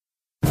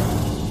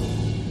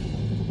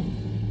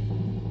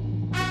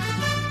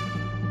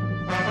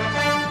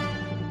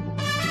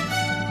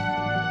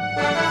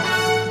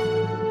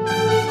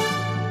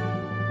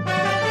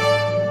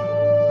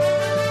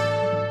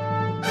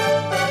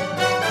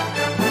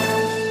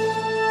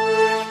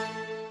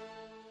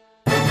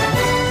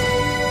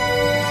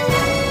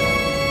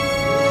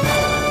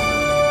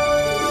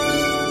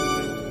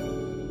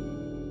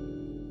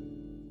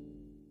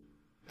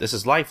This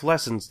is Life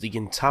Lessons, the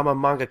Gintama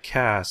Manga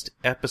Cast,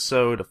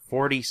 episode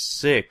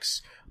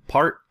 46,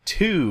 part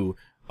 2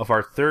 of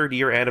our third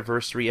year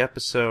anniversary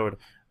episode.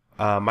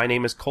 My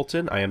name is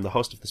Colton. I am the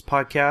host of this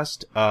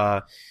podcast.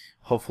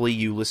 Hopefully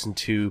you listen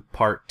to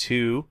part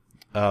 2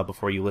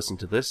 before you listen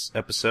to this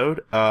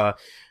episode.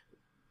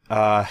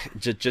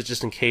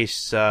 Just in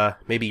case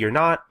maybe you're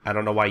not. I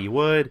don't know why you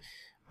would.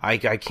 I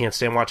can't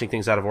stand watching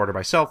things out of order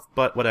myself,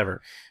 but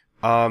whatever.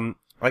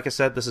 Like I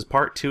said, this is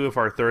part 2 of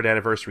our third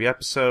anniversary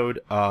episode.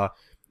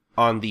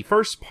 On the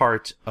first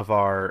part of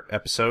our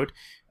episode,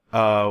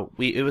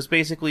 it was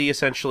basically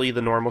essentially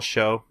the normal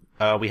show.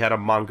 We had a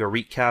manga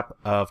recap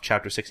of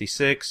chapter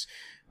 66.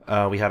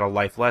 We had a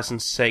life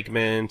lessons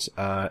segment,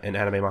 an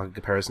anime manga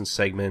comparison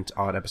segment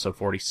on episode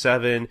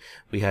 47.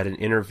 We had an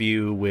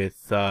interview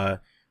with,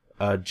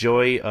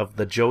 Joy of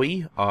the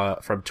Joey,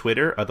 from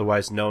Twitter,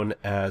 otherwise known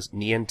as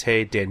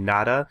Niente de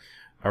Nada,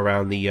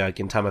 around the,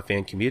 Gintama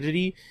fan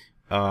community.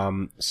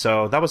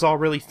 So that was all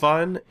really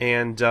fun,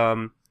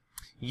 and,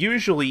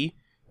 usually,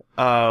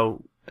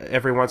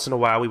 every once in a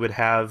while we would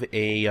have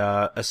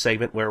a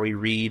segment where we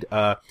read,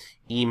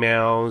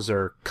 emails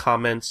or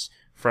comments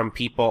from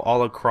people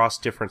all across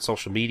different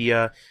social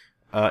media,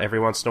 every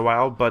once in a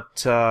while,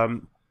 but,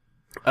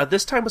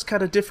 this time was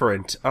kind of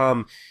different.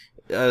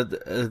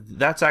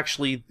 That's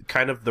actually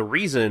kind of the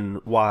reason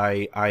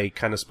why I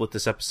kind of split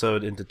this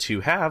episode into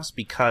two halves,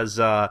 because,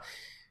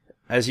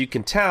 as you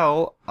can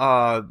tell,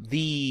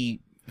 the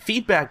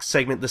feedback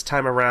segment this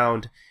time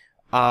around,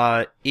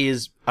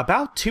 is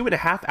about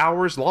 2.5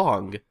 hours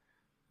long.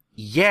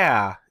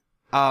 Yeah.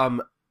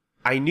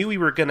 I knew we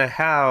were gonna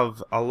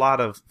have a lot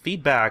of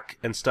feedback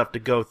and stuff to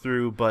go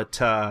through, but,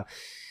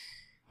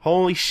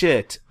 holy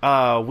shit,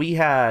 we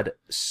had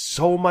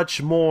so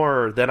much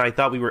more than I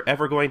thought we were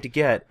ever going to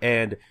get,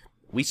 and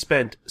we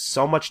spent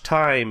so much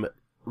time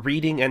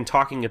reading and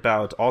talking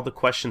about all the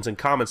questions and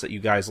comments that you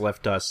guys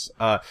left us.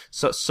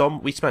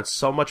 We spent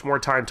so much more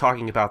time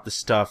talking about this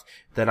stuff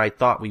than I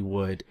thought we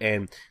would,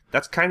 and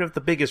that's kind of the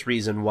biggest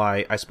reason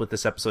why I split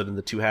this episode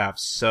into two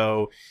halves.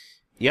 So,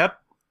 yep,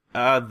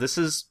 this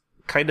is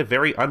kind of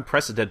very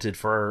unprecedented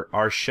for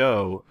our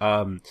show.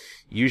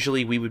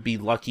 Usually we would be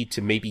lucky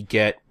to maybe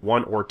get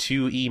 1 or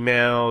 2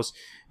 emails,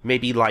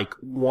 maybe like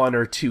 1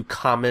 or 2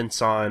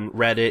 comments on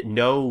Reddit,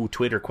 no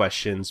Twitter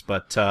questions,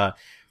 but,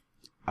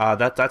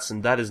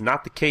 that is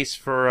not the case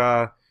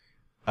for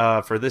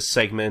this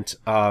segment.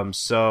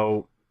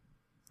 So,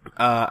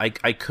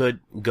 I could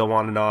go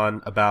on and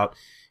on about,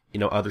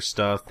 other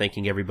stuff,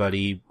 thanking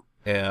everybody,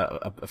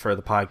 for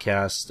the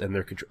podcast and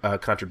their,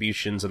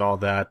 contributions and all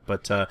that.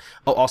 But,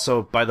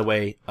 also, by the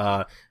way,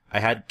 I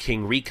had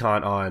King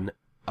Recon on,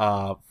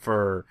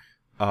 for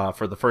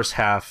the first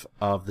half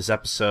of this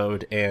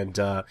episode, and,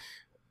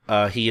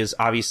 he is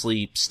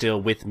obviously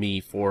still with me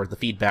for the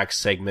feedback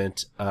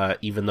segment,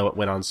 even though it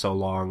went on so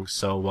long.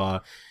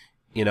 So,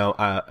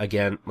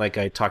 again, like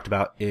I talked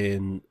about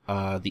in,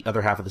 the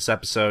other half of this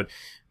episode,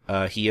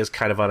 he is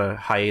kind of on a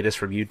hiatus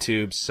from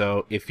YouTube.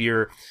 So if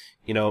you're,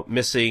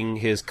 missing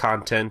his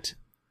content,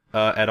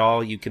 at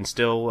all, you can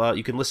still,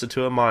 you can listen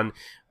to him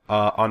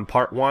on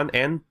part 1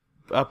 and,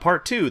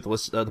 part 2,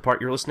 the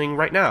part you're listening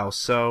right now.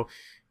 So,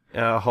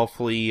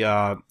 hopefully,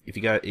 if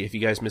you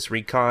guys miss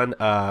Recon,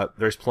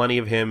 there's plenty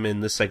of him in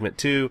this segment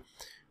too.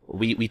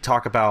 We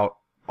talk about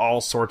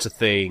all sorts of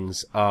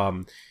things.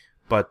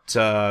 But,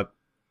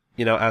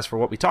 as for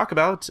what we talk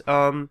about,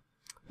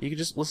 you can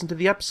just listen to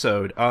the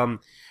episode.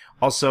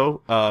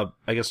 Also,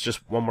 I guess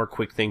just one more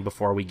quick thing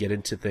before we get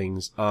into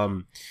things.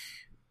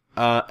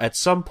 At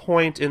some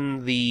point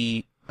in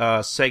the,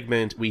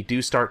 segment, we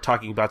do start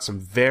talking about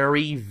some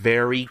very,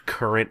 very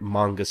current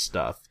manga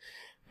stuff.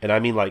 And I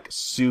mean like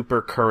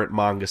super current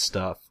manga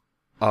stuff.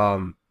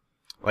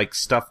 Like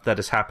stuff that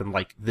has happened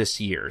like this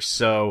year.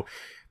 So,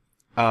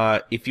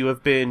 if you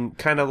have been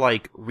kind of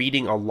like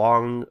reading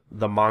along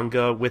the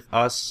manga with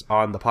us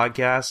on the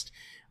podcast,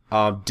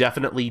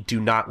 definitely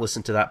do not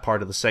listen to that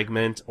part of the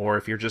segment, or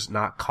if you're just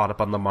not caught up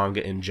on the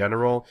manga in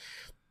general,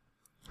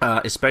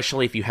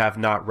 especially if you have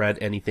not read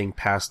anything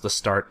past the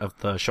start of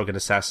the Shogun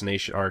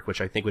Assassination arc,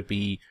 which I think would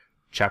be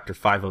chapter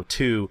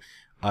 502,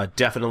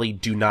 definitely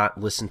do not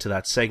listen to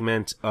that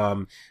segment.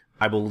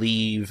 I will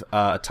leave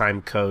a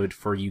time code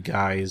for you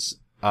guys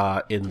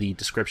in the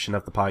description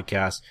of the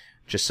podcast,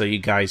 just so you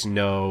guys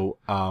know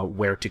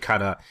where to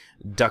kind of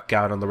duck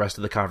out on the rest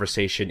of the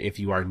conversation if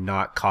you are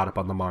not caught up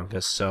on the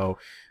manga. So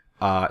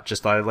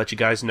just thought I'd let you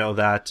guys know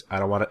that. I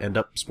don't want to end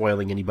up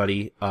spoiling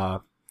anybody,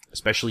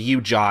 especially you,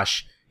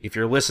 Josh. If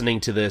you're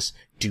listening to this,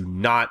 do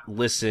not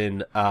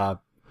listen past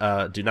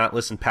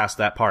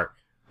that part.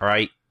 All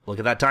right? Look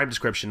at that time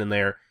description in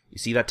there. You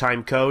see that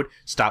time code?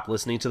 Stop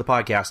listening to the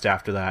podcast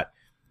after that.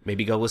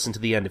 Maybe go listen to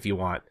the end if you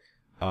want.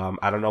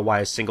 I don't know why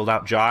I singled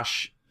out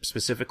Josh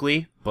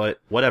specifically, but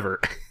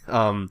whatever.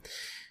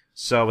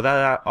 So with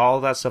that,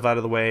 all that stuff out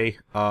of the way,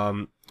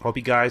 hope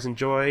you guys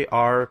enjoy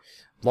our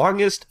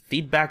longest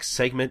feedback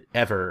segment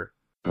ever.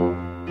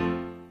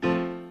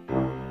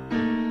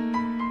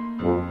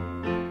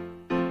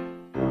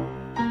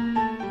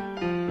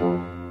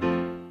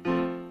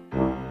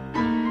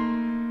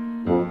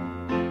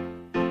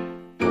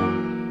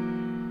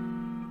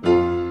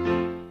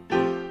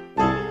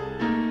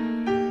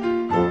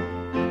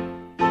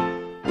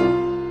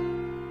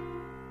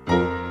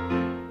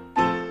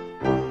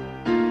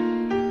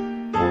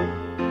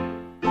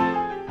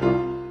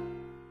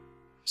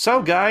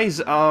 So,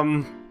 guys,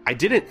 I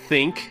didn't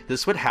think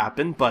this would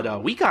happen,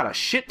 but we got a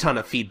shit ton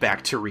of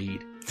feedback to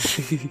read.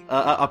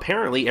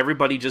 Apparently,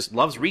 everybody just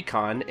loves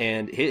Recon,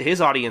 and his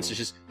audience is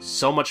just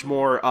so much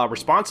more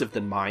responsive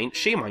than mine.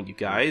 Shame on you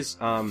guys.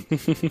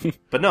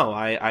 But no,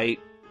 I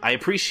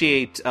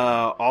appreciate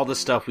all the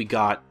stuff we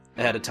got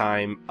ahead of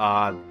time.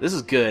 This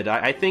is good.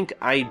 I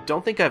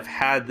don't think I've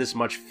had this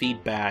much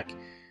feedback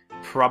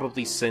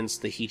probably since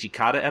the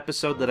Hijikata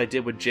episode that I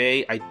did with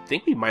Jay. I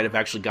think we might have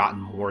actually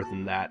gotten more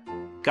than that.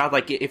 God,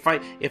 like, if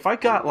I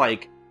got,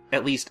 like,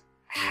 at least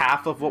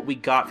half of what we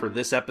got for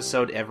this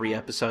episode every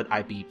episode,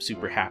 I'd be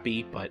super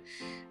happy, but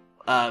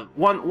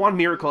one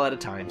miracle at a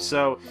time.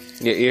 So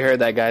you heard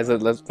that, guys.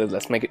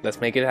 Let's make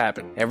it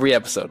happen every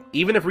episode.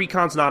 Even if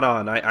Recon's not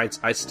on,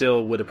 I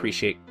still would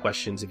appreciate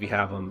questions if you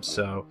have them.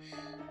 So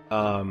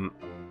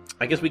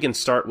I guess we can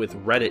start with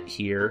Reddit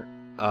here.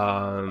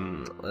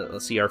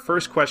 Let's see, our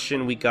first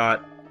question we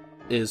got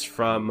is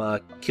from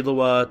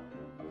Killua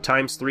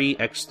x3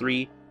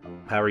 x3,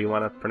 however you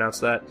want to pronounce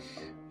that.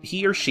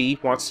 He or she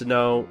wants to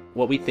know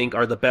what we think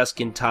are the best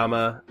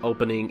Gintama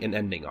opening and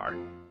ending are.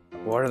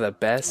 What are the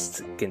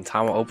best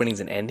Gintama openings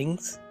and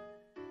endings?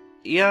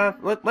 Yeah,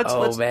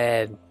 let's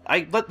man.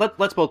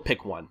 Let's both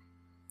pick one.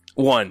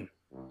 One.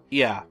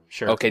 Yeah,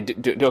 sure. Okay.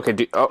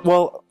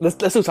 Well, let's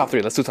do top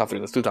three. Let's do top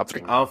three.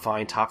 Oh,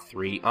 fine, top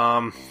three.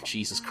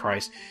 Jesus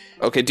Christ.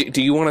 Okay.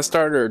 Do you want to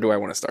start or do I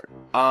want to start?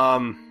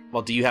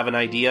 Well, do you have an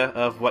idea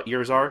of what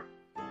yours are?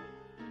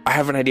 I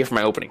have an idea for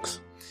my openings.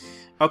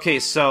 Okay,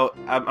 so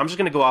I'm just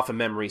gonna go off of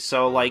memory.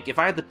 So, like, if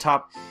I had the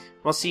top,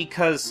 well, see,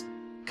 because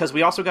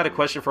we also got a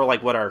question for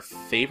like what our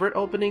favorite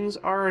openings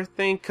are. I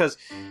think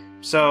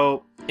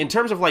so in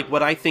terms of like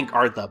what I think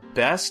are the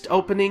best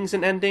openings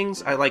and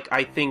endings,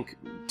 I think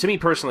to me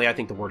personally, I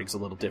think the wording's a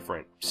little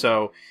different.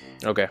 So,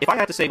 okay, if I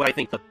had to say what I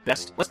think the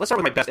best, let's start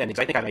with my best endings.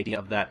 I think I have an idea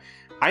of that.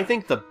 I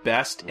think the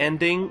best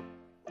ending,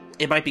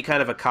 it might be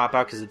kind of a cop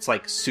out because it's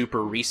like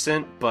super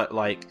recent, but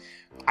like,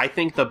 I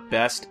think the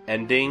best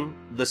ending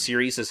the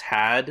series has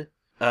had,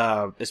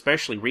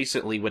 especially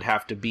recently, would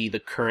have to be the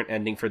current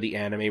ending for the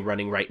anime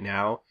running right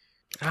now.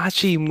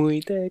 Hachi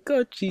muite,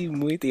 kochi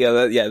muite.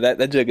 Yeah,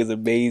 that joke is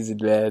amazing,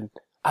 man.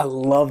 I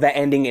love that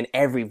ending in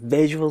every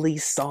visually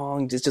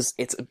song.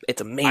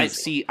 It's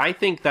amazing. I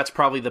think that's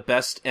probably the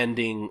best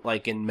ending,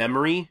 like, in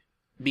memory,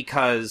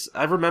 because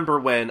I remember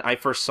when I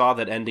first saw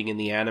that ending in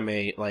the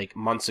anime, like,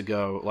 months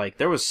ago, like,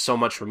 there was so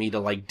much for me to,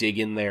 like, dig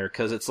in there,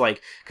 because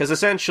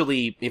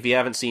essentially, if you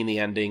haven't seen the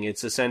ending,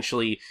 it's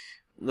essentially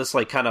this,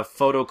 like, kind of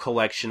photo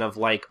collection of,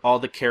 like, all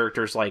the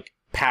characters, like,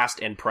 past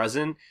and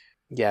present.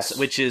 Yes.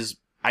 Which is,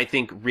 I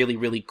think, really,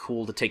 really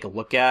cool to take a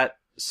look at.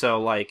 So,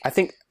 like, I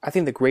think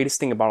the greatest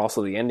thing about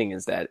also the ending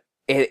is that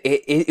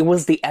it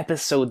was the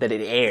episode that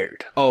it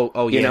aired.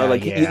 Oh, yeah. You know,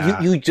 like,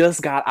 yeah. you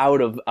just got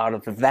out of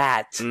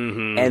that,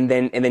 mm-hmm. and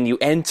then you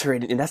enter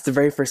it, and that's the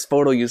very first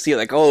photo you see.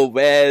 Like, oh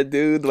man,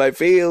 dude, my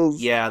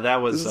feels. Yeah,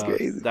 that was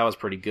crazy. That was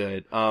pretty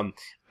good.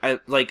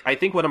 I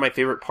think one of my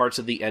favorite parts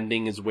of the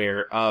ending is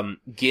where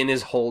Gin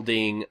is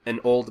holding an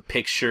old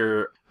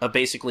picture of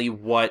basically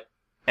what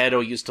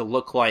Edo used to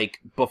look like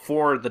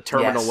before the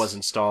terminal was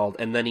installed,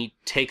 and then he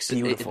takes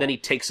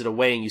it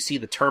away, and you see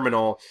the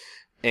terminal.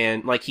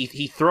 And, like,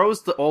 he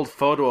throws the old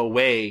photo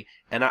away,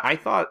 and I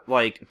thought,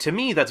 like, to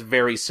me, that's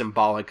very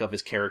symbolic of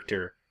his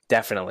character.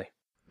 Definitely.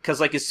 Because,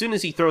 like, as soon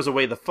as he throws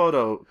away the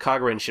photo,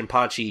 Kagura and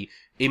Shinpachi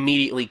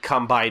immediately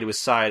come by to his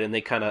side, and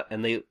they kind of,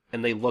 and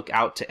they look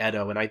out to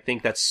Edo, and I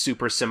think that's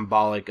super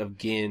symbolic of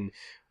Gin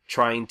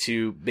trying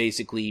to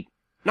basically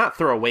not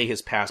throw away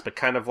his past, but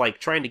kind of, like,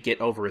 trying to get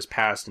over his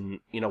past and,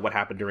 you know, what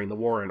happened during the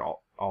war and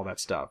all that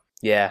stuff.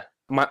 Yeah.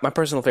 My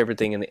personal favorite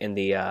thing in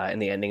the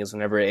ending is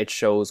whenever it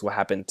shows what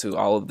happened to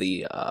all of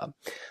the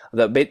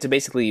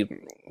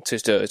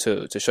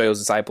Shoyo's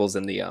disciples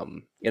in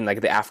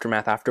the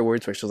aftermath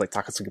afterwards, where it shows like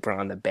Takatsuki put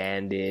on the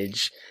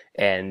bandage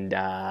and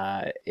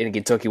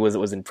Gintoki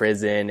was in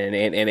prison, and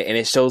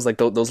it shows like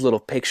those little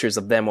pictures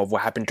of them of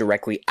what happened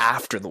directly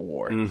after the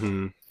war.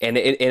 Mm-hmm.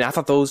 And I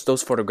thought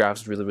those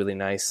photographs were really, really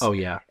nice. Oh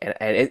yeah,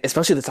 and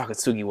especially the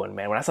Takatsuki one,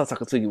 man. When I saw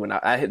Takatsuki one,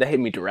 that hit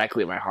me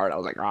directly in my heart. I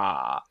was like,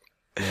 ah,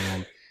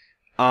 man.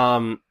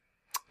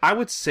 I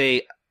would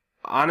say,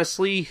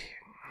 honestly,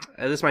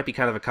 this might be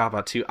kind of a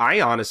cop-out too. I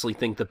honestly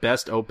think the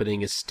best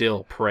opening is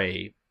still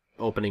Prey,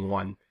 opening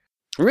 1.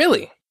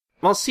 Really?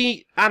 Well,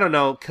 see, I don't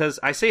know, because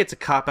I say it's a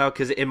cop-out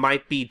because it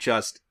might be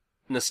just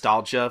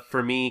nostalgia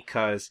for me,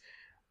 because,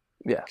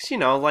 you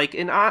know, like,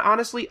 and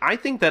honestly, I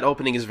think that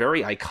opening is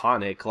very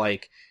iconic,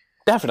 like...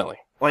 Definitely.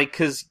 Like,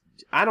 because,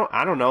 I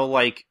don't know,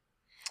 like...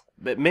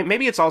 But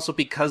maybe it's also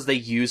because they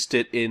used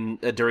it in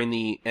during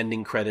the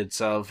ending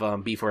credits of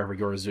Be Forever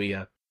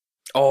Yorozuya.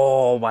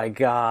 Oh my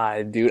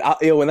god, dude!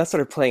 When that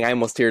started playing, I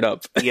almost teared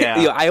up.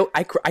 Yeah,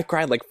 I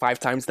cried like 5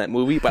 times in that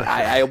movie, but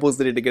I almost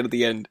did it again at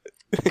the end.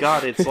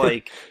 God, it's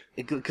like,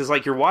 because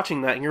like you're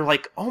watching that and you're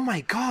like, oh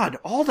my god,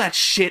 all that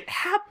shit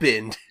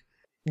happened.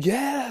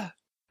 Yeah.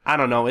 I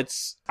don't know.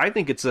 I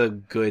think it's a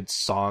good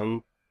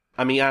song.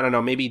 I mean, I don't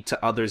know. Maybe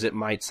to others it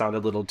might sound a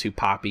little too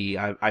poppy.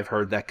 I've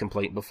heard that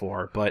complaint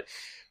before, but.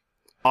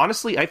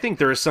 Honestly, I think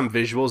there are some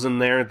visuals in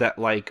there that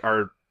like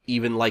are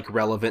even like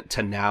relevant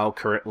to now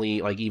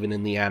currently, like even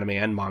in the anime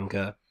and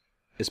manga,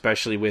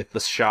 especially with the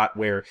shot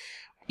where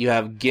you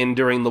have Gin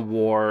during the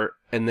war,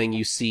 and then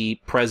you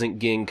see present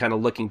Gin kind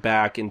of looking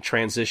back and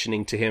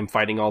transitioning to him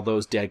fighting all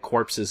those dead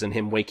corpses and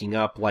him waking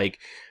up. Like,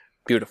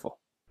 Beautiful.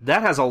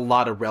 that has a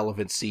lot of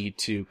relevancy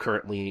to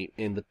currently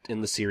in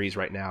the series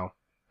right now,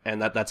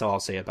 and that's all I'll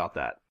say about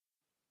that.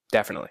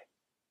 Definitely.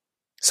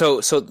 So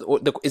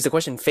is the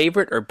question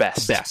favorite or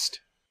best?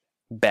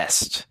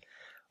 Best.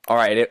 All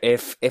right.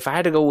 If I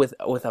had to go with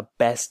a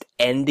best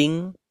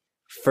ending,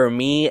 for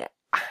me,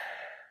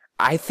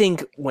 I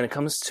think when it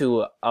comes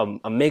to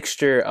a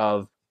mixture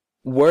of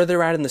where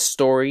they're at in the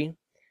story,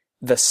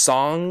 the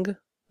song,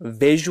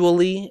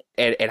 visually,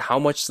 and how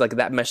much like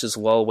that meshes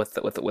well with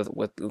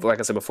like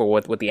I said before,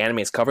 what the anime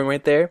is covering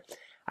right there,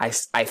 I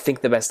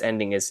think the best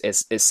ending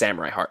is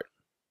Samurai Heart.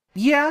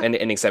 Yeah, and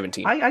ending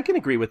 17. I can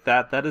agree with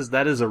that.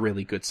 That is a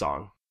really good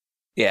song.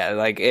 Yeah,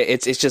 like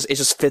it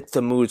just fits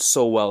the mood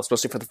so well,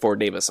 especially for the Fort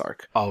Davis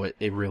arc. Oh,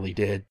 it really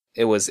did.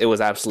 It was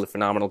absolutely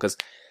phenomenal because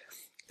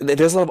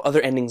there's a lot of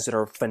other endings that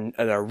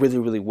are really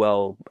really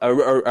well,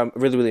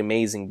 really really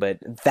amazing, but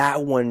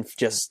that one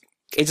just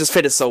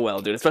fitted so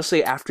well, dude.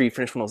 Especially after you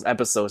finish one of those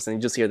episodes and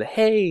you just hear the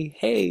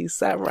hey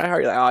Samurai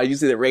Heart, you're like, oh, you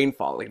see the rain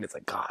falling, and it's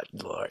like, God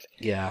Lord.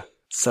 Yeah.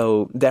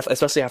 So definitely,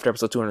 especially after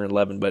episode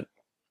 211. But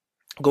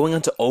going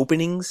on to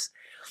openings,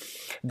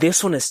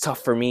 this one is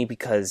tough for me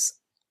because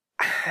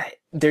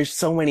there's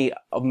so many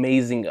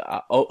amazing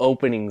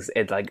openings,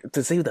 and like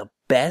to say the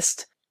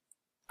best.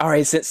 All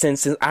right,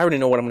 since I already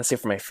know what I'm going to say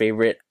for my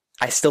favorite,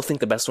 I still think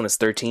the best one is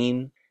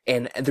 13.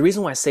 And the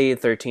reason why I say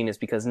 13 is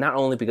because not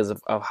only because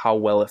of how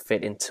well it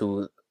fit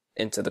into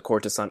the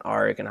Courtesan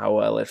arc and how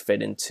well it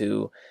fit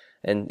into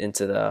the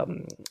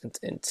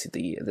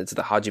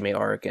Hajime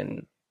arc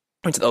and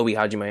into the Obi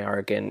Hajime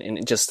arc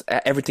and just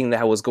everything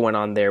that was going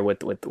on there with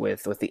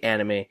the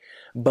anime,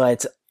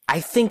 but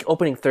I think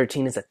opening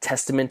 13 is a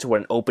testament to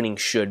what an opening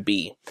should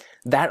be.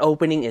 That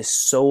opening is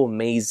so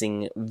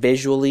amazing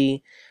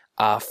visually,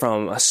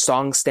 from a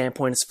song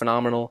standpoint, it's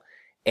phenomenal.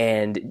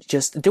 And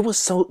just,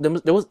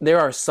 there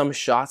are some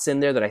shots in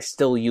there that I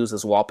still use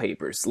as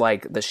wallpapers,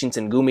 like the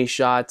Shinsengumi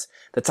shot,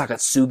 the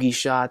Takatsugi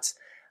shot,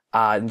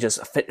 just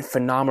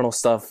phenomenal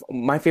stuff.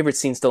 My favorite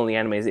scene still in the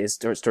anime is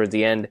towards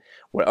the end,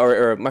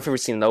 or my favorite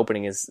scene in the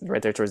opening is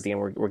right there towards the end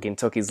where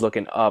Gintoki's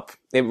looking up.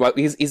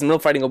 He's in the middle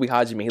of fighting Obi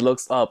Hajime. He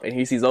looks up and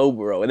he sees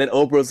Oboro, and then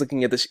Oboro's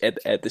looking at the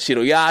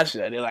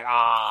Shiroyasha, and they're like,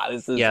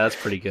 this is... Yeah, that's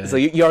pretty good. So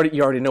you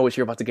already know what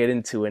you're about to get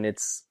into, and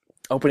it's...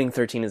 Opening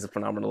 13 is a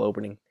phenomenal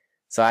opening.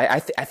 So I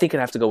think I'd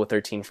have to go with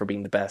 13 for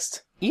being the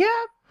best.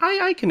 Yeah,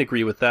 I can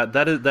agree with that.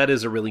 That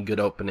is a really good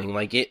opening.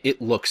 Like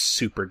it looks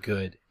super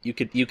good. You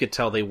could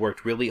tell they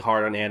worked really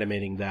hard on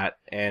animating that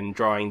and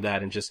drawing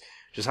that, and just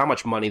how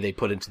much money they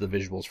put into the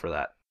visuals for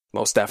that.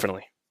 Most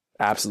definitely,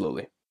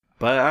 absolutely.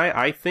 But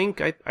I think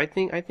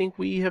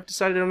we have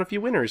decided on a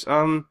few winners.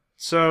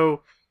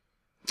 So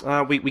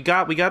we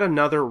got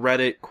another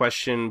Reddit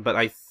question, but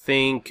I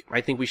think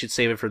we should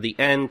save it for the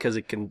end because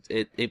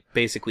it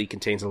basically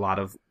contains a lot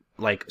of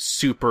like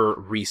super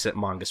recent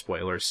manga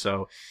spoilers.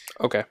 So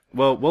okay,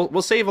 well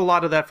we'll save a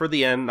lot of that for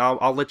the end.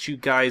 I'll let you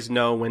guys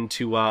know when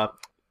to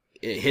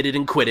hit it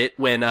and quit it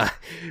when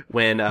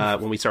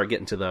we start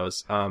getting to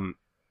those.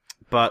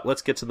 But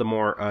let's get to the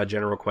more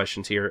general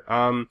questions here.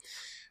 I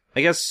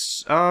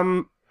guess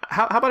how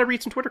about I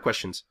read some Twitter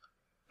questions?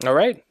 All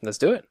right, let's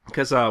do it.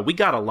 Because we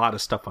got a lot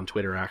of stuff on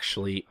Twitter,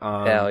 actually.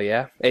 Hell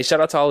yeah. Hey,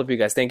 shout out to all of you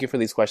guys. Thank you for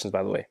these questions,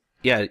 by the way.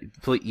 Yeah,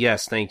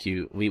 yes, thank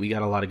you. We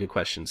got a lot of good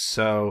questions.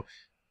 So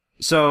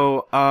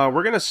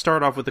we're going to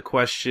start off with a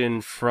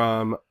question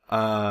from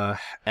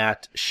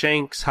at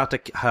Shanks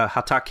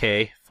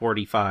Hatake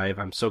 45.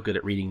 I'm so good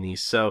at reading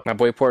these. So my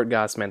boy Port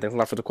Goss, man. Thanks a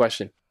lot for the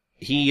question.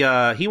 He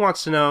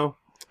wants to know,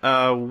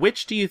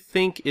 which do you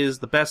think is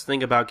the best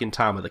thing about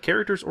Gintama, the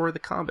characters or the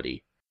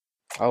comedy?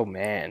 Oh,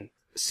 man.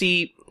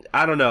 See,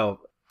 I don't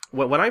know.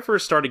 When I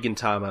first started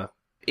Gintama,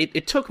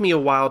 it took me a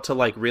while to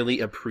like really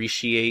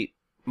appreciate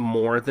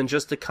more than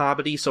just the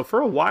comedy. So for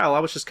a while, I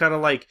was just kind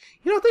of like,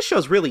 this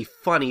show's really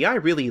funny. I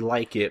really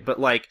like it. But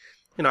like,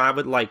 I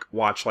would like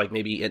watch like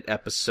maybe an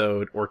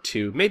episode or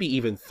two, maybe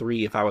even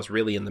 3 if I was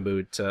really in the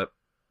mood to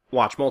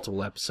watch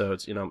multiple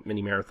episodes,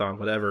 mini marathon,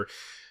 whatever.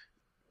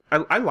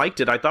 I liked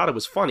it. I thought it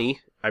was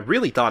funny. I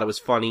really thought it was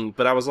funny,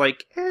 but I was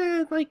like,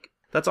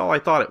 that's all I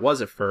thought it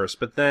was at first.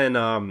 But then,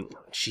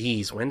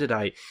 when did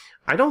I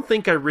don't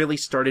think I really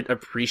started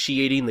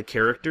appreciating the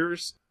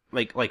characters,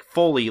 like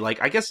fully.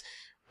 Like, I guess,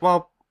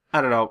 well,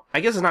 I don't know. I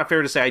guess it's not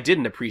fair to say I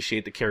didn't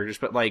appreciate the characters,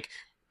 but like,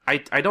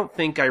 I don't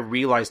think I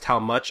realized how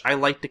much I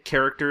liked the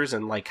characters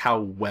and like how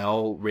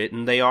well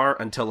written they are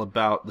until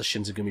about the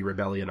Shinsengumi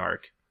Rebellion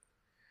arc.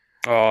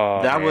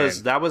 Oh, that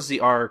was the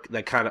arc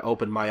that kind of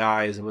opened my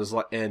eyes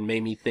and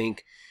made me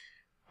think,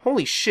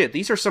 holy shit,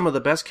 these are some of the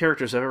best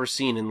characters I've ever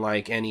seen in,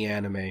 like, any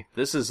anime.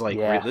 This is, like,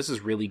 Yeah. this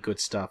is really good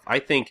stuff. I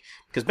think,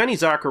 because Benny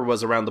Zakura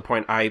was around the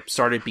point I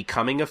started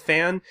becoming a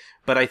fan,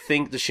 but I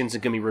think the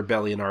Shinzagumi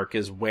Rebellion arc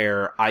is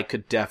where I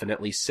could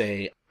definitely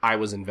say I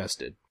was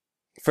invested.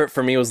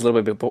 For me, it was a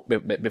little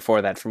bit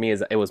before that. For me,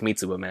 it was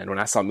Mitsuba, man. When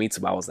I saw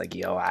Mitsuba, I was like,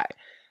 yo, I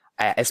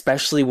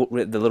especially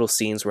with the little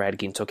scenes where I had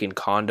Gintoki and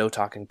Kondo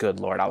talking, good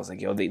lord, I was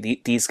like, yo,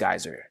 these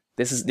guys are,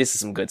 this is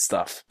some good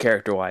stuff,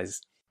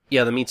 character-wise.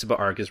 Yeah, the Mitsuba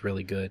arc is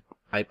really good.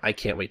 I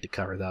can't wait to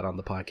cover that on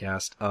the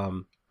podcast.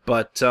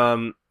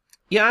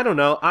 Yeah, I don't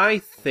know.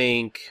 I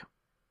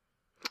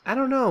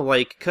don't know,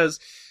 like, cause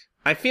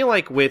I feel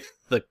like with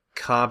the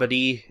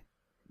comedy,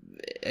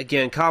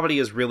 again, comedy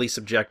is really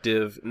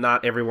subjective.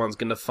 Not everyone's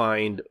gonna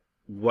find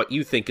what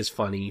you think is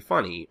funny.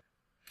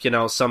 You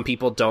know, some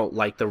people don't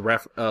like the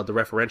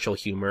referential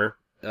humor,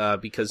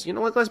 because, you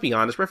know, let's be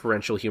honest,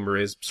 referential humor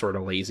is sort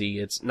of lazy.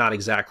 It's not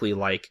exactly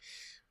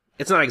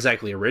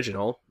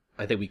original.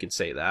 I think we can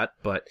say that,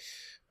 but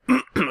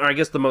I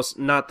guess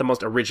not the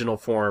most original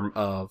form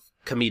of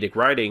comedic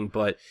writing,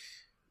 but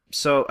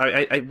so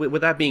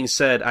with that being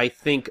said, I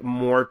think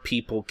more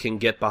people can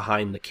get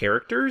behind the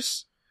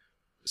characters.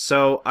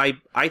 So I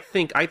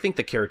think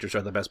the characters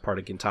are the best part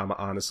of Gintama,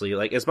 honestly.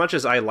 Like, as much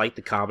as I like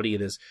the comedy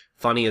and as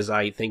funny as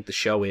I think the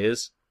show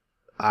is,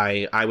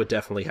 I would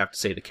definitely have to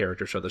say the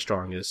characters are the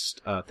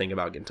strongest thing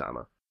about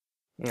Gintama.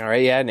 All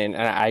right, yeah, and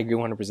I agree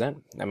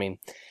 100%. I mean,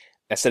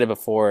 I said it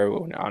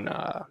before on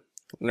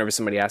whenever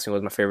somebody asked me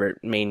what was my favorite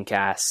main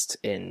cast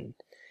in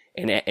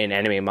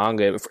anime and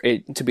manga.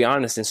 To be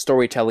honest, in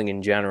storytelling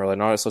in general,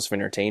 and all sorts of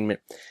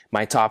entertainment,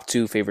 my top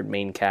two favorite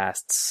main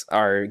casts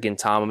are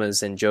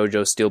Gintama's and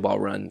JoJo's Steel Ball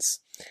Runs.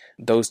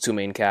 Those two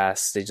main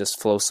casts, they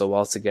just flow so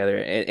well together.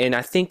 And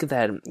I think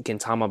that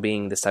Gintama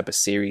being this type of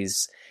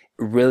series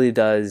really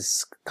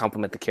does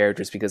complement the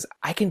characters, because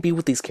I can be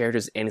with these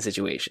characters in any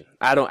situation.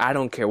 I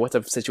don't care what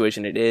type of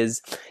situation it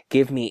is.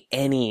 Give me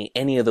any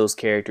of those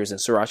characters and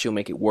Sorachi will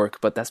make it work.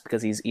 But that's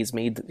because he's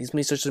made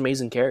such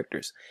amazing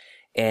characters.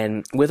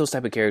 And with those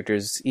type of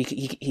characters,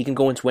 he can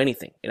go into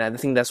anything. And I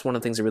think that's one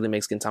of the things that really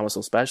makes Gintama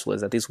so special, is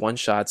that these one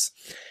shots,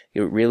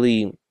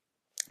 really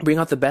bring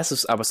out the best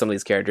of some of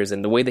these characters,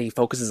 and the way that he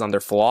focuses on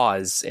their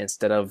flaws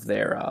instead of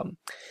their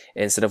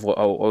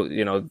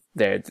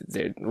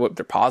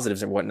their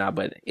positives and whatnot.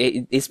 But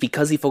it's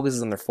because he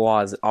focuses on their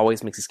flaws, it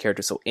always makes his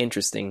character so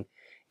interesting.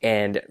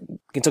 And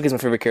Gintoki is my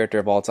favorite character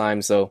of all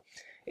time, so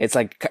it's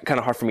like kind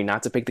of hard for me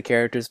not to pick the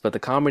characters. But the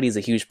comedy is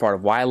a huge part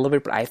of why I love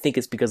it. But I think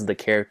it's because of the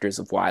characters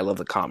of why I love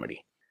the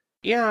comedy.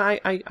 Yeah,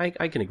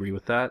 I can agree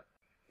with that.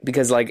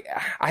 Because, like,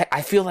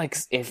 I feel like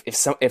if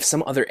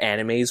some other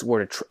animes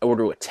were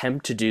to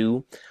attempt to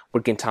do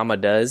what Gintama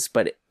does,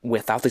 but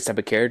without these type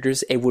of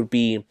characters, it would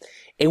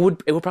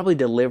probably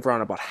deliver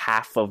on about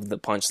half of the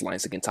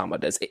punchlines that Gintama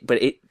does.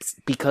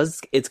 Because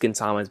it's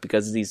Gintama, it's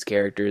because of these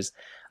characters,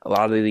 a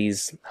lot of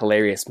these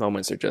hilarious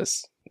moments are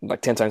just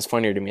like 10 times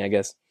funnier to me, I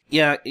guess.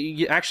 Yeah,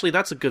 actually,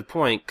 that's a good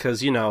point,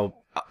 because, you know,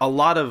 a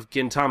lot of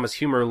Gintama's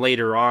humor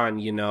later on,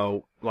 you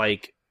know,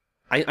 like,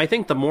 I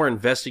think the more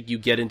invested you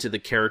get into the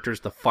characters,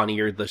 the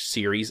funnier the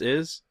series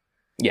is.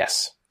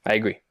 Yes, I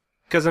agree.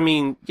 Because, I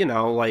mean, you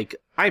know, like,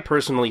 I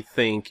personally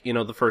think, you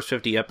know, the first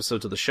 50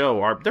 episodes of the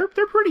show they're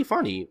pretty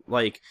funny.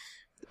 Like,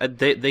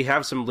 they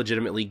have some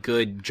legitimately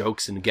good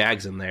jokes and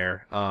gags in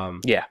there.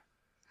 Yeah.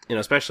 You know,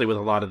 especially with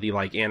a lot of the,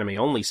 like,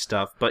 anime-only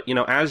stuff. But, you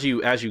know, as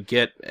you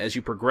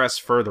progress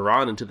further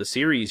on into the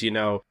series, you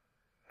know,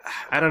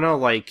 I don't know,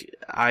 like,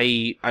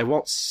 I don't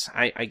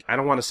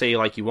want to say,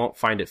 like, you won't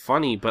find it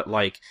funny, but,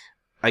 like,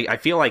 I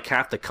feel like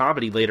half the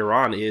comedy later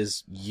on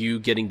is you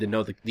getting to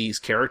know these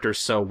characters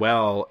so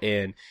well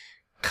and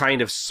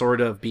kind of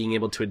sort of being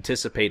able to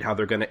anticipate how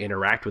they're going to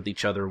interact with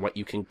each other and what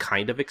you can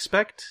kind of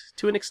expect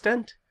to an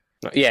extent.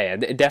 Yeah,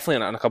 definitely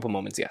on a couple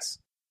moments, yes.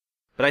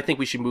 But I think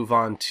we should move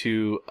on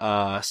to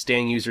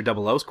Stan User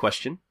 00's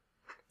question.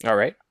 All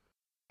right.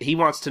 He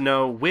wants to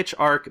know which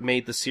arc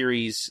made the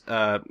series,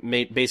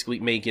 made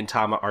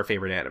Gintama our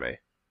favorite anime.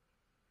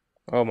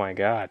 Oh my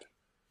god.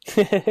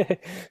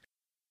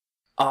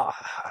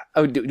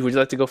 Would you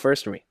like to go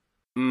first for me?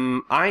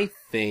 I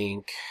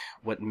think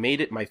what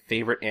made it my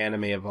favorite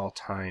anime of all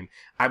time,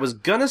 I was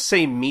gonna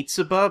say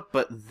Mitsuba,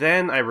 but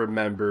then I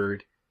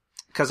remembered,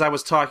 because I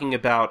was talking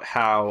about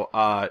how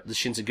the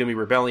Shinzagumi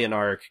Rebellion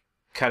arc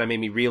kind of made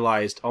me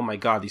realize, oh my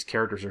god, these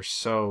characters are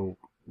so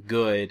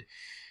good.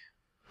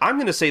 I'm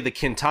gonna say the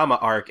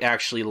Gintama arc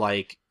actually,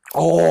 like...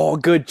 Oh,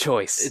 good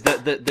choice.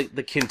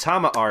 The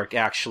Gintama arc,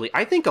 actually,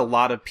 I think a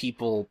lot of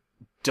people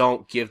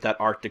don't give that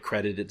arc the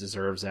credit it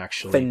deserves,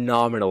 actually.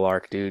 Phenomenal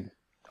arc, dude.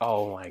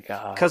 Oh my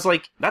god. Because,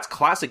 like, that's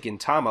classic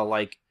Gintama.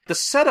 Like, the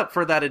setup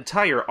for that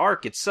entire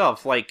arc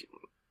itself, like,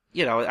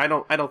 you know,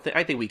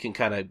 I think we can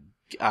kind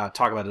of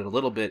talk about it a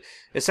little bit.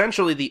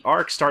 Essentially, the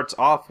arc starts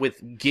off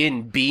with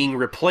Gin being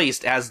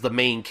replaced as the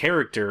main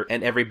character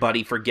and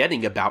everybody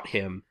forgetting about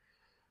him.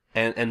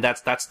 And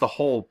that's the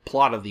whole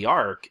plot of the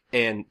arc,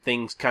 and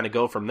things kind of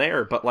go from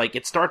there. But, like,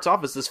 it starts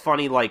off as this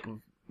funny, like,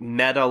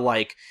 meta,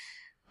 like,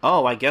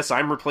 oh, I guess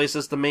I'm replaced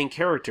as the main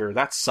character.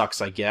 That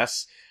sucks, I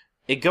guess.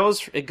 It goes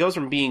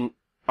from being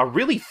a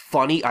really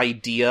funny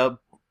idea,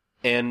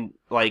 and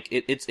like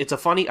it's a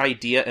funny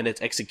idea and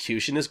its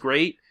execution is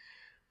great,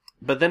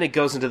 but then it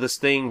goes into this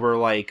thing where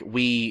like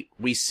we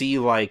see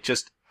like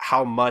just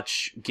how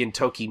much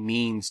Gintoki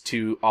means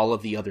to all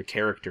of the other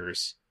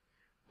characters,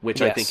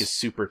 which I think is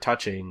super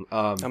touching.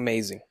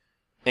 Amazing.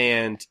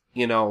 And,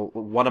 you know,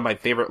 one of my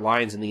favorite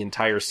lines in the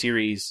entire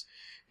series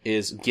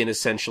is Gin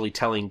essentially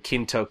telling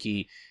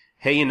Kintoki,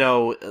 hey, you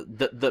know,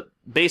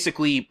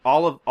 basically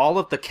all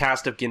of the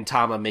cast of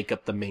Gintama make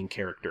up the main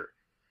character.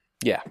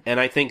 Yeah. And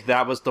I think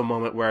that was the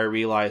moment where I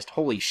realized,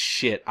 holy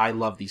shit, I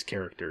love these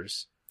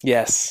characters.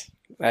 Yes.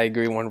 I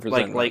agree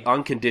 100%. Like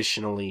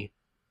unconditionally.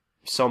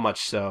 So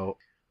much so.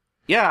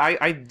 Yeah,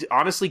 I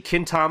honestly,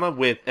 Gintama,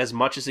 with as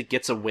much as it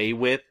gets away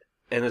with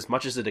and as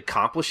much as it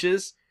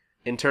accomplishes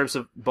in terms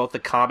of both the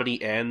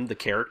comedy and the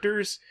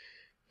characters,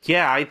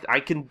 yeah, I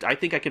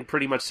think I can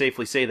pretty much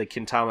safely say that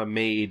Gintama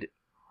made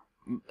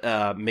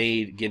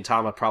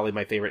Gintama probably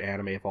my favorite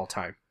anime of all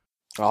time.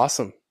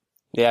 Awesome.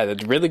 Yeah,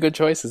 the really good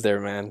choices there,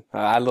 man.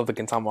 I love the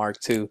Gintama arc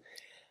too.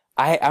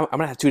 I'm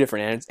gonna have two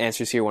different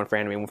answers here, one for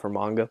anime, one for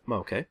manga.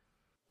 Okay.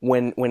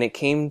 When it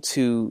came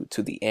to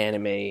the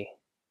anime,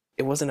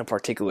 it wasn't a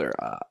particular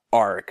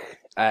arc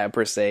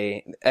per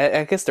se.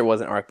 I guess there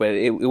was an arc, but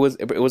it was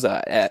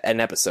an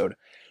episode.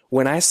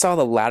 When I saw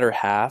the latter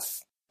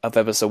half of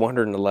episode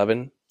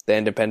 111, the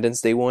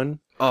Independence Day one.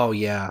 Oh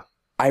yeah.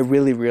 I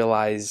really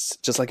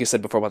realized, just like you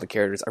said before about the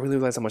characters, I really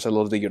realized how much I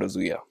love the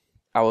Yorozuya.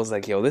 I was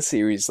like, yo, this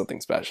series is something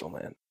special,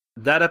 man.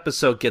 That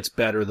episode gets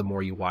better the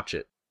more you watch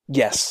it.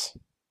 Yes.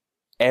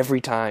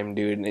 Every time,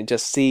 dude. And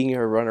just seeing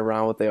her run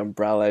around with the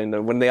umbrella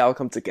and when they all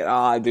come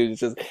together, dude,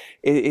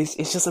 it's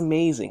just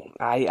amazing.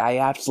 I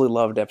absolutely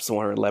loved episode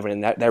 111,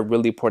 and that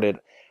really put it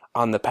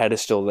on the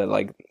pedestal that,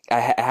 like, I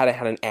hadn't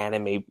had an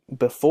anime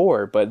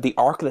before, but the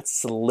arc that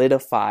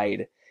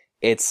solidified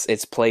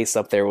its place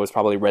up there was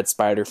probably Red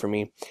Spider for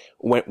me.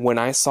 When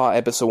I saw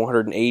episode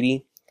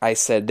 180, I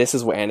said, this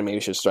is what anime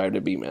should strive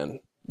to be, man.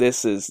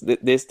 This is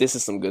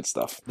some good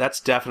stuff.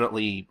 That's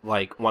definitely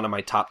like one of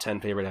my top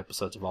 10 favorite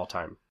episodes of all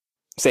time.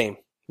 Same,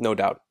 no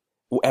doubt.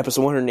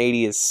 Episode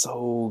 180 is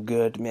so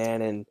good,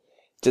 man, and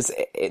just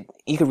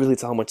you could really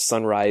tell how much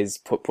Sunrise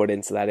put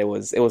into that. It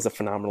was a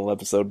phenomenal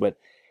episode. But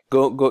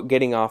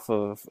getting off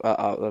of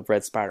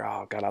Red Spider,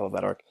 oh god, I love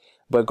that arc.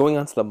 But going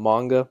on to the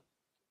manga,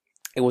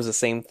 it was the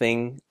same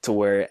thing to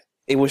where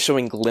it was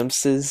showing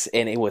glimpses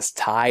and it was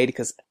tied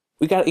because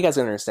you guys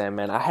gotta understand,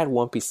 man. I had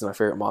One Piece as my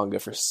favorite manga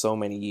for so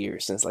many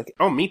years since like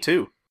me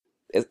too.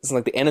 It's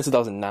like the end of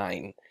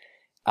 2009.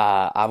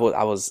 I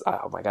was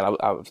oh my god,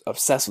 I was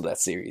obsessed with that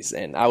series,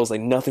 and I was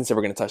like, nothing's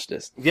ever gonna touch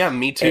this. Yeah,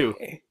 me too.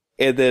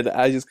 And then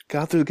I just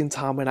got through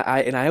Gintama,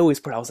 and I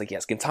always I was like,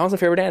 yes, Gintama's my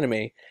favorite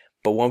anime,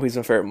 but One Piece is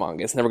my favorite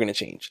manga. It's never gonna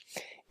change.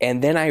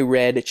 And then I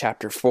read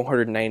chapter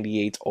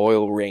 498,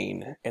 Oil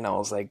Rain, and I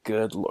was like,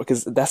 good lord,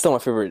 because that's still my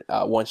favorite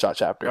one-shot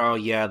chapter. Oh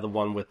yeah, the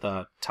one with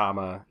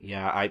Tama.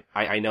 Yeah,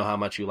 I know how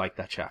much you like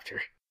that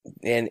chapter.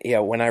 And yeah,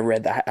 when I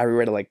read that, I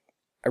reread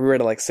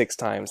it like 6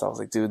 times. I was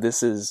like, dude,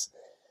 this is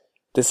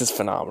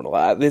phenomenal.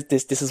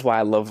 This is why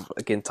I love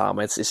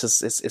Gintama.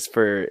 It's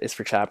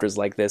for chapters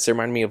like this. It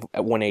reminded me of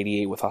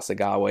 188 with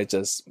Hasegawa. It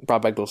just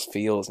brought back those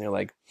feels, and you're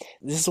like,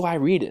 this is why I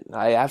read it.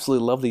 I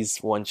absolutely love these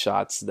one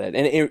shots and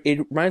it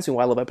reminds me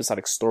why I love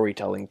episodic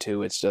storytelling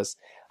too. It's just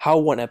how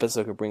one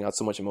episode could bring out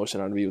so much emotion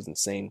out of you is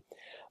insane.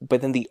 But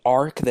then the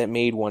arc that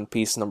made One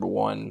Piece number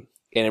one,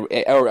 One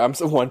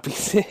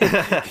Piece,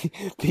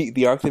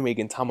 the arc that made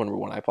Gintama number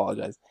one. I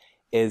apologize.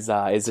 Is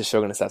the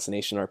Shogun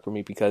assassination arc for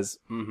me because.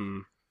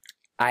 Mm-hmm.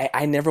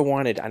 I never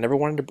wanted to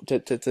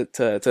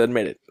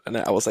admit it, and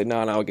I was like,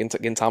 no,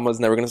 Gintama is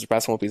never going to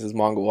surpass One Piece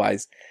manga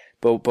wise.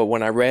 But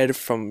when I read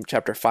from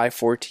chapter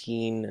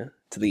 514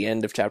 to the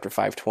end of chapter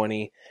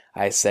 520,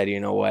 I said,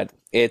 you know what?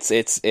 And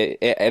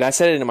I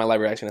said it in my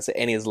live reaction. I said,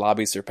 Enies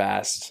Lobby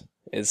surpassed.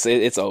 It's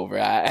over.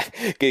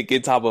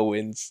 Gintama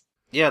wins.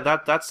 Yeah,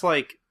 that's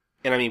like,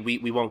 and I mean,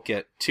 we won't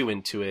get too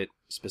into it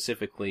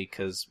specifically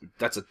because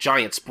that's a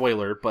giant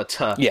spoiler. But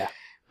yeah.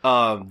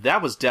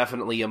 That was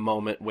definitely a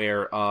moment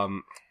where,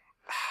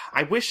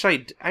 I wish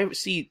I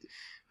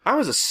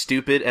was a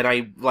stupid and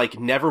I, like,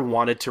 never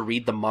wanted to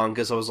read the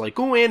mangas. I was like,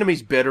 oh,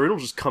 anime's better, it'll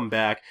just come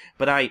back.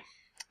 But I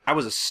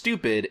was a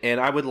stupid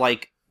and I would,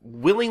 like,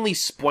 willingly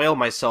spoil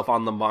myself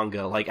on the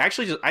manga. Like,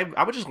 actually,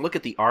 I would just look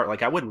at the art,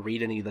 like, I wouldn't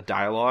read any of the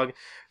dialogue.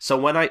 So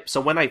when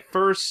I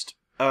first,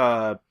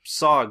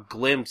 saw a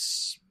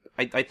glimpse,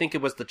 I think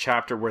it was the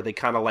chapter where they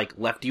kind of, like,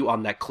 left you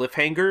on that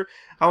cliffhanger,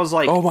 I was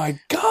like, oh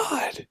my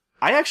god!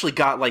 I actually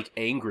got, like,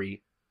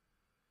 angry.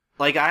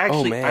 Like, I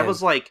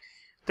was like,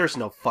 there's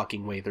no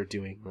fucking way they're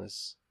doing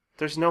this.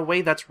 There's no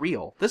way that's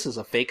real. This is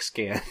a fake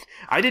scan.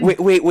 I didn't...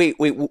 Wait.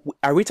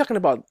 Are we talking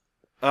about...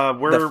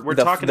 we're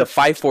talking... The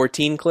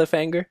 514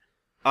 cliffhanger?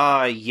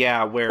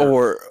 Yeah,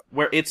 where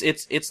it's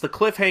the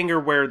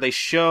cliffhanger where they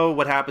show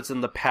what happens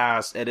in the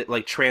past and it,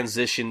 like,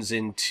 transitions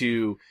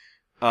into,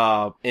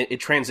 it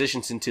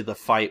transitions into the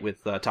fight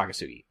with,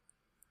 Takasugi.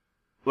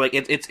 Like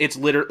it's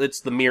literally it's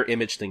the mirror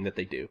image thing that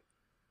they do.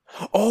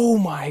 Oh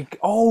my!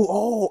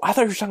 Oh! I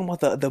thought you were talking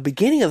about the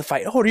beginning of the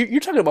fight. Oh, you're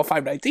talking about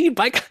 519,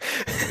 Mike.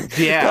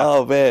 Yeah.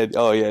 Oh man.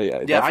 Oh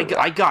yeah. Yeah,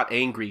 I got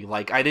angry.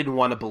 Like, I didn't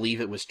want to believe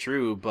it was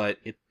true, but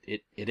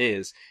it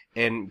is.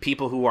 And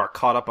people who are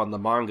caught up on the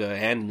manga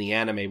and the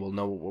anime will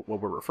know what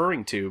we're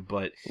referring to,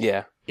 but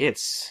Yeah.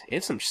 it's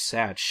some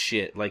sad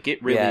shit. Like,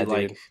 it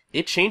really, dude.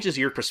 it changes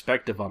your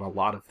perspective on a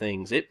lot of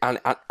things. On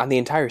the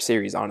entire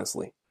series,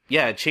 honestly.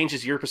 Yeah, it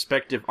changes your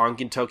perspective on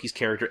Gintoki's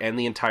character and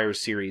the entire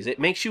series. It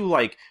makes you,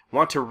 like,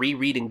 want to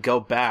reread and go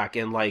back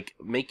and, like,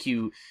 make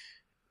you...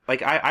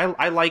 Like,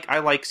 I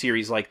like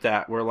series like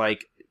that, where,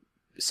 like,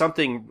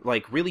 something,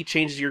 like, really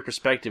changes your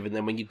perspective, and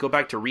then when you go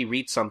back to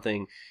reread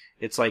something,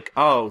 it's like,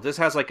 oh, this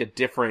has, like, a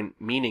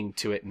different meaning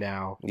to it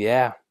now.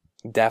 Yeah,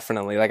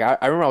 definitely. Like, I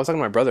remember I was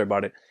talking to my brother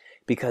about it,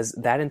 because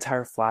that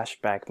entire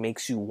flashback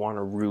makes you want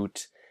to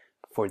root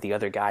for the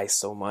other guy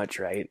so much,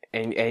 right?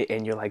 And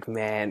you're like,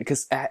 man,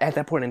 because at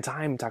that point in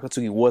time,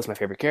 Takatsuki was my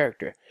favorite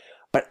character.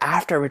 But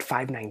after I read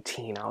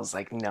 519, I was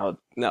like, no,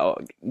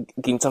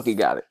 Gintoki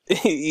got it.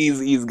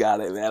 he's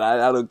got it, man.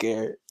 I don't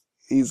care.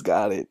 He's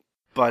got it.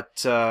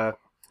 But I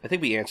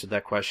think we answered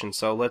that question,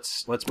 so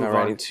let's move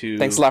Alrighty. on to...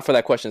 Thanks a lot for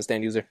that question,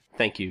 Stand User.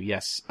 Thank you,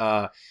 yes.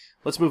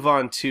 Let's move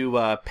on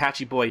to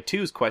Patchy Boy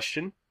 2's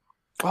question.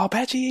 Oh,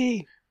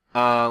 Patchy!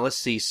 Let's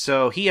see.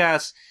 So he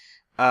asks,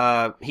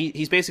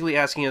 he's basically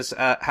asking us,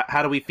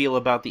 how do we feel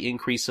about the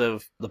increase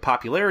of the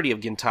popularity of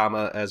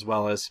Gintama as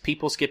well as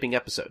people skipping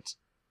episodes?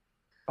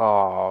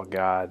 Oh,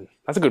 God.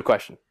 That's a good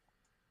question.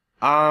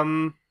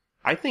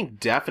 I think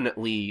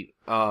definitely,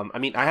 I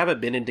mean, I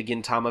haven't been into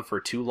Gintama for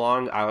too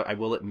long, I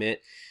will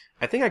admit.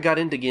 I think I got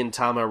into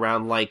Gintama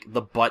around, like,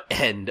 the butt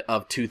end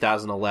of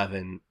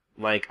 2011.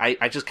 Like,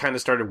 I just kind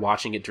of started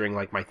watching it during,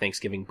 like, my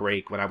Thanksgiving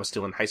break when I was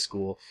still in high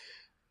school.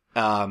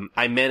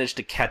 I managed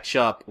to catch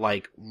up,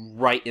 like,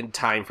 right in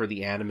time for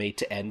the anime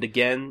to end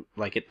again,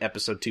 like at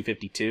episode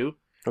 252.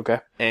 Okay.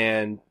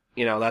 And,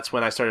 you know, that's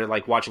when I started,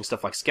 like, watching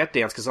stuff like Sket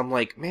Dance, because I'm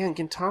like, man,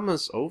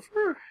 Gintama's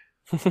over?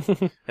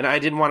 And I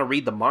didn't want to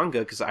read the manga,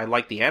 because I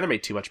liked the anime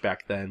too much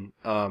back then.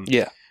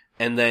 Yeah.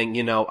 And then,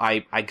 you know,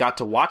 I got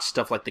to watch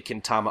stuff like the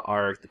Gintama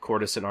arc, the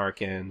Courtesan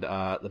arc, and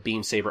the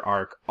Beam Saber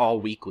arc all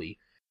weekly.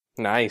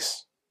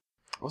 Nice.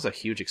 It was a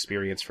huge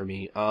experience for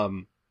me.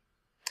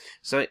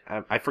 So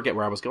I forget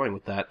where I was going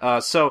with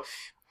that. So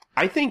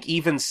I think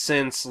even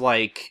since,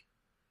 like,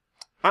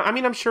 I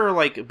mean, I'm sure,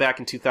 like, back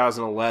in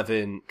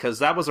 2011, because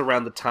that was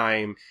around the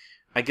time,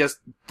 I guess,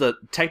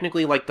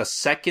 technically, like, the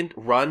second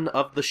run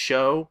of the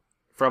show,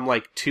 from,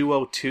 like,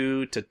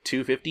 202 to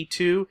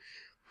 252,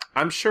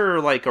 I'm sure,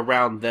 like,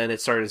 around then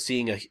it started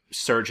seeing a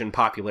surge in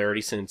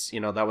popularity since, you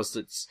know, that was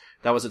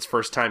its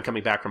first time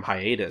coming back from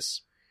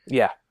hiatus.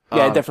 Yeah.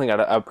 Yeah, it definitely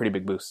got a pretty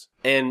big boost.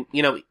 And,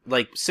 you know,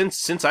 like,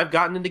 since I've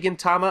gotten into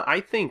Gintama, I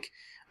think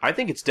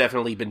it's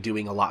definitely been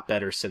doing a lot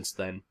better since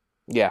then.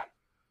 Yeah.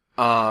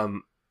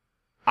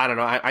 I don't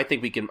know. I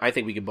think we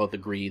can both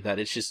agree that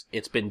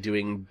it's been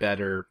doing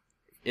better.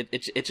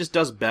 It just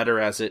does better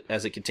as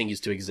it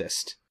continues to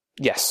exist.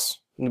 Yes,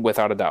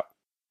 without a doubt.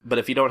 But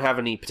if you don't have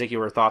any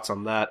particular thoughts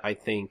on that, I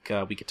think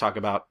we could talk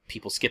about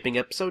people skipping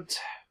episodes.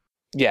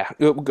 Yeah,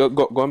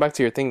 going back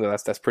to your thing though,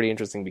 that's pretty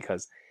interesting,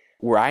 because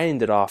where I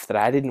ended off, that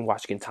I didn't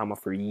watch Gintama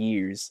for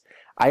years.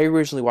 I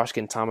originally watched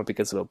Gintama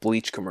because of a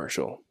Bleach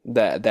commercial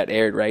that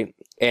aired, right?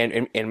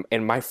 And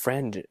my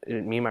friend,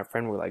 me and my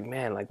friend were like,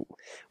 man, like,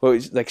 well,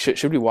 like,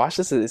 should we watch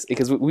this?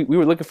 Because we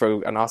were looking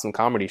for an awesome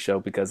comedy show,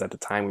 because at the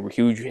time we were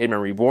huge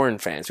Hitman Reborn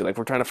fans. We're like,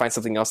 we're trying to find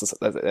something else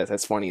that's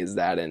as funny as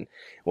that and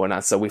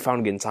whatnot. So we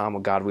found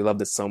Gintama. God, we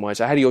loved it so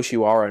much. I had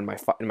Yoshiwara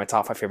in my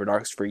top 5 favorite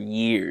arcs for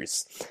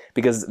years,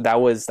 because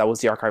that was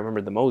the arc I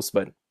remembered the most.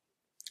 But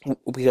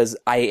because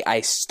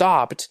I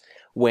stopped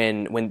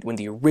when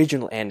the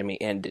original anime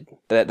ended.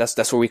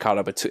 That's where we caught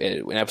up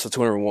in episode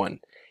 201,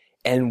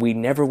 and we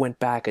never went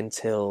back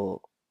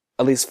until,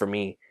 at least for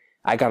me,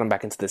 I got him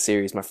back into the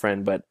series, my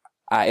friend, but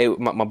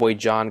my boy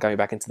John got me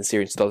back into the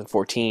series in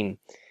 2014,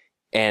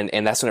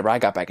 and that's whenever I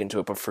got back into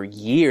it. But for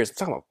years, I'm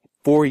talking about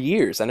 4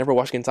 years, I never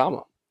watched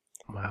Gintama.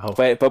 Wow.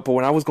 But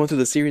when I was going through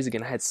the series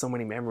again, I had so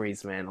many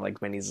memories, man, like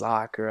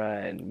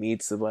Benizakura and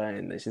Mitsuba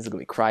and the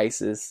Shinsugumi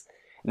Crisis.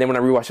 And then when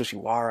I rewatched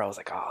Yoshiwara, I was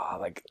like,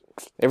 like,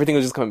 everything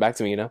was just coming back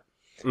to me, you know?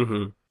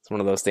 Mm-hmm. It's one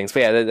of those things. But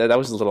yeah, that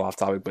was just a little off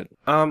topic, but...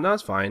 No,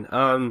 it's fine.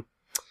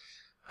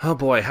 Oh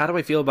boy, how do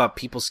I feel about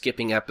people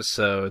skipping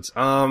episodes?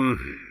 Man,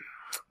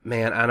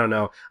 I don't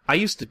know. I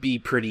used to be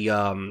pretty,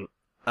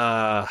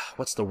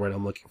 what's the word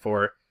I'm looking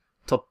for?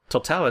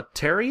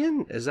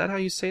 Totalitarian? Is that how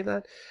you say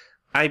that?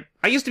 I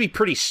used to be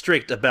pretty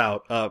strict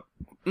about,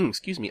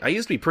 excuse me. I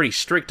used to be pretty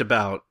strict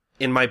about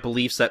in my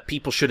beliefs that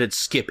people shouldn't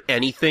skip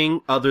anything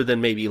other than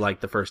maybe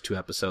like the first 2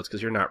 episodes,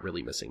 because you're not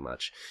really missing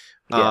much.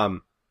 Yeah.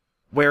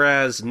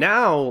 Whereas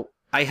now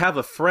I have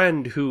a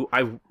friend who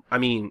I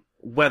mean,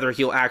 whether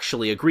he'll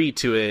actually agree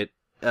to it,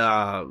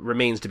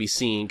 remains to be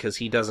seen, because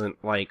he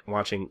doesn't like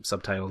watching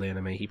subtitled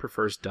anime. He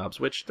prefers dubs,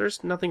 which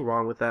there's nothing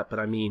wrong with that, but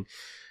I mean,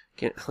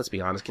 let's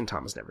be honest,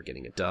 Gintama's never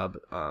getting a dub.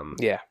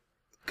 Yeah.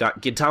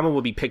 Gintama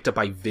will be picked up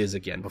by Viz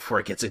again before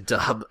it gets a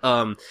dub.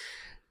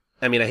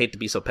 I mean, I hate to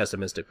be so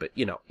pessimistic, but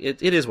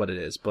it is what it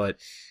is. But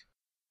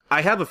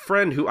I have a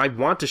friend who I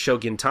want to show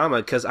Gintama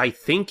because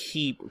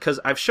because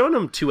I've shown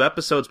him 2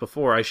 episodes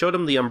before. I showed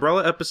him the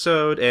Umbrella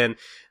episode and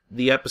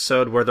the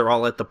episode where they're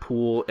all at the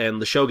pool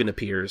and the Shogun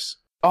appears.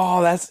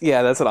 Oh, that's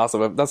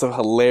a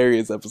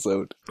hilarious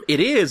episode. It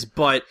is,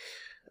 but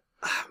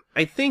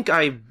I think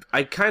I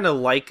kind of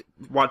like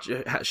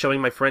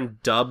showing my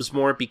friend dubs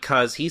more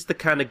because he's the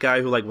kind of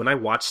guy who, like, when I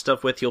watch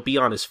stuff with, he'll be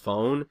on his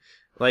phone,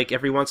 like,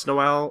 every once in a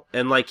while,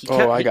 and, like,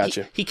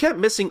 he kept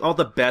missing all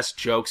the best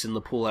jokes in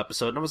the pool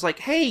episode, and I was like,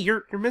 hey,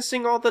 you're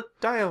missing all the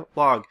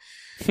dialogue.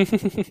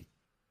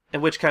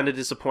 And which kind of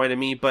disappointed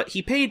me, but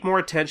he paid more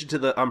attention to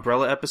the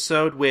Umbrella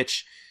episode,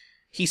 which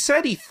he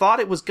said he thought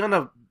it was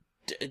gonna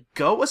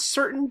go a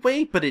certain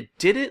way, but it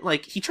didn't.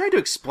 Like, he tried to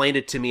explain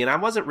it to me, and I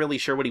wasn't really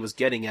sure what he was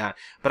getting at,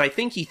 but I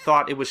think he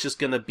thought it was just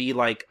gonna be,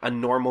 like, a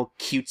normal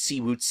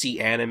cutesy-wootsy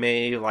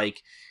anime,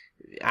 like,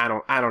 I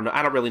don't know,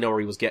 I don't really know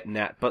where he was getting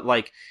at, but,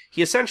 like,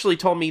 he essentially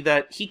told me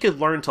that he could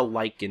learn to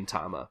like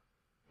Gintama,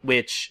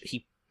 which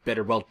he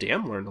better well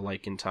damn learn to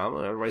like Gintama,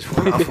 otherwise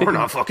we're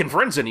not fucking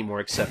friends anymore,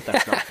 except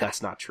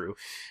that's not true.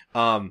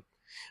 But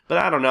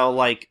I don't know,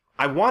 like,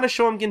 I want to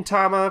show him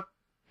Gintama,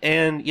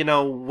 and,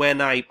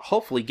 when I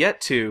hopefully get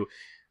to,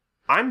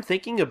 I'm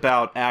thinking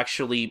about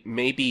actually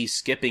maybe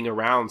skipping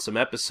around some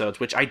episodes,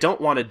 which I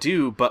don't want to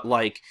do, but,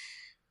 like,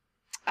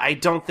 I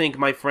don't think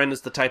my friend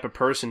is the type of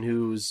person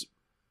who's,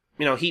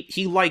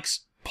 he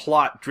likes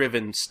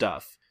plot-driven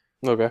stuff.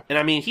 Okay. And,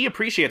 I mean, he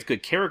appreciates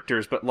good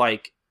characters, but,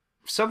 like,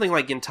 something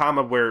like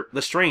Gintama, where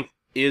the strength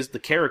is the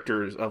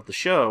characters of the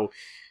show,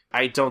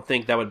 I don't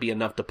think that would be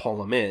enough to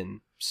pull him in,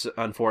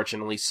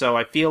 unfortunately. So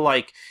I feel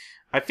like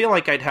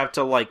I'd have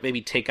to, like,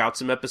 maybe take out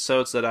some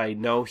episodes that I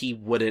know he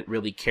wouldn't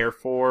really care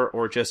for,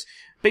 or just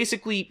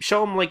basically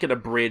show him, like, an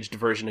abridged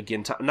version of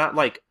Gintama. Not,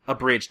 like,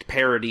 abridged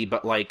parody,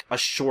 but, like, a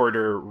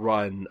shorter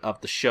run of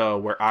the show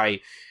where I,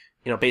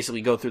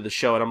 basically go through the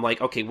show and I'm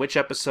like, okay, which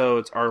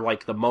episodes are,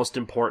 like, the most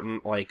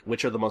important, like,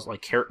 which are the most,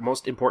 like,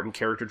 most important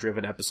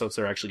character-driven episodes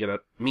that are actually gonna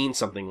mean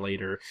something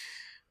later.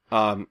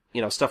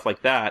 Stuff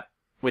like that,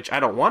 which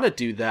I don't want to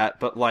do that,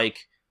 but,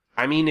 like,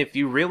 I mean, if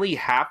you really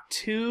have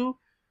to,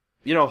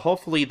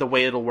 hopefully the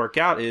way it'll work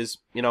out is,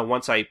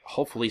 once I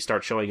hopefully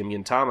start showing him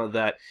Gintama,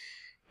 that,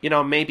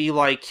 maybe,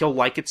 like, he'll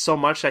like it so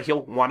much that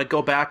he'll want to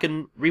go back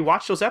and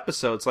rewatch those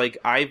episodes. Like,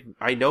 I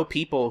know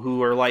people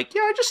who are like,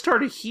 yeah, I just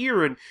started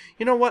here, and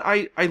you know what,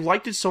 I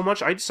liked it so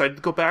much, I decided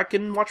to go back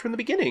and watch from the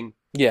beginning.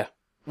 Yeah.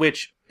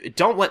 Which,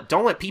 don't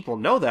let people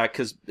know that,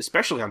 because,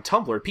 especially on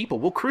Tumblr, people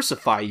will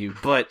crucify you,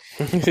 but,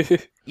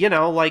 again,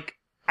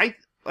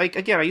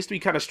 I used to be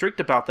kind of strict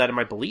about that and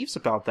my beliefs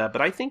about that,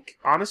 but I think,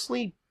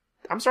 honestly,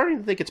 I'm starting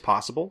to think it's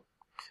possible.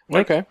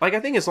 Okay. Like, I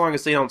think as long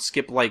as they don't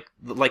skip, like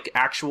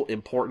actual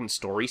important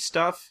story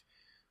stuff,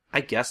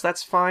 I guess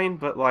that's fine,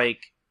 but,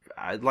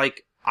 I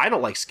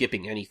don't like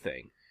skipping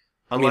anything.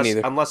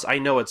 Unless I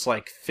know it's,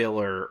 like,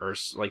 filler or,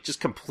 like, just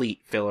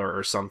complete filler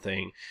or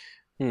something.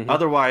 Mm-hmm.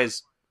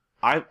 Otherwise,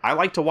 I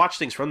like to watch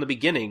things from the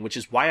beginning, which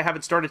is why I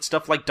haven't started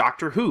stuff like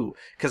Doctor Who,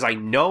 because I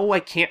know I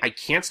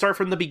can't start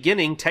from the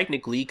beginning,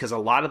 technically, because a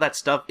lot of that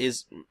stuff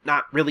is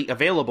not really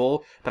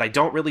available, but I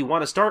don't really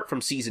want to start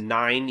from season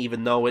 9,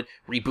 even though it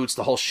reboots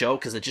the whole show,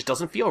 because it just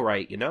doesn't feel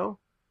right,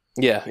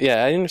 Yeah,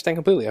 I understand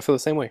completely. I feel the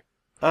same way.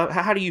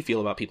 How do you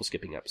feel about people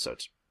skipping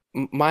episodes?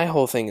 My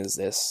whole thing is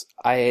this.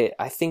 I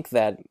think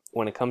that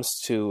when it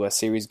comes to a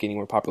series getting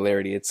more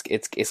popularity,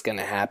 it's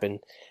gonna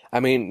happen. I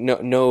mean,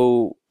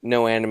 no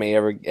anime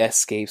ever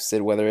escapes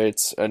it, whether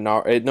it's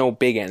no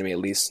big anime at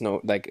least,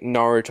 no, like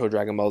Naruto,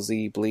 Dragon Ball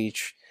Z,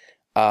 Bleach,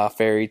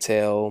 Fairy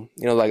Tail,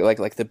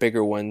 like the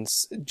bigger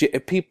ones.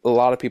 A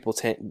lot of people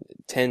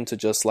tend to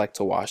just like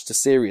to watch the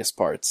serious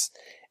parts,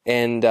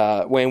 and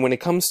when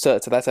it comes to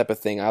that type of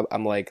thing,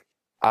 I'm like,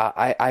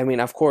 I mean,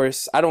 of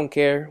course, I don't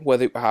care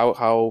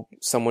how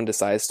someone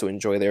decides to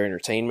enjoy their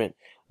entertainment,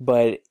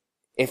 but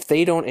if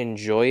they don't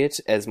enjoy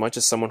it as much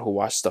as someone who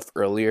watched stuff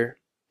earlier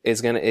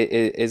is gonna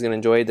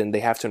enjoy it, then they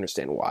have to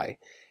understand why,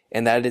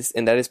 and that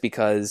is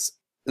because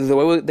the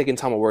way the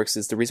Gintama works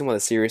is the reason why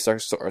the series are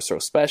so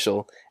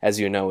special, as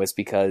you know, is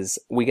because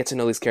we get to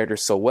know these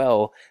characters so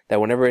well that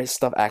whenever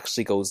stuff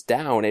actually goes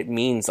down, it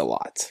means a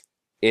lot.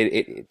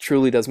 It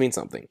truly does mean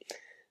something.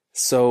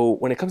 So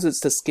when it comes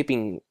to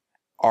skipping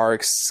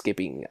arcs,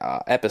 skipping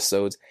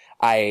episodes,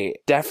 I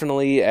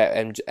definitely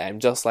am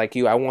just like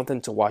you. I want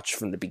them to watch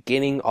from the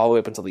beginning all the way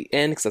up until the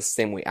end, because that's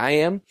the same way I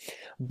am.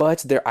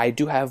 But I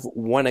do have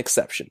one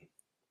exception.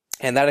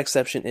 And that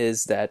exception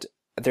is that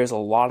there's a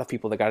lot of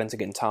people that got into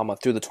Gintama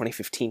through the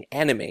 2015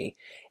 anime,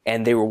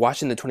 and they were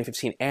watching the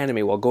 2015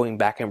 anime while going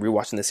back and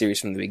rewatching the series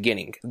from the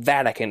beginning.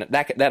 That I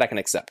can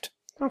accept.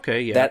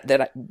 Okay, yeah.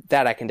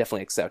 That I can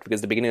definitely accept,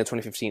 because the beginning of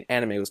 2015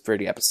 anime was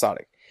pretty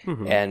episodic,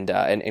 mm-hmm.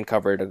 and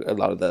covered a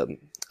lot of the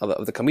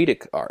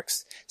comedic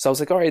arcs. So I was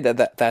like, all right,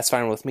 that's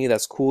fine with me.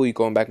 That's cool. You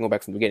go back from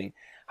the beginning.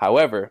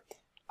 However,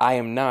 I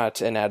am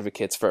not an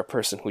advocate for a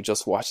person who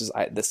just watches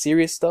the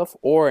serious stuff,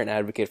 or an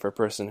advocate for a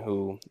person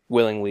who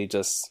willingly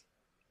just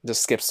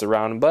skips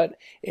around. But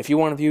if you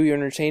want to view your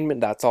entertainment,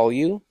 that's all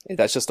you.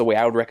 That's just the way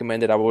I would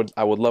recommend it. I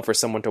would love for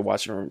someone to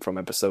watch it from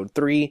episode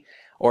 3,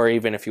 or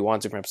even if you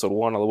want to from episode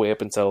 1 all the way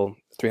up until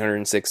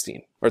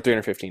 316 or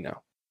 315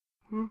 now.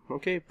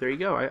 Okay, there you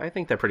go. I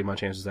think that pretty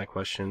much answers that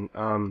question.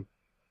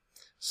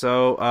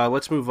 So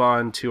let's move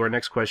on to our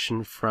next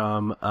question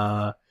from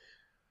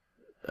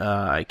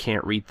I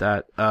can't read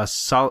that.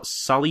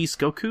 Salis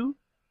Goku.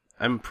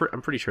 I'm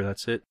pretty sure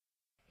that's it.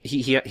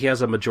 He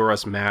has a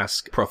Majora's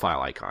Mask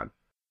profile icon.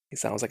 He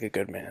sounds like a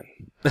good man.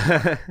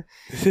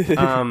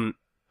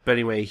 But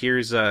anyway,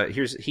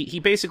 he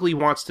basically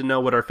wants to know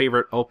what our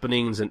favorite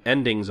openings and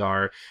endings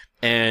are,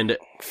 and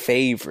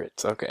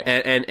favorites. Okay.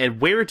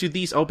 And where do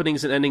these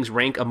openings and endings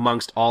rank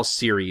amongst all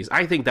series?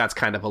 I think that's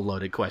kind of a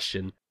loaded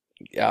question.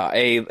 Yeah,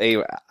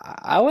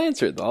 I'll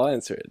answer it.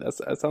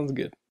 That sounds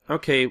good.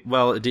 Okay,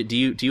 well, do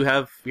you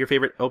have your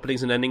favorite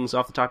openings and endings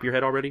off the top of your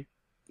head already?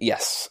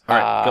 Yes. All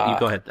right,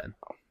 go ahead then.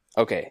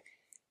 Okay,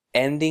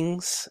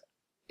 endings.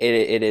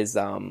 It is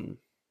let me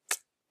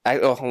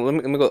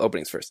go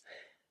openings first.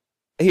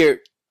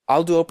 Here,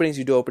 I'll do openings.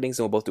 You do openings,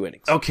 and we'll both do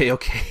endings. Okay.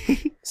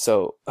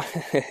 So,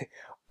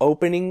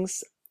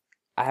 openings.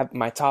 I have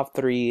my top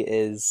 3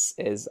 is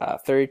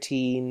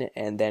 13,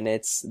 and then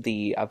it's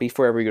the Be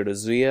Forever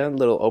Yorozuya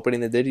little opening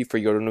they did for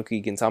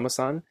Yoronuki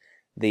Gintama-san.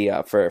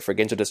 The for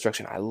Gensho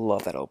Destruction. I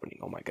love that opening.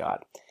 Oh my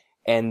god.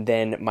 And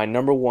then my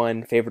number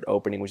 1 favorite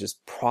opening, which is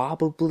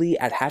probably,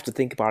 I'd have to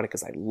think about it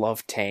because I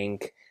love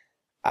Tank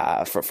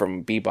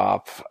from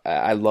Bebop.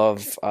 I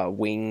love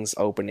Wings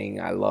opening.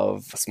 I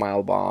love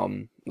Smile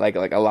Bomb. Like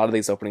a lot of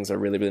these openings are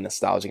really, really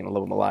nostalgic, and I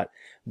love them a lot.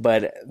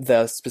 But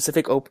the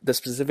specific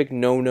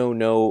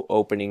no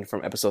opening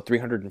from episode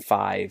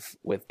 305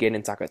 with Gen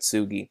and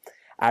Takatsugi,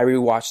 I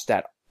rewatched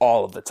that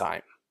all of the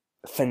time.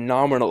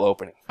 Phenomenal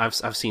opening. I've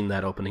seen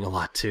that opening a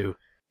lot too.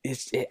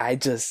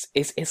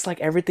 It's like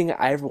everything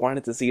I ever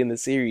wanted to see in the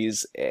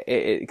series.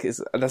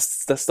 Because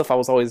that's stuff I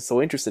was always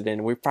so interested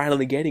in. We're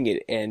finally getting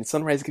it, and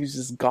Sunrise gives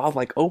this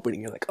godlike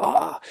opening. You're like,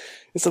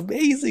 it's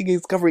amazing.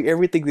 It's covering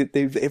everything that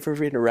they've ever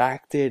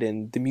interacted,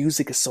 and the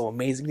music is so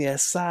amazing.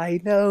 Yes,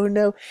 I know.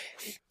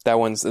 That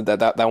one is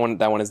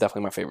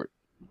definitely my favorite.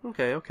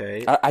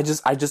 Okay. I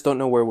just don't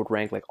know where it would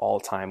rank like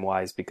all time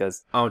wise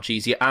because. Oh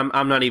geez, yeah.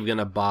 I'm not even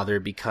gonna bother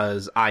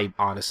because I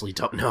honestly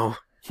don't know.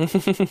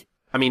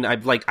 I mean,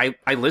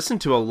 I listen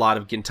to a lot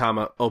of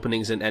Gintama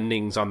openings and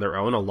endings on their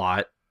own a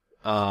lot.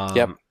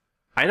 Yep.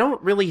 I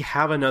don't really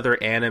have another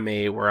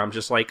anime where I'm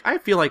just like, I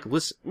feel like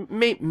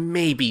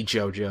maybe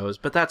JoJo's,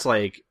 but that's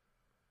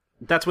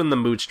when the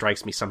mood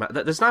strikes me somehow.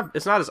 It's not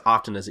as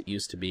often as it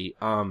used to be.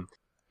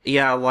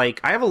 Yeah,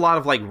 like, I have a lot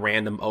of, like,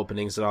 random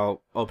openings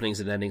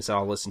and endings that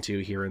I'll listen to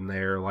here and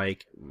there.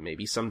 Like,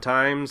 maybe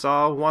sometimes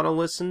I'll want to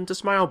listen to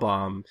Smile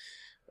Bomb.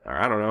 Or,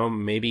 I don't know,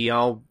 maybe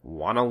I'll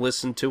want to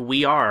listen to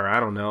We Are. I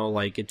don't know,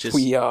 like, it just...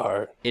 We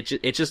Are.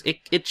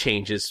 It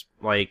changes.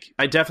 Like,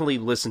 I definitely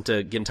listen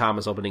to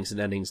Gintama's openings and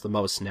endings the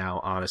most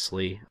now,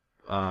 honestly,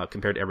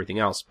 compared to everything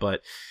else.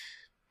 But,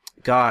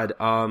 God,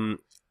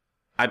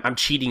 I'm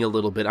cheating a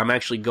little bit. I'm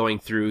actually going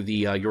through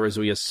the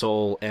Yorozuya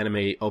Soul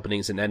anime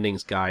openings and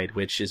endings guide,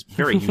 which is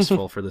very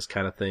useful for this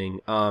kind of thing.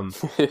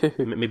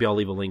 Maybe I'll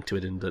leave a link to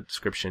it in the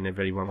description if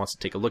anyone wants to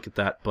take a look at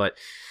that. But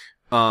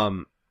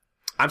I'm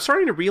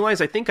starting to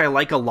realize I think I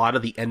like a lot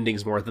of the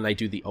endings more than I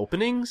do the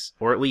openings,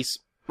 or at least,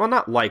 well,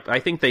 not like, but I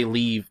think they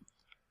leave.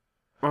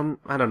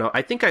 I don't know.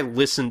 I think I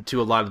listen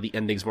to a lot of the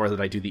endings more than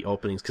I do the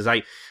openings because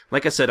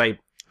like I said, I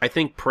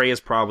think Prey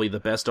is probably the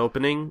best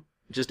opening,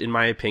 just in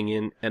my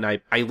opinion, and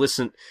I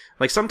listen,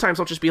 like, sometimes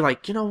I'll just be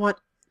like, you know what?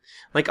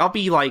 Like, I'll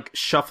be, like,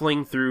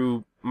 shuffling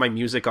through my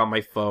music on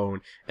my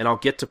phone, and I'll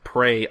get to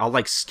Prey, I'll,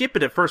 like, skip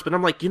it at first, but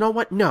I'm like, you know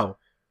what? No.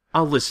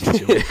 I'll listen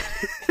to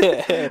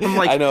it. I'm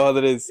like, I know how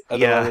that is.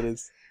 Yeah.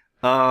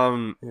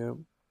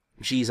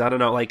 Geez, I don't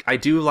know, like, I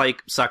do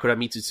like Sakura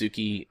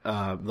Mitsutsuki,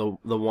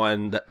 the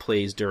one that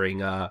plays during,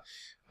 the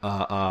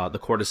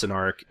Courtesan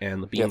arc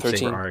and the Beam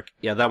Saber arc.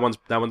 Yeah, that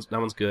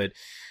one's good.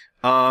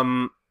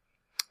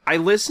 I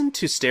listen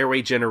to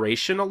Stairway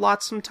Generation a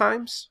lot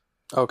sometimes.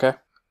 Okay.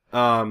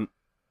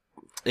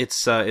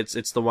 It's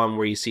the one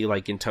where you see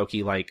like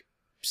Gintoki like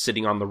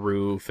sitting on the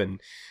roof and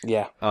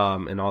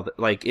and all that.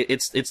 Like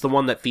it's the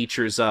one that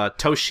features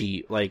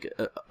Toshi, like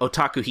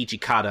Otaku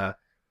Hijikata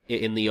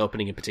in the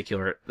opening in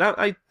particular. That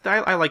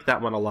I like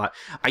that one a lot.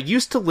 I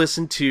used to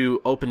listen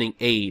to opening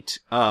 8,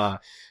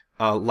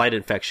 Light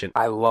Infection.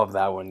 I love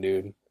that one,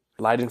 dude.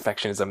 Light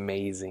Infection is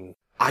amazing.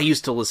 I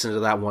used to listen to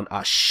that one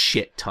a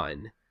shit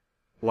ton.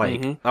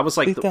 Like, I was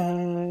like, that's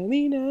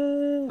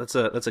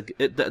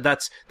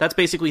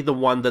basically the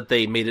one that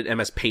they made an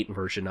MS Paint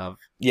version of.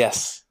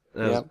 Yes.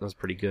 That was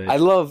pretty good. I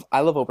love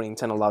opening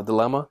 10 Love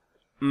Dilemma.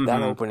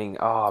 That opening,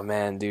 oh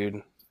man,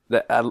 dude.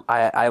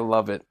 I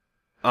love it.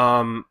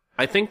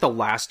 I think the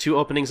last 2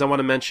 openings I want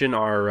to mention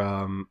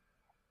are,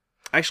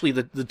 actually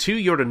the 2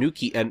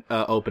 Yoronuki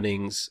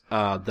openings,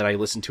 that I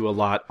listen to a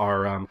lot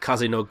are,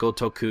 Kaze no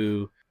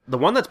Gotoku, the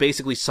one that's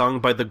basically sung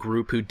by the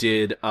group who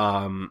did,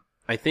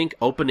 I think,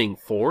 opening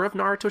 4 of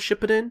Naruto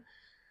Shippuden.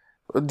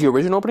 The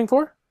original opening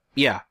for?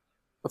 Yeah.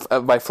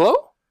 By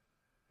Flow?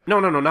 No,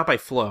 not by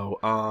Flow.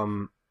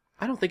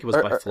 I don't think it was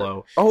by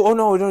Flow.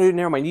 No,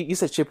 never mind. You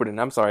said Shippuden.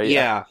 I'm sorry.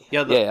 Yeah.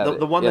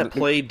 The one that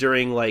played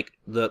during like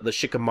the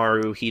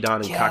Shikamaru, Hidan,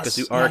 and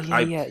Kakazu arc.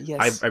 I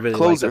really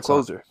like that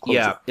song. Closer.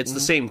 Yeah, it's the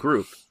same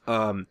group.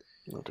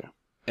 Okay.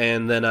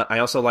 And then I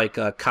also like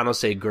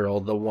Kanose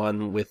Girl, the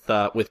one with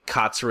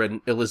Katsura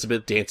and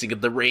Elizabeth dancing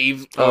at the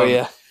rave.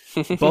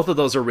 Both of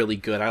those are really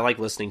good. I like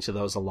listening to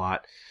those a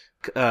lot.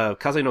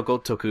 Kaze no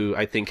Gotoku,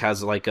 I think,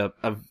 has like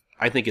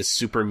I think is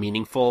super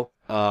meaningful,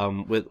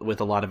 with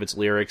a lot of its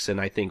lyrics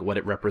and I think what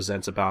it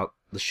represents about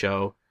the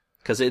show.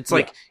 Cause it's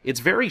like, it's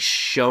very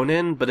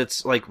shonen, but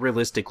it's like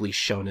realistically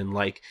shonen.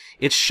 Like,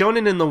 it's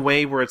shonen in the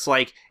way where it's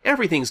like,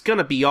 everything's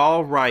gonna be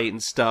alright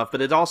and stuff,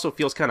 but it also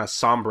feels kind of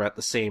somber at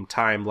the same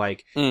time.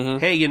 Like,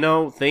 hey, you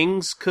know,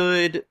 things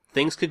could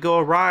go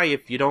awry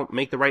if you don't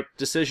make the right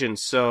decision.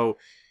 So,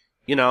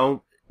 you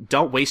know,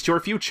 don't waste your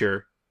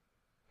future.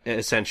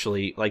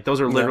 Essentially. Like, those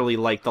are literally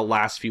like the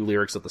last few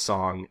lyrics of the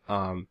song.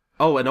 An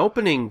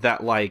opening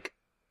that like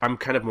I'm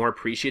kind of more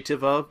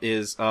appreciative of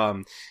is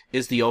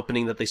the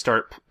opening that they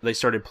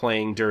started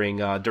playing during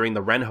the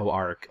Renho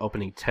arc,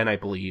 opening 10, I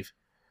believe.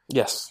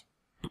 Yes.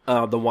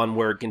 The one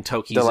where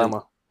Gintoki's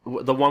Dilemma.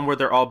 The one where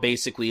they're all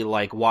basically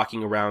like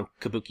walking around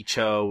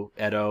Kabukicho,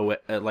 Edo,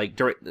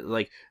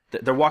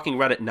 they're walking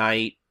around at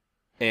night,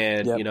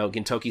 and you know,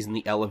 Gintoki's in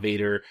the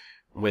elevator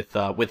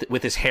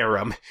with his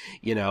harem,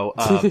 you know,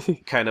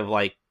 kind of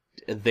like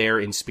there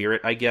in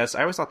spirit, I guess.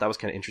 I always thought that was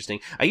kind of interesting.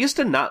 I used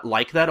to not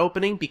like that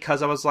opening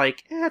because I was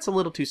like, it's a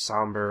little too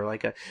somber.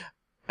 Like,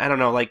 I don't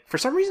know, like, for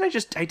some reason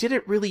I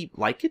didn't really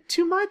like it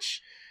too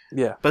much.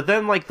 Yeah. But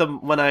then, like,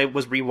 when I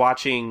was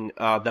rewatching,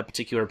 that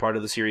particular part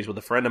of the series with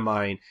a friend of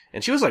mine,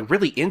 and she was, like,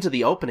 really into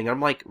the opening,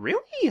 I'm like,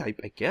 really? I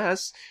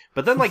guess.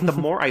 But then, like, the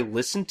more I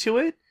listened to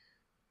it,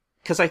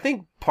 because I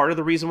think part of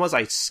the reason was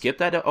I skipped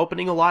that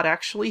opening a lot,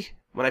 actually,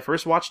 when I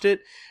first watched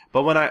it.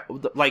 But when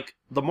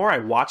the more I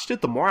watched it,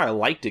 the more I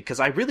liked it,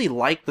 because I really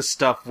like the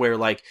stuff where,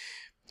 like,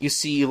 you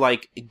see,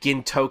 like,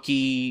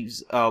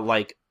 Gintoki's,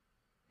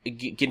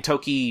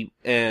 Gintoki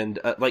and,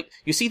 like,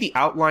 you see the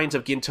outlines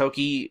of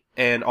Gintoki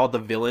and all the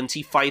villains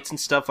he fights and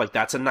stuff, like,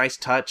 that's a nice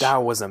touch.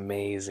 That was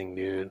amazing,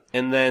 dude.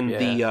 And then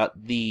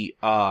the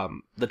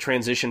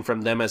transition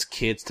from them as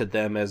kids to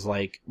them as,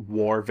 like,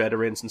 war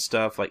veterans and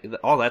stuff, like,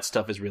 all that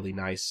stuff is really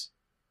nice.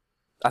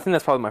 I think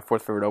that's probably my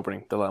 4th favorite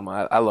opening,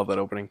 Dilemma. I love that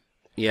opening.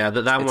 Yeah,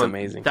 it's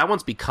amazing. That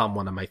one's become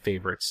one of my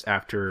favorites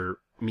after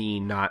me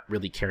not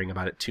really caring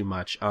about it too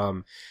much.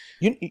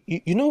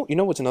 You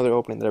know what's another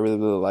opening that I really,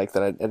 really like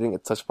that I think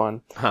it touched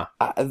upon? Huh.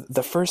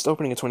 The first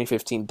opening of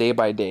 2015, Day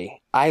by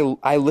Day.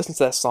 I listen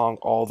to that song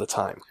all the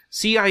time.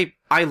 See, I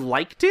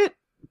liked it,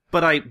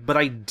 but I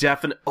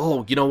definitely...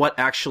 Oh, you know what?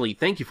 Actually,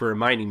 thank you for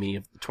reminding me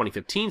of the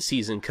 2015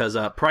 season, because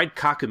Pride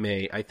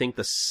Kakume, I think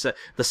the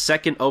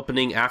second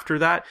opening after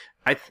that,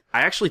 I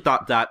actually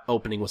thought that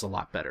opening was a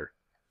lot better.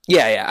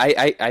 Yeah,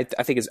 I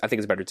think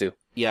it's better too.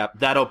 Yeah,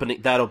 that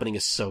opening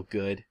is so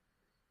good.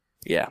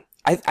 Yeah,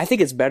 I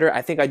think it's better.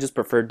 I think I just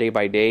prefer Day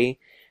by Day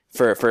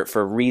for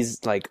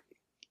reasons like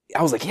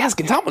I was like, yes,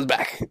 Gintama's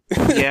back.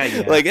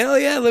 Yeah. Like, hell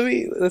yeah,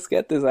 let's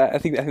get this. I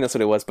think that's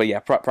what it was. But yeah,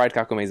 Pride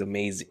Kakume is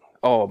amazing.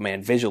 Oh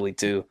man, visually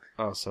too.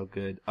 Oh, so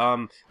good.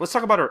 Let's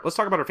talk about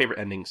our favorite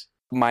endings.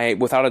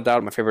 Without a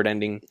doubt, my favorite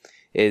ending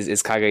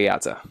is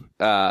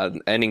Kageyata.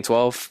 Ending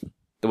 12.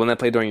 The one that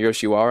played during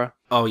Yoshiwara.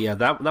 Oh yeah,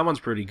 that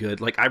one's pretty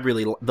good. Like,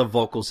 the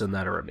vocals in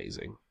that are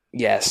amazing.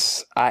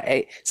 Yes,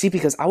 I see,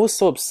 because I was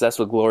so obsessed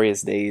with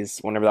Glorious Days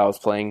whenever that was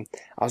playing.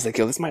 I was like,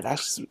 yo, this might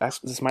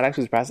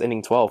actually surpass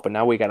ending 12. But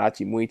now we got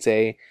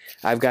Achimuite.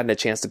 I've gotten a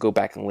chance to go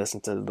back and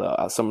listen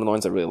to some of the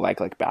ones I really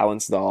like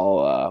Balance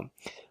Doll,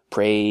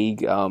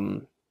 Prague,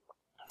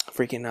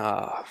 freaking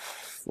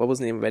what was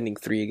the name of ending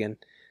 3 again?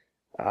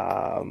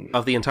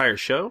 Of the entire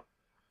show?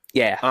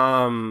 Yeah.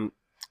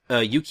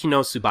 Yuki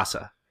no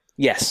Tsubasa.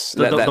 Yes,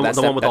 the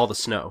one with all the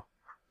snow.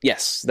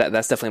 Yes,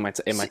 that's definitely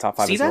in my top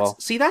 5 as well.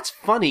 See, that's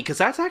funny, because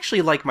that's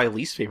actually like my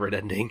least favorite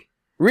ending.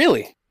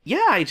 Really?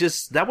 Yeah,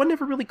 that one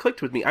never really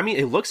clicked with me. I mean,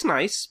 it looks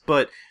nice,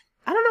 but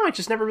I don't know, I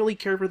just never really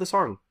cared for the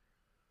song.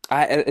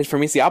 For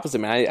me, it's the opposite,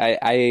 man.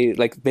 I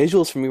like,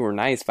 visuals for me were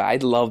nice, but I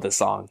love the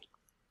song.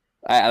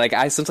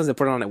 I sometimes I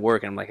put it on at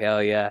work and I'm like,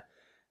 hell yeah,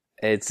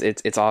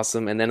 it's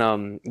awesome. And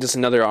then just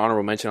another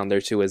honorable mention on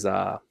there too is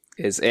I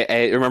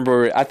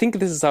remember, I think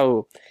this is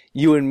how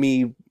you and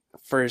me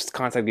first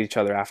contacted each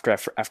other after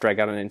I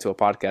got into a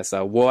podcast.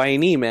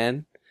 Woaini,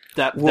 man.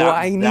 That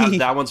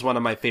one's one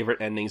of my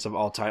favorite endings of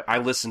all time. I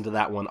listened to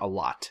that one a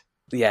lot.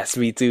 Yes,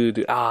 me too,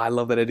 dude. I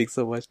love that ending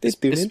so much.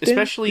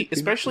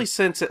 Especially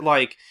since it,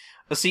 like,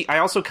 see, I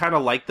also kind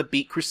of like the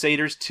Beat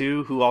Crusaders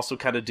too, who also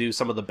kind of do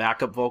some of the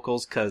backup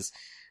vocals, because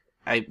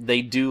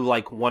they do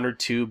like 1 or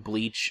 2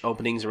 Bleach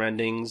openings or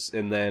endings,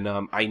 and then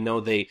I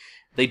know they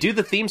do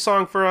the theme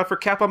song for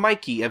Kappa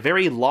Mikey, a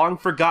very long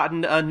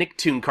forgotten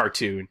Nicktoon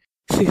cartoon.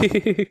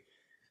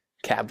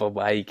 Kappa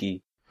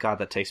Mikey. God,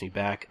 that takes me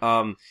back.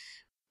 And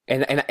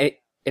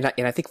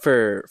I think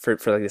for like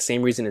the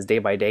same reason as Day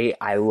by Day,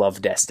 I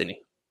love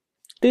Destiny.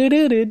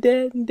 Destiny.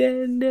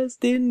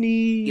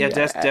 Yeah,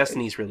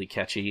 Destiny's really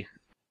catchy.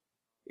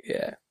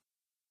 Yeah.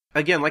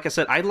 Again, like I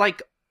said, I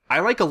like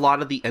a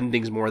lot of the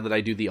endings more than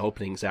I do the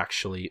openings,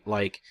 actually.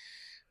 Like,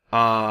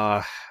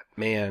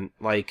 man,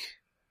 like,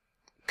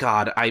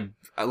 God,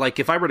 like,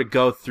 if I were to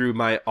go through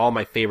all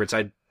my favorites,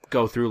 I'd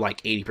go through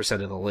like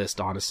 80% of the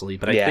list, honestly.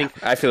 But I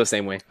think I feel the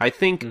same way. I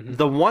think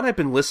the one I've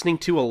been listening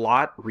to a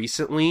lot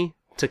recently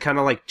to kind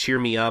of like cheer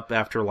me up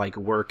after like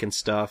work and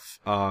stuff,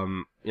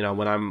 you know,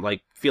 when I'm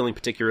like feeling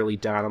particularly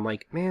down, I'm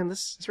like, man,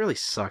 this really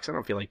sucks. I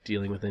don't feel like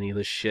dealing with any of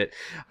this shit.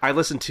 I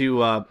listened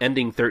to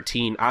ending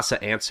 13,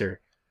 Asa Answer.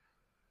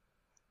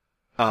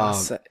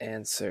 Asa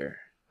Answer.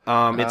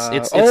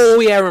 It's oh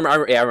yeah, I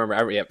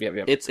remember. Yep.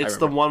 It's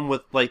the one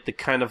with like the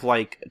kind of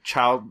like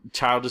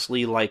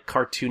childishly like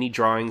cartoony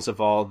drawings of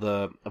all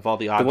the odd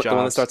jobs. The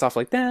one that starts off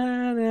like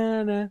da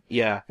da da.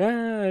 Yeah.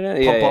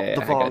 Pump up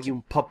the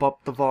volume. Pump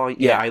up the volume.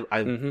 Yeah,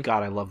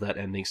 God, I love that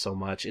ending so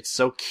much. It's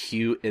so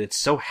cute and it's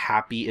so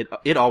happy.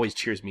 It always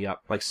cheers me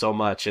up like so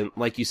much. And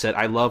like you said,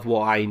 I love Wo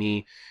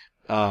Aini,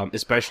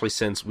 especially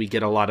since we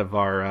get a lot of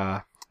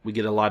the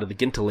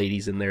Ginta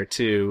ladies in there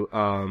too.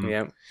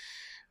 Yeah.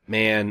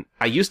 Man,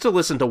 I used to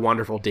listen to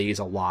Wonderful Days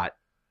a lot.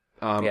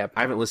 I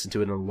haven't listened to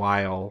it in a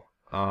while.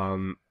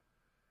 Oh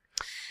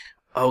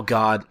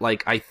God,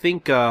 like I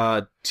think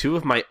two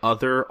of my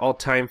other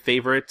all-time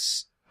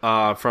favorites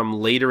from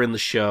later in the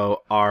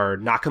show are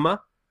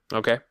Nakama.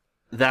 Okay.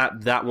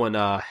 That one,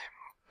 God,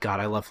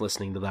 I love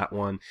listening to that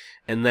one.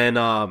 And then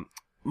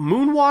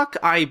Moonwalk,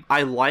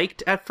 I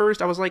liked at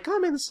first. I was like, oh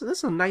man, this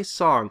is a nice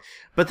song.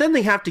 But then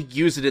they have to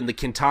use it in the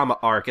Kintama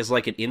arc as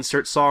like an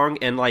insert song,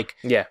 and like,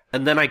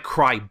 and then I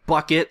cry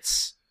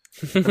buckets.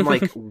 I'm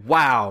like,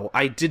 wow,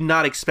 I did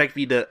not expect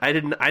I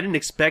didn't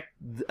expect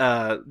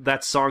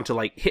that song to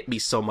like hit me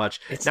so much.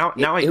 It's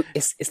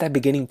that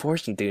beginning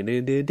portion.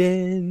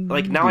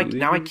 Like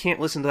now I can't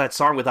listen to that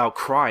song without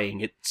crying.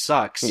 It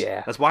sucks.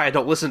 Yeah. That's why I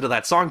don't listen to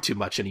that song too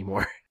much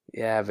anymore.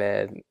 Yeah,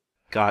 man.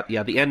 God,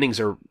 yeah, a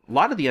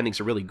lot of the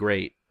endings are really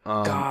great.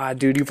 God,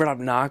 dude, you brought up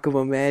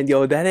Nakama, man.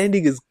 Yo, that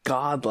ending is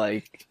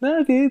godlike.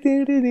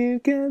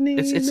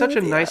 It's such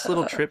a nice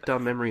little trip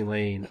down memory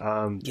lane.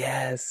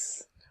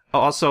 Yes.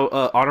 Also,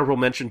 honorable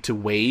mention to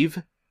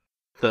Wave,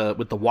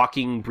 with the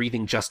walking,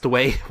 breathing just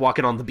away,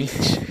 walking on the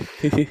beach.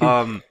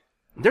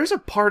 There's a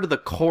part of the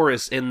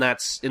chorus in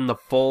the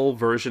full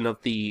version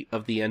of the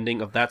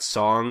ending of that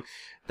song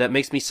that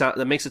makes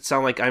it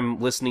sound like I'm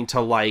listening to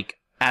like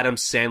Adam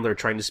Sandler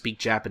trying to speak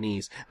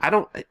Japanese. I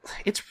don't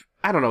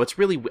know. It's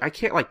really, I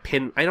can't like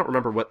I don't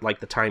remember what like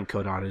the time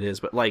code on it is,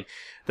 but like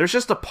there's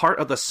just a part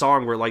of the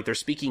song where like they're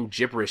speaking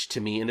gibberish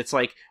to me and it's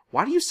like,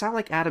 why do you sound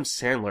like Adam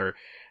Sandler?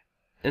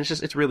 And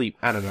it's really,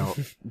 I don't know.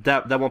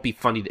 that won't be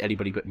funny to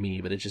anybody but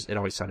me, but it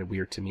always sounded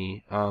weird to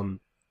me.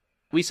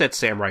 We said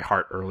Samurai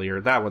Heart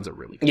earlier. That one's a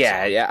really good song.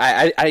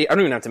 Yeah. I don't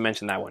even have to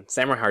mention that one.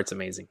 Samurai Heart's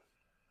amazing.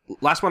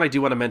 Last one I do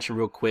want to mention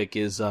real quick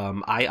is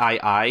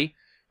I.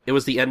 It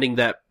was the ending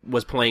that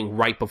was playing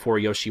right before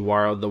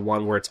Yoshiwara, the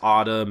one where it's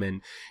autumn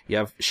and you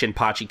have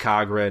Shinpachi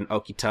Kagura and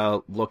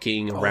Okita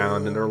looking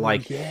around and they're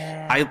like,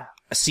 I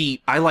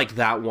like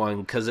that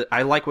one because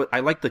I like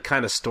the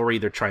kind of story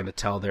they're trying to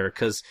tell there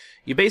because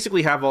you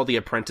basically have all the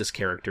apprentice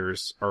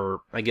characters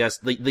or I guess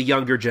the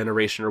younger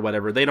generation or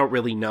whatever. They don't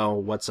really know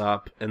what's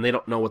up and they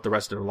don't know what the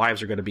rest of their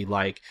lives are going to be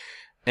like.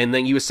 And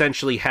then you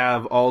essentially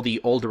have all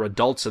the older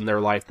adults in their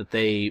life that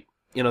they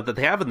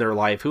have in their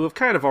life who have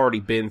kind of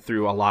already been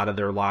through a lot of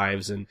their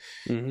lives and,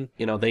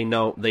 they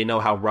know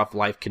how rough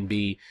life can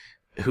be,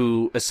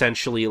 who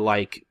essentially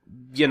like,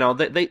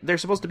 they're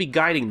supposed to be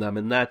guiding them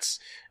and that's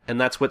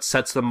what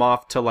sets them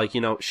off to like,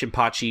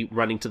 Shinpachi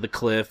running to the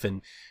cliff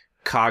and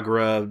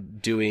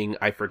Kagura doing,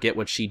 I forget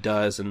what she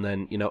does. And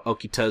then,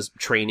 Okita's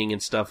training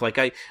and stuff. Like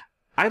I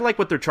like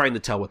what they're trying to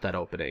tell with that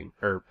opening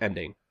or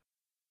ending.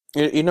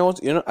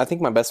 I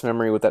think my best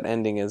memory with that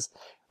ending is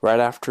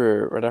right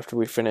after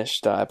we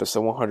finished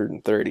episode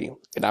 130,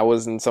 and I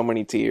was in so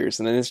many tears,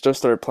 and then it just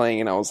started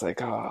playing, and I was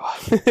like, oh.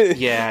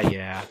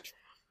 yeah.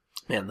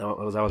 Man, that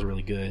was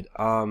really good.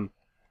 That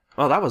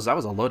was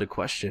a loaded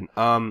question.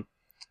 I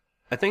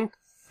think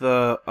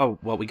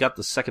we got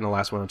the second to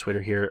last one on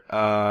Twitter here.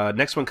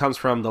 Next one comes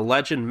from the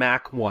legend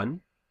Mac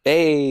 1.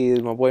 Hey,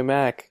 my boy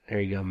Mac. There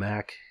you go,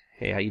 Mac.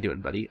 Hey, how you doing,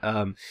 buddy?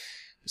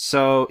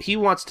 So he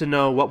wants to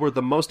know what were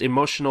the most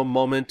emotional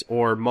moment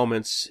or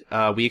moments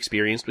we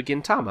experienced with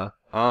Gintama.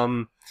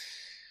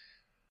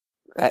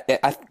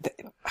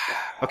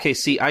 Okay,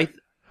 see, I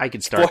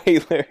could start.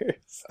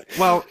 Spoilers.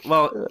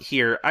 Well,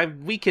 here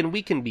we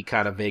can be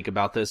kind of vague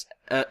about this.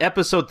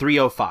 Episode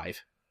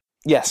 305.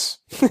 Yes,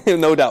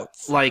 no doubt.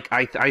 Like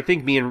I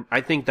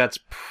think that's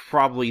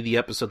probably the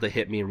episode that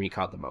hit me and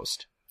Recon the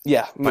most.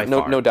 Yeah,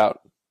 no doubt.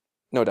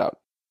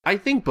 I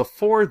think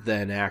before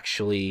then,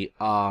 actually,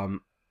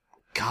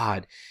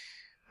 God,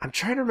 I'm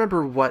trying to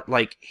remember what,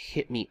 like,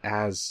 hit me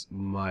as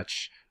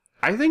much.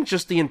 I think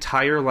just the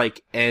entire,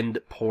 like, end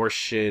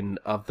portion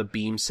of the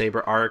Beam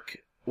Saber arc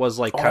was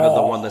like kind of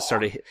the one that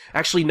started.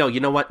 Actually, no. You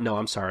know what? No,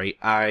 I'm sorry.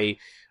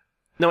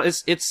 No,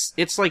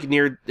 it's like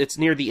near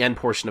the end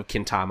portion of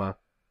Gintama.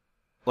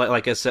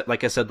 Like I said,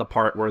 the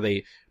part where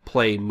they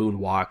play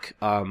Moonwalk.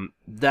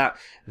 That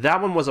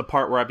one was a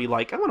part where I'd be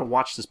like, I want to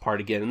watch this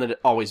part again, and then it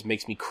always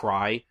makes me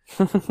cry.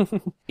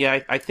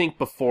 Yeah, I think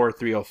before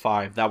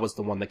 305, that was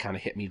the one that kind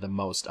of hit me the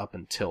most up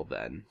until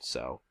then.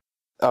 So,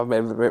 oh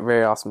man,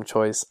 very awesome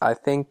choice. I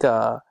think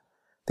for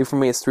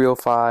me it's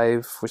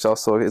 305, which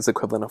also is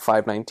equivalent of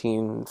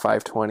 519,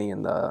 520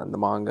 in the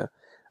manga.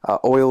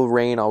 Oil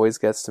Rain always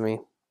gets to me.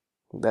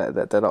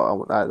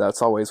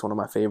 That's always one of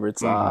my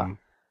favorites.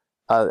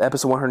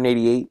 Episode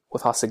 188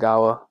 with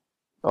Hasegawa.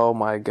 Oh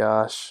my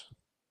gosh,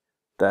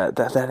 that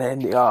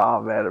ending.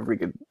 Oh man, I'm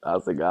freaking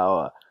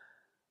Hasegawa.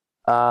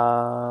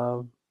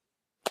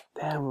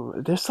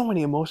 Damn, there's so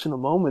many emotional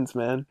moments,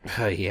 man.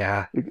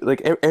 Yeah.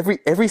 Like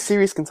every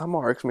series Gintama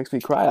arc makes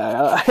me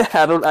cry.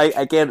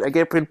 I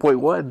can't pinpoint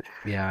one.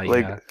 Yeah,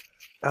 like,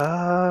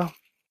 yeah.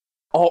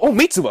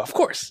 Mitsuba, of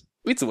course.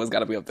 Mitsuba's got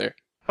to be up there.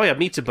 Oh yeah,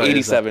 Mitsuba 87.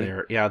 is up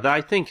there. Yeah,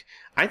 I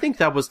think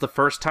that was the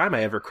first time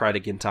I ever cried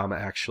at Gintama,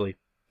 actually.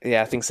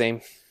 Yeah, I think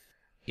same.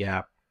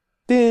 Yeah.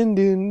 Din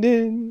din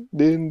din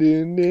din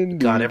din din.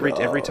 God,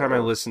 every time I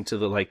listen to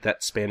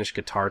that Spanish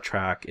guitar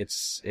track,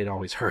 it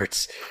always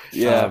hurts.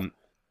 Yeah.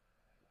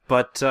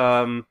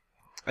 I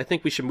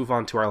think we should move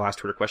on to our last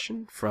Twitter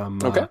question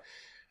from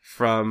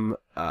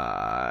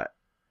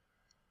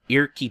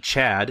Irky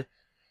Chad,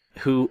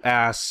 who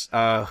asks,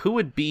 who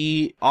would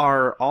be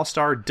our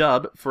all-star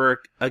dub for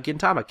a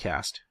Gintama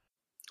cast?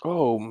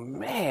 Oh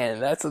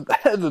man, that's a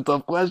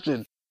tough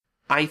question.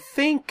 I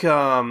think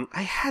I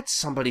had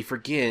somebody for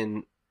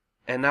Gin,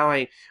 and now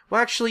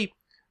actually,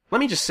 let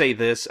me just say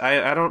this.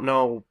 I don't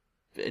know,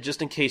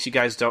 just in case you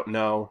guys don't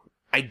know,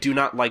 I do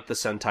not like the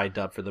Sentai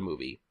dub for the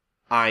movie.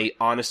 I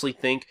honestly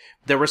think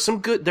there were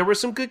some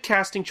good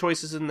casting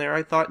choices in there.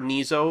 I thought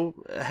Nizo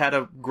had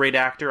a great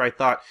actor. I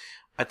thought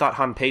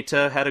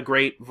Hanpeta had a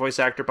great voice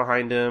actor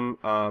behind him.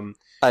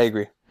 I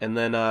agree. And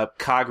then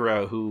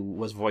Kagura, who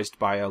was voiced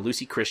by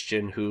Lucy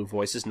Christian, who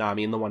voices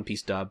Nami in the One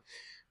Piece dub.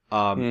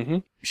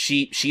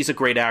 She's a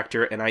great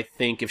actor, and I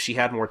think if she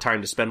had more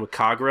time to spend with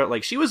Kagura,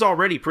 like, she was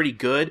already pretty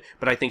good,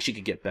 but I think she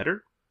could get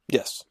better.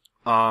 Yes.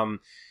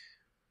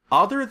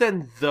 Other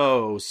than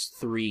those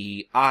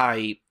three,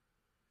 I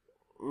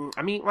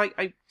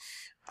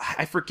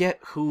forget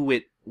who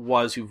it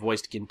was who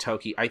voiced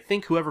Gintoki. I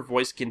think whoever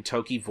voiced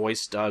Gintoki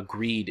voiced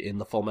Greed in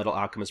the Full Metal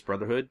Alchemist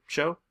Brotherhood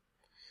show.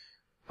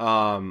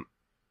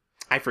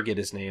 I forget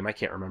his name. I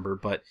can't remember,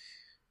 but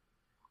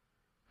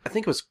I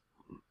think it was.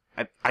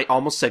 I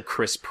almost said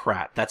Chris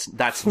Pratt. That's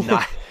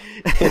not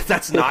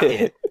that's not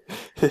it.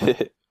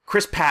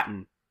 Chris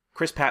Patton.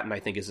 Chris Patton, I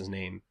think, is his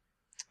name.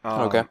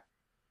 Okay.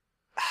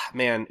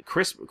 Man,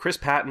 Chris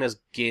Patton as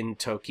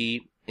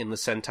Gintoki in the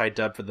Sentai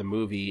dub for the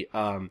movie,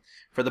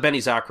 for the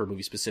Benizakura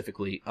movie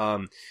specifically.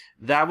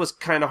 That was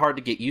kind of hard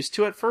to get used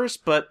to at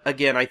first, but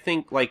again, I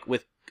think, like,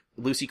 with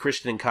Lucy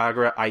Christian and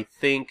Kagura, I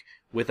think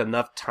with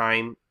enough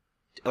time,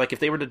 like, if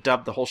they were to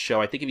dub the whole show,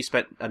 I think if you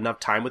spent enough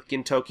time with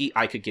Gintoki,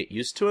 I could get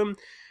used to him.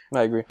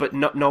 I agree. But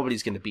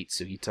nobody's gonna beat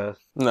Sugita.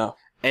 No.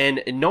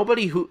 And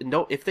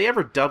if they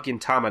ever dub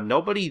Gintama,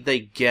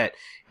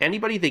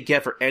 anybody they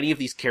get for any of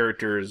these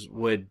characters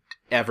would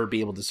ever be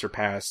able to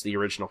surpass the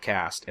original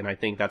cast. And I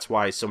think that's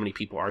why so many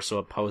people are so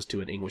opposed to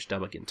an English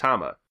dub of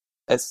Gintama.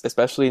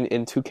 Especially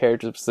in two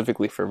characters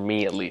specifically, for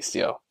me at least,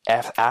 yo.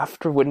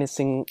 After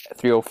witnessing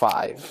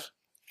 305,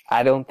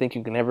 I don't think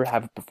you can ever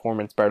have a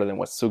performance better than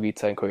what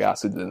Sugita and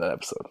Koyasu did in that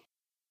episode.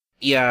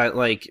 Yeah,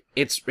 like,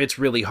 it's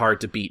really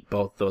hard to beat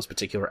both those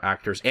particular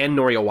actors, and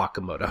Norio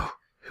Wakamoto,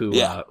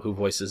 who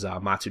voices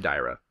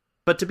Matsudaira.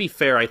 But to be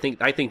fair, I think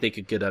they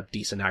could get a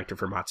decent actor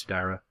for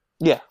Matsudaira.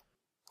 Yeah,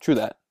 true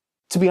that.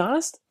 To be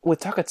honest,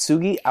 with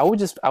Takatsugi, I would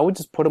just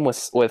put him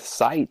with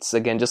Seitz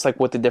again, just like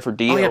with the different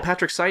Dio. Oh yeah,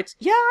 Patrick Seitz.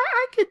 Yeah,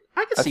 I could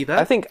see that.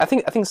 I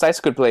think Seitz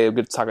could play a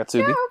good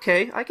Takatsugi. Yeah,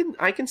 okay,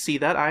 I can see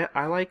that.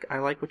 I like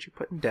what you're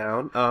putting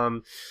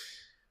down.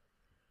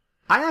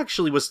 I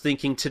actually was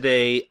thinking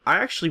today, I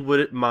actually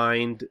wouldn't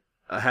mind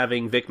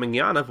having Vic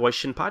Mignogna voice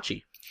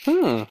Shinpachi.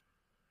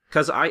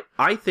 Because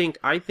I think,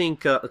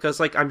 because,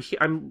 like,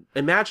 I'm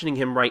imagining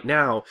him right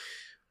now.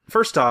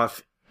 First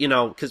off,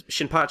 because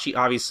Shinpachi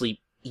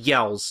obviously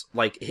yells,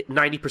 like,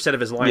 90% of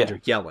his lines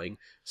are yelling.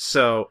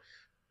 So,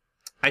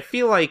 I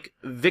feel like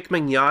Vic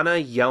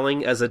Mignogna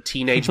yelling as a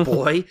teenage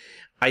boy,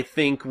 I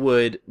think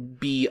would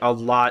be a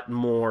lot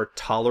more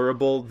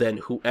tolerable than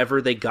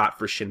whoever they got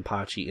for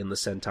Shinpachi in the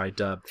Sentai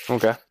dub.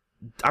 Okay.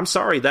 I'm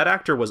sorry, that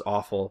actor was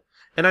awful.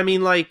 And I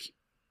mean, like,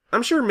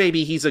 I'm sure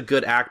maybe he's a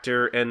good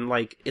actor, and,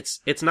 like,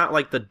 it's not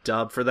like the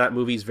dub for that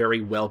movie is very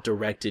well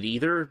directed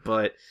either,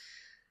 but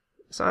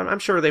so I'm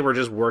sure they were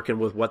just working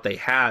with what they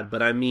had,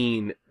 but I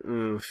mean,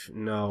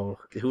 no.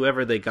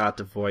 Whoever they got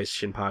to voice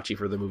Shinpachi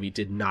for the movie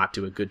did not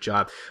do a good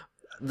job.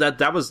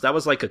 That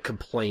was like a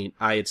complaint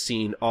I had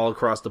seen all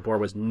across the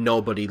board, was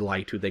nobody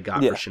liked who they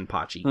got for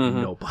Shinpachi.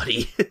 Mm-hmm.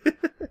 Nobody.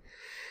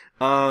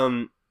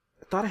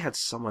 thought I had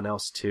someone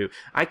else too.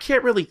 I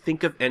can't really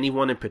think of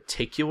anyone in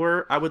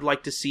particular I would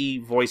like to see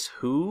voice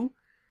who.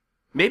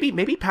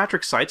 Maybe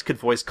Patrick Seitz could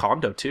voice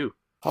Kondo too.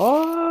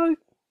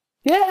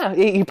 Yeah,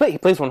 he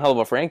plays one hell of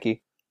a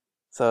Frankie.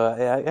 So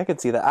yeah, I could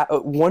see that.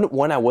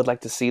 One I would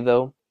like to see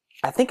though.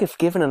 I think if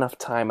given enough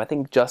time, I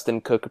think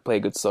Justin Cook could play a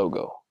good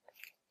Sogo.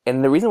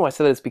 And the reason why I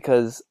say that is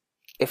because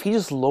if he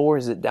just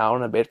lowers it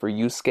down a bit for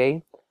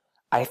Yusuke,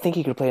 I think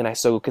he could play a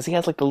nice Sogo because he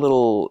has like the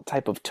little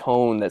type of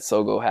tone that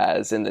Sogo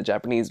has in the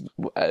Japanese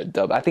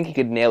dub. I think he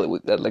could nail it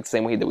with like the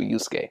same way he did with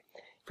Yusuke.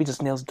 If he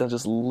just nails it down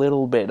just a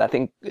little bit, I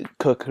think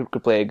Cook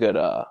could play a good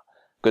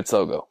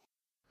Sogo.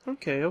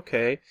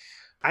 Okay.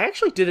 I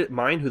actually didn't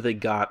mind who they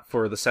got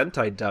for the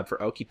Sentai dub for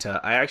Okita.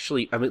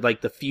 I mean,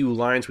 like, the few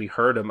lines we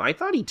heard him, I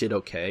thought he did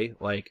okay.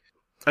 Like,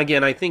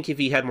 again, I think if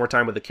he had more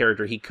time with the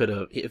character,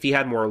 if he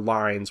had more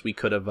lines, we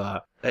could have,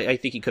 I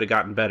think he could have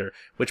gotten better.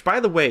 Which, by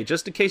the way,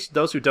 just in case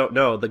those who don't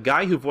know, the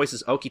guy who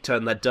voices Okita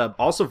in that dub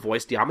also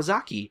voiced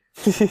Yamazaki.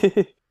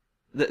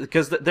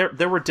 Because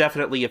there were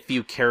definitely a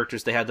few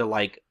characters they had to,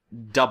 like,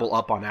 double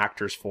up on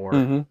actors for.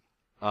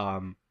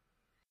 Mm-hmm.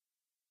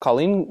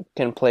 Colleen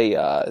can play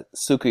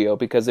Tsukuyo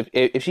because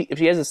if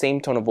she has the same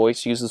tone of voice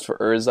she uses for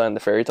Urza in the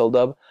Fairy Tail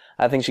dub,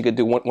 I think she could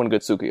do one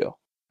good Tsukuyo.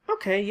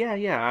 Okay, yeah,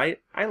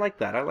 I like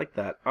that.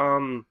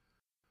 God,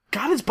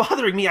 it's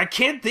bothering me. I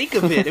can't think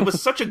of it. It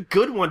was such a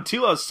good one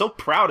too. I was so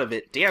proud of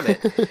it. Damn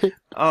it.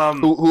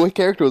 What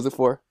character was it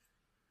for?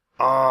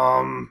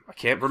 I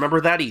can't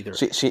remember that either.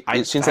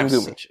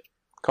 Shinsengumi,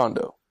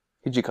 Kondo,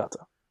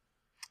 Hijikata.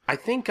 I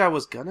think I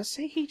was gonna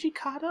say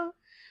Hijikata.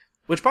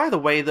 Which, by the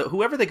way,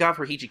 whoever they got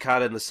for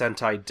Hijikata in the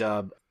Sentai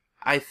dub,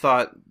 I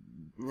thought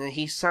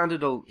he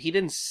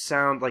didn't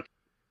sound like.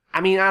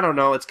 I mean, I don't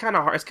know. It's kind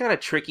of hard. It's kind of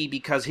tricky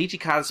because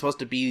Hijikata is supposed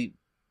to be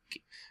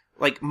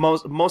like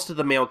most of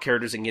the male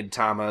characters in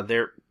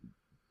Gintama.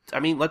 I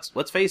mean,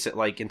 let's face it.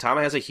 Like,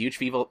 Gintama has a huge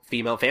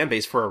female fan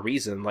base for a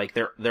reason. Like,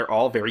 they're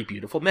all very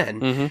beautiful men.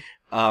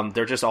 Mm-hmm.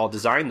 They're just all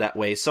designed that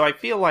way. So I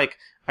feel like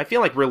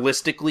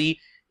realistically,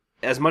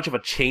 as much of a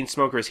chain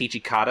smoker as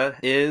Hijikata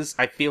is,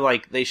 I feel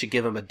like they should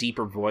give him a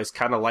deeper voice,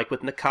 kind of like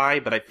with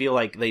Nakai. But I feel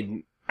like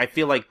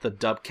the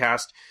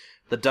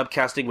dub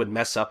casting would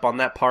mess up on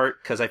that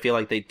part because I feel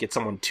like they'd get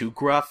someone too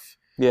gruff.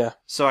 Yeah.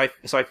 So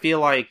I feel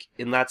like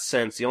in that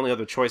sense, the only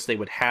other choice they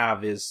would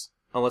have is,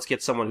 let's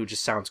get someone who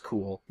just sounds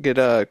cool.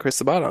 Get Chris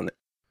Sabat on it.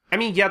 I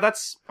mean, yeah,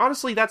 that's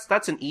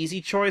an easy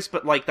choice,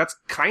 but like that's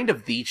kind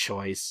of the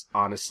choice,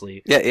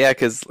 honestly. Yeah,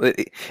 because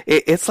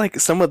it's like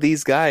some of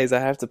these guys, I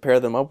have to pair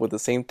them up with the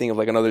same thing of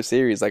like another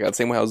series. Like the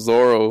same way how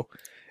Zoro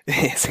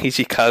is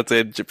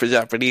Hijikata for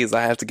Japanese,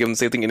 I have to give them the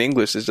same thing in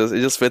English. It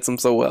just fits them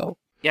so well.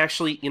 Yeah,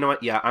 actually, you know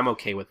what? Yeah, I'm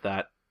okay with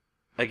that.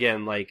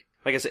 Again, like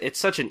I said, it's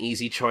such an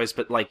easy choice,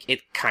 but like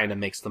it kind of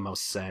makes the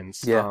most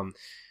sense. Yeah.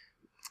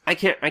 I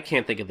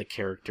can't think of the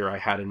character I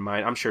had in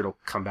mind. I'm sure it'll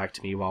come back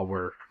to me while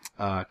we're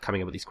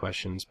coming up with these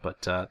questions.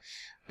 But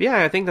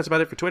yeah, I think that's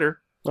about it for Twitter.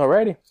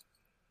 Alrighty.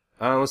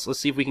 Let's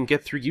see if we can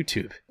get through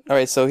YouTube.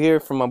 Alright, so here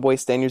from my boy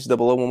Stanyards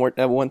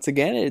 00 once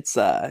again, it's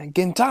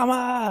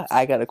Gintama!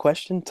 I got a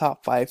question.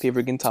 Top 5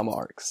 favorite Gintama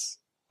arcs.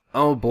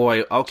 Oh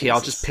boy. Okay,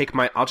 Jesus.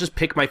 I'll just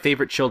pick my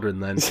favorite children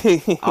then.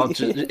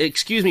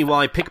 Excuse me while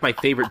I pick my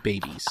favorite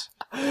babies.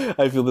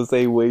 I feel the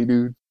same way,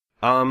 dude.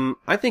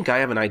 I think I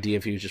have an idea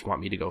if you just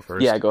want me to go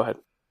first. Yeah, go ahead.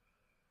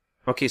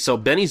 Okay, so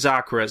Benny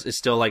Zakura is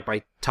still like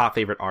my top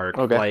favorite arc.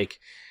 Okay. Like,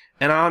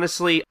 and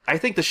honestly, I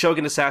think the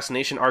Shogun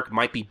assassination arc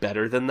might be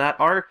better than that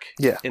arc.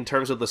 Yeah. In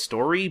terms of the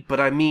story,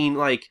 but I mean,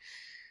 like,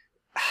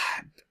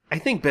 I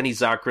think Benny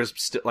Zakura is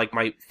still like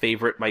my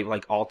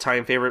like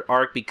all-time favorite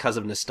arc because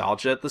of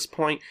nostalgia at this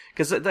point.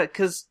 Because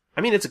I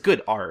mean, it's a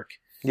good arc.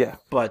 Yeah.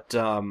 But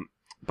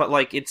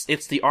like it's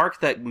the arc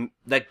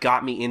that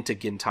got me into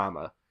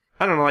Gintama.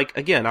 I don't know, like,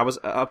 again, I was,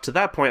 up to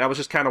that point, I was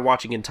just kind of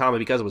watching Gintama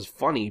because it was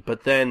funny,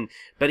 but then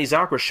Benny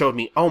Zakura showed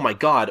me, oh my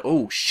god,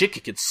 oh shit,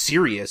 it gets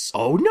serious,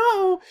 oh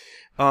no!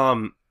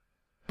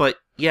 But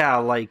yeah,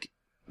 like,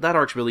 that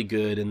arc's really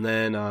good, and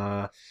then,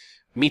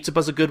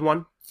 Mitsuba's a good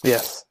one.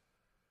 Yes.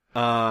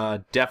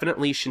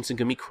 Definitely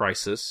Shinsengumi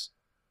Crisis.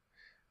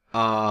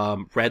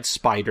 Red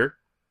Spider.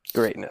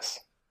 Greatness.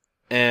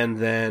 And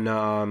then,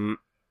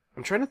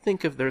 I'm trying to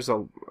think if there's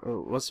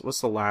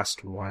what's the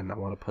last one I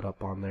want to put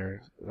up on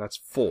there. That's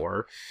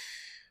 4.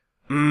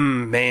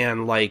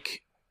 Man,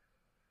 like,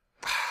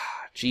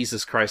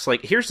 Jesus Christ.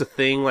 Like, here's the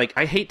thing. Like,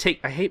 I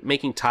hate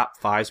making top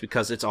 5s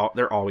because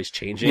they're always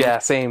changing. Yeah,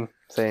 same.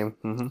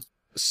 Mm-hmm.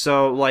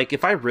 So, like,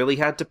 if I really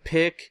had to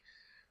pick,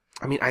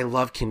 I mean, I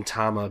love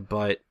Gintama,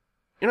 but,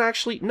 you know,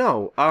 actually,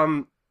 no.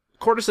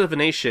 Quarters of a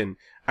Nation,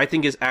 I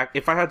think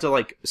if I had to,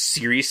 like,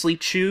 seriously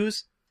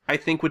choose, I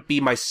think would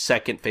be my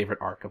second favorite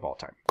arc of all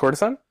time.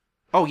 Courtesan?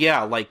 Oh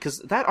yeah, like, cause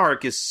that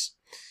arc is,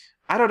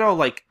 I don't know,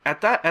 like,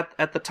 at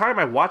the time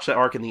I watched that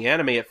arc in the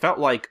anime, it felt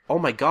like, oh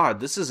my god,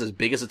 this is as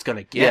big as it's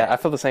gonna get. Yeah, I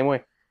feel the same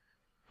way.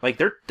 Like,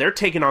 they're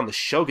taking on the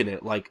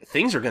shogunate, like,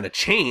 things are gonna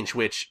change,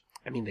 which,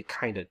 I mean, they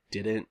kinda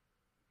didn't.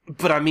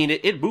 But I mean,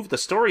 it moved the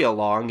story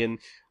along, and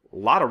a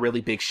lot of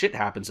really big shit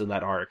happens in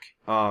that arc.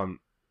 And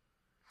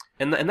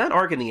and that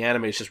arc in the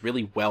anime is just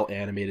really well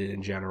animated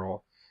in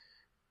general.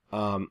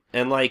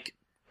 And like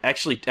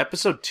actually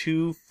episode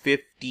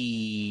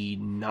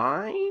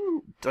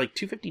 259, like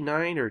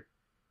 259 or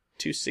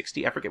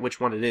 260, I forget which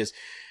one it is,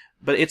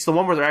 but it's the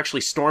one where they're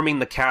actually storming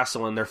the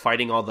castle and they're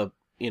fighting all the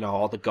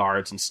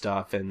guards and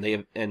stuff, and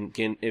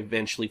Gin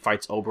eventually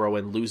fights Oboro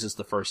and loses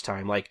the first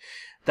time. Like,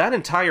 that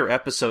entire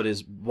episode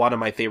is one of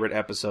my favorite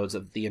episodes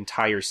of the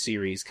entire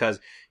series, because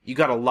you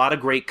got a lot of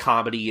great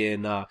comedy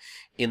in the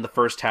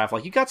first half.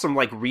 Like, you got some,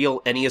 like,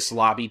 real Enies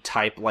Lobby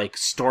type, like,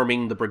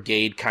 storming the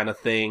brigade kind of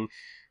thing.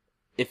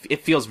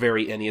 It feels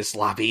very Enies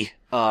Lobby.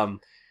 And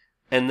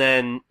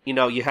then,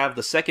 you have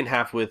the second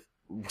half with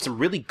some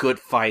really good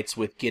fights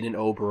with Gin and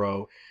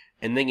Oboro.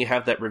 And then you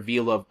have that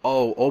reveal of,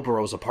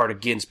 Oboro's a part of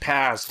Gin's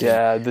past.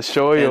 Yeah, the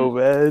Shoyo,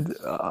 man.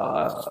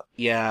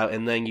 Yeah,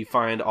 and then you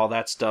find all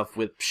that stuff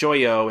with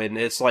Shoyo, and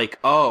it's like,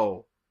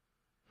 oh,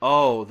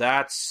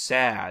 that's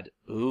sad.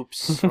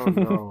 Oops. Oh,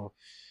 no.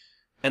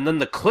 And then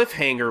the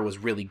cliffhanger was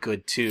really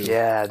good, too.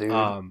 Yeah, dude.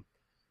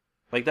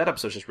 Like, that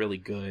episode's just really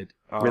good.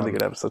 Really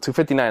good episode.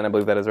 259, I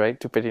believe that is, right?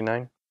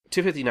 259?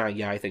 259,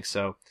 yeah, I think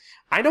so.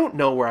 I don't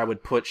know where I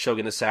would put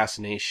Shogun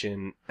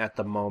Assassination at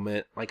the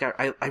moment. Like,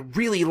 I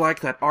really like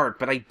that arc,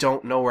 but I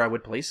don't know where I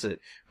would place it.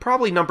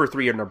 Probably number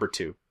 3 or number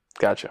 2.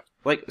 Gotcha.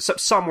 Like,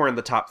 somewhere in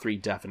the top 3,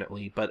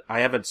 definitely, but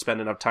I haven't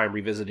spent enough time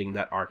revisiting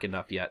that arc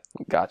enough yet.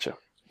 Gotcha.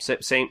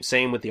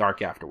 Same with the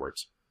arc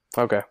afterwards.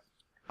 Okay.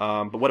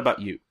 But what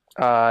about you?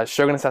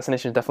 Shogun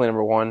Assassination is definitely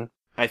number 1.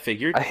 I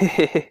figured.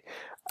 I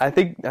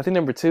think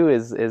number 2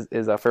 is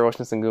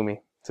Ferocious Sangumi,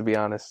 to be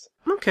honest.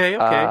 Okay,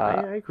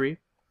 I agree.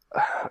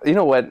 You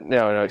know what?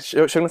 No.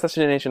 Shogun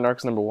Assassination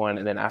arc's number 1,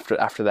 and then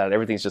after that,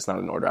 everything's just not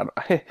in order.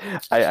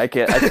 I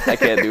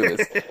can't do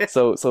this.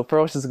 So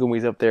Ferocious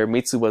Gumi's up there,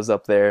 Mitsuba's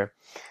up there,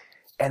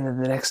 and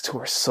then the next 2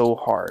 are so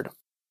hard.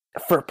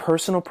 For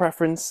personal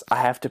preference, I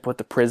have to put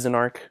the prison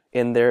arc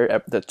in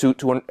there. The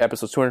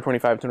episodes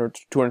 225 and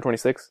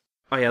 226.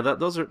 Oh yeah,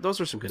 those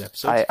are some good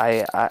episodes.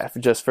 I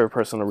just for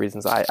personal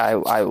reasons, I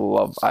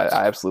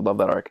absolutely love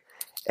that arc.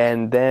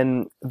 And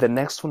then the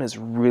next one is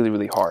really,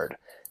 really hard,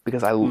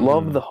 because I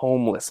love the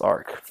homeless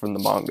arc from the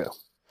manga.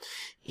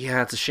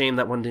 Yeah, it's a shame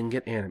that one didn't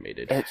get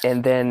animated.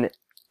 And then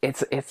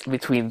it's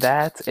between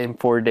that and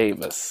Ford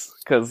Davis,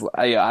 because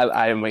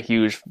I am a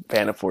huge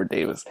fan of Ford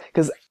Davis.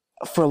 Because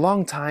for a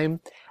long time,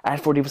 I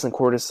had Ford Davis and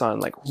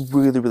Courtesan like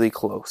really, really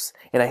close,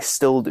 and I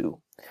still do.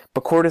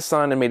 But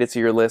Courtesan made it to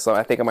your list, so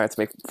I think I might have to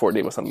make Ford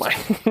Davis on mine.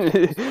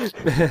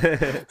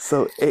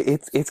 So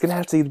it's gonna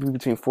have to either be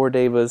between Ford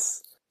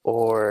Davis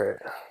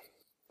or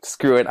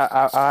screw it.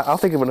 I'll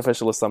think of an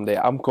official list someday.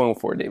 I'm going with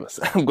Ford Davis.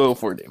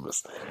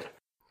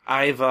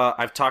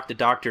 I've talked to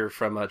Doctor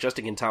from Just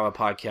a Gintama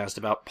podcast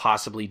about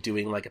possibly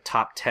doing like a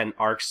top 10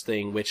 arcs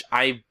thing, which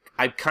I'm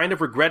kind of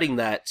regretting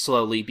that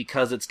slowly,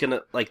 because that's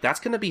gonna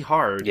be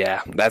hard.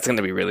 Yeah, that's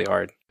gonna be really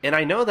hard. And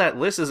I know that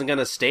list isn't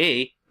gonna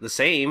stay the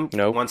same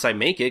once I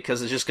make it,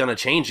 because it's just gonna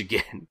change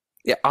again.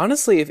 Yeah,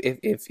 honestly,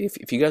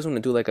 if you guys want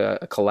to do like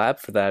a collab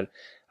for that,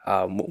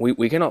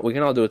 we can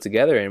all do it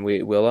together, and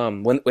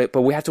we'll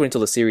but we have to wait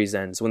until the series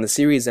ends. When the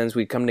series ends,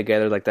 we come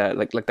together like that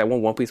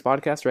One Piece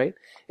podcast, right?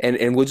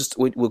 And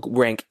we'll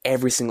rank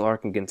every single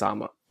arc in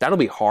Gintama. That'll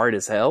be hard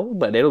as hell,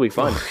 but it'll be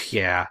fun.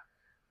 Yeah.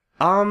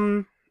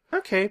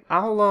 Okay.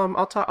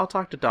 I'll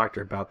talk to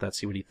Doctor about that.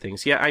 See what he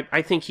thinks. Yeah,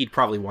 I think he'd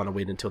probably want to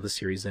wait until the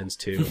series ends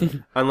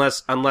too,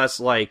 unless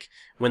like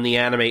when the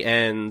anime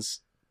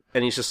ends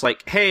and he's just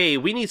like, hey,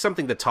 we need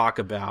something to talk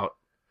about,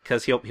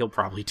 because he'll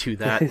probably do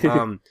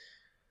that.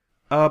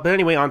 But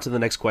anyway, on to the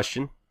next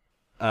question,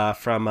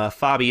 from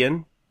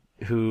Fabian,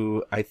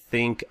 who I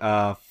think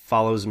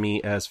follows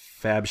me as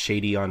Fab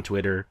Shady on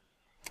Twitter.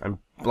 I'm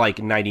like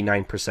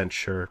 99%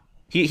 sure.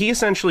 He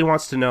essentially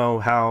wants to know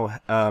how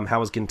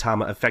has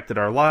Gintama affected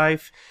our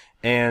life,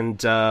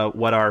 and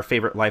what our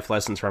favorite life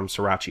lessons from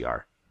Sorachi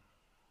are.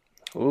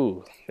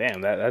 Ooh,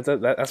 damn,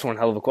 that's one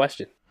hell of a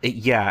question.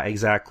 Yeah,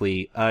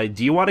 exactly.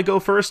 Do you want to go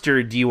first,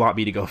 or do you want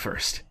me to go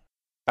first?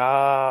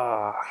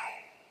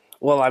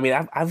 Well, I mean,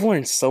 I've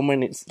learned so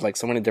many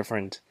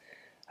different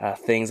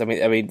things. I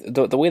mean,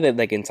 the way that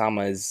like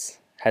Gintama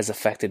has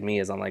affected me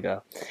is on like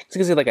a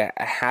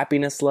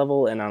happiness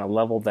level, and on a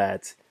level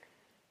that,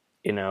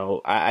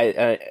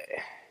 I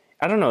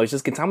don't know. It's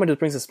just Gintama just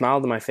brings a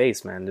smile to my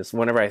face, man. Just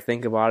whenever I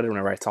think about it,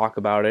 whenever I talk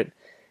about it,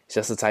 it's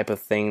just the type of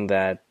thing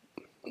that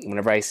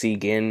whenever I see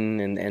Gin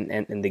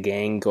and the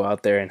gang go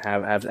out there and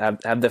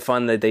have the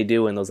fun that they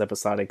do in those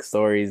episodic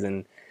stories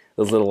and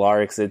those little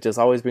arcs, it just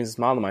always brings a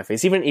smile to my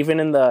face. Even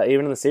in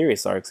the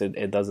serious arcs,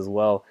 it does as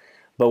well.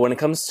 But when it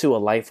comes to a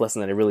life lesson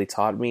that it really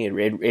taught me,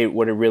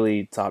 what it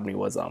really taught me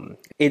was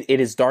it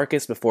is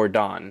darkest before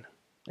dawn,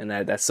 and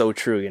that's so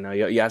true.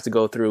 You have to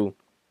go through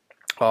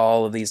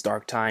all of these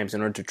dark times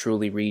in order to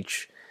truly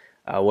reach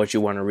what you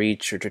want to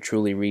reach, or to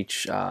truly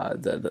reach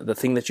the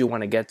thing that you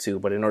want to get to.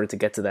 But in order to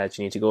get to that,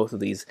 you need to go through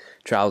these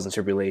trials and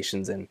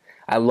tribulations. And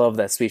I love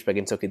that speech by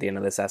Gintoki at the end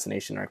of the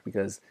assassination arc,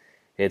 because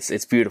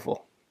it's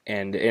beautiful.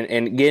 And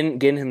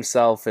Gin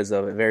himself is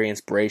a very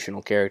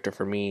inspirational character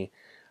for me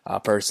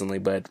personally.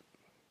 But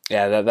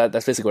Yeah,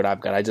 that's basically what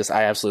I've got.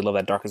 I absolutely love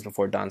that Darkness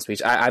Before Dawn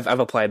speech. I've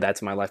applied that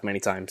to my life many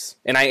times,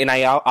 and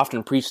I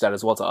often preach that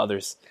as well to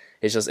others.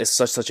 It's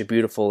such a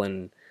beautiful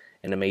and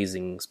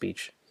amazing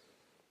speech.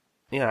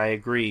 Yeah, I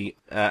agree.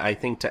 I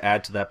think to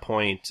add to that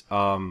point,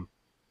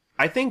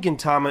 I think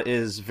Gintama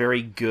is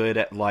very good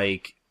at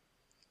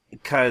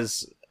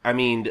because I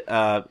mean,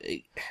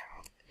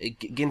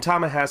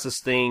 Gintama has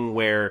this thing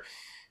where,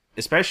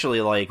 especially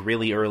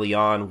really early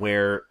on,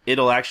 where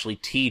it'll actually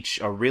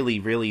teach a really,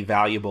 really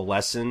valuable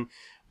lesson,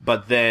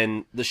 but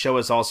then the show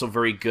is also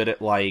very good at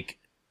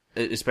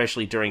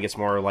especially during its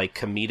more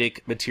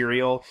comedic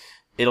material,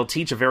 it'll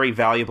teach a very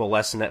valuable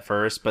lesson at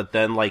first, but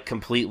then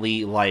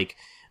completely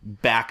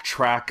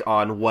backtrack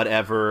on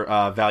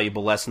whatever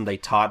valuable lesson they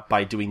taught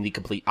by doing the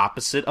complete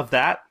opposite of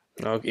that.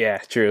 Oh yeah,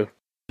 true.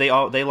 They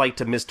like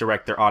to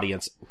misdirect their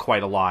audience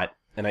quite a lot.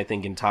 And I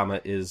think Gintama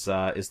is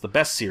the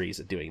best series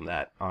at doing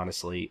that,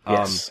 honestly.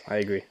 Yes, I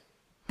agree.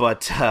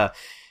 But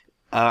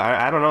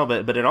I don't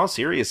know, but in all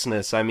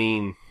seriousness, I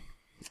mean,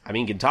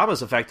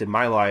 Gintama's affected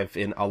my life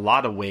in a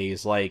lot of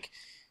ways.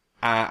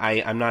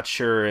 I'm not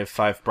sure if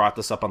I've brought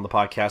this up on the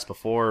podcast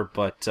before,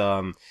 but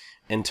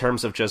in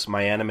terms of just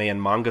my anime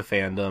and manga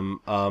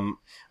fandom,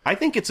 I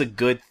think it's a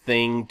good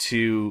thing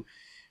to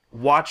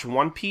watch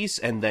One Piece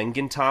and then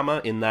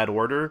Gintama in that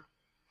order,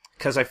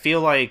 because I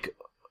feel like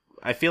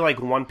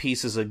One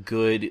Piece is a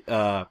good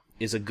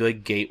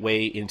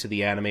gateway into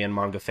the anime and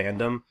manga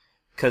fandom.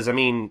 Because I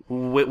mean,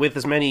 with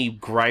as many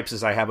gripes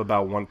as I have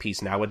about One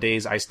Piece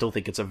nowadays, I still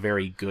think it's a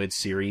very good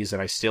series,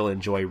 and I still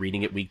enjoy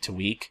reading it week to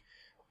week.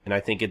 And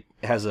I think it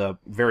has a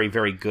very,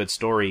 very good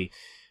story.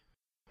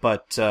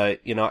 But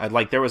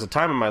there was a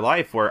time in my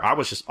life where I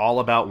was just all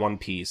about One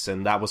Piece,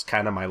 and that was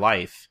kind of my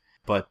life.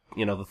 But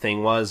the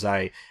thing was,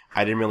 I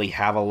didn't really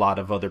have a lot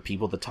of other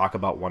people to talk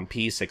about One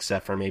Piece,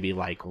 except for maybe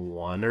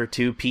one or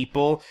two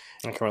people.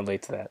 I can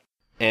relate to that.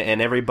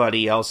 And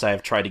everybody else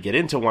I've tried to get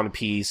into One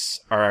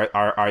Piece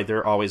are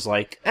either always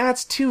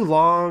it's too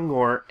long,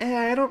 or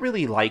I don't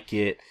really like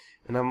it.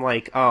 And I'm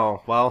like,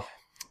 oh, well,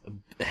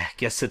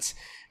 guess it's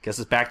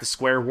back to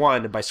square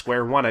one. And by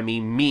square one, I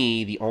mean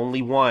me, the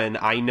only one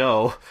I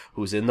know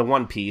who's in the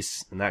One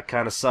Piece, and that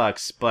kind of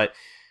sucks. But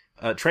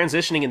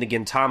transitioning into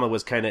Gintama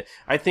was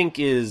I think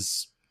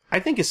is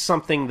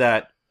something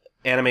that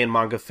anime and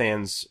manga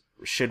fans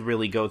should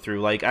really go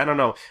through. I don't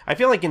know. I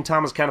feel like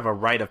Gintama's kind of a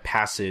rite of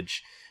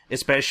passage,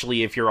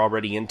 especially if you're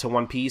already into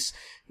One Piece.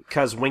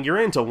 Because when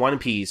you're into One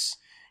Piece,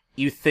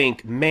 you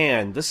think,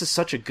 man, this is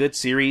such a good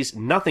series.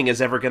 Nothing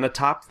is ever going to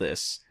top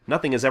this.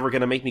 Nothing is ever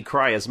going to make me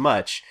cry as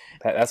much.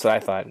 That's what I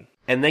thought.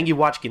 And then you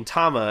watch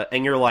Gintama,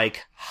 and you're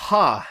like,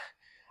 huh,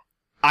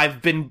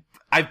 I've been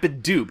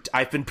duped.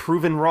 I've been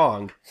proven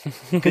wrong.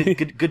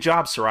 Good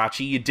job,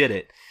 Sorachi. You did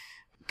it.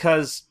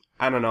 Because,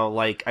 I don't know,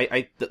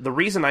 the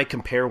reason I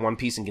compare One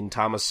Piece and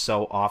Gintama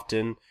so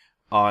often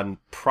on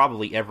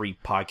probably every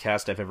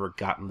podcast I've ever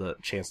gotten the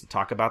chance to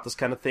talk about this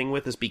kind of thing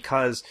with is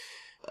because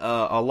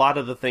a lot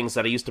of the things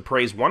that I used to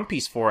praise One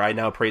Piece for, I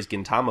now praise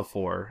Gintama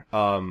for.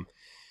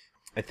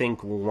 I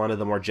think one of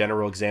the more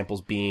general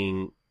examples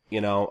being,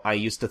 I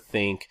used to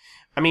think,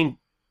 I mean,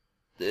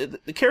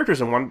 the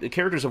characters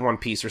of One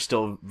Piece are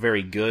still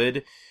very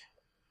good,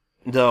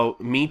 though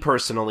me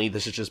personally,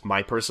 this is just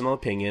my personal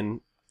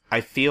opinion,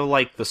 I feel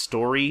like the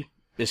story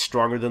is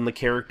stronger than the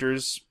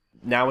characters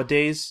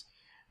nowadays.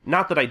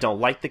 Not that I don't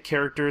like the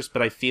characters,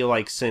 but I feel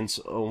like since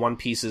One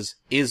Piece is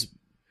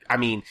I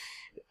mean,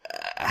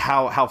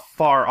 how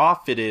far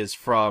off it is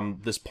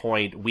from this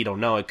point, we don't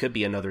know. It could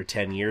be another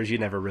 10 years. You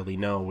never really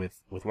know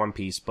with One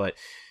Piece, but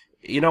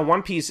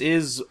One Piece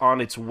is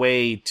on its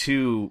way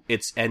to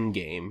its end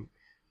game.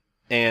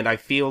 And I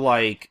feel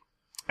like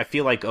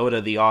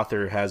Oda, the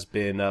author, has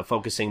been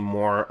focusing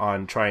more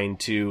on trying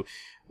to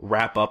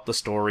wrap up the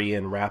story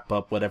and wrap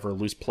up whatever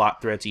loose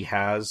plot threads he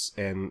has.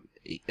 And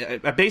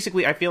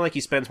basically, I feel like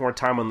he spends more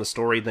time on the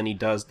story than he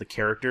does the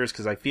characters,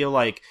 because I feel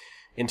like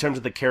in terms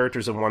of the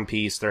characters of One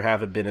Piece, there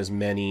haven't been as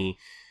many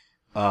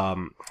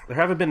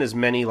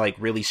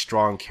really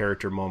strong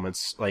character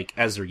moments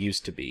as there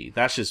used to be.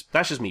 That's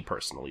just me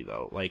personally,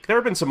 though. There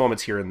have been some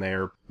moments here and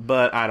there,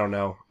 but I don't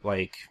know.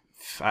 I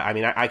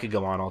could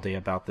go on all day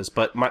about this,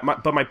 but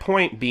my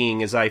point being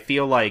is I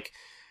feel like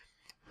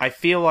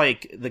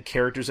the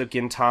characters of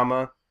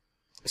Gintama,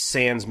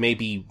 sans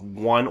maybe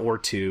one or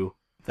two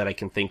that I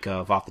can think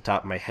of off the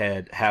top of my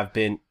head, have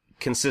been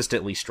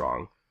consistently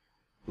strong.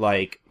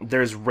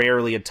 There's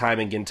rarely a time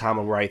in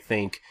Gintama where I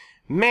think,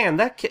 man,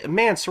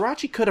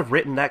 Sorachi could have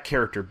written that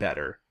character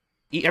better.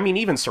 I mean,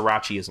 even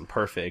Sorachi isn't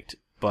perfect,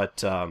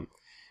 but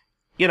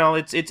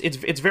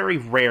it's very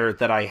rare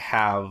that I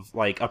have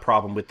a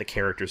problem with the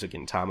characters of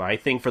Gintama. I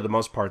think for the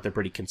most part they're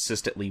pretty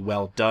consistently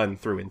well done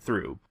through and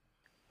through.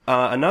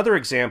 Another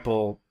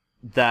example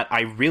that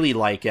I really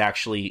like,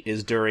 actually,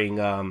 is during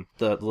the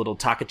little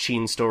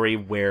Takachin story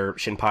where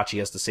Shinpachi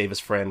has to save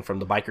his friend from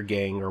the biker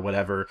gang or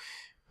whatever.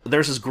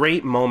 There's this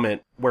great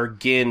moment where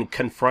Gin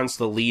confronts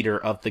the leader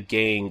of the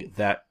gang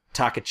that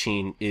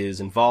Takachin is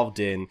involved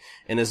in,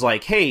 and is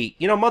like, hey,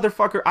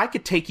 motherfucker, I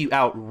could take you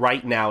out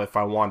right now if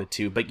I wanted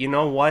to, but you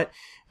know what?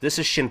 This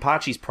is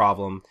Shinpachi's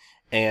problem,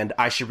 and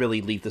I should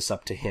really leave this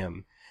up to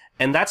him.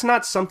 And that's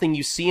not something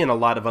you see in a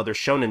lot of other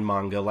shonen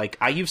manga. Like,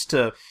 I used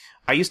to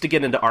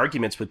get into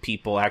arguments with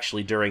people,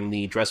 actually, during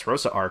the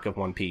Dressrosa arc of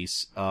One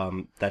Piece.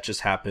 That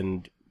just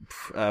happened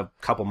a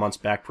couple months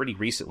back, pretty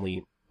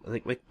recently,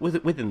 like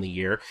within the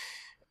year.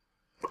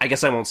 I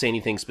guess I won't say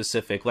anything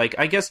specific. Like,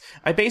 I guess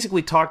I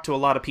basically talked to a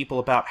lot of people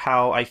about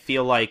how I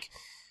feel like,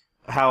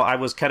 how I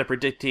was kind of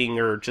predicting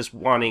or just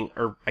wanting,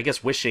 or I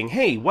guess wishing,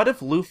 hey, what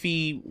if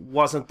Luffy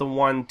wasn't the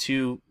one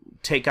to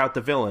take out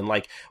the villain?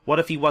 Like, what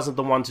if he wasn't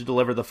the one to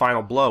deliver the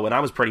final blow? And I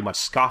was pretty much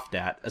scoffed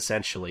at,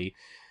 essentially.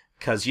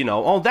 Cause,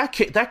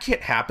 that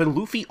can't happen.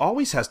 Luffy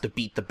always has to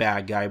beat the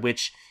bad guy,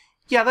 which,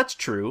 yeah, that's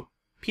true.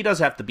 He does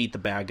have to beat the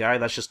bad guy.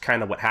 That's just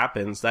kind of what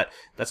happens.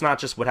 That's not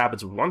just what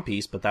happens with One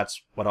Piece, but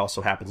that's what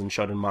also happens in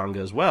shonen manga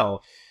as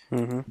well.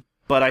 Mm-hmm.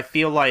 But I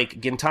feel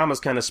like Gintama's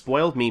kind of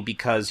spoiled me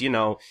because,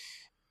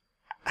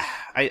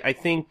 I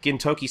think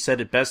Gintoki said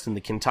it best in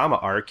the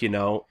Gintama arc,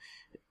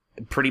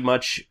 pretty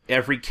much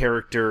every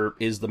character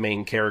is the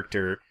main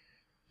character.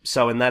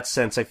 So in that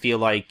sense, I feel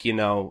like,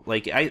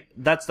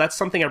 that's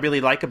something I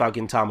really like about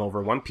Gintama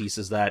over One Piece,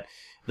 is that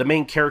the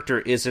main character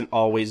isn't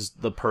always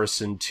the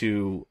person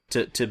to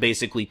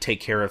basically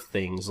take care of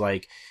things.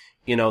 Like,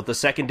 the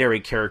secondary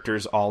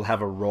characters all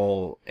have a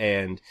role,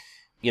 and,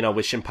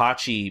 with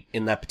Shinpachi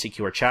in that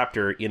particular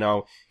chapter,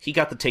 he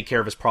got to take care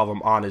of his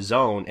problem on his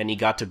own, and he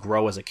got to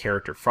grow as a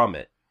character from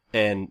it.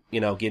 And,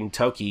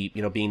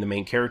 Gintoki, being the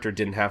main character,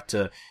 didn't have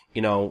to,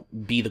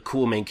 be the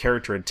cool main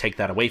character and take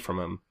that away from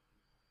him.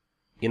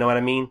 You know what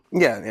I mean?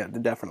 Yeah,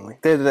 definitely.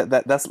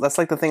 That's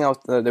like the thing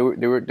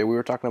we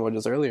were talking about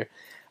just earlier,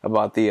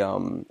 about the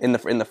in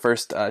the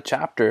first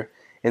chapter.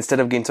 Instead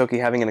of Gintoki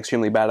having an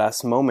extremely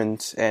badass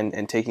moment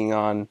and taking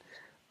on,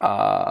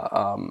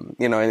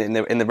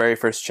 in the very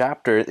first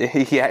chapter,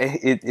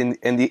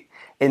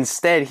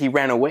 instead he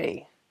ran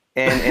away,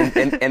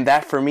 and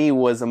that for me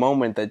was a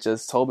moment that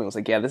just told me, it was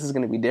like, yeah, this is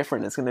going to be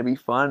different. It's going to be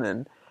fun,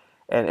 and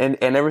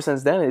ever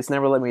since then, it's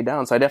never let me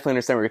down. So I definitely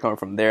understand where you're coming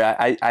from there.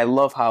 I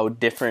love how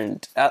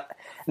different,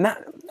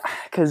 not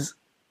because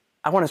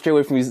I want to stray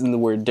away from using the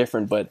word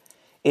different, but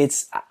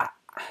it's,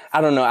 I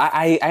don't know.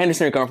 I understand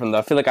where you're coming from though.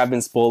 I feel like I've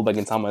been spoiled by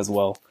Gintama as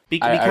well.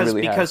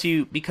 Because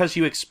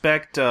you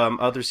expect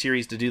other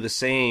series to do the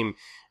same,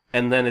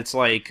 and then it's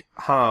like,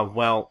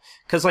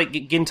 because like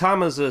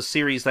Gintama's a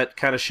series that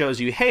kind of shows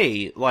you,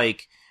 hey,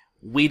 like,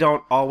 we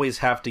don't always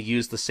have to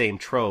use the same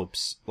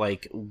tropes.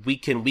 Like, we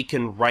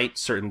can write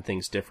certain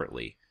things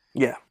differently.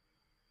 Yeah.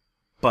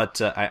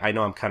 But I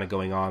know I'm kind of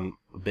going on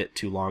a bit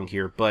too long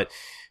here, but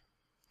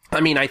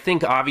I mean, I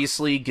think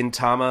obviously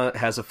Gintama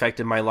has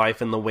affected my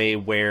life in the way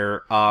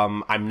where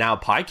I'm now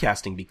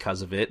podcasting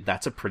because of it.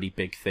 That's a pretty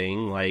big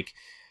thing. Like,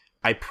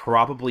 I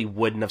probably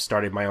wouldn't have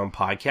started my own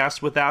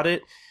podcast without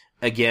it.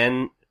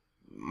 Again,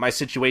 my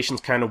situation's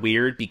kind of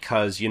weird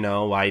because,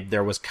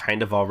 there was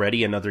kind of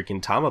already another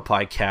Gintama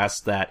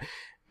podcast that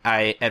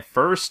I, at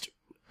first,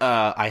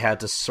 I had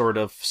to sort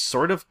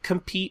of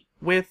compete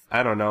with.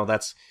 I don't know,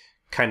 that's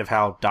kind of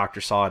how Doctor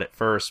saw it at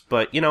first.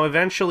 But,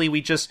 eventually we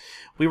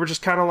were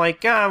just kind of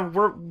like,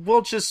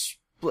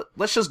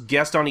 let's just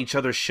guest on each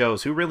other's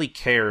shows. Who really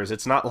cares?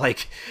 It's not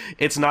like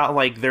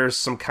there's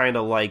some kind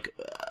of like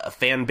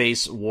fan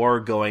base war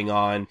going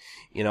on.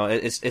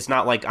 It's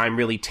not like I'm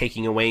really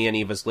taking away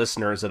any of his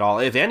listeners at all.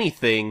 If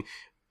anything,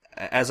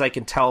 as I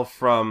can tell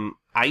from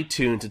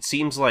iTunes, it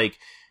seems like,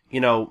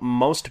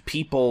 most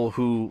people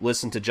who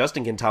listen to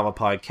Justin Gintama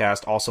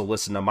podcast also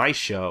listen to my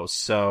show.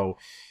 So,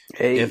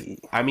 hey.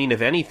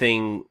 if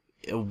anything,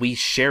 we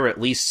share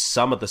at least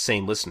some of the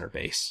same listener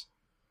base.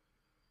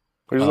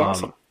 Which is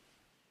awesome.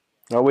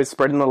 Always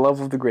spreading the love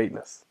of the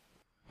greatness.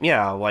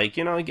 Yeah, like,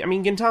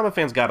 Gintama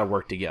fans gotta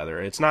work together.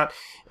 It's not,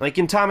 like,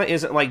 Gintama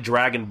isn't like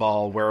Dragon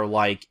Ball, where,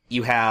 like,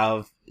 you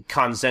have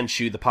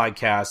Kanzenshu, the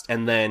podcast,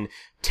 and then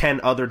 10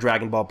 other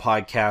Dragon Ball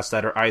podcasts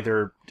that are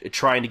either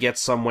trying to get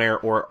somewhere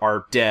or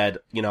are dead,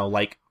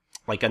 like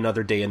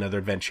Another Day, Another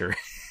Adventure.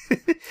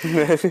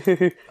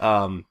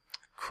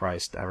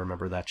 Christ, I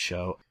remember that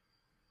show.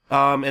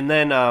 And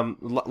then,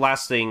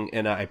 last thing,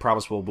 and I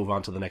promise we'll move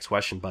on to the next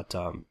question, but,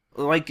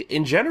 like,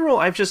 in general,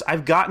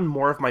 I've gotten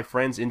more of my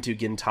friends into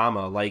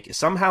Gintama. Like,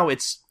 somehow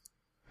it's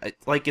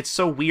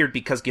so weird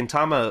because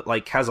Gintama,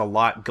 like, has a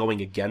lot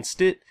going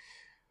against it,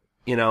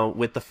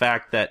 with the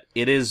fact that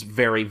it is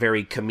very,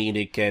 very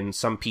comedic, and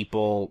some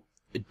people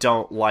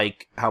don't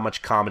like how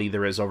much comedy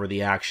there is over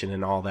the action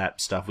and all that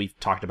stuff. We've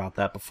talked about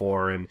that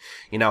before, and,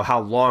 how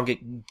long it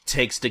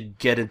takes to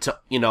get into,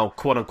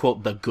 quote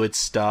unquote, the good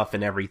stuff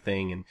and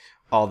everything and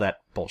all that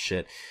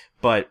bullshit.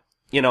 But,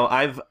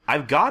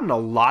 I've gotten a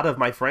lot of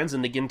my friends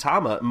into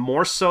Gintama,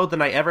 more so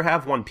than I ever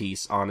have One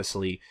Piece,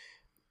 honestly.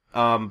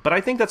 But I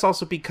think that's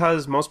also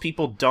because most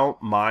people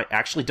don't mind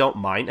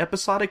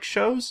episodic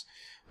shows.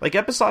 Like,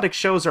 episodic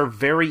shows are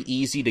very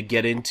easy to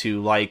get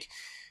into. Like,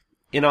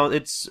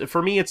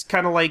 for me, it's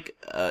kind of like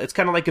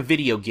a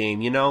video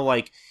game,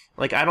 like,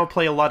 like I don't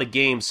play a lot of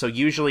games, so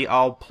usually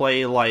I'll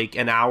play like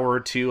an hour or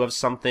two of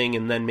something,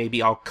 and then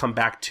maybe I'll come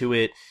back to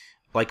it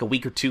like a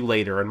week or two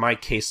later. In my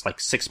case, like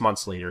 6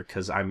 months later,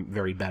 because I'm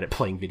very bad at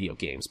playing video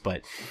games.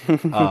 But,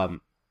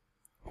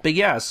 but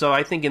yeah, so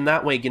I think in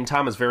that way,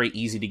 Gintama is very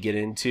easy to get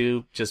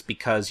into, just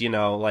because, you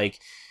know, like,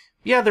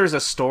 yeah, there's a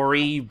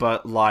story,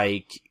 but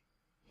like,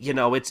 you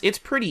know, it's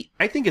pretty,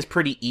 I think it's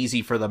pretty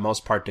easy for the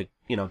most part to,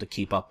 you know, to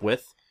keep up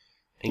with.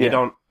 And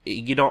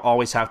you don't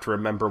always have to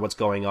remember what's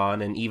going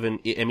on. And even,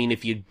 I mean,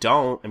 if you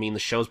don't, I mean, the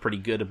show's pretty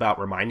good about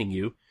reminding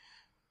you.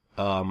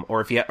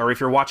 Or if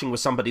you're watching with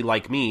somebody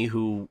like me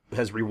who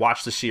has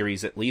rewatched the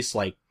series at least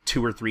like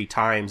 2 or 3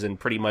 times and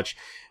pretty much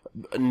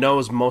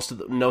knows most of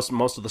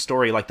the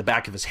story like the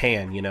back of his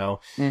hand, you know.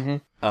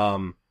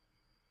 Mm-hmm.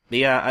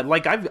 Yeah,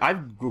 like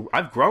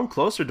I've grown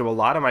closer to a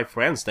lot of my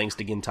friends thanks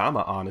to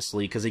Gintama,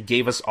 honestly, because it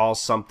gave us all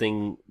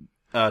something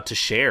to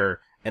share,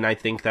 and I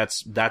think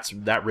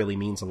that really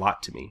means a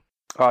lot to me.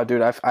 Oh,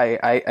 dude,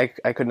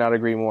 I could not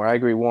agree more. I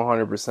agree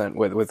 100%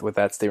 with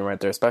that statement right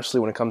there, especially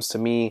when it comes to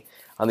me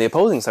on the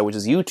opposing side, which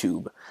is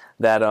YouTube.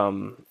 That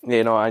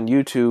you know, on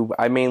YouTube,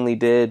 I mainly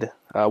did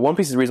One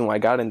Piece is the reason why I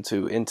got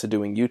into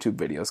doing YouTube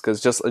videos,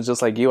 because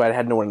just like you, I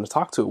had no one to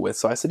talk to it with.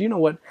 So I said, you know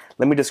what?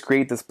 Let me just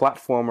create this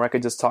platform where I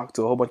could just talk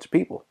to a whole bunch of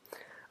people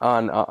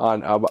on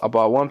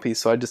about One Piece.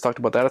 So I just talked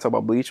about that. I talked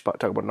about Bleach,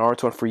 talked about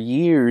Naruto, and for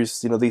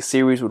years, you know, these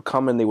series would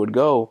come and they would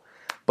go,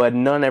 but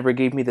none ever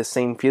gave me the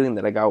same feeling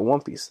that I got with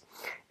One Piece.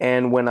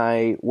 And when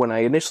I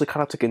initially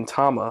caught up to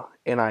Gintama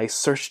and I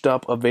searched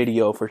up a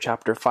video for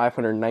chapter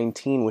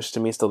 519, which to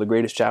me is still the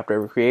greatest chapter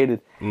ever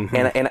created,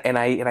 and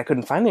I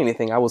couldn't find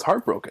anything, I was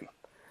heartbroken.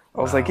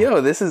 I was like,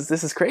 yo, this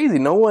is crazy.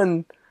 No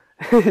one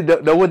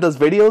no one does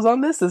videos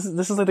on this. This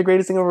is like the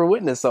greatest thing I've ever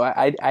witnessed. So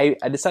I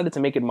decided to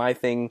make it my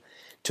thing,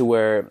 to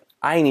where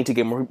I need to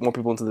get more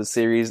people into the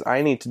series.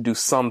 I need to do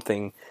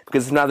something,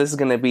 because if not, this is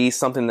going to be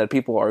something that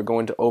people are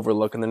going to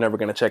overlook and they're never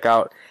going to check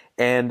out.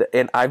 And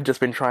I've just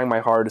been trying my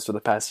hardest for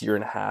the past year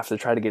and a half to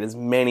try to get as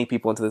many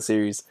people into the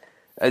series.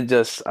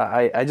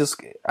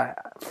 The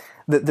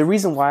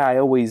reason why I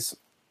always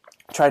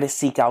try to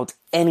seek out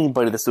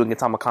anybody that's doing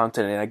Gintama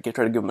content and I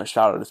try to give them a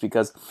shout out is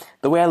because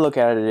the way I look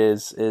at it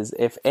is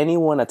if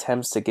anyone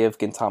attempts to give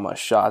Gintama a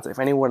shot, if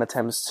anyone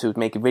attempts to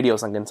make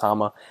videos on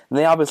Gintama, then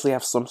they obviously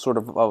have some sort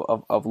of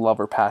love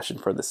or passion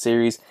for the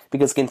series,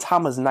 because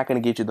Gintama is not going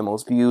to get you the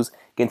most views,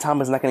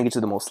 Gintama is not going to get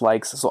you the most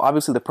likes, so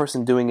obviously the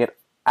person doing it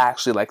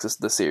actually likes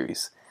the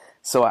series.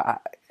 So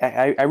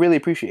I really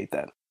appreciate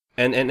that.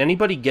 And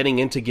anybody getting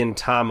into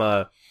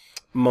Gintama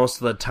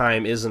most of the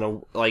time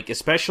isn't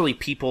especially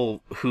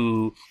people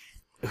who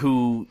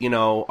you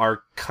know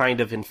are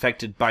kind of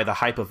infected by the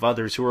hype of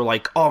others, who are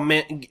like, oh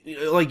man,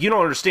 like, you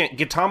don't understand,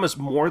 Gintama's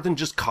more than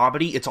just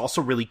comedy, it's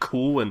also really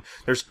cool, and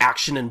there's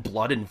action and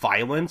blood and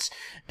violence,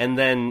 and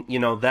then, you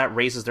know, that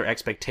raises their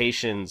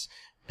expectations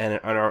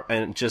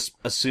and just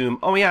assume,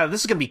 oh yeah,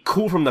 this is gonna be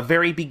cool from the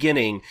very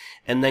beginning,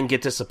 and then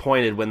get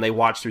disappointed when they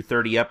watch through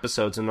 30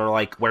 episodes and they're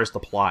like, where's the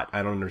plot?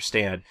 I don't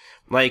understand.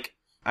 Like,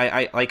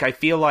 I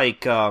feel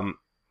like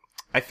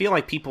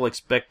people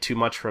expect too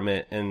much from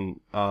it, and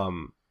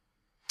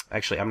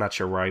actually, I'm not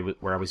sure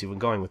where I was even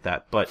going with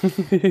that, but I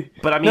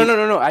mean,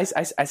 no. I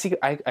see.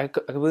 I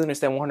completely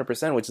understand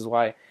 100%, which is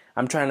why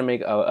I'm trying to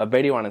make a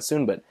video on it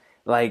soon. But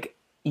like,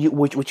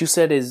 what you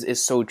said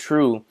is so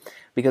true,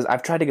 because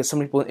I've tried to get some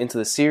people into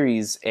the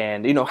series,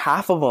 and you know,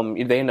 half of them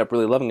they end up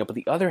really loving it, but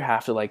the other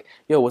half are like,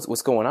 yo,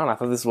 what's going on? I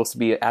thought this was supposed to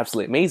be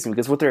absolutely amazing,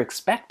 because what they're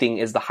expecting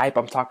is the hype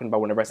I'm talking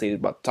about whenever I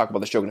talk about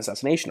the Shogun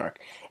assassination arc,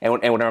 and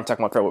whenever I'm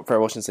talking about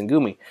Farewell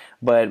Shinsengumi.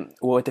 But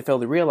what they fail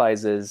to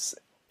realize is,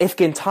 if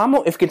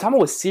Gintama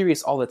was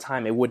serious all the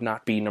time, it would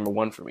not be number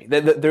one for me.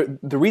 The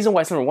reason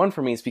why it's number one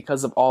for me is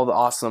because of all the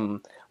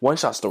awesome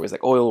one-shot stories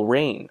like Oil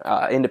Rain,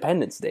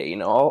 Independence Day, you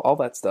know, all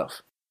that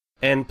stuff.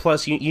 And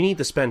plus, you need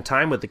to spend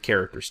time with the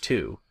characters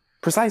too.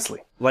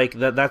 Precisely. Like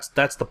that's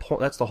the point.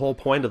 That's the whole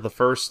point of the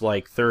first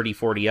like 30,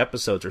 40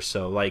 episodes or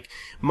so. Like,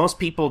 most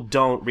people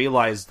don't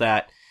realize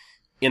that,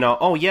 you know,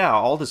 oh yeah,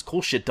 all this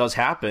cool shit does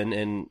happen,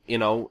 and you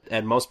know,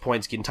 at most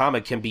points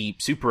Gintama can be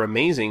super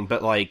amazing,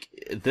 but like,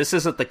 this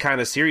isn't the kind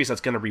of series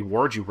that's going to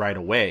reward you right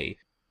away.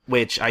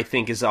 Which I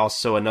think is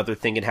also another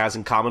thing it has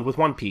in common with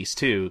One Piece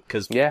too,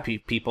 because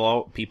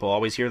people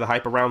always hear the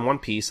hype around One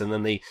Piece, and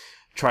then they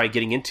try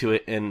getting into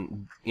it,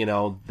 and you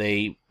know,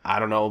 I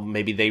don't know,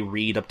 maybe they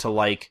read up to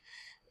like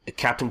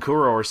Captain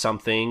Kuro or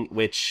something,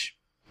 which,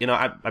 you know,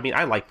 I mean,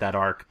 I like that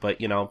arc,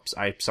 but you know,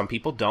 some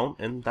people don't,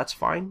 and that's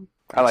fine.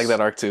 I like that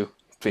arc too.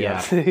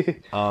 Yeah.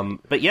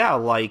 But yeah,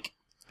 like,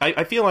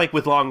 I feel like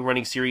with long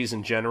running series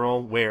in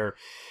general, where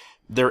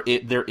there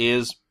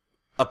is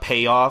a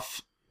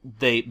payoff,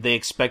 they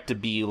expect to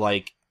be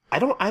like, I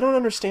don't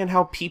understand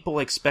how people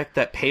expect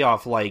that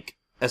payoff like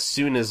as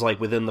soon as like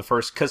within the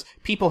first, because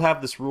people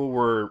have this rule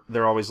where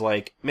they're always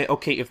like, man,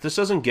 okay, if this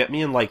doesn't get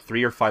me in like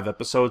 3 or 5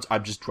 episodes,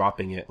 I'm just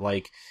dropping it.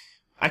 Like,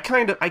 I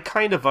kind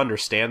of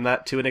understand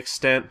that to an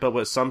extent, but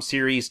with some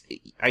series,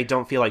 I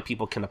don't feel like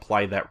people can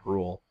apply that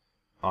rule.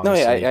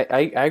 Honestly. No, yeah,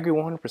 I agree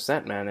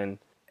 100%, man.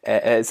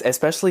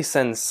 Especially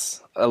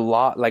since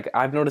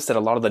I've noticed that a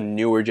lot of the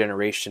newer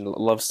generation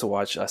loves to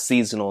watch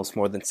seasonals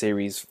more than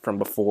series from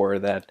before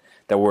that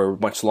were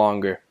much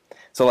longer.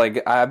 So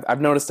like I've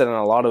noticed that on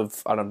a lot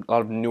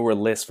of newer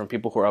lists from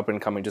people who are up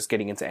and coming, just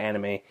getting into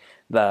anime,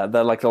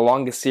 the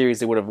longest series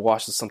they would have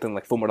watched is something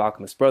like Fullmetal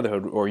Alchemist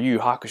Brotherhood or Yu Yu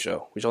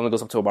Hakusho, which only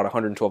goes up to about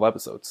 112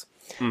 episodes.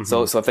 Mm-hmm.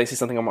 So if they see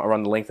something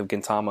around the length of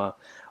Gintama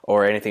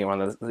or anything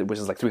which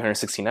is like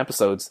 316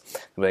 episodes,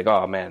 they'll be like,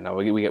 oh man, no,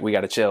 we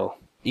got to chill.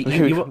 You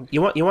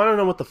want to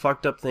know what the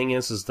fucked up thing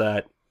is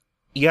that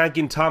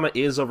Gintama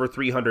is over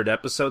 300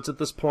 episodes at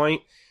this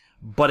point,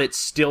 but it's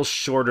still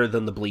shorter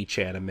than the Bleach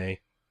anime.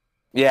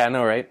 Yeah, I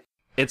know, right?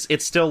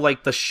 It's still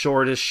like the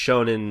shortest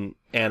shonen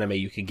anime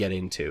you could get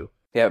into.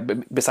 Yeah,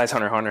 besides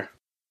Hunter x Hunter.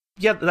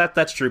 Yeah,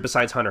 that's true.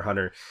 Besides Hunter x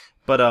Hunter,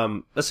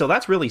 but so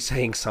that's really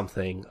saying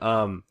something.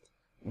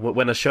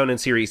 When a shonen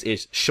series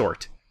is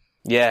short.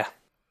 Yeah.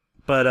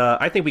 But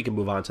I think we can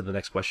move on to the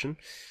next question.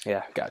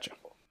 Yeah, gotcha.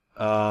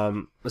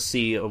 Let's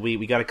see.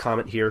 We got a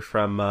comment here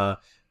from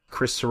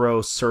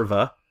Crisero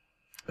Serva,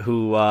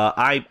 who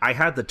I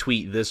had to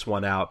tweet this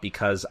one out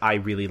because I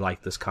really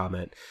like this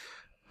comment.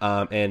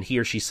 And he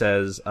or she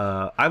says,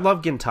 I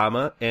love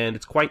Gintama, and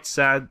it's quite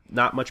sad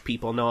not much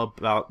people know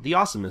about the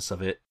awesomeness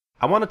of it.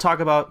 I want to talk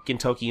about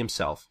Gintoki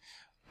himself.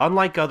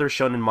 Unlike other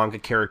shonen manga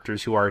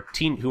characters who are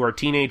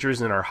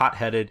teenagers and are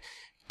hot-headed,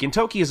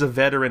 Gintoki is a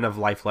veteran of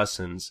life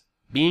lessons,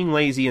 being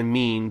lazy and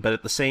mean, but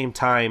at the same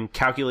time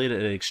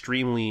calculated and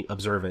extremely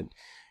observant.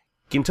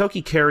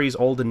 Gintoki carries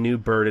old and new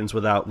burdens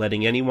without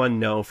letting anyone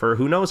know for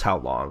who knows how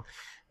long.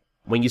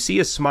 When you see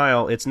a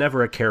smile, it's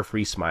never a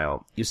carefree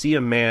smile. You see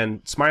a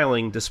man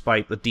smiling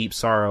despite the deep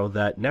sorrow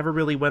that never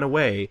really went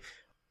away.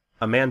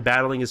 A man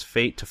battling his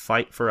fate to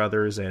fight for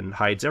others and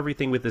hides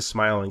everything with his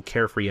smile and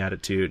carefree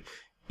attitude.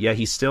 Yet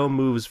he still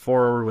moves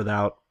forward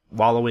without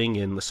wallowing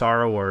in the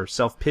sorrow or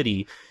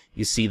self-pity.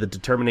 You see the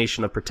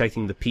determination of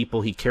protecting the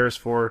people he cares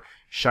for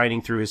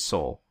shining through his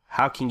soul.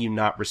 How can you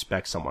not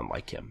respect someone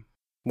like him?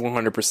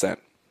 100%.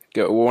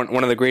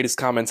 One of the greatest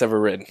comments ever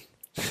written.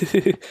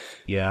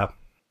 Yeah.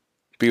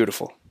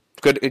 Beautiful.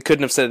 It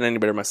couldn't have said it any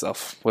better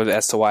myself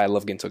as to why I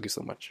love Gintoki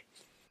so much.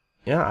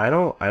 Yeah, I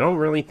don't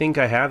really think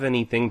I have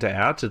anything to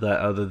add to that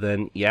other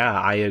than,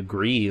 yeah, I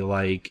agree.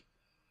 Like,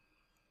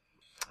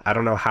 I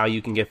don't know how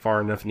you can get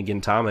far enough into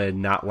Gintama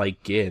and not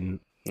like Gin.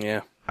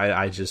 Yeah.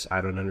 I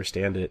don't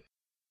understand it.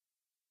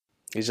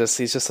 He's just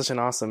such an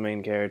awesome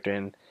main character,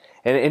 and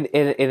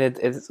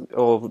it's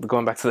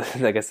going back to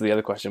the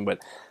other question, but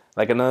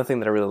like another thing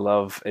that I really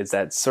love is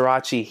that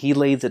Sorachi, he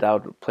lays it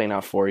out, playing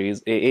out for you.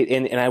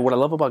 What I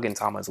love about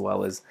Gintama as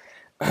well is,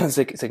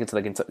 sticking to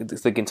the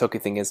Gintoki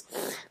thing, is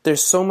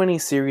there's so many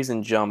series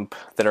in Jump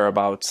that are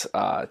about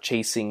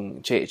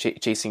chasing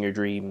your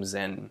dreams,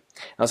 and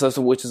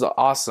so which is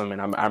awesome, and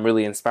I'm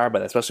really inspired by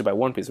that, especially by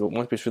One Piece.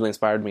 One Piece really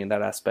inspired me in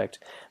that aspect.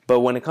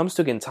 But when it comes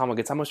to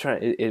Gintama's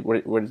what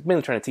it's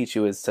mainly trying to teach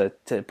you is to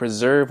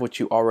preserve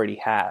what you already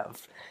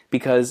have,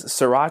 because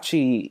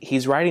Sorachi,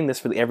 he's writing this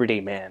for the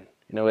everyday man.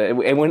 You know,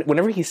 and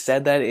whenever he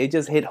said that, it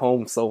just hit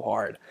home so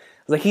hard.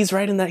 Like he's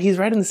writing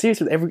the series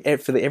for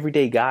the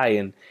everyday guy,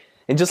 and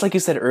just like you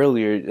said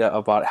earlier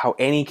about how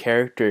any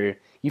character,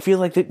 you feel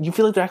like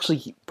they're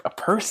actually a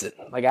person.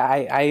 Like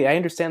I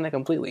understand that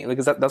completely,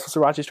 because that's what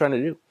Sorachi's trying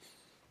to do.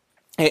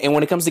 And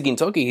when it comes to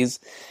Gintoki,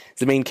 he's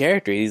the main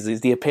character.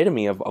 He's the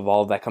epitome of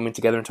all of that coming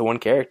together into one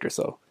character.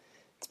 So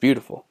it's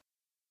beautiful.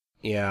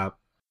 Yeah,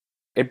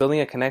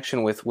 building a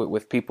connection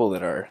with people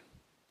that are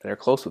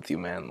close with you,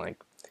 man.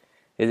 Like.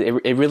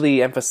 It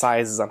really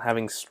emphasizes on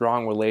having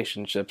strong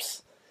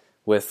relationships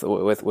with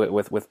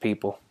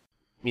people.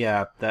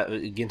 Yeah, that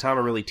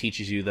Gintama really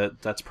teaches you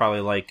that's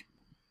probably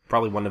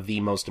one of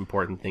the most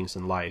important things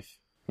in life.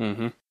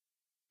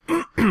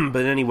 Mm-hmm.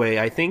 But anyway,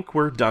 I think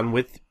we're done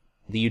with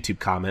the YouTube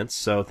comments.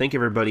 So thank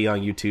everybody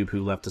on YouTube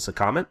who left us a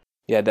comment.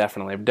 Yeah,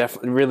 definitely.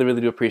 Really,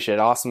 really do appreciate it.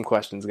 Awesome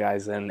questions,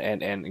 guys,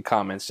 and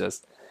comments.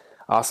 Just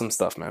awesome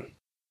stuff, man.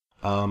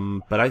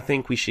 But I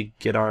think we should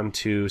get on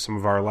to some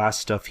of our last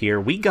stuff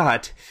here. We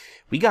got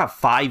 5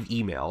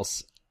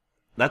 emails.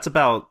 That's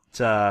about,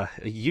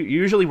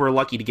 usually we're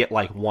lucky to get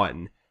like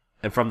 1,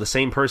 and from the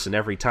same person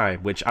every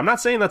time, which I'm not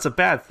saying that's a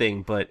bad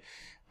thing, but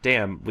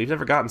damn, we've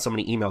never gotten so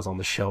many emails on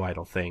the show, I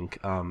don't think.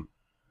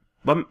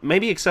 But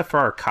maybe except for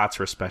our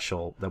Katsura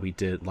special that we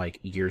did like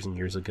years and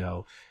years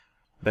ago.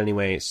 But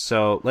anyway,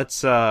 so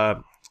let's,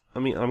 I'm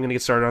gonna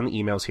get started on the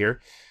emails here.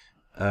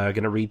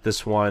 Gonna read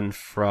this one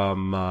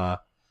from,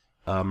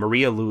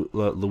 Maria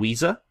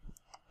Luisa,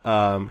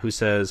 who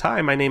says,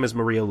 "Hi, my name is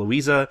Maria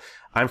Luisa.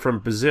 I'm from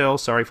Brazil.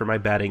 Sorry for my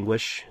bad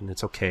English, and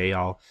it's okay.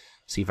 I'll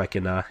see if I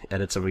can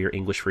edit some of your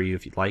English for you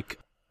if you'd like."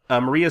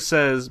 Maria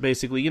says,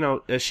 basically,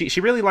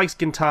 she really likes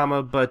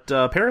Gintama, but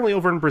apparently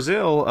over in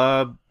Brazil,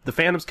 the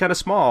fandom's kind of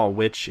small,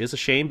 which is a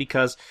shame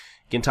because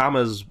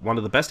Gintama is one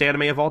of the best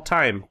anime of all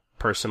time,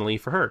 personally,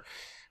 for her.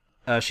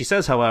 She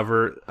says,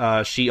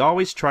 however, she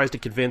always tries to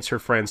convince her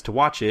friends to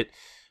watch it.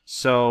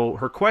 So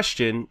her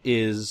question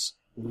is,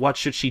 what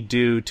should she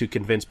do to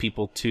convince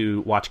people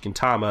to watch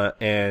Gintama?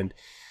 And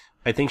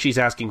I think she's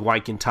asking why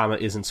Gintama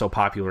isn't so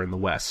popular in the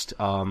West.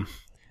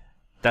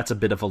 That's a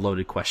bit of a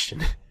loaded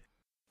question.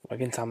 Why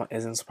Gintama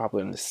isn't so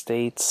popular in the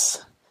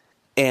States,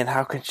 and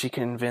how can she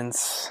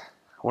convince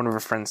one of her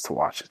friends to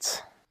watch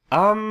it?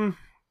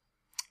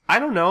 I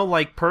don't know.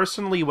 Like,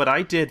 personally, what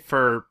I did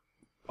for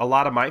a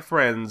lot of my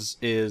friends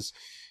is,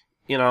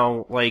 you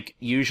know, like,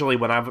 usually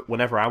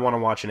whenever I want to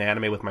watch an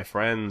anime with my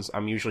friends,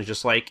 I'm usually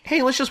just like,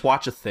 hey, let's just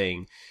watch a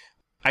thing.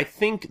 I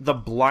think the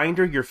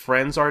blinder your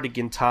friends are to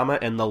Gintama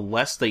and the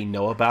less they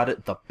know about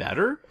it, the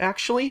better,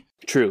 actually.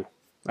 True.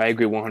 I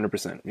agree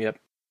 100%. Yep.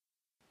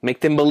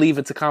 Make them believe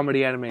it's a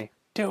comedy anime.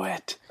 Do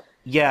it.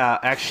 Yeah,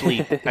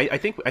 actually, I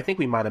think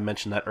we might have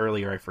mentioned that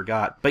earlier. I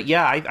forgot, but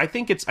yeah, I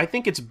think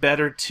it's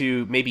better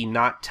to maybe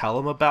not tell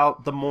them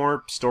about the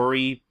more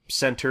story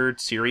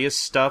centered, serious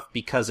stuff,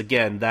 because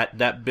again,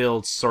 that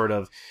builds sort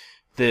of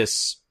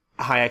this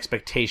high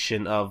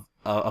expectation of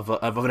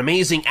an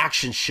amazing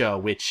action show,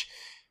 which,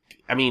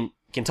 I mean,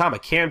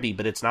 Gintama can be,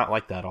 but it's not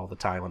like that all the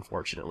time,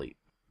 unfortunately.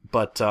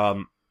 But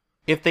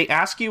if they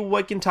ask you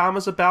what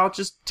Gintama's about,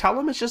 just tell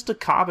them it's just a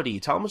comedy.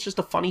 Tell them it's just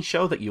a funny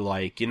show that you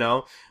like, you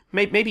know?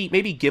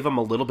 Maybe give them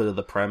a little bit of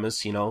the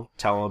premise, you know?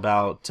 Tell them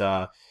about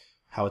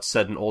how it's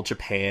set in old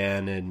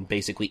Japan and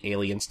basically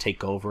aliens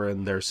take over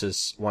and there's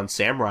this one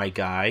samurai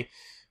guy.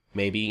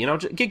 Maybe, you know,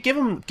 give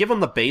them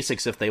the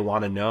basics if they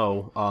want to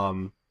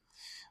know.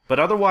 But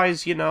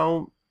otherwise, you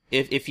know,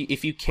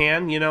 if you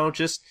can, you know,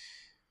 just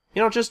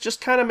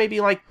kind of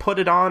maybe like put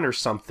it on or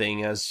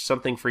something as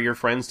something for your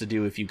friends to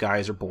do if you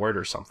guys are bored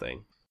or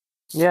something.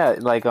 Yeah,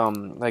 like I'll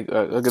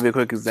give you a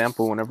quick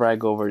example. Whenever I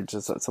go over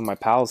to some of my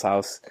pal's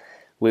house,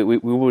 we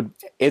would.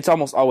 It's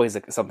almost always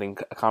like something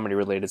comedy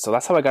related. So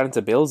that's how I got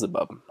into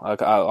Beelzebub.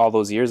 All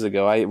those years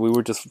ago, we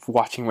were just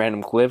watching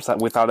random clips.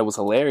 We thought it was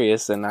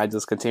hilarious, and I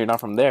just continued on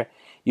from there.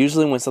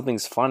 Usually, when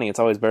something's funny, it's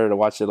always better to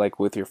watch it like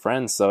with your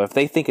friends. So if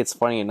they think it's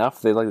funny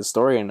enough, they like the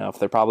story enough,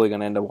 they're probably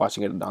going to end up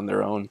watching it on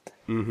their own.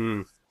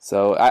 Mm-hmm.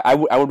 So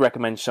I would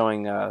recommend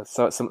showing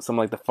some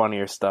like the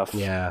funnier stuff.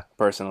 Yeah,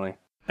 personally.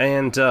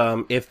 And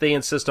if they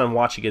insist on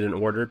watching it in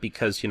order,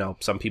 because you know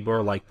some people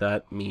are like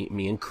that,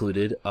 me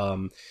included.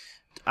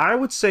 I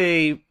would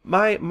say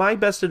my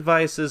best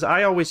advice is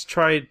I always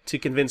try to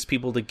convince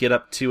people to get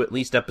up to at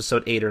least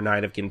episode 8 or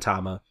 9 of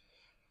Gintama,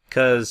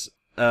 because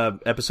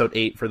episode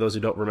 8, for those who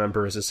don't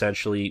remember, is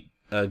essentially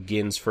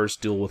Gin's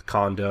first duel with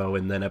Kondo,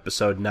 and then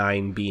episode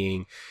 9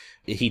 being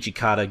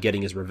Hijikata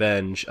getting his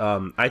revenge.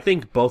 I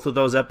think both of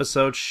those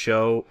episodes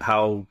show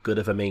how good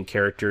of a main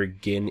character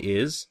Gin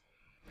is,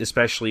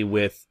 especially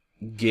with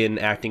Gin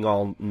acting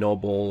all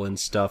noble and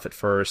stuff at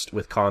first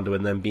with Kondo,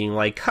 and then being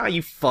like, "Ha,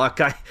 you fuck!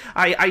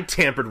 I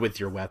tampered with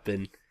your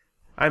weapon.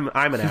 I'm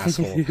an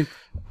asshole."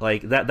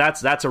 Like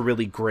that's a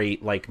really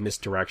great like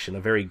misdirection,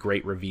 a very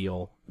great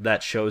reveal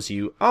that shows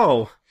you,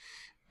 oh,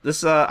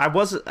 this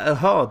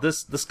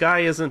this guy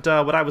isn't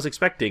what I was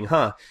expecting,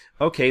 huh?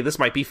 Okay, this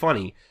might be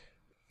funny.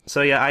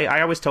 So yeah,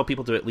 I always tell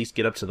people to at least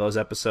get up to those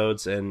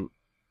episodes, and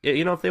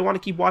you know, if they want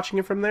to keep watching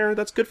it from there,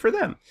 that's good for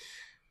them.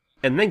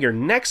 And then your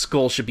next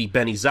goal should be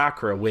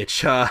Benizakura,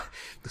 which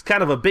is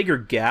kind of a bigger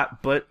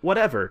gap, but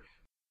whatever.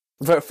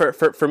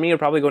 For me, it'd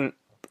probably go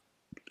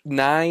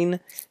 9,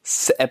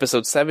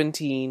 episode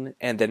 17,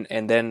 and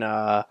then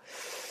I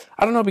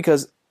don't know,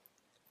 because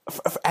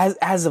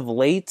as of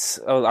late,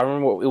 I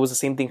remember it was the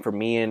same thing for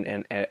me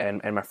and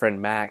my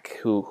friend Mac,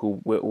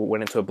 who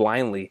went into it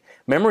blindly.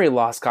 Memory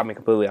loss caught me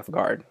completely off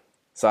guard.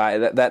 So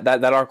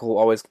that arc will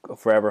always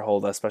forever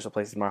hold a special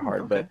place in my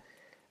heart. Okay. But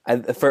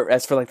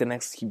as for like the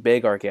next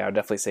big arc, yeah, I would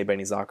definitely say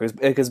Benizakura,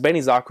 because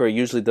Benizakura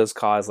usually does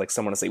cause like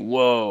someone to say,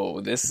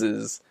 "Whoa, this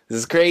is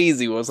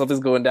crazy! Well, something's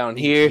going down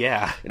here."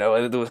 Yeah, you know,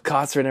 with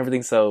Kotzer and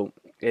everything. So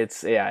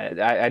it's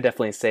I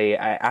definitely say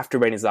after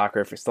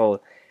Benizakura, if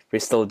you're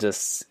still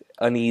just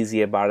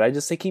uneasy about it, I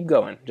just say keep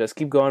going. Just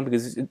keep going,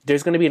 because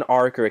there's going to be an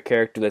arc or a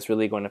character that's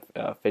really going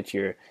to fit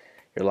your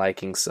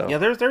liking. So yeah,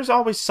 there's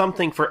always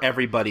something for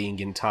everybody in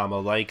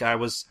Gintama. Like I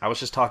was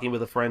just talking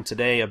with a friend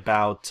today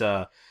about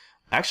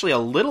actually a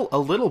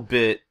little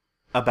bit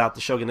about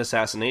the Shogun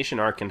Assassination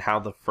arc and how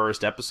the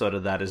first episode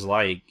of that is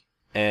like.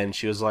 And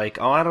she was like,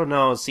 "Oh, I don't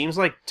know. It seems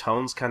like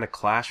tones kind of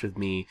clash with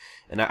me."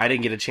 And I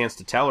didn't get a chance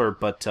to tell her,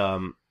 but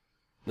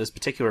this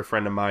particular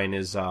friend of mine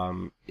is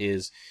in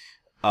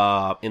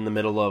the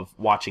middle of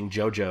watching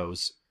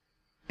JoJo's,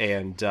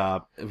 and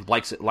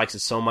likes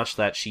it so much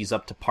that she's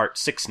up to part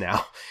 6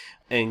 now.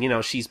 And you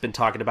know, she's been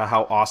talking about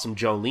how awesome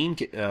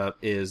Jolene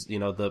is, you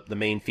know, the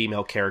main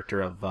female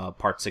character of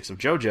part 6 of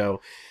JoJo,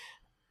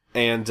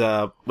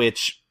 and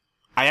which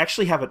I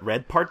actually haven't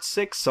read part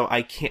 6, so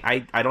I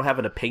don't have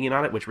an opinion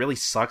on it, which really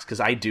sucks, because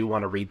I do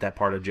want to read that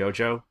part of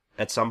JoJo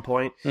at some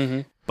point.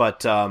 Mm-hmm.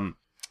 But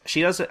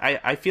she doesn't.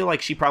 I feel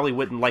like she probably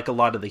wouldn't like a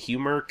lot of the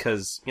humor,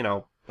 because you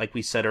know, like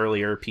we said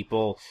earlier,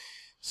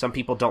 some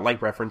people don't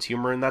like reference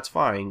humor, and that's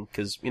fine,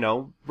 because, you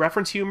know,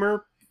 reference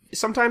humor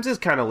sometimes is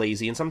kind of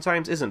lazy and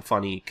sometimes isn't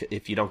funny.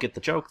 If you don't get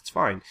the joke, it's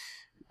fine.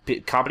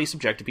 Comedy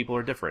subjective, people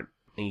are different,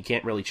 and you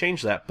can't really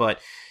change that. But,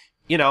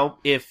 you know,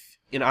 if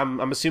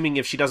I'm assuming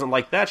if she doesn't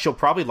like that, she'll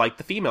probably like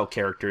the female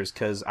characters,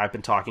 because I've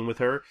been talking with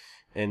her,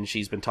 and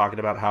she's been talking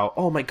about how,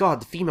 oh my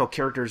god, the female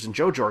characters in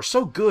JoJo are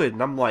so good,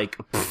 and I'm like,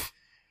 pfft.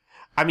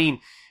 I mean,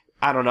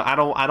 I don't know, I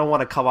don't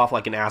want to come off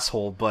like an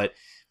asshole, but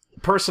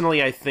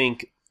personally, I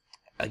think,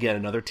 again,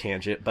 another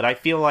tangent, but I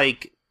feel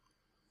like,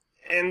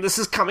 and this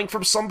is coming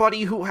from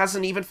somebody who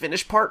hasn't even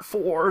finished part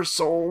 4,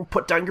 so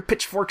put down your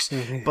pitchforks,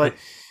 but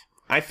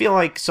I feel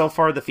like so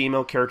far the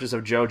female characters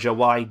of JoJo,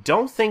 while I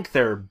don't think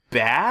they're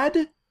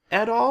bad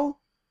at all,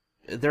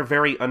 they're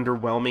very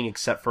underwhelming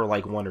except for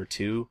like 1 or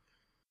 2.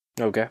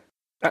 Okay.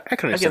 I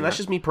can understand. Again, that's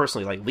just me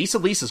personally. Like,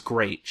 Lisa's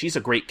great. She's a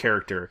great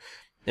character.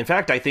 In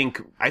fact, I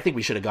think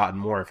we should have gotten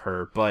more of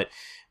her, but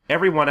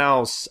everyone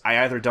else I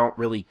either don't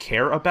really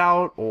care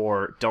about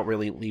or don't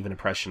really leave an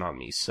impression on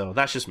me. So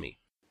that's just me.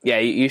 Yeah,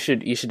 you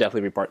should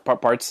definitely read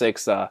part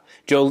 6.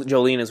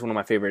 Jolene is one of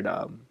my favorite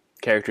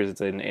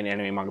characters in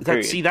anime manga.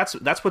 Period.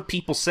 That's what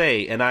people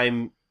say, and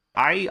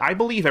I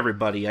believe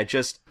everybody.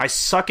 I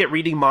suck at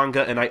reading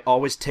manga, and I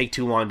always take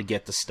too long to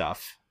get the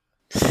stuff.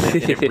 And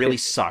it really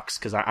sucks,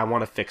 because I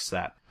want to fix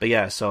that. But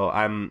yeah, so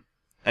I'm,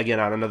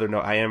 again, on another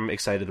note, I am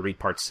excited to read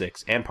part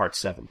 6 and part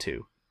 7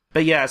 too.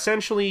 But yeah,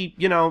 essentially,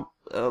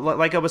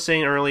 like I was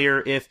saying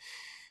earlier, if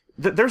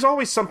there's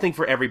always something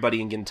for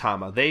everybody in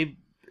Gintama.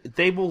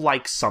 They will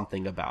like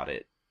something about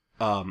it,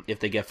 if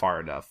they get far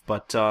enough.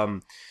 But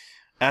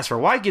as for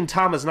why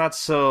Gintama is not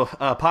so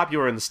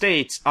popular in the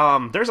States,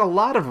 there's a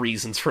lot of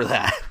reasons for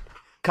that.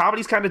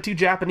 Comedy's kind of too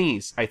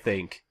Japanese, I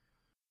think.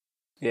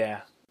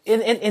 Yeah.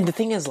 And the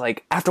thing is,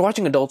 like, after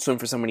watching Adult Swim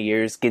for so many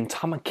years,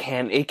 Gintama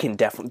can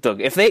definitely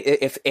look,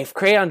 if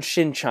Crayon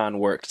Shin-chan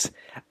worked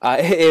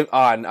on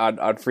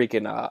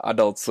freaking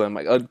Adult Swim,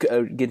 like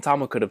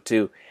Gintama could have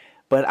too.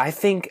 But I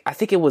think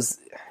it was,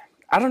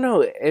 I don't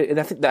know.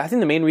 I think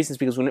the main reason is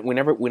because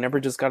we never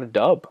just got a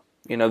dub.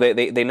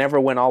 They never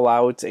went all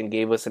out and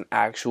gave us an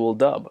actual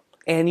dub.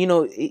 And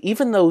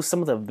even though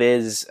some of the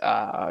Viz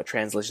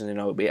translations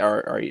are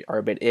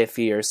a bit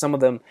iffy, or some of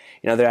them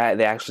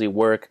they actually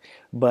work,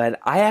 but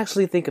I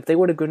actually think if they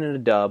would have gone in a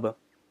dub,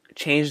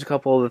 changed a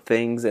couple of the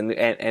things, and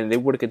they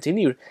would have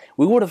continued,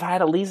 we would have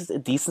had at least a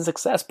decent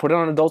success. Put it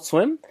on Adult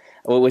Swim,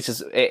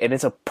 and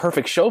it's a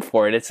perfect show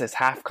for it. It's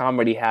half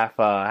comedy, half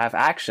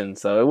action,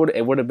 so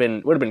it would have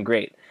been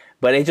great.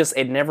 But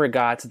it never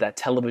got to that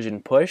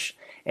television push.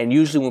 And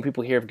usually when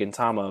people hear of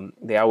Gintama,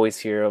 they always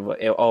hear of,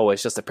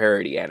 it's just a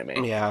parody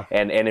anime. Yeah.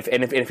 And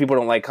if people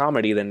don't like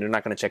comedy, then they're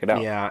not going to check it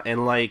out. Yeah,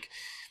 and like,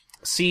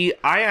 see,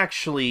 I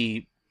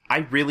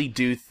really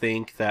do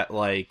think that,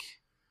 like,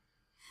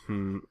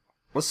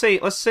 let's say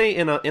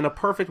in a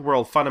perfect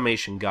world,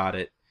 Funimation got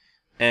it,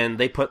 and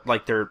they put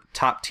like their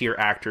top tier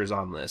actors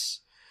on this.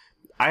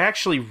 I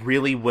actually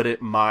really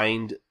wouldn't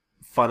mind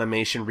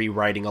Funimation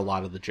rewriting a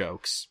lot of the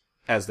jokes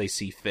as they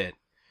see fit.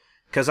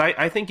 Because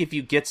I think if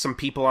you get some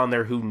people on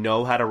there who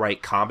know how to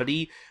write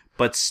comedy,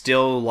 but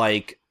still,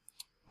 like,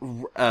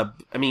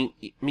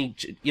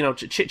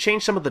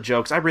 change some of the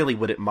jokes, I really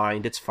wouldn't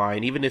mind. It's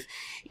fine. Even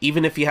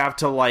if you have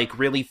to, like,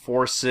 really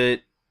force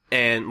it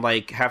and,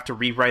 like, have to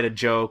rewrite a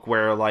joke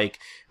where, like,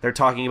 they're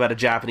talking about a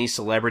Japanese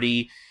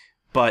celebrity,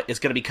 but it's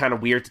going to be kind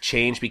of weird to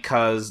change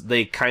because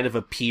they kind of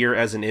appear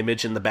as an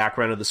image in the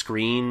background of the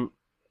screen,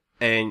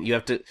 and you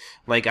have to,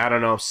 like, I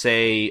don't know,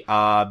 say,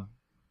 I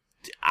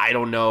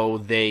don't know,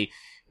 they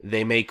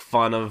make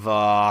fun of,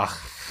 I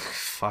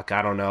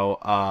don't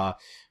know,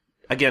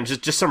 again,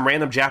 just some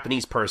random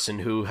Japanese person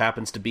who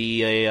happens to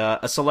be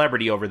a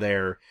celebrity over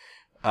there.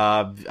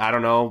 I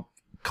don't know,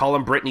 call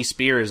him Britney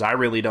Spears, I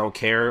really don't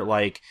care,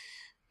 like,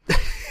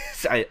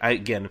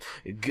 again,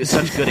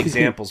 such good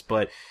examples,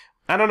 but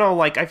I don't know,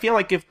 like, I feel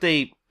like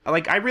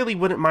I really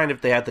wouldn't mind if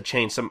they had to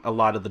change a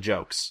lot of the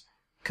jokes.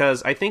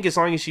 'Cause I think as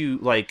long as you,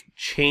 like,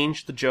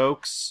 change the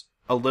jokes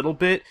a little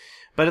bit,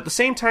 but at the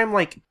same time,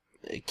 like,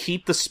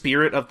 keep the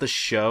spirit of the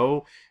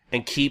show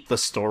and keep the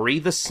story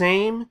the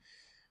same,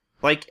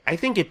 like, I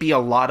think it'd be a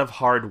lot of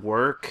hard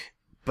work,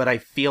 but I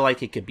feel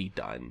like it could be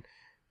done.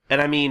 And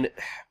I mean,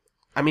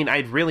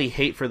 I'd really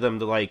hate for them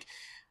to, like,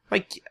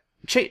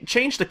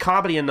 change the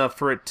comedy enough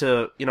for it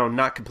to,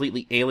 not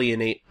completely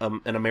alienate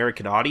an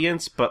American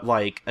audience, but,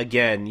 like,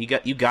 again, you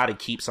got to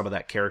keep some of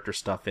that character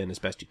stuff in as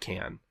best you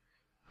can.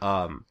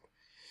 I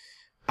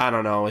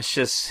don't know, it's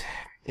just,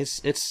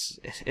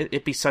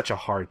 it'd be such a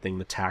hard thing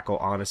to tackle,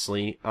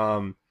 honestly.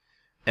 And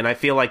I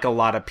feel like a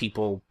lot of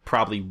people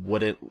probably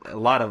wouldn't, a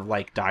lot of,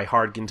 like,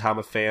 diehard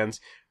Gintama fans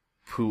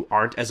who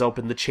aren't as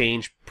open to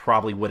change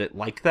probably wouldn't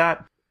like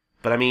that.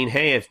 But I mean,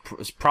 hey,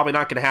 it's probably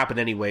not going to happen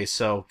anyway,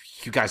 so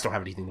you guys don't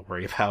have anything to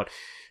worry about.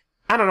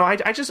 I don't know, I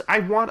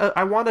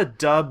want a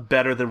dub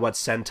better than what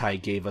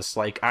Sentai gave us.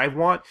 Like,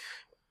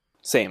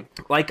 Same.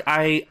 Like,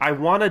 I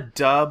want a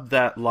dub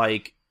that,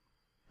 like,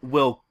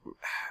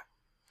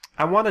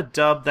 I want a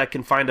dub that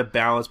can find a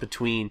balance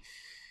between,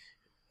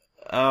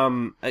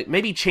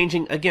 maybe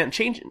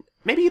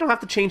maybe you don't have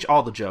to change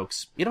all the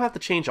jokes. You don't have to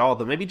change all of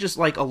them. Maybe just,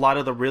 like, a lot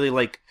of the really,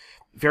 like,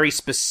 very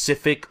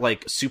specific,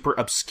 like, super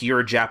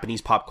obscure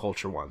Japanese pop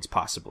culture ones,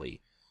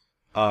 possibly.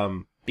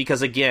 Because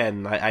because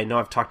again, I know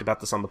I've talked about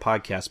this on the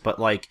podcast, but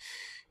like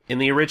in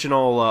the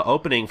original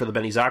opening for the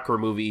Benizakura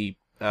movie,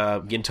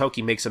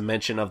 Gintoki makes a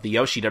mention of the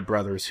Yoshida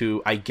brothers,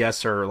 who I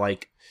guess are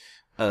like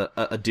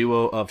a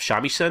duo of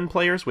shamisen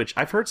players, which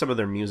I've heard some of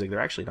their music. They're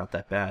actually not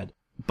that bad.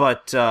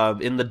 But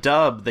in the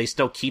dub, they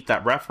still keep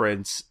that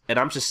reference, and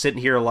I'm just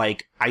sitting here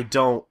like, I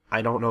don't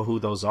know who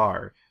those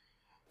are.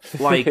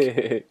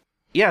 Like,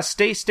 yeah,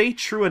 stay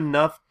true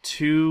enough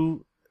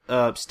to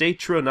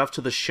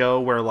the show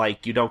where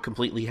like you don't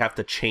completely have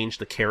to change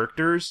the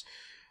characters,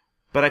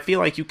 but I feel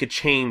like you could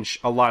change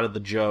a lot of the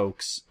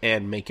jokes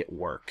and make it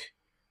work.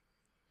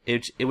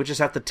 It would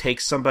just have to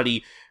take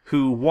somebody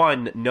who,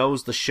 one,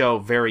 knows the show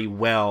very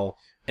well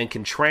and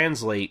can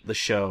translate the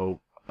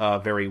show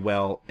very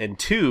well, and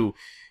two,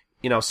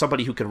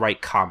 somebody who can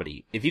write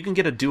comedy. If you can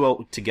get a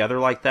duo together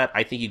like that,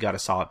 I think you got a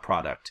solid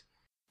product.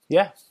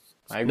 Yeah,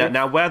 I agree.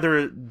 Now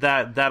whether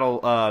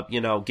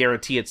that'll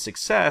guarantee its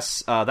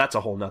success, that's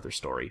a whole nother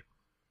story.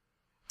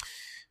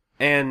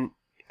 And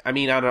I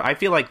mean, I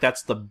feel like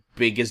that's the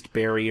biggest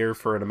barrier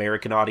for an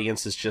American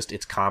audience is just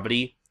its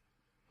comedy.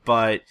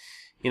 But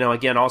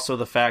again, also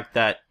the fact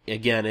that,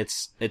 again,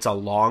 it's a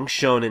long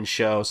shonen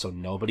show, so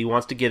nobody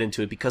wants to get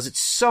into it because it's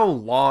so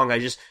long. I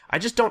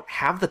just don't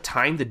have the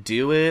time to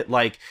do it.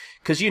 Like,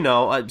 cause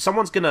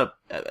someone's gonna,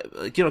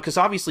 cause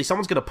obviously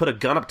someone's gonna put a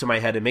gun up to my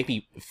head and make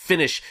me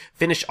finish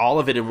all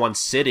of it in one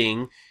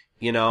sitting.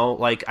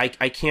 Like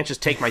I can't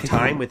just take my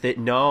time with it.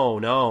 No,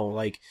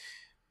 like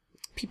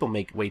people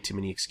make way too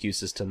many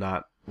excuses to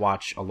not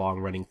watch a long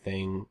running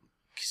thing.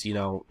 Cause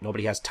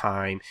nobody has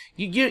time.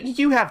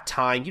 You have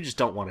time. You just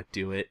don't want to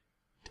do it.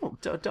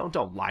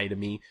 Don't lie to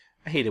me.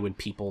 I hate it when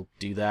people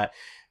do that.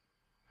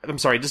 I'm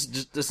sorry.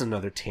 This is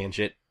another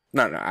tangent.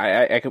 No,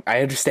 I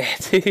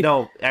understand.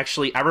 No,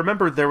 actually, I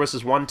remember there was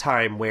this one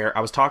time where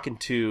I was talking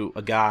to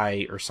a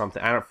guy or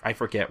something. I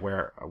forget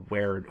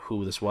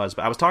who this was,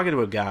 but I was talking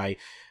to a guy,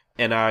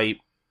 and I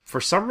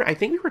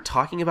think we were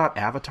talking about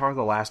Avatar: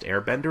 The Last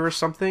Airbender or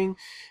something.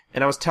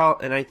 And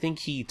I think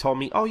he told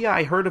me, "Oh yeah,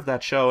 I heard of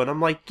that show." And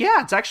I'm like,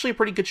 "Yeah, it's actually a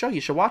pretty good show. You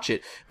should watch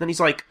it." And then he's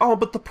like, "Oh,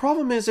 but the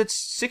problem is it's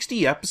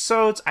 60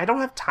 episodes. I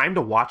don't have time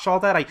to watch all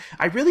that.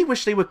 I really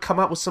wish they would come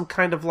out with some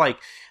kind of like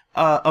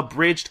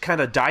abridged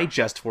kind of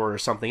digest for it or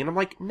something." And I'm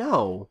like,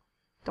 "No,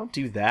 don't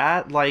do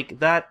that. Like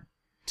that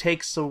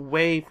takes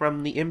away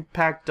from the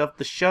impact of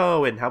the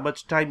show and how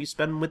much time you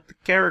spend with the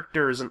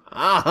characters and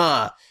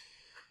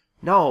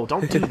no,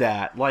 don't do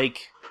that."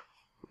 Like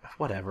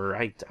whatever.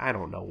 I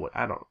don't know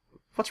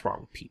what's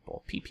wrong with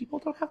people? People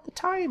don't have the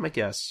time, I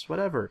guess.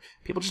 Whatever.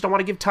 People just don't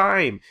want to give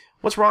time.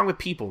 What's wrong with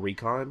people,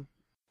 Recon?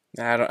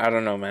 I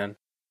don't know, man.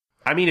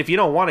 I mean, if you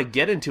don't want to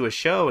get into a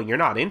show and you're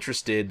not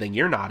interested, then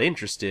you're not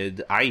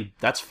interested.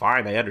 That's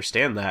fine. I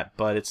understand that.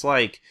 But it's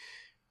like,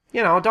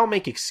 don't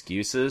make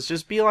excuses.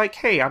 Just be like,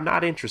 hey, I'm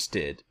not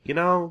interested.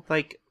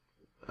 Like,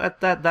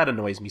 that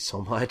annoys me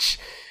so much.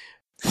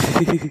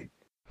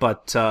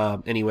 But,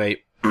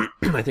 anyway,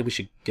 I think we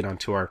should get on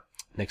to our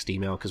next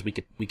email, because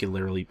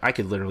I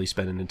could literally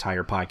spend an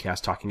entire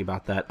podcast talking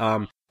about that.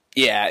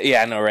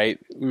 Yeah, I know, right?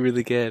 We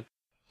really could.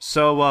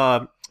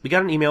 So, we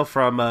got an email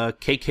from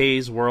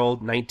KK's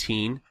World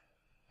 19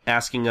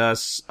 asking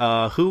us,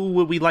 who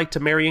would we like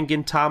to marry in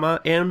Gintama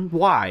and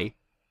why?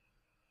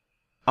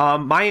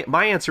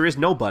 My answer is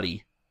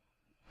nobody,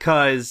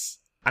 because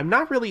I'm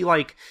not really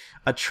like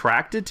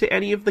attracted to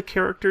any of the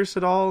characters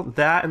at all.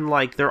 That and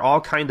like they're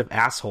all kind of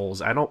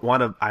assholes. I don't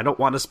want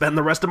to spend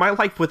the rest of my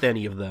life with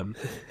any of them.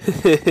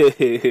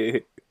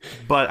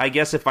 But I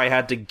guess if I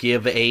had to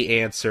give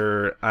a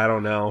answer, I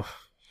don't know.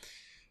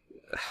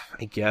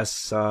 I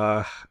guess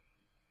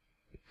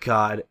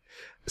God.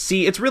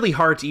 See, it's really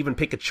hard to even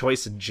pick a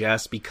choice in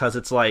Jess, because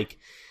it's like,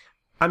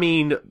 I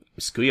mean,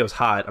 Tsukuyo's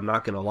hot, I'm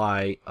not gonna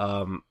lie.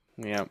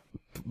 Yeah.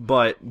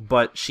 But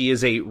she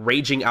is a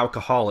raging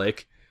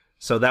alcoholic.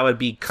 So that would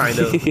be kind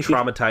of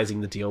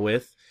traumatizing to deal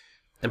with.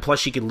 And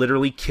plus she can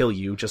literally kill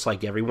you, just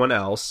like everyone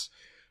else.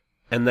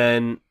 And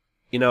then,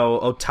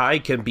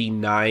 Otai can be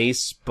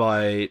nice,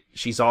 but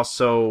she's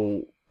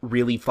also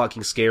really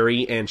fucking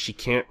scary, and she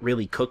can't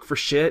really cook for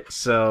shit.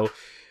 So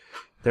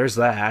there's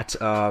that.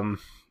 God,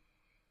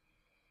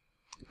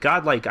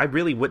 like, I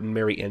really wouldn't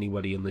marry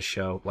anybody in the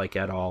show, like,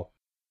 at all.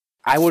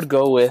 I would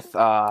go with,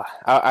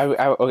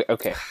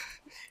 okay.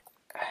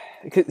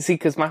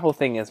 Because my whole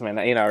thing is, man,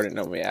 you already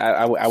know me.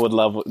 I would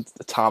love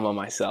Tama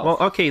myself. Well,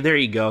 okay, there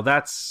you go.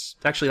 That's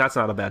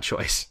not a bad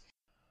choice.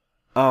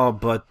 Oh,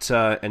 but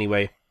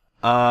anyway,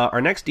 our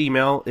next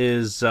email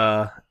is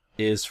from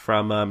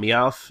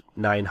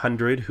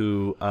Meowth900,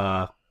 who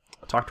I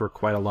talked to her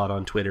quite a lot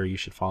on Twitter. You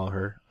should follow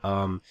her.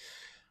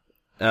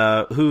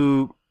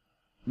 Who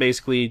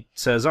basically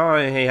says, "Oh,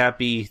 hey,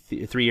 happy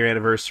 3-year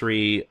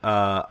anniversary.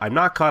 I'm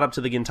not caught up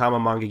to the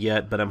Gintama manga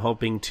yet, but I'm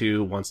hoping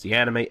to once the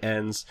anime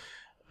ends."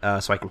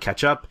 So I can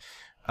catch up.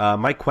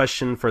 My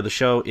question for the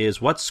show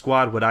is, what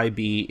squad would I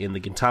be in the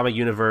Gintama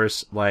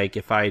universe? Like,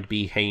 if I'd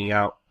be hanging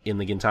out in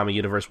the Gintama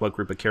universe, what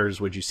group of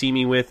characters would you see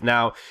me with?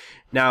 Now,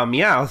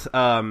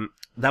 Meowth,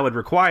 that would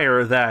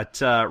require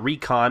that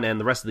Recon and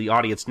the rest of the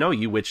audience know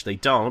you, which they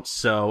don't.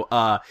 So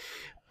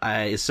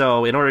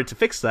so in order to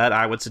fix that,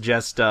 I would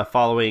suggest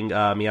following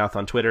Meowth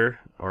on Twitter,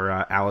 or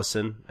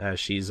Allison, as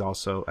she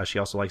also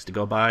likes to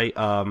go by.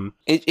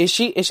 Is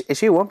she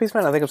a One Piece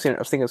fan? I think I've seen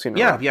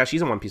her. Yeah,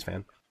 she's a One Piece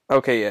fan.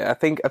 Okay, yeah, I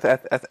think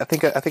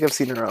I've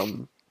seen her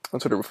on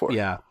Twitter before.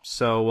 Yeah,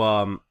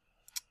 so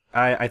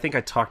I think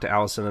I talked to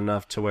Allison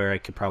enough to where I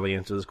could probably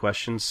answer this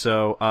question.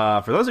 So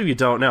for those of you who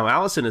don't know,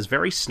 Allison is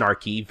very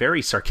snarky,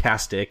 very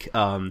sarcastic,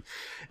 and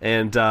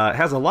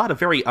has a lot of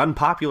very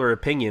unpopular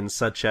opinions,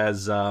 such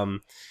as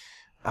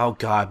oh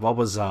God, what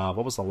was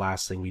the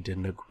last thing we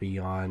didn't agree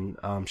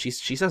on? She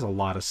says a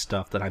lot of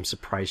stuff that I'm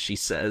surprised she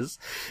says.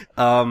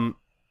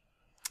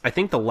 I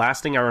think the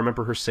last thing I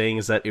remember her saying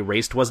is that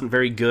Erased wasn't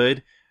very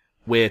good,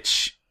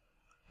 which,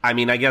 I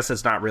mean, I guess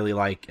it's not really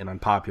like an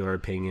unpopular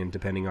opinion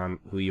depending on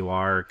who you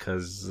are,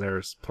 because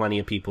there's plenty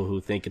of people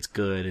who think it's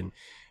good and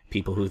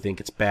people who think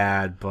it's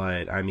bad,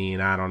 but I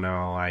mean, I don't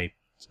know,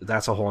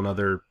 that's a whole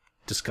nother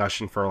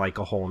discussion for like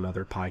a whole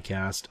nother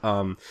podcast.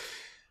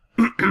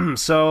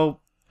 So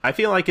I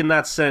feel like in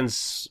that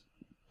sense,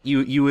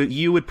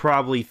 you would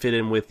probably fit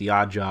in with the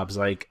Odd Jobs.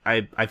 Like,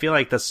 I feel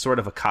like that's sort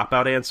of a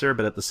cop-out answer,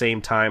 but at the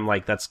same time,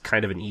 like, that's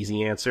kind of an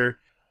easy answer.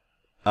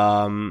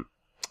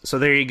 So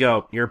there you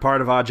go. You're a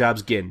part of Odd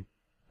Jobs Gin.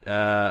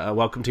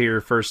 Welcome to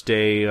your first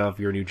day of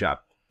your new job.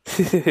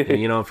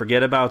 And,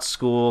 forget about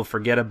school,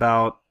 forget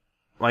about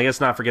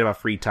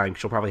free time,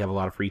 'cause you'll probably have a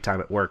lot of free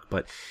time at work,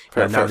 but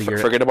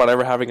forget about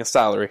ever having a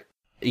salary.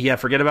 Yeah,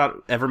 forget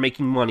about ever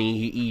making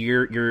money.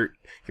 Your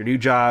new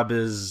job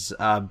is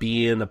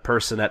being a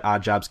person at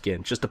Odd Jobs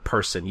Gin. Just a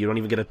person. You don't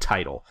even get a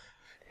title.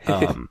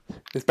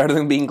 It's better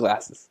than being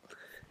glasses.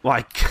 Well,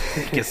 I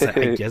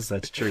guess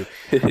that's true.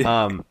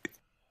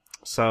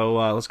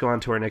 So let's go on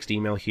to our next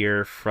email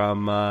here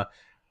from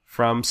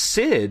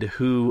Sid,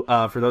 who,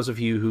 for those of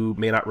you who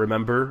may not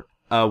remember,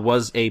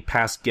 was a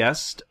past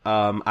guest.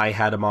 I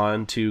had him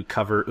on to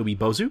cover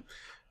Ubibozu,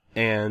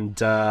 and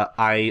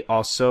he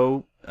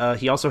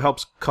also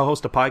helps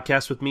co-host a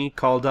podcast with me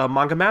called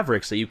Manga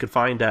Mavericks that you can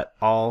find at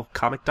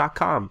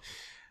allcomic.com.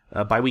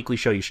 Bi-weekly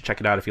show. You should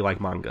check it out if you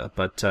like manga.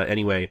 But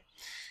anyway,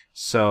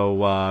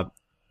 so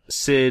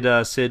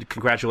Sid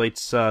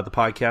congratulates the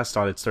podcast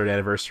on its 3rd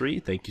anniversary.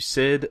 Thank you,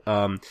 Sid.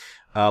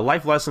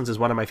 Life Lessons is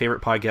one of my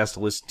favorite podcasts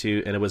to listen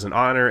to, and it was an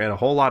honor and a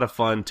whole lot of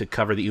fun to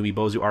cover the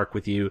Ubibozu arc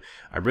with you.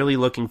 I'm really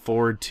looking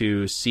forward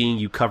to seeing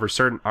you cover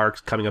certain arcs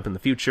coming up in the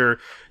future,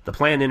 the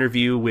planned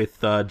interview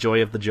with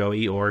Joy of the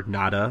Joey, or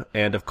Nada,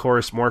 and of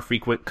course more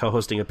frequent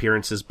co-hosting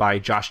appearances by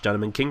Josh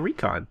Dunham and King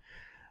Recon.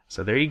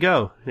 So there you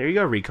go,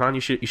 Recon.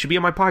 You should be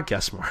on my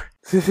podcast more.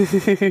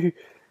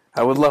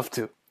 I would love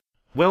to.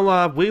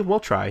 Well, we'll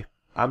try.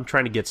 I'm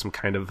trying to get some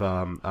kind of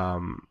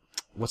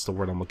what's the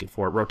word I'm looking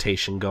for?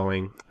 Rotation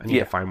going. I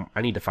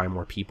need to find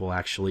more people,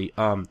 actually.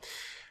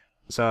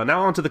 So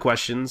now on to the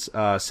questions.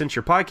 Since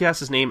your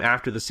podcast is named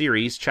after the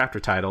series chapter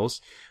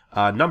titles,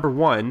 number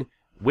 1,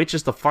 which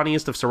is the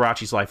funniest of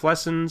Sorachi's life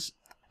lessons?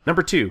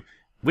 Number 2,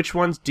 which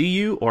ones do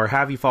you or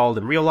have you followed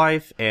in real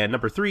life? And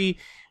number 3,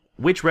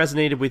 which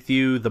resonated with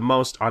you the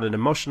most on an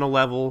emotional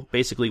level?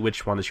 Basically,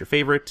 which one is your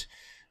favorite?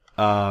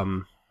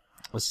 Let's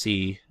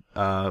see.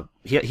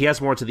 He has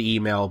more to the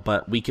email,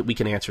 but we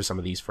can answer some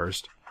of these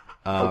first.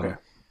 Okay.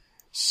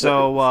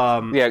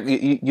 So yeah,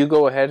 you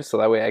go ahead, so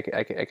that way I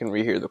can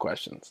rehear the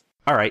questions.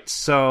 All right.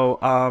 So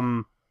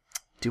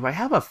do I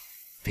have a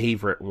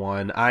favorite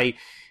one? A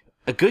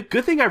good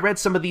thing I read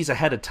some of these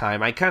ahead of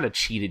time. I kind of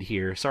cheated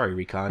here. Sorry,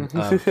 Recon.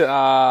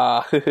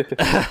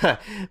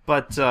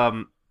 But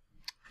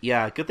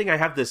yeah, good thing I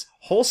have this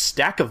whole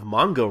stack of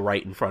manga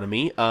right in front of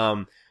me.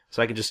 So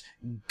I can just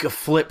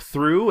flip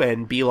through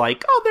and be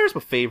like, oh, there's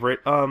my favorite.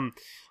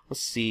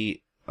 Let's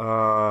see.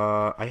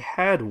 I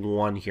had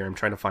one here I'm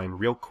trying to find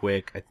real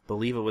quick. I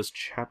believe it was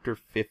chapter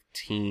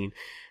 15.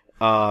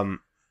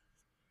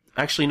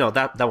 Actually, no,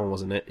 that one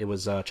wasn't it. It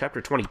was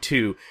chapter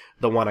 22,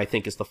 the one I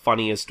think is the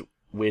funniest,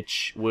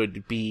 which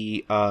would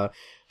be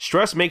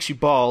stress makes you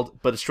bald,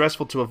 but it's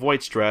stressful to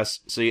avoid stress,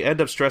 so you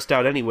end up stressed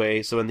out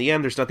anyway, so in the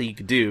end there's nothing you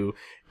can do.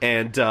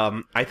 And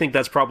I think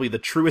that's probably the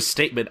truest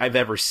statement I've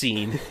ever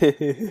seen.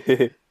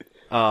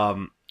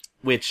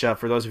 Which,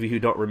 for those of you who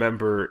don't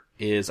remember,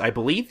 is, I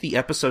believe, the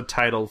episode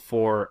title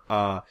for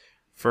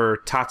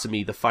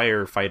Tatsumi, the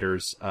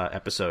Firefighters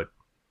episode.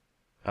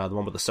 The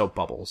one with the soap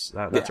bubbles.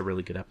 That's a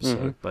really good episode.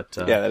 Mm-hmm. But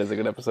yeah, that is a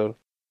good episode.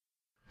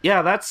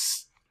 Yeah,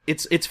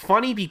 it's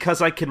funny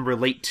because I can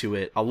relate to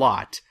it a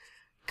lot.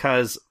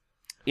 Because,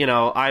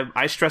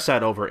 I stress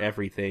out over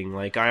everything.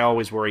 Like, I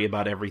always worry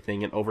about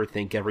everything and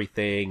overthink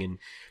everything, and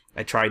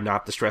I try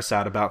not to stress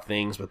out about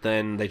things, but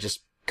then they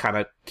just kind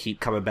of keep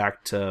coming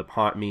back to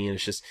haunt me, and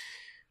it's just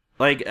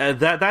like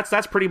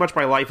that's pretty much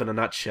my life in a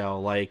nutshell.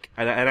 Like,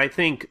 and I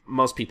think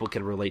most people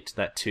can relate to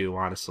that too,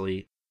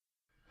 honestly.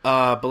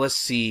 But let's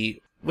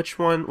see, which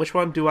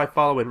one do I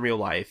follow in real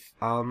life?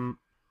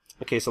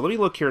 Okay, so let me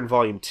look here in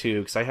volume 2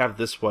 because I have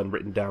this one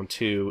written down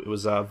too. It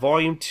was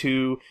volume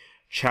 2,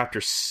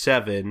 chapter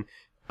 7.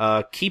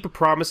 Keep a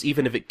Promise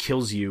Even If It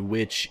Kills You,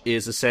 which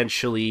is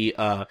essentially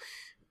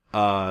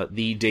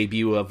the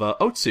debut of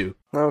Otsu.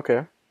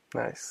 Okay,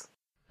 nice.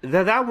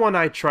 That one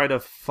I try to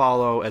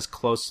follow as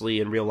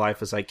closely in real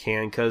life as I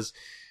can, because,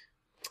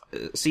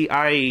 see,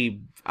 I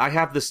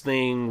have this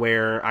thing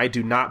where I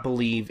do not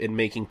believe in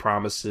making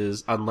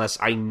promises unless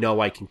I know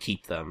I can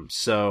keep them.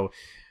 So,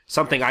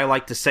 something I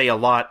like to say a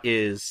lot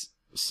is,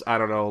 I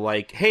don't know,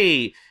 like,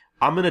 hey,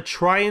 I'm gonna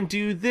try and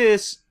do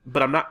this,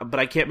 but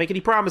I can't make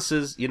any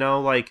promises, you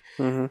know, like,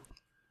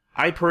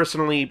 I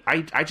personally,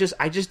 I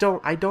just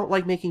don't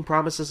like making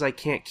promises I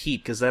can't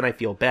keep, because then I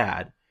feel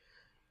bad.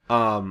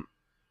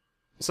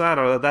 So I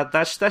don't know,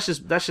 that's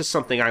just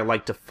something I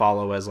like to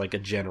follow as like a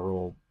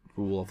general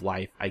rule of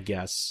life, I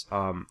guess.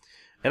 And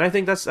I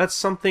think that's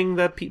something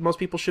that most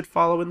people should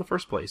follow in the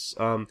first place.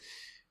 I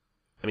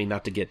mean,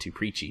 not to get too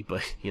preachy,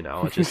 but you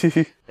know,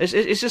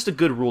 it's just a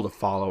good rule to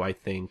follow, I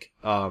think.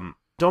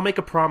 Don't make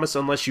a promise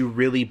unless you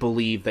really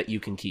believe that you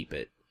can keep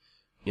it.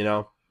 You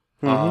know?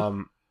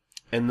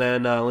 And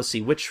then let's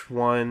see, which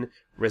one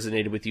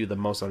resonated with you the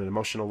most on an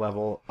emotional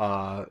level?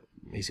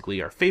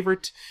 Basically our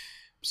favorite.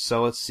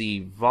 So let's see,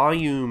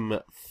 volume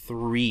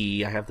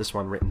 3, I have this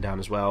one written down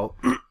as well.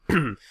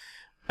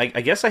 I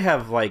guess I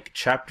have like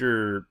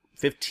chapter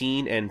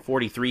 15 and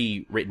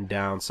 43 written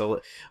down,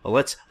 so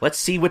let's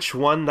see which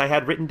one I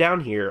had written down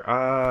here.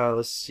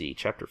 Let's see,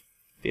 chapter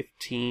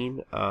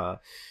 15,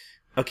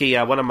 okay,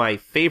 yeah, one of my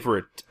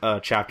favorite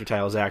chapter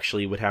titles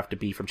actually would have to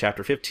be from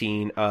chapter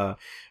 15.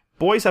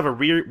 Boys have a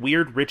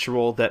weird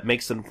ritual that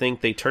makes them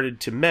think they turn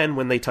into men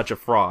when they touch a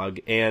frog,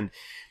 and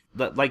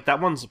that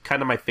one's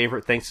kind of my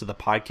favorite thanks to the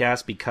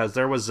podcast, because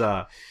there was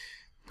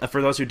for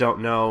those who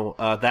don't know,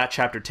 that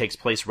chapter takes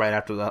place right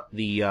after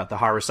the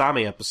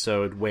Harusame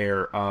episode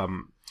where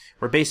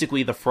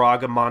basically the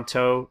frog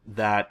Amanto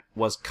that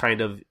was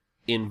kind of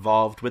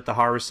involved with the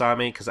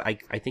Harusame, because I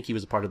think he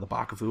was a part of the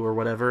Bakufu or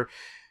whatever.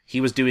 He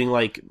was doing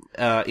like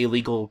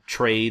illegal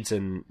trades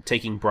and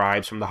taking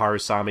bribes from the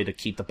Harusame to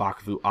keep the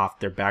Bakufu off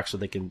their back so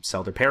they can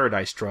sell their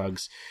paradise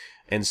drugs.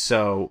 And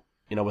so,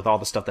 you know, with all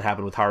the stuff that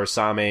happened with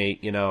Harusame,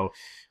 you know,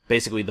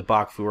 basically the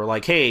Bakufu were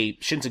like, hey,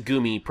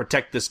 Shinzagumi,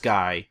 protect this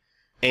guy.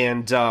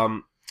 And,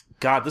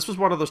 God, this was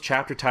one of those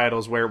chapter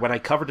titles where when I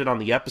covered it on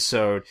the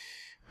episode,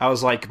 I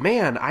was like,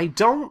 man, I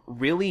don't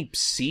really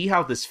see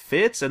how this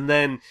fits. And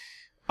then,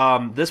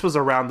 this was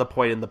around the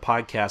point in the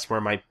podcast where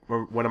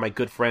one of my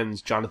good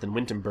friends, Jonathan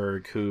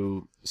Wintenberg,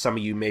 who some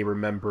of you may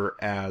remember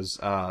as,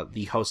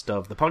 the host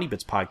of the Pony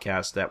Bits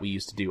podcast that we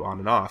used to do on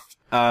and off.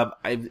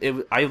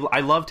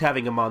 I loved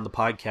having him on the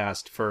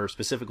podcast for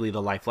specifically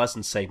the life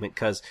lessons segment,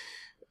 because,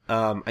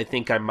 I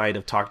think I might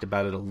have talked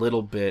about it a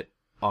little bit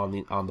on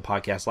the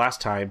podcast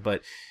last time,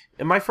 but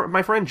my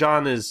friend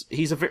John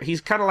he's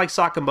kind of like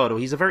Sakamoto.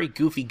 He's a very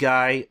goofy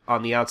guy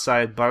on the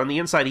outside, but on the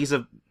inside, he's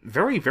a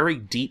very, very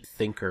deep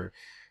thinker.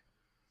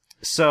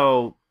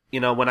 So, you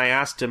know, when I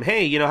asked him,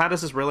 hey, you know, how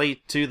does this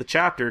relate to the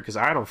chapter? Because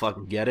I don't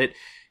fucking get it.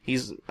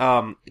 He's,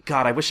 God,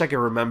 I wish I could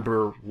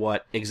remember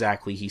what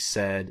exactly he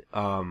said.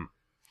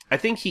 I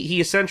think he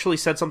essentially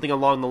said something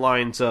along the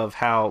lines of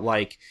how,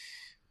 like,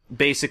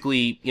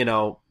 basically, you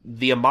know,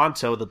 the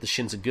Amanto that the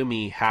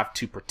Shinzagumi have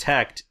to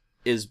protect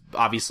is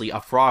obviously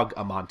a frog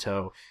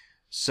Amanto.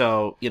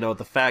 So, you know,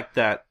 the fact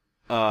that,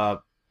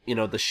 you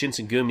know, the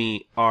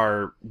Shinzagumi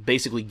are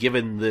basically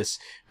given this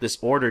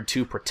order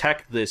to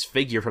protect this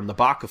figure from the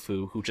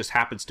Bakufu, who just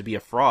happens to be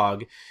a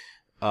frog,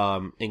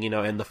 and, you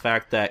know, and the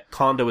fact that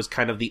Kondo is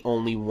kind of the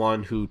only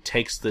one who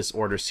takes this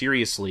order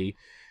seriously,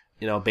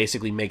 you know,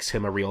 basically makes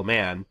him a real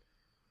man.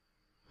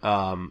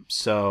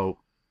 So,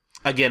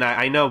 again,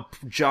 I know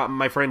John,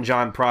 my friend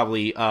John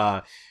probably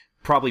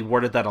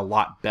worded that a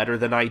lot better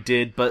than I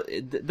did, but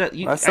that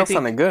still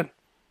sounded good.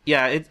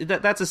 Yeah,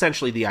 that's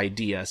essentially the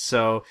idea.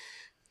 So,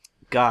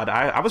 God,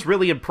 I was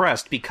really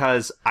impressed,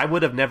 because I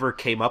would have never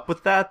came up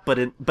with that, but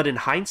in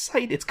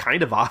hindsight, it's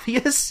kind of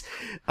obvious.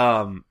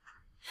 But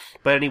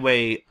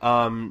anyway,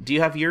 do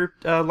you have your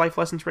life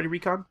lessons ready,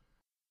 Recon?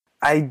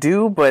 I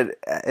do, but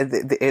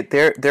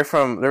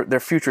they're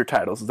future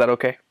titles. Is that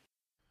okay?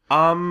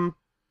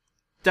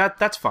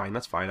 That's fine.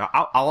 That's fine.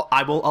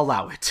 I will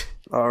allow it.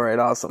 All right,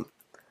 awesome.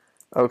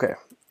 Okay,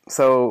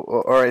 so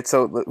all right,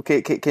 so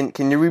okay,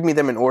 can you read me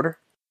them in order?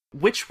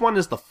 Which one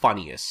is the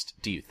funniest,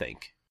 do you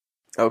think?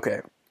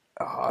 Okay.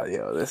 Oh,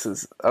 yo, this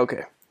is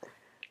okay.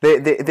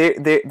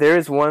 There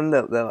is one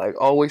that like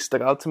always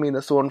stuck out to me.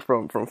 This one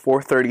from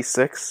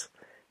 436,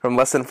 from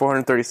lesson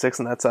 436,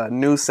 and that's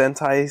new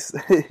Sentai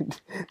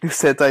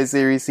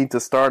series seem to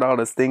start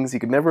out as things you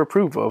could never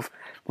approve of,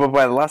 but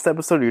by the last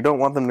episode you don't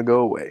want them to go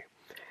away.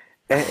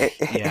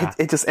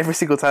 It just every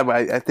single time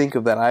I think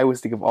of that, I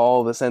always think of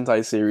all the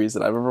Sentai series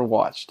that I've ever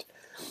watched,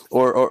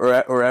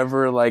 or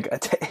ever like.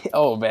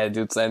 Oh man,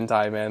 dude,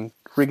 Sentai, man,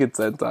 freaking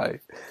Sentai.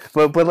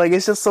 But like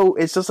it's just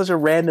such a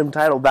random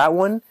title. That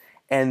one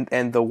and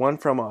the one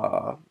from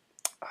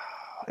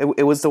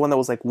it was the one that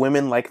was like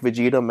women like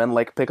Vegeta, men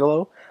like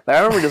Piccolo. Like,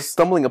 I remember just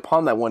stumbling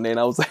upon that one day, and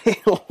I was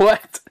like,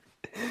 what?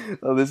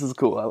 Oh, this is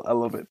cool. I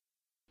love it.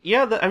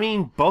 Yeah, I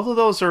mean, both of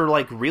those are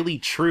like really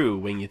true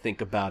when you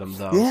think about them,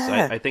 though. So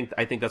Yeah, I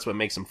think that's what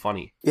makes them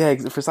funny. yeah,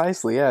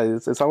 precisely. Yeah,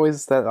 it's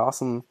always that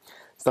awesome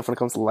stuff when it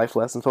comes to life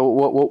lessons. So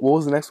what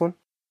was the next one?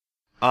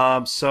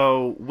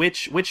 So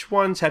which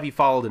ones have you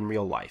followed in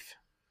real life?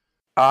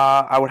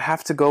 I would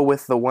have to go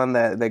with the one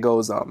that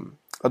goes,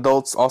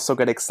 adults also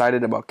get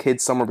excited about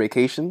kids' summer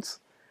vacations,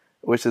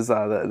 which is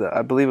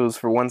I believe it was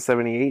for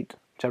 178,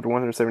 chapter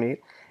 178.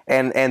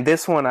 And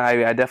this one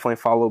I definitely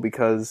follow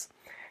because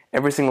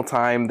every single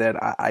time that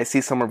I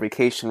see summer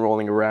vacation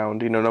rolling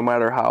around, no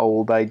matter how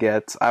old I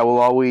get, I will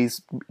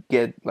always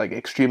get like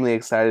extremely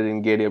excited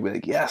and giddy. I'll be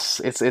like, yes,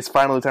 it's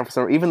finally time for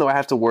summer. Even though I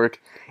have to work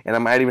and I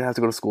might even have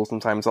to go to school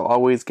sometimes, I'll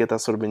always get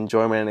that sort of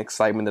enjoyment and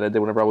excitement that I did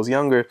whenever I was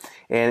younger.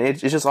 And it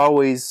just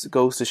always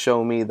goes to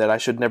show me that I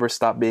should never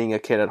stop being a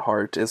kid at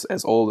heart,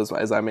 as old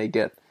as I may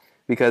get.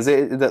 Because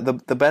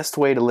the best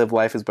way to live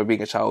life is by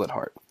being a child at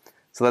heart.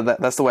 So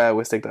that's the way I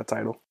always take that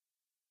title.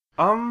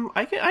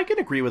 I can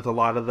agree with a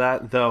lot of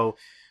that, though.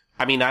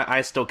 I mean,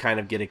 I still kind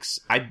of get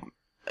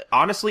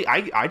honestly,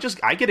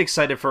 I get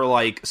excited for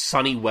like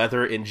sunny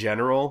weather in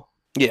general.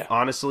 Yeah.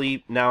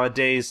 Honestly,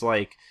 nowadays,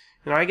 like,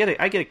 I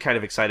get kind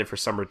of excited for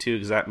summer too,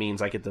 because that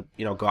means I get to,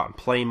 go out and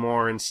play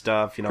more and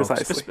stuff,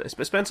 Precisely.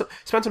 spend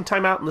some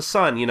time out in the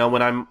sun,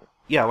 when I'm,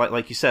 yeah,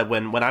 like you said,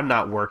 when I'm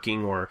not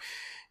working, or,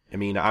 I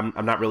mean, I'm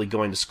not really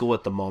going to school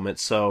at the moment,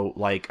 so,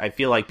 like, I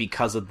feel like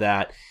because of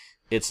that,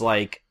 it's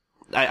like,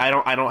 I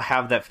don't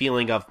have that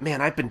feeling of,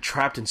 man, I've been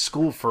trapped in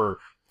school for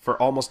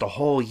almost a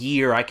whole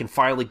year. I can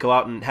finally go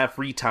out and have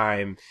free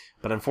time.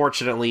 But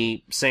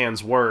unfortunately,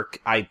 sans work,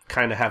 I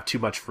kind of have too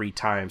much free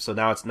time. So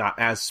now it's not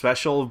as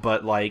special,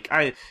 but like,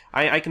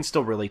 I can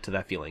still relate to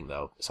that feeling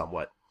though,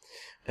 somewhat.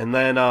 And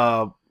then,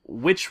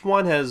 which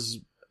one has,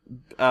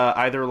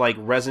 either like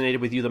resonated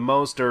with you the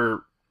most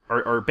or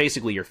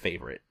basically your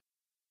favorite?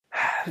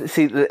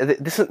 See,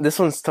 this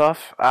one's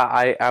tough.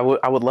 I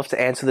would love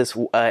to answer this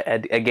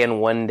again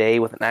one day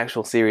with an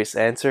actual serious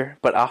answer.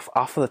 But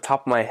off of the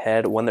top of my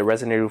head, one that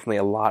resonated with me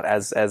a lot,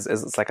 as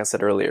like I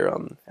said earlier,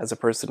 as a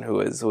person who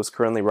is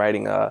currently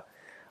writing a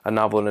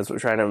novel and is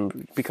trying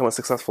to become a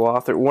successful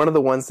author, one of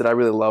the ones that I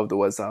really loved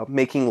was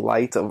making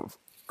light of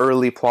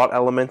early plot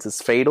elements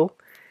is fatal.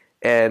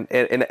 And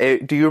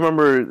do you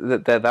remember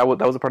that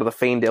was a part of the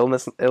feigned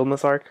illness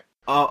arc?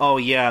 Oh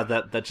yeah,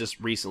 that just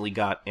recently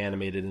got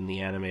animated in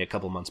the anime a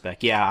couple months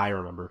back. Yeah, I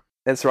remember.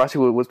 And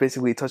Sriracha was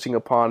basically touching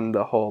upon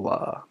the whole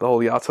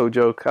Yato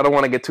joke. I don't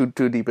want to get too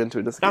deep into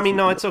it. I mean,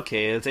 no, it's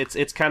okay.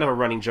 It's kind of a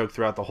running joke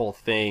throughout the whole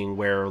thing,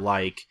 where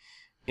like,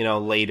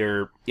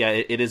 later, yeah,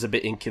 it is a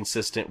bit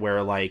inconsistent.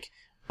 Where like,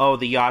 oh,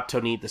 the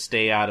Yato need to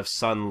stay out of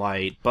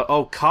sunlight, but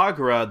oh,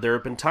 Kagura, there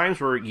have been times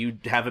where you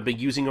haven't been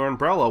using your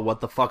umbrella.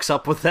 What the fuck's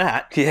up with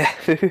that? Yeah.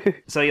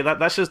 So yeah,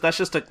 that's just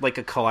a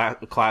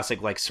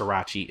classic like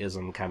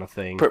Sriracha-ism kind of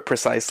thing.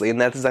 Precisely,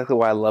 and that's exactly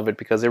why I love it,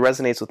 because it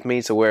resonates with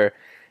me to where,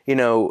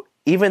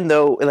 even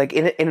though, like,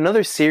 in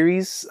another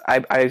series,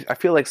 I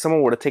feel like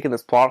someone would have taken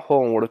this plot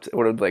hole and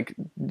would have like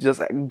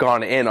just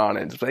gone in on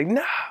it. It's like,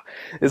 no,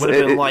 would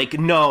have been like,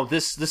 no,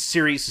 this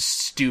series is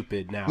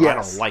stupid now. Yes.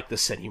 I don't like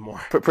this anymore.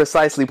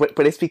 Precisely, but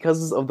it's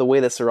because of the way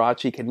that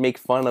Sriracha can make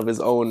fun of his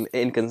own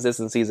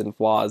inconsistencies and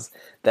flaws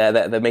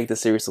that make the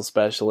series so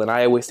special. And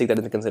I always take that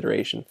into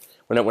consideration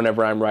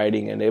whenever I'm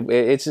writing. And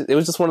it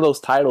was just one of those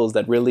titles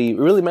that really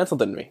meant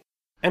something to me.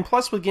 And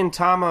plus with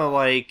Gintama,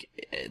 like,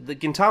 the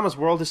Gintama's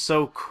world is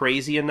so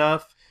crazy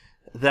enough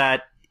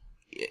that,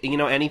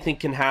 anything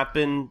can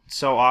happen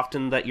so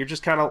often that you're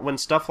just kind of, when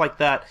stuff like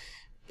that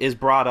is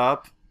brought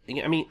up,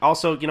 I mean,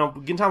 also,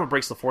 Gintama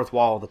breaks the fourth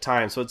wall all the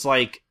time, so it's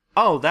like,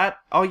 oh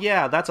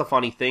yeah, that's a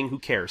funny thing, who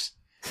cares?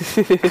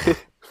 For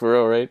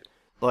real, right?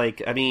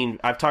 Like, I mean,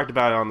 I've talked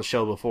about it on the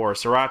show before,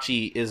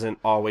 Sriracha isn't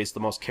always the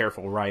most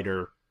careful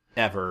writer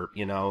ever,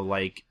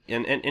 like,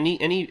 and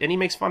he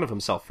makes fun of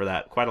himself for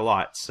that quite a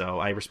lot, so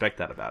I respect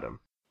that about him.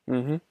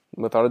 Mm-hmm.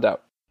 Without a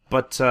doubt.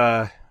 But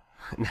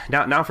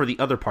now for the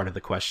other part of the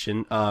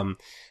question.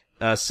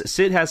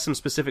 Sid has some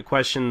specific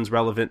questions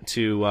relevant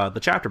to the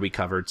chapter we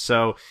covered,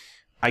 so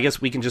I guess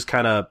we can just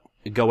kind of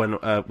go in.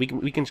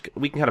 We can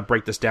kind of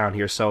break this down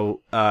here.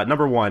 So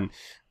number one.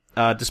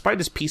 Despite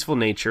its peaceful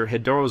nature,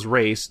 Hidoro's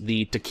race,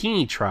 the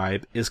Takini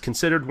tribe, is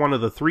considered one of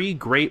the three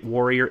great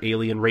warrior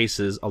alien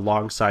races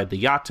alongside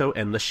the Yato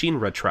and the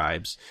Shinra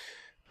tribes.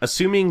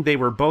 Assuming they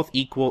were both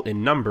equal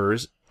in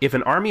numbers, if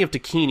an army of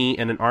Takini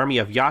and an army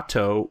of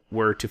Yato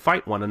were to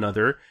fight one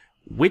another,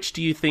 which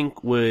do you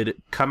think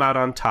would come out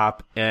on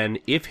top? And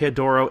if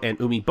Hidoro and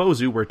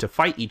Umibozu were to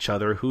fight each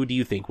other, who do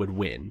you think would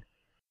win?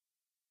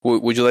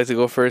 Would you like to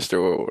go first,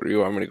 or do you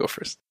want me to go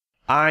first?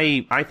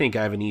 I think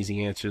I have an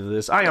easy answer to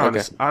this.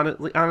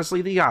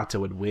 Honestly, the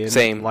Yato would win.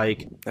 Same.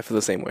 Like, I feel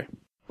the same way.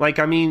 Like,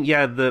 I mean,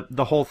 yeah,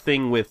 the whole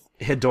thing with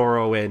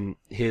Hidoro and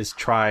his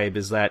tribe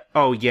is that,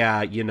 oh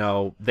yeah,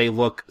 they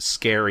look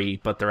scary,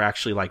 but they're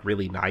actually, like,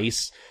 really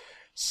nice.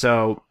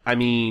 So, I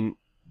mean,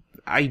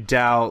 I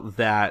doubt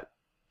that.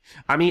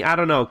 I mean, I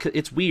don't know.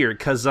 It's weird,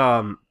 because,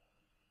 what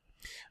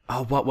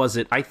was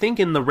it? I think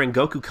in the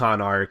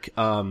Rengoku-kan arc,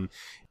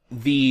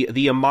 the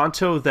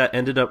Amanto that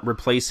ended up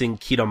replacing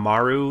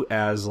Kitamaru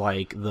as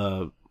like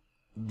the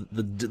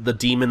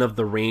demon of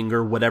the ring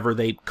or whatever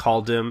they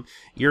called him.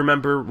 You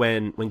remember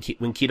when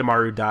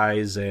Kitamaru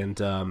dies and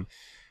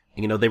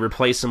they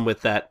replace him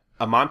with that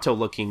Amanto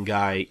looking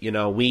guy.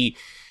 The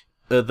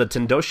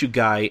Tendoshu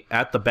guy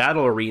at the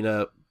battle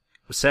arena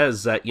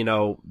says that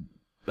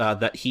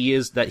that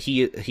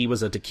he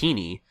was a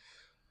Dakini.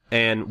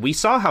 And we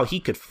saw how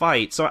he could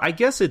fight, so I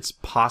guess it's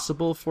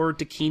possible for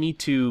Dakini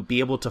to be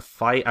able to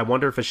fight. I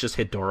wonder if it's just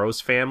Hidoro's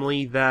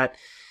family that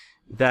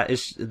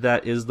is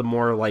the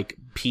more like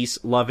peace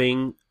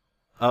loving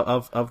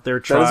of their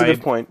tribe. That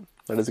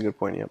is a good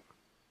point. Yep.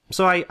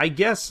 So I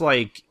guess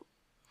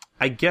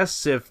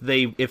if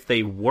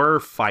they were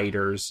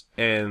fighters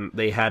and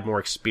they had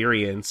more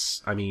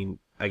experience, I mean,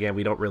 again,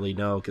 we don't really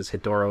know because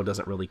Hidoro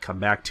doesn't really come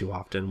back too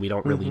often. We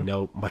don't really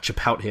know much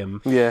about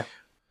him. Yeah.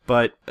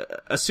 But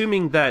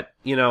assuming that,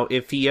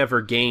 if he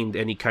ever gained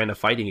any kind of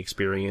fighting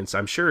experience,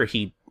 I'm sure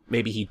he'd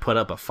put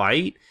up a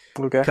fight.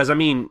 Okay. Because, I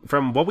mean,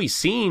 from what we've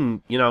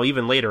seen,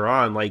 even later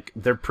on, like,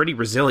 they're pretty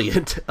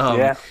resilient.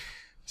 Yeah.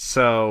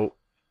 So,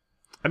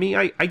 I mean,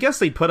 I guess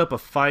they'd put up a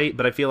fight,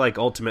 but I feel like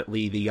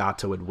ultimately the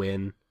Yato would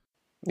win.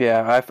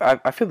 Yeah,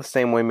 I feel the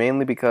same way,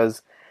 mainly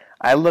because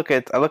I look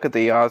at the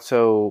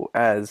Yato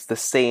as the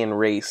Saiyan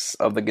race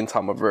of the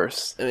Gintama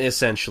verse.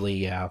 Essentially,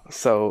 yeah.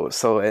 So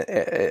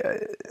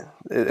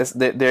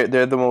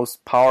they're the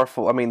most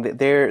powerful. I mean,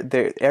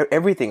 they're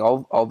everything.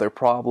 All their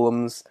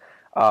problems,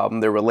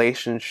 their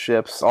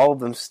relationships, all of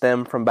them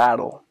stem from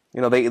battle.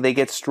 They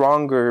get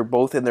stronger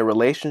both in their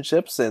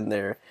relationships and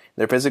their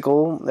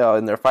physical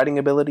and their fighting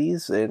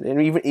abilities, and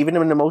even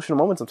in emotional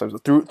moments sometimes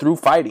through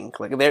fighting.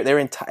 Like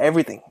they're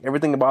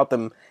everything about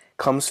them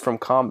comes from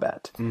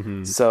combat.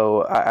 Mm-hmm.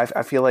 So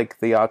I feel like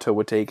the Yato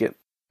would take it.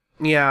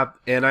 Yeah,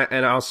 and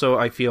also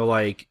I feel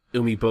like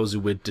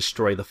Umibozu would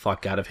destroy the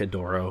fuck out of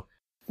Hidoro.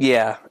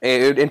 Yeah,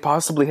 and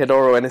possibly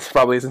Hidoro and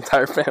probably his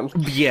entire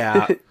family.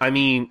 Yeah, I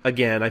mean,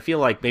 again, I feel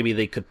like maybe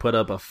they could put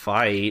up a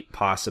fight,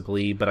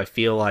 possibly, but I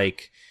feel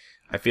like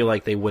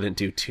they wouldn't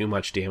do too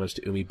much damage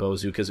to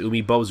Umibozu because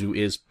Umibozu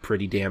is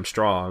pretty damn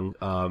strong.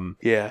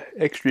 Yeah,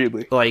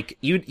 extremely. Like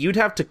you'd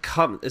have to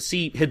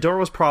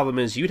Hidoro's problem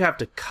is you'd have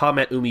to come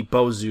at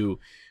Umibozu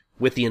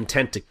with the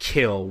intent to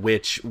kill,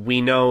 which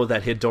we know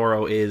that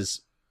Hidoro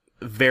is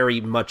very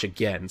much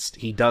against.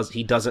 He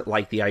doesn't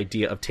like the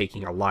idea of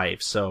taking a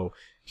life, so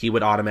he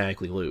would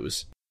automatically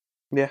lose.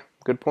 Yeah,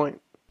 good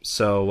point.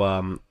 So,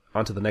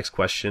 on to the next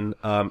question.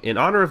 In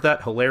honor of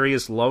that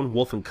hilarious Lone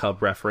Wolf and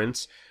Cub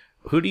reference,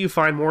 who do you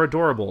find more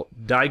adorable,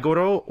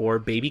 Daigoro or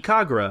Baby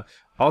Kagura?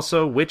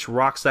 Also, which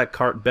rocks that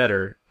cart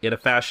better, in a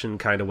fashion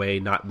kind of way,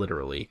 not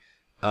literally?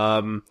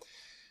 Now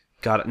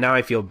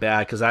I feel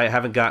bad, because I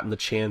haven't gotten the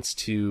chance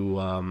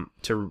to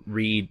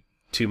read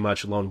too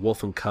much Lone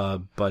Wolf and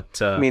Cub,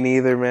 but... Me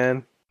neither,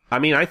 man. I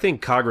mean, I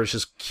think Kagura's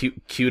just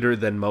cuter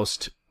than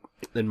most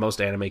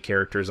anime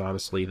characters,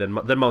 honestly, than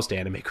most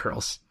anime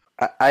girls.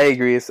 I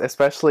agree,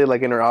 especially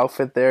like in her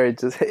outfit there.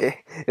 It's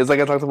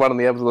like I talked about in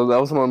the episode. That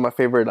was one of my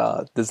favorite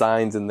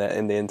designs in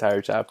the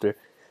entire chapter.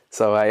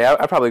 So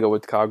I'd probably go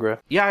with Kagura.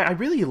 Yeah, I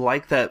really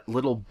like that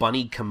little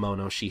bunny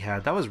kimono she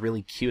had. That was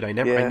really cute. I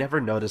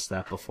never noticed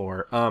that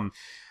before.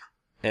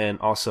 And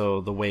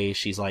also the way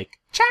she's like,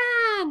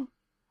 Chan!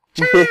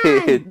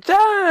 Chan!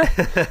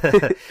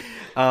 Chan!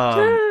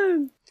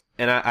 Chan!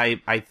 And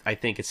I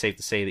think it's safe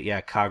to say that,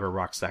 yeah, Kagura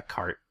rocks that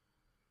cart.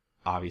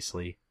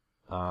 Obviously.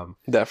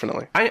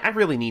 Definitely. I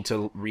really need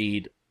to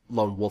read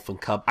Lone Wolf and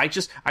Cub. I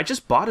just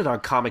bought it on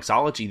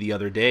Comixology the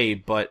other day,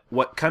 but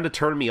what kind of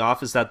turned me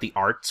off is that the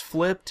art's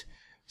flipped.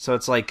 So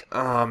it's like,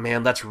 oh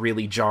man, that's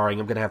really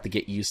jarring. I'm gonna have to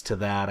get used to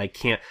that. I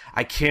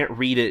can't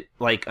read it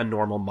like a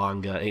normal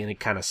manga, and it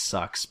kind of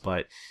sucks.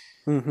 But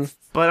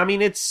I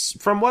mean, it's,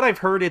 from what I've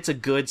heard, it's a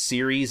good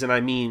series, and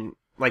I mean,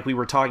 like we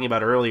were talking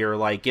about earlier,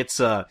 like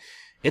it's a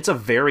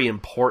very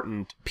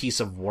important piece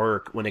of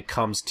work when it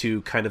comes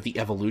to kind of the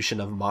evolution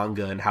of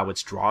manga and how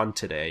it's drawn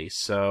today.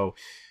 So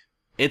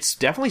it's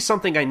definitely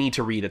something I need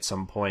to read at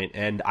some point,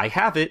 and I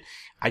have it.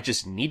 I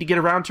just need to get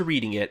around to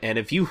reading it. And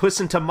if you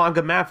listen to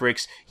Manga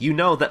Mavericks, you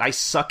know that I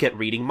suck at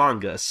reading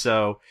manga.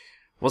 So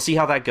we'll see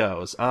how that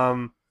goes.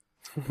 I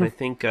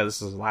think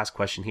this is the last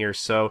question here.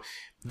 So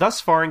thus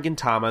far in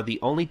Gintama, the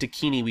only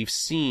Dakini we've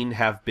seen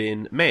have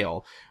been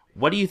male.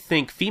 What do you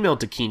think female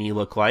Dakini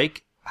look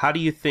like? How do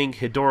you think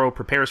Hidoro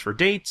prepares for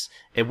dates?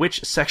 And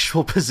which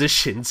sexual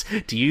positions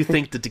do you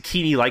think the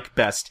Dakini like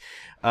best?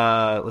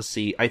 Let's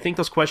see. I think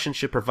those questions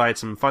should provide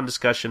some fun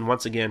discussion.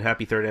 Once again,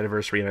 happy 3rd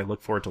anniversary, and I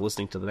look forward to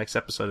listening to the next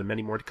episode and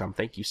many more to come.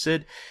 Thank you,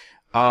 Sid.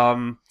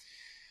 Oh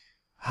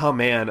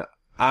man,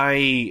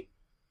 I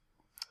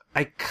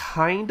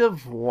kind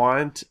of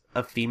want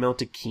a female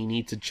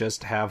Dakini to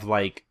just have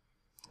like,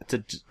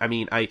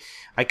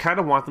 I kind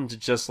of want them to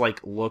just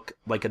like look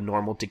like a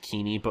normal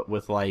Dakini, but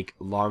with like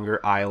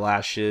longer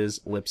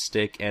eyelashes,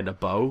 lipstick, and a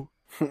bow.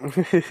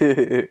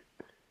 Yeah,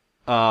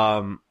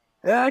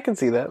 I can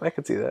see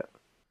that.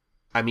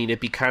 I mean, it'd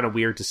be kind of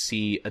weird to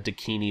see a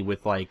Dakini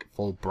with like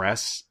full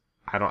breasts.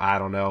 I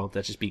don't know.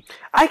 That just be.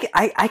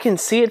 I can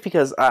see it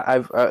because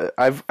I've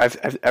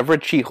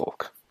read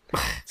She-Hulk,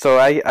 so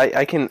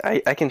I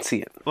can see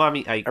it. Well, I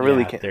mean, I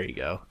really can. There you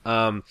go.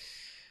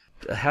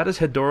 How does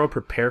Hedoro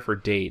prepare for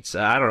dates?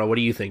 I don't know. What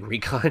do you think,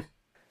 Recon?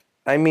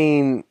 I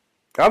mean,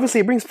 obviously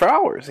he brings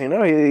flowers. You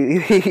know,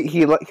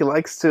 he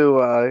likes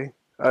to.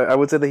 I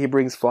would say that he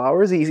brings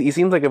flowers. He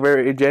seems like a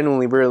very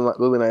genuinely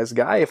really nice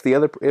guy. If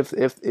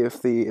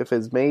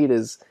his mate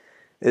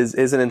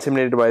isn't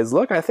intimidated by his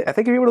look, I think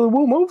he'd be able to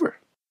woo him over.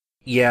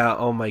 Yeah.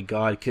 Oh my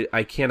God.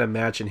 I can't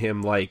imagine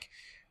him like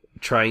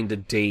trying to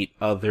date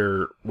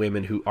other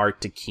women who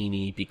aren't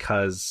Dakini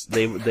because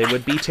they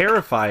would be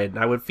terrified, and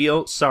I would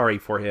feel sorry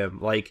for him.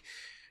 Like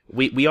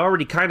we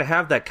already kind of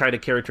have that kind of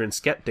character in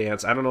Sket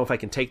Dance. I don't know if I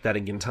can take that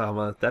in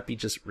Gintama. That'd be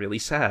just really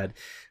sad.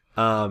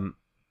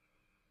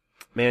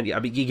 Man, I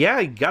mean, yeah,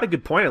 you got a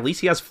good point. At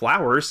least he has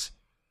flowers.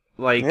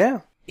 Like,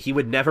 he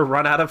would never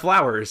run out of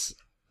flowers.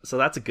 So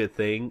that's a good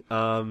thing.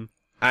 I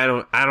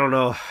don't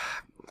know.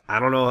 I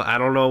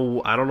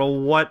don't know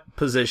what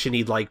position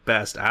he'd like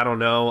best. I don't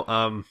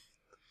know.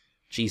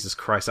 Jesus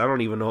Christ, I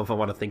don't even know if I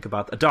want to think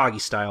about a doggy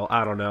style.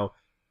 I don't know.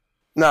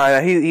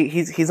 No,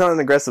 he's not an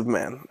aggressive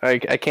man. I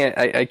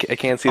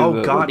can't see.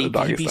 Oh God,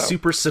 he'd be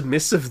super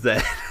submissive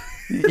then.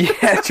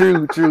 Yeah,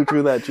 true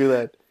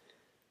that.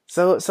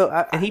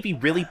 So and he'd be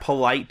really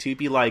polite too.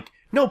 Be like,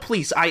 no,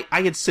 please, I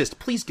insist.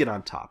 Please get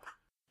on top.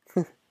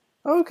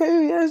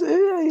 Okay, yes,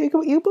 yeah, you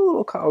put a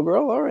little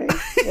cowgirl, all right.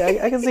 Yeah,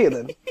 I can see it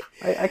then.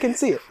 I can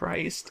see it.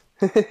 Christ.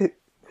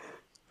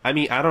 I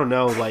mean, I don't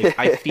know. Like,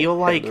 I feel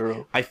like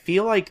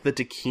the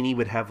Dakini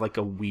would have like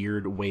a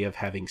weird way of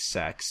having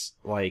sex,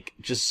 like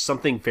just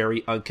something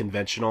very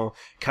unconventional,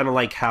 kind of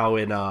like how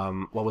in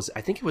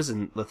I think it was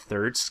in the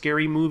third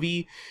Scary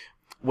Movie,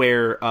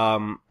 where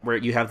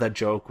you have that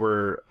joke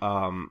where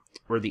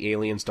the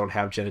aliens don't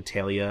have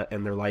genitalia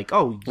and they're like,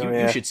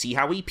 you should see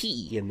how we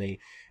pee, and they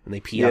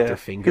pee out their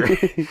finger.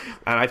 And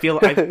I feel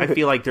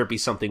like there'd be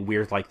something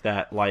weird like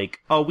that,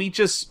 like, we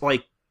just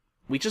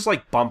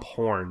bump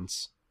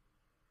horns.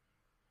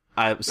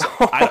 I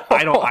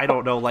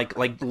don't know,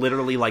 like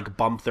literally like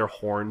bump their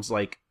horns,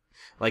 like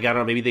I don't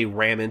know, maybe they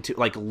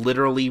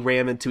literally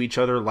ram into each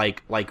other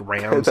like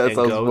rams and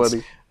goats.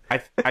 Funny.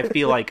 I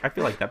feel like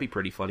that'd be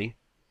pretty funny.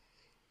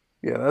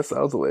 Yeah, that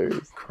sounds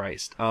hilarious.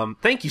 Christ.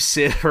 Thank you,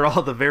 Sid, for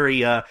all the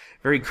very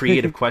very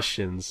creative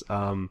questions.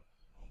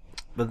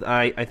 But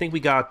I think we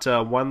got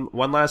one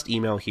last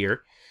email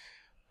here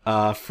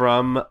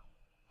from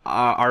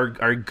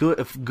our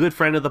good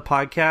friend of the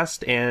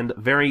podcast and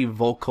very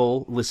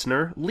vocal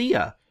listener,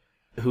 Leah,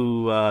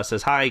 who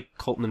says, "Hi,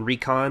 Colton and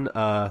Recon.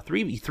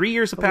 3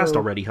 years have passed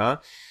already, huh?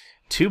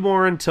 2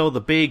 more until the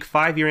big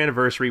 5-year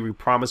anniversary we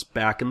promised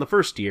back in the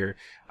first year.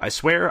 I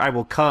swear I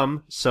will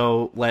come,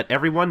 so let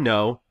everyone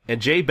know. And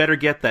Jay better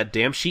get that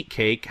damn sheet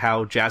cake,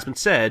 how Jasmine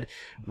said,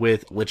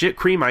 with legit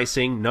cream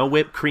icing, no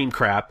whipped cream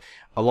crap,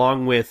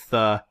 along with,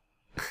 I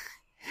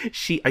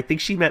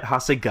think she meant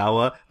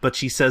Hasegawa, but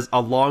she says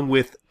along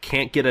with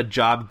can't get a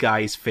job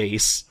guy's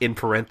face in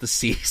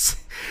parentheses."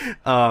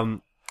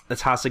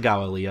 That's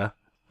Hasegawa, Leah.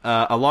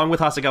 Along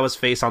with Hasegawa's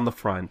face on the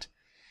front.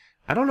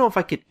 I don't know if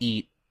I could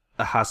eat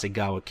a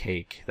Hasegawa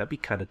cake. That'd be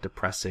kind of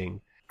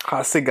depressing.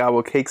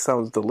 Hasegawa cake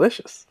sounds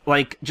delicious.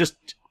 Like,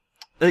 just,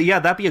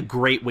 that'd be a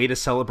great way to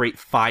celebrate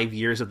 5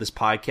 years of this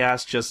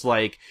podcast. Just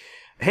like,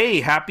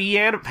 hey, happy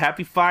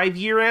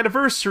 5-year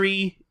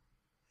anniversary.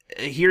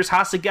 Here's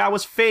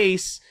Hasegawa's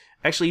face.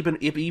 Actually,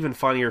 it'd be even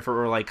funnier if it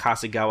were like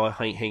Hasegawa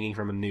hanging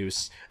from a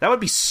noose. That would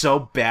be so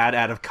bad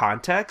out of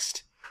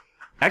context.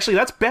 Actually,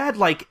 that's bad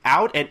like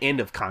out and end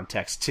of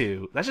context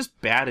too. That's just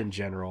bad in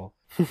general.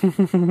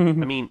 I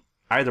mean,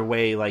 either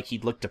way, like,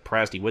 he'd look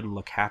depressed. He wouldn't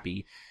look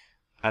happy.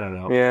 I don't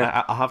know.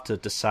 Yeah. I'll have to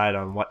decide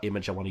on what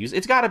image I want to use.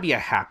 It's got to be a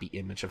happy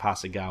image of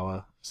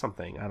Hasegawa.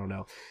 Something. I don't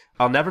know.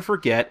 I'll never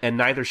forget, and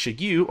neither should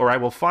you, or I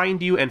will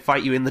find you and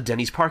fight you in the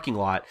Denny's parking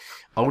lot.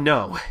 Oh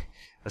no.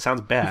 That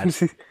sounds bad.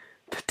 The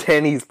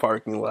Denny's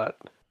parking lot.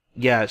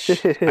 Yeah,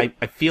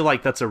 I feel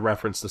like that's a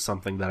reference to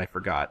something that I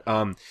forgot.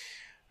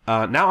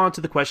 Now on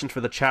to the question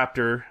for the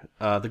chapter,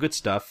 the good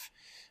stuff.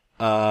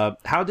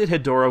 How did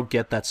Hedoro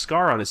get that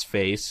scar on his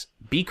face?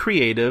 Be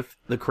creative.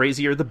 The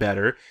crazier, the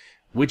better.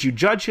 Would you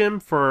judge him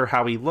for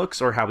how he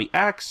looks or how he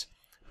acts?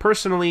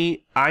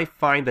 Personally, I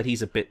find that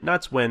he's a bit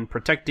nuts when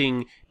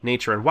protecting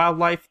nature and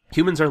wildlife.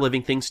 Humans are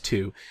living things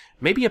too.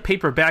 Maybe a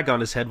paper bag on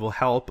his head will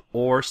help,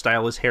 or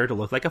style his hair to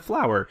look like a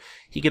flower.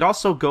 He could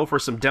also go for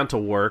some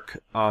dental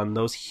work on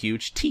those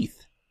huge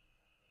teeth.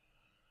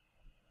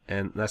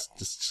 And that's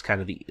just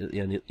kind of the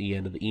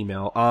end of the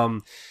email.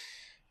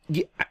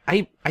 Yeah,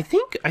 I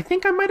think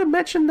I might have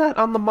mentioned that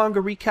on the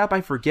manga recap.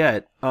 I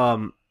forget.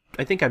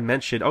 I think I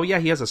mentioned,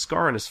 he has a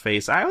scar on his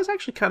face. I was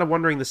actually kind of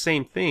wondering the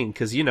same thing,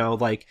 because,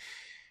 like,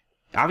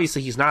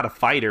 obviously he's not a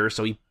fighter,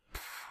 so he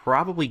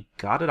probably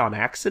got it on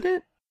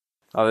accident.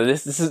 Oh,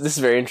 this is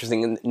very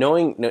interesting. And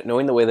knowing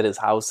the way that his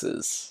house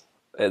is,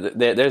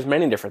 there's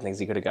many different things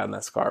he could have gotten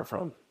that scar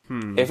from.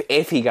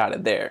 If he got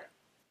it there.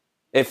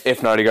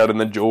 If not, he got it in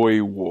the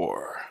Joy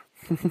War.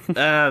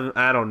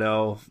 I don't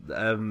know.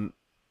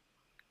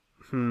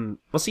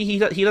 Well, see, he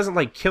doesn't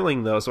like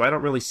killing though, so I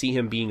don't really see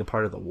him being a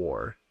part of the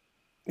war.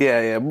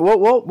 Yeah. But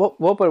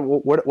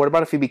what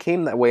about if he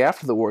became that way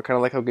after the war, kind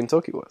of like how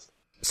Gintoki was?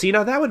 See,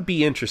 now that would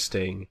be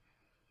interesting.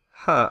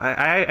 Huh,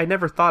 I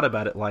never thought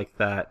about it like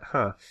that.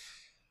 Huh.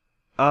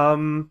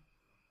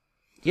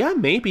 Yeah,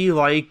 maybe,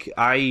 like,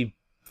 I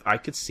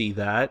could see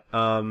that.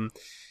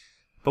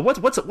 But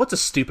what's a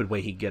stupid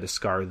way he'd get a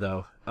scar,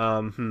 though?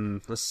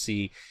 Let's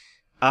see.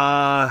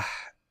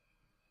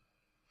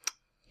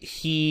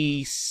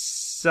 He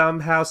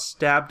somehow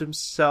stabbed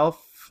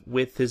himself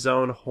with his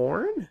own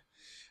horn?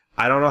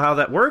 I don't know how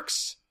that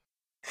works.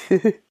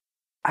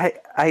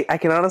 I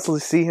can honestly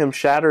see him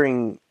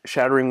shattering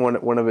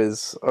one of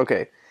his.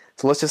 Okay,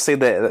 so let's just say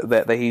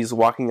that he's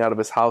walking out of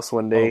his house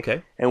one day,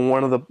 okay, and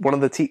one of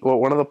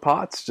the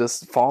pots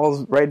just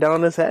falls right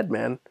down his head,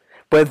 man.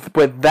 But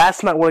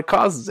that's not what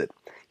causes it.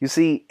 You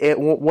see,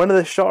 one of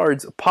the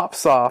shards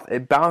pops off,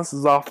 it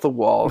bounces off the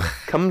wall,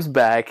 comes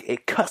back,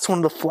 it cuts one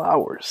of the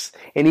flowers,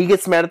 and he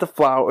gets mad at the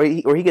flower,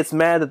 or he gets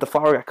mad that the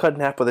flower got cut in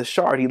half by the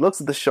shard. He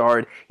looks at the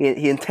shard,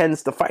 he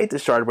intends to fight the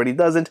shard, but he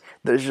doesn't.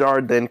 The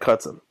shard then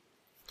cuts him.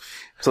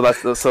 So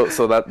that's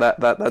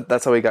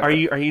that's how he got. Are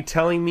you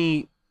telling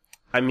me?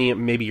 I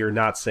mean, maybe you're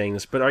not saying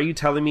this, but are you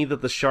telling me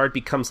that the shard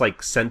becomes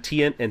like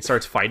sentient and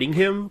starts fighting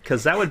him?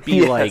 Because that would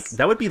be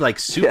like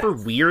super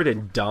weird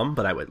and dumb,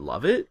 but I would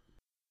love it.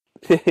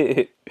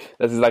 That's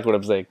exactly what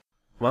I'm saying.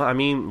 Well, I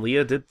mean,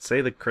 Leah did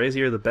say the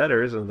crazier the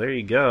better, so there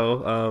you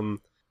go.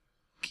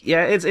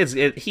 Yeah,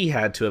 he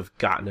had to have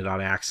gotten it on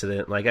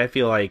accident. Like, I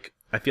feel like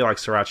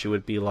Sorachi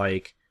would be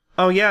like,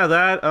 oh yeah,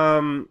 that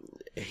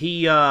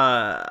he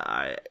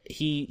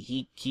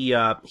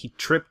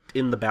tripped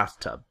in the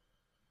bathtub.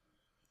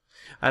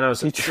 I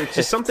don't know, it's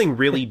just something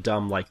really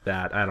dumb like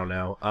that. I don't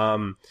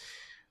know.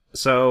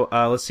 So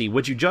let's see.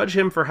 Would you judge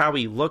him for how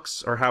he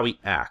looks or how he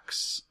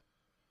acts?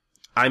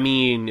 I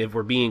mean, if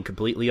we're being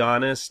completely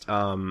honest,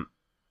 I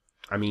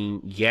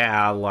mean,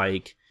 yeah,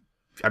 like,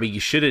 I mean,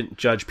 you shouldn't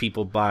judge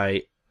people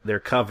by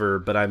their cover,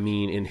 but I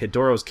mean, in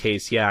Hidoro's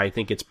case, yeah, I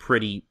think it's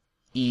pretty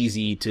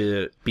easy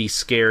to be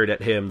scared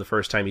at him the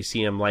first time you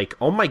see him, like,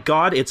 oh my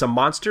god, it's a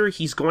monster,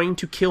 he's going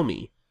to kill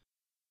me.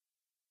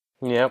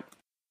 Yep.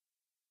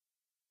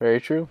 Very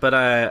true. But,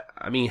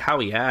 I mean, how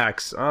he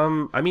acts,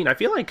 I mean, I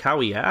feel like how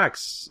he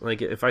acts,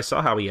 like, if I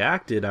saw how he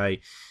acted,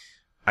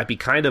 I'd be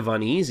kind of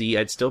uneasy.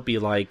 I'd still be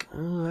like,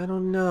 oh, I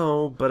don't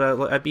know, but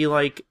I'd be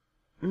like,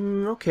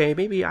 okay,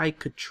 maybe I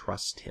could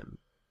trust him.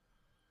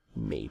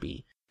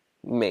 Maybe.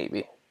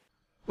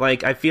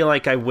 Like, I feel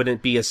like I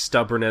wouldn't be as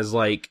stubborn as,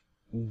 like,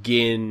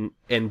 Gin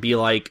and be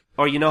like,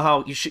 oh, you know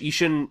how you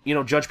shouldn't,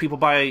 judge people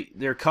by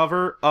their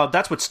cover?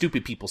 That's what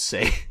stupid people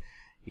say.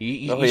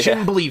 you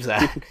shouldn't believe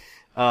that.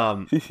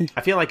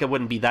 I feel like I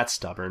wouldn't be that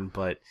stubborn,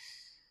 but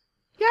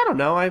yeah, I don't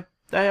know.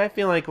 I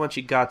feel like once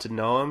you got to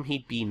know him,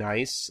 he'd be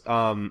nice.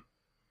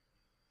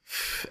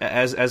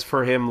 As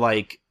for him,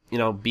 like,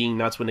 being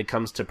nuts when it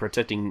comes to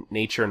protecting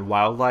nature and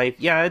wildlife,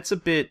 yeah, it's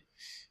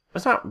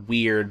not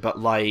weird, but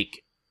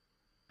like,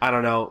 I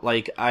don't know,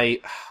 like, I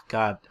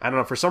don't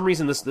know, for some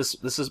reason this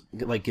is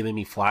like giving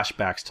me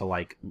flashbacks to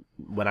like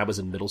when I was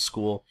in middle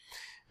school,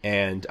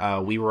 and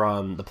we were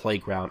on the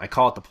playground. I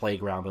call it the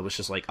playground, but it was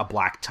just like a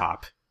black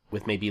top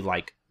with maybe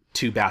like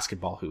 2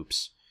 basketball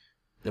hoops.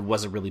 It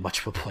wasn't really much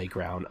of a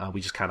playground.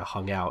 We just kind of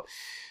hung out.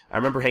 I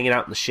remember hanging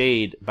out in the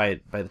shade by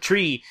the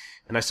tree,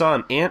 and I saw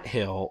an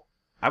anthill.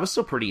 I was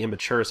still pretty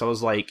immature, so I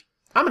was like,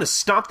 I'm gonna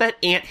stomp that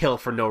anthill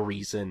for no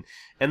reason.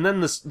 And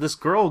then this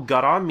girl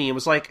got on me and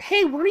was like,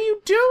 hey, what are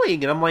you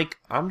doing? And I'm like,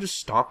 I'm just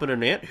stomping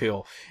an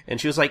anthill. And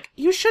she was like,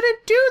 you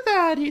shouldn't do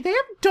that. They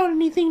haven't done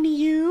anything to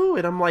you.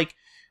 And I'm like,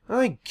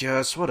 I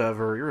guess,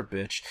 whatever. You're a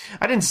bitch.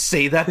 I didn't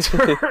say that to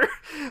her,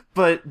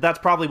 but that's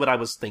probably what I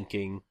was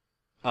thinking.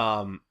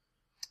 I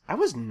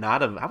was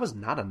not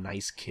a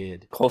nice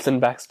kid.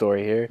 Colton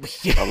backstory here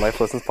on Life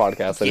Lessons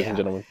Podcast, ladies and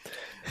gentlemen.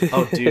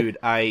 Oh, dude,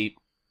 I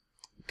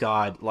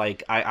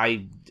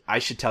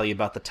should tell you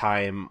about the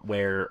time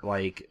where,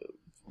 like,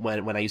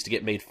 when I used to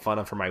get made fun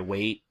of for my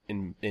weight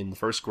in the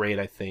first grade,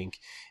 I think,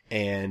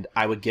 and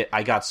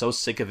I got so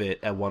sick of it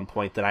at one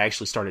point that I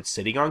actually started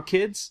sitting on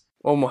kids.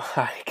 Oh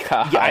my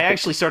god. Yeah, I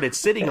actually started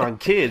sitting on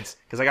kids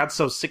because I got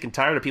so sick and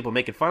tired of people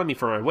making fun of me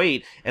for my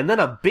weight. And then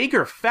a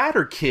bigger,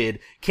 fatter kid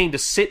came to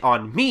sit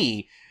on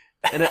me.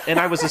 And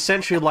I was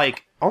essentially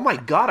like, oh my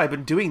god, I've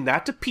been doing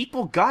that to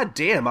people? God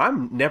damn,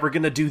 I'm never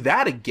going to do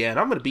that again.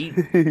 I'm going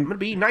to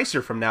be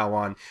nicer from now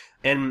on.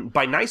 And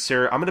by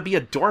nicer, I'm going to be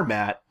a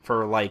doormat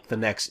for like the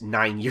next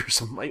 9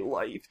 years of my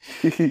life.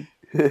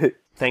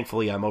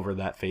 Thankfully, I'm over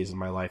that phase in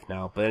my life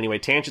now. But anyway,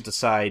 tangent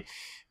aside,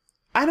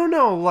 I don't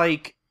know,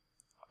 like,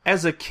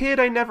 as a kid,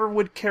 I never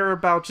would care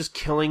about just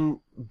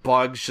killing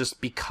bugs just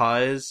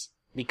because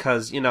we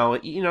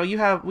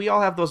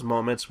all have those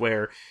moments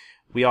where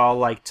we all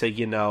like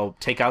to,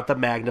 take out the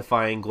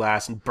magnifying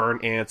glass and burn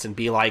ants and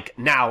be like,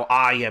 now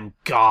I am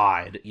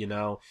God,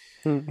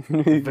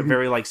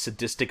 very like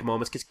sadistic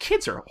moments, because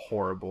kids are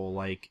horrible,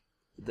 like,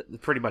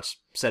 pretty much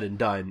said and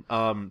done.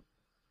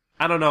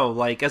 I don't know,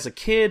 like, as a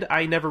kid,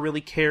 I never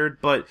really cared,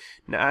 but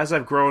as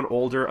I've grown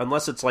older,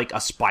 unless it's like a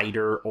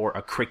spider or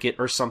a cricket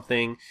or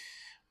something,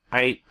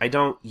 I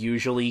don't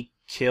usually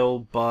kill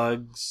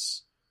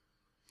bugs.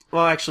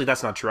 Well, actually,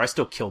 that's not true. I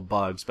still kill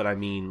bugs, but I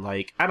mean,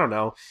 like, I don't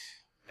know.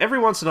 Every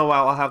once in a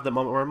while, I'll have the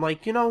moment where I'm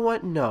like, you know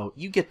what? No,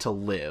 you get to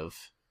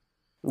live.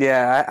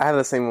 Yeah, I have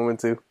the same moment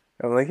too.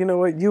 I'm like, you know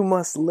what? You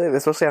must live,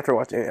 especially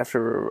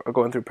after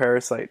going through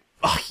Parasite.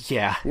 Oh,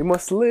 yeah. You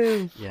must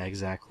live. Yeah,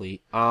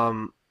 exactly.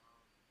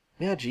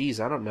 Yeah, geez,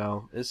 I don't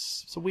know.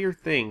 It's a weird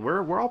thing.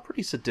 We're all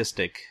pretty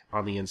sadistic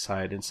on the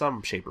inside in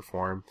some shape or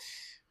form.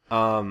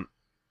 But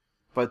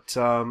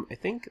I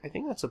think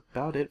that's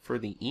about it for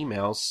the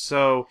emails.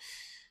 So,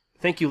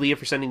 thank you, Leah,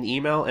 for sending the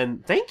email,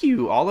 and thank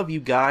you, all of you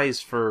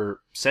guys,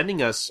 for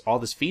sending us all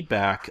this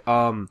feedback.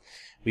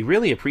 We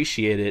really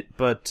appreciate it,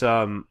 but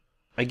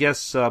I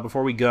guess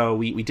before we go,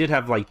 we did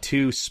have like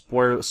two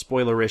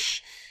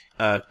spoilerish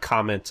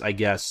comments, I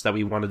guess, that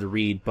we wanted to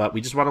read, but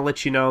we just want to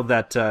let you know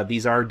that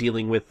these are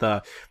dealing with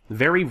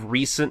very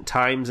recent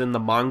times in the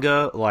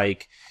manga,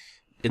 like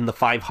in the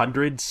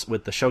 500s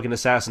with the Shogun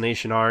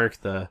Assassination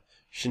arc, the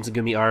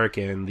Shinsengumi arc,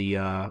 and the,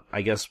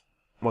 I guess,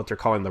 what they're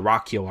calling the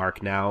Rakyo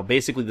arc now.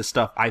 Basically the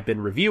stuff I've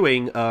been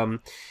reviewing.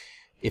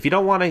 If you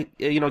don't want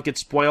to, get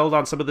spoiled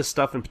on some of this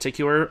stuff in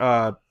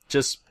particular,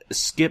 just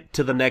skip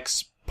to the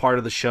next part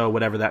of the show,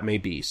 whatever that may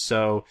be.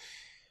 So,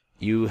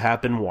 you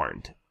have been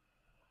warned.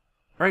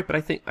 Alright, but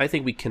I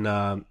think we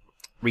can,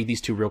 read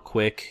these two real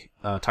quick,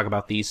 talk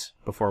about these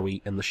before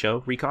we end the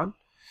show, Recon.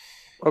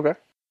 Okay.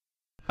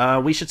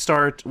 We should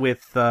start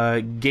with,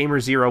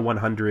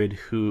 Gamer0100,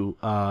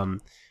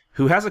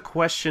 who has a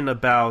question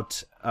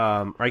about,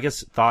 or I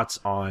guess thoughts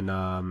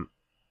on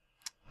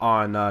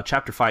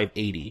chapter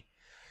 580.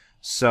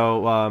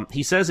 So,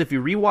 he says if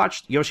you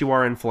rewatched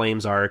Yoshiwara in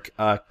Flames arc,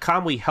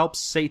 Kamui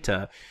helps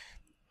Seita.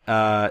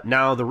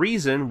 Now, the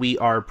reason we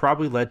are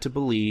probably led to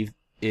believe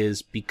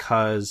is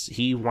because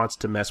he wants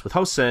to mess with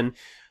Hosen,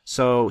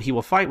 so he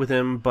will fight with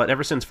him, but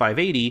ever since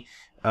 580,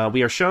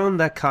 we are shown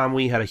that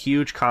Kamui had a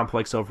huge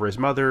complex over his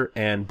mother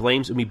and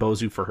blames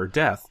Umibozu for her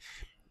death.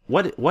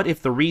 What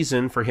if the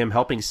reason for him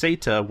helping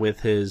Seita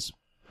with his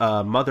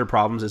mother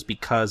problems is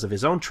because of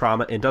his own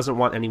trauma and doesn't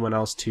want anyone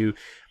else to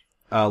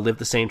live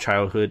the same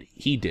childhood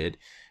he did?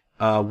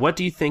 What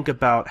do you think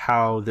about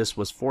how this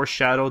was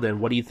foreshadowed, and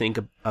what do you think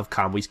of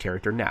Kamui's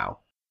character now?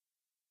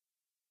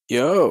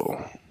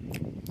 Yo,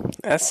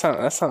 that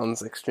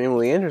sounds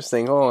extremely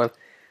interesting. Hold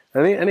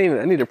on, I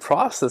need to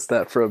process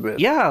that for a bit.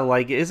 Yeah,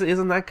 like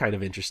isn't that kind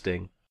of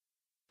interesting?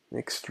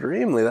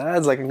 Extremely. That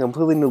adds like a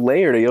completely new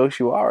layer to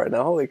Yoshiwara.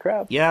 Now, holy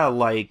crap. Yeah,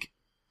 like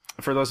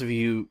for those of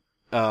you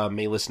who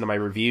may listen to my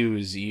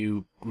reviews,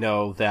 you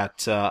know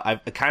that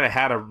I've kind of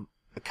had a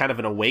kind of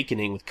an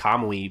awakening with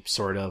Kamui,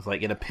 sort of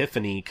like an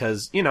epiphany,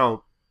 because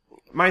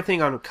my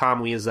thing on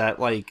Kamui is that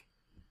like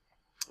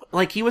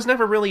he was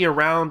never really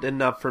around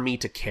enough for me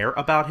to care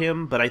about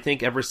him, but I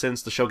think ever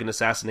since the Shogun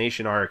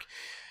Assassination arc,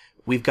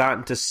 we've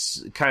gotten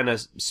to kind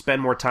of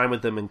spend more time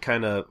with him and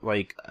kind of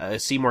like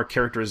see more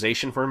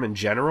characterization for him in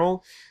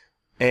general.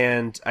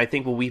 And I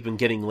think what we've been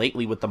getting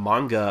lately with the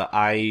manga,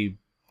 I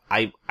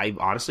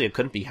honestly I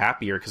couldn't be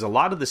happier, because a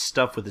lot of this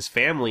stuff with his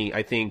family,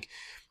 I think,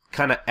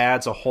 kind of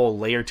adds a whole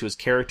layer to his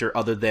character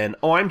other than,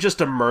 oh, I'm just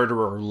a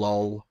murderer,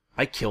 lol.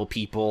 I kill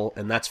people,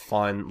 and that's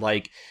fun.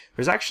 Like,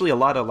 there's actually a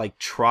lot of, like,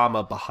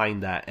 trauma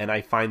behind that, and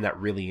I find that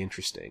really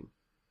interesting.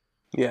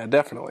 Yeah,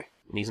 definitely.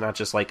 And he's not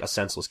just, like, a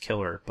senseless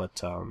killer, but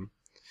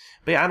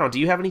yeah, I don't know. Do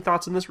you have any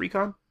thoughts on this,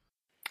 Recon?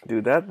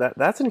 Dude,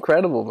 that's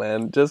incredible,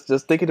 man. Just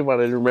thinking about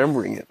it and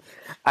remembering it.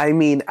 I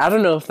mean, I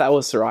don't know if that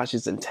was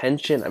Sorachi's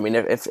intention. I mean,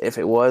 if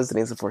it was,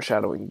 then he's a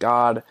foreshadowing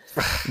god.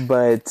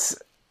 But,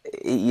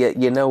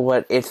 you know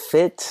what? It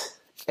fit...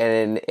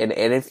 And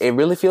it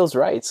really feels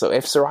right. So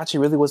if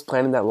Sorachi really was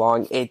planning that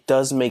long, it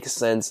does make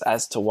sense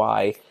as to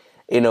why,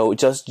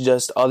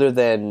 just other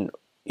than,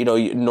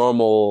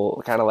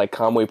 normal kind of like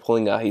Kamui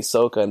pulling out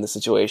Hisoka in the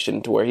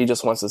situation to where he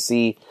just wants to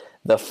see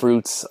the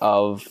fruits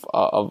of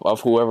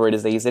whoever it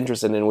is that he's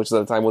interested in, which at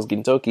the time was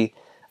Gintoki,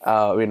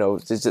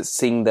 just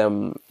seeing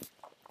them,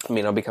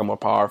 become more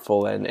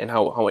powerful and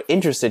how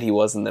interested he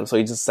was in them. So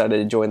he just decided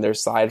to join their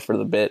side for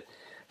the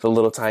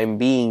little time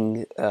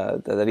being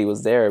that he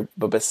was there.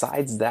 But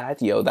besides that,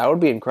 that would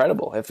be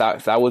incredible. If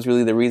that was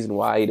really the reason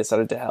why he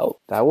decided to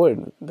help, that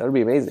would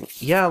be amazing.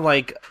 Yeah,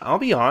 like, I'll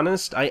be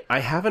honest, I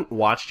haven't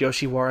watched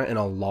Yoshiwara in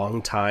a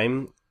long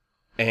time,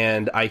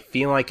 and I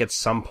feel like at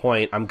some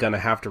point I'm gonna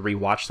have to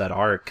rewatch that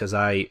arc, because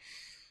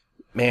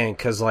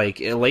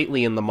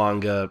lately in the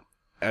manga,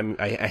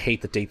 I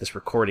hate to date this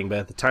recording, but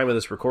at the time of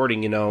this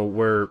recording,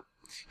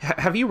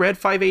 have you read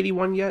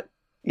 581 yet?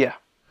 Yeah.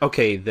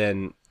 Okay,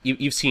 then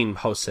you've seen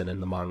Hosen in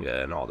the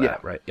manga and all that, yeah.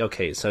 Right?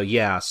 Okay, so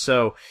yeah,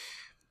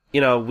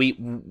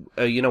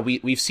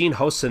 we've seen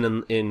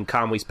Hosen in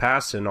Kamui's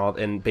past and all,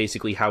 and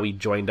basically how he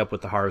joined up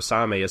with the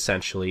Harusame,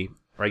 essentially,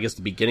 or I guess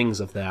the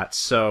beginnings of that.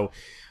 So,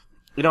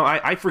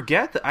 I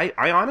forget that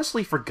I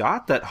honestly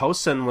forgot that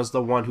Hosen was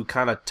the one who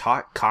kind of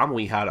taught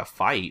Kamui how to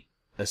fight,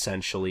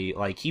 essentially.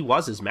 Like, he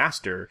was his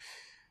master.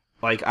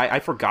 Like, I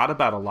forgot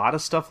about a lot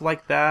of stuff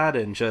like that,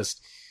 and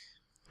just,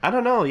 I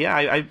don't know, yeah,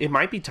 it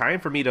might be time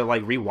for me to,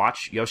 like,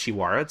 rewatch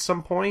Yoshiwara at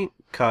some point,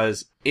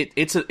 because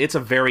it's a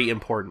very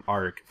important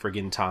arc for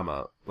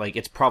Gintama. Like,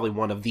 it's probably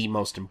one of the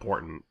most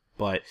important,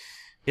 but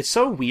it's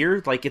so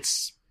weird, like,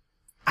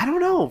 I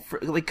don't know,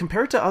 like,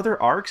 compared to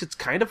other arcs, it's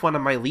kind of one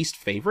of my least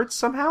favorites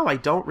somehow. I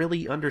don't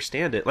really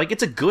understand it. Like,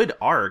 it's a good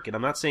arc, and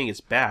I'm not saying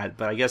it's bad,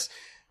 but I guess,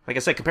 like I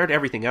said, compared to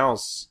everything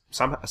else,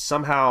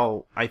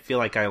 somehow I feel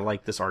like I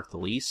like this arc the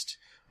least.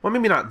 Well,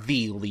 maybe not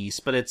the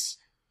least, but it's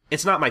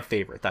not my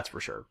favorite, that's for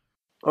sure.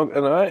 Oh,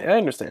 no, I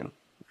understand.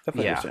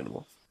 Definitely Yeah.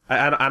 understandable.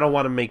 I don't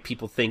want to make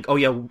people think, oh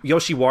yeah,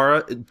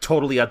 Yoshiwara,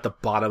 totally at the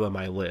bottom of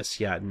my list.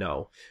 Yeah,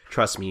 no.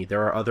 Trust me,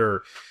 there are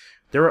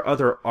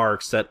other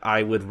arcs that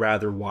I would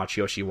rather watch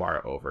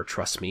Yoshiwara over,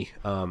 trust me.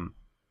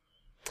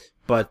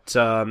 But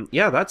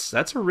yeah, that's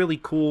a really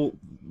cool,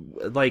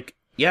 like,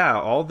 yeah,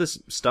 all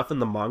this stuff in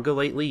the manga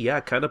lately, yeah,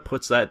 kind of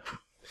puts that,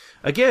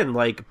 again,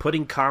 like,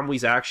 putting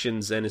Kamui's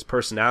actions and his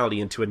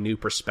personality into a new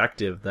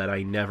perspective that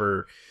I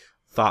never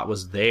thought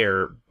was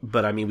there.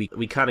 But, I mean,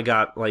 we kind of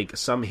got, like,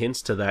 some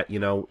hints to that, you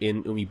know,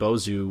 in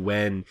Umibozu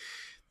when,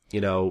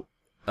 you know,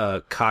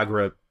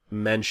 Kagura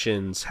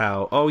mentions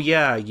how, oh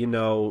yeah, you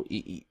know,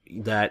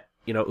 that,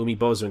 you know,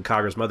 Umibozu and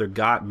Kagura's mother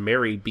got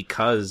married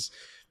because,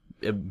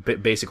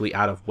 basically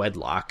out of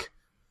wedlock.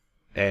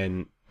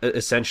 And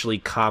essentially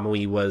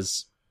Kamui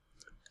was,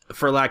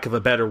 for lack of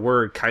a better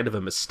word, kind of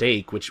a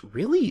mistake, which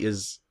really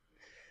is,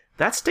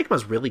 that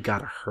stigma's really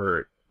gotta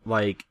hurt.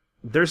 Like,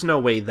 there's no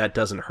way that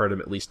doesn't hurt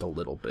him at least a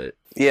little bit.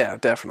 Yeah,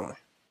 definitely.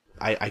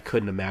 I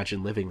couldn't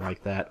imagine living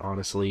like that,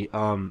 honestly.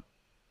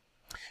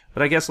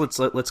 But I guess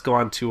let's go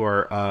on to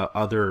our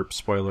other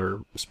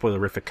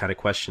spoilerific kind of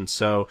questions.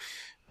 So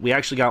we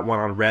actually got one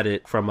on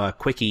Reddit from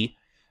Quickie.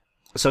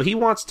 So he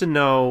wants to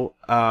know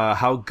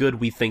how good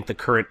we think the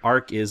current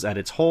arc is at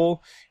its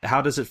whole.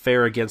 How does it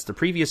fare against the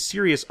previous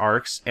serious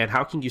arcs, and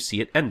how can you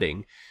see it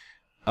ending?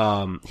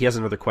 He has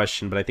another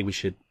question, but I think we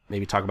should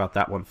maybe talk about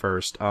that one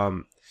first.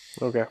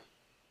 Okay.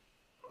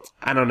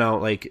 I don't know,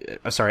 like,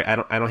 sorry, I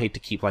don't hate to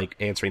keep, like,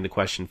 answering the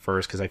question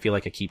first, because I feel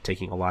like I keep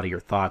taking a lot of your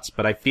thoughts,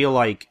 but I feel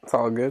like... It's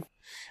all good.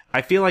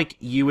 I feel like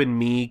you and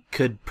me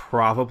could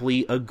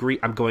probably agree,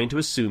 I'm going to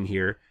assume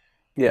here,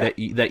 Yeah.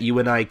 that you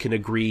and I can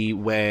agree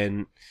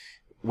when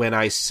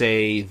I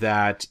say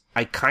that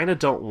I kind of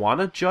don't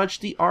want to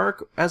judge the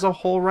arc as a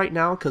whole right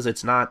now, because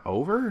it's not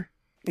over.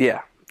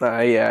 Yeah.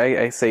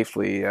 I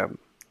safely,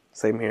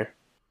 same here.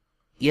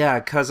 Yeah,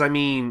 because, I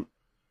mean,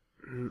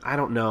 I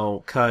don't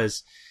know,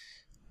 because...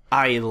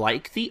 I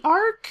like the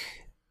arc.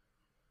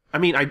 I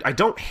mean, I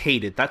don't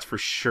hate it, that's for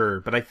sure,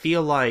 but I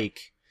feel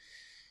like,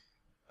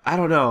 I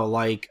don't know,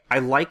 like, I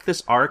like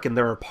this arc, and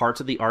there are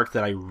parts of the arc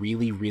that I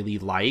really, really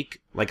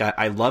like. Like,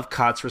 I love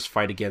Katsura's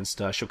fight against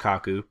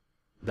Shokaku.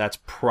 That's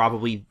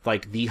probably,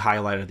 like, the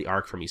highlight of the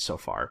arc for me so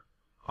far,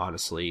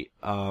 honestly.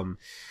 And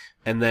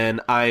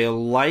then I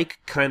like,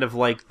 kind of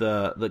like,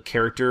 the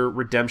character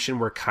redemption.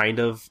 We're kind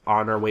of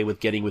on our way with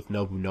getting with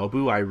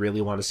Nobunobu. I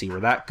really want to see where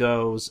that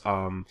goes.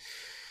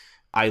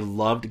 I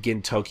loved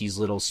Gintoki's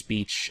little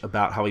speech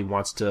about how he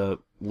wants to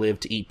live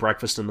to eat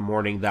breakfast in the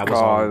morning. That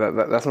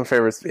was that's my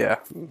favorite. Yeah,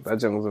 that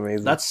joke was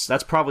amazing.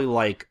 That's probably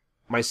like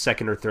my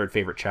second or third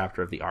favorite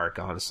chapter of the arc,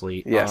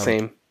 honestly. Yeah,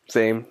 same.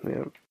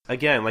 Yeah.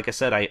 Again, like I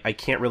said, I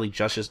can't really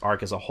judge this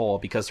arc as a whole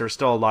because there's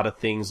still a lot of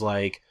things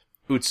like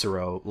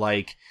Utsuro.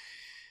 Like,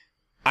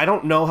 I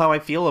don't know how I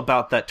feel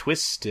about that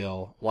twist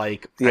still.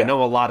 Like, yeah. I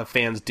know a lot of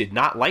fans did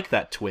not like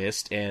that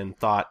twist and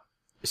thought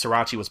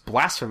Sorachi was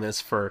blasphemous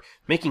for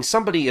making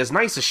somebody as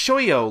nice as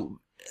Shoyo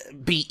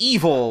be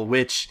evil,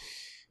 which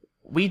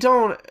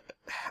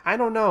I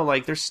don't know,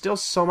 like, there's still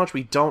so much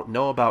we don't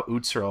know about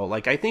Utsuro.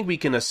 Like, I think we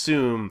can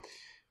assume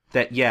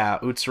that, yeah,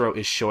 Utsuro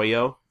is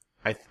Shoyo.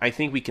 I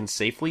think we can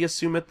safely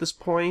assume at this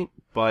point,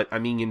 but, I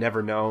mean, you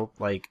never know,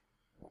 like,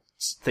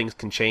 things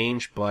can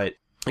change, but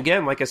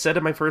again, like I said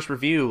in my first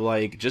review,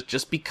 like,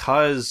 just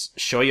because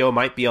Shoyo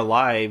might be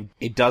alive,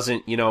 it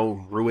doesn't,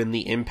 ruin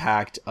the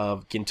impact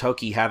of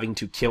Gintoki having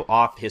to kill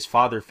off his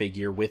father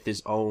figure with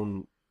his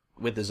own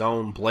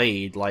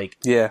blade. Like,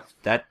 yeah,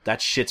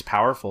 that shit's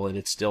powerful and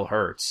it still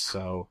hurts.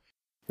 So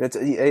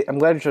I'm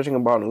glad you're touching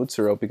upon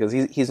Utsuro because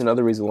he's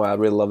another reason why I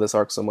really love this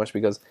arc so much,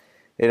 because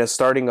it is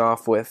starting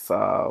off with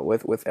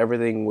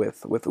everything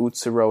with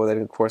Utsuro, and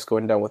then of course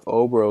going down with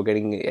Oboro,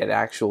 getting an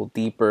actual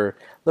deeper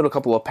little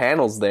couple of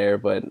panels there,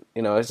 but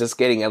it's just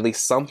getting at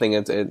least something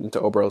into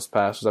Oboro's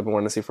past, which I've been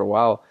wanting to see for a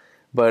while.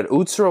 But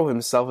Utsuro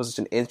himself is such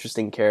an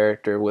interesting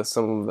character with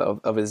some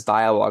of his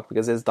dialogue,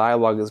 because his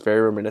dialogue is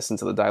very reminiscent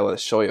to the dialogue that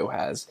Shoyo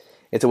has,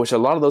 into which a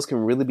lot of those can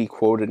really be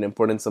quoted and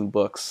put in some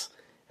books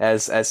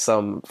as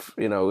some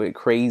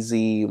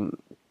crazy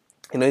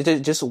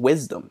just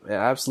wisdom,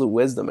 absolute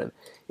wisdom.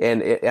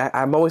 And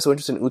I'm always so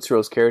interested in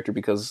Utsuro's character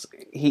because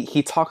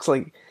he talks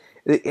like,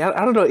 I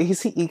don't know,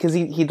 because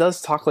he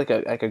does talk like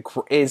a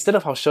instead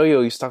of how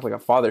Shoyo used to talk like a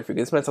father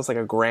figure, this man talks like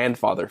a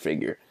grandfather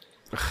figure.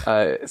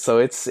 So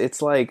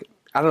it's like,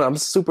 I don't know, I'm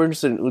super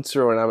interested in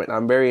Utsuro, and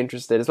I'm very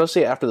interested,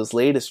 especially after this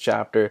latest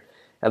chapter,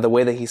 and the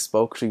way that he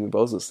spoke,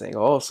 Shigimoto's was saying,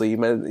 "Oh, so you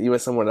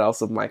met someone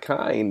else of my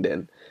kind,"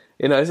 and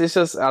it's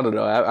just I don't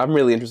know. I'm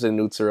really interested in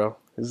Utsuro.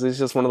 It's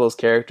just one of those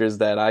characters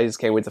that I just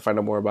can't wait to find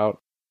out more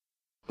about.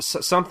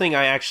 Something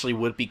I actually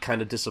would be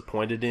kind of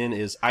disappointed in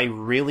is I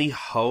really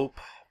hope.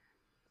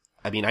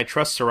 I mean, I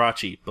trust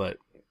Sorachi,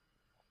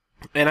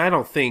 and I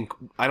don't think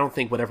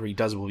whatever he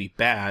does will be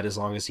bad as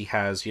long as he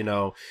has,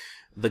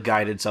 the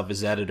guidance of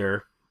his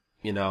editor,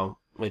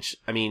 which,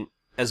 I mean,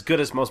 as good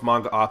as most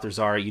manga authors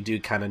are, you do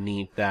kind of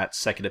need that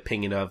second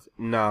opinion of,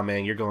 nah,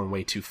 man, you're going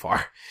way too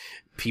far.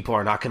 People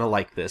are not going to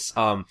like this.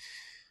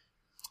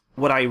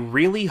 What I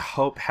really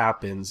hope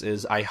happens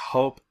is I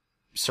hope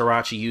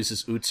Sorachi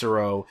uses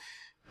Utsuro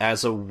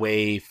as a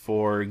way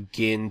for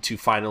Gin to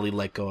finally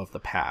let go of the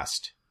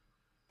past.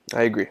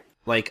 I agree.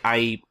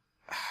 I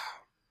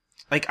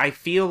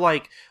feel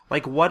like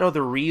what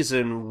other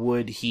reason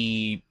would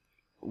he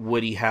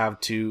have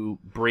to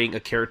bring a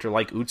character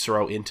like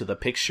Utsuro into the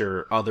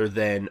picture other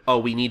than, oh,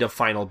 we need a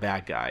final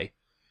bad guy?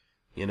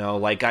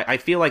 I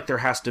feel like there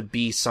has to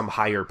be some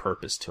higher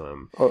purpose to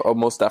him. Oh,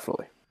 most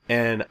definitely.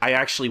 And I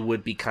actually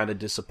would be kind of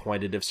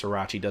disappointed if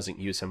Sorachi doesn't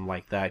use him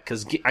like that,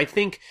 because I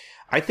think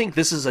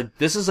this is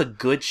a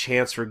good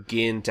chance for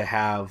Gin to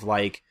have,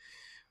 I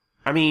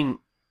mean,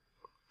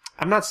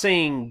 I'm not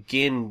saying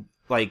Gin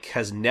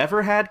has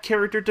never had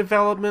character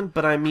development,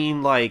 but I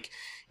mean,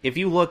 if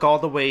you look all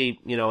the way,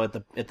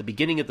 at the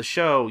beginning of the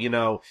show,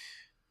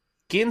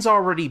 Gin's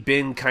already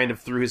been kind of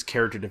through his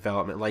character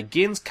development.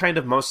 Gin's kind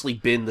of mostly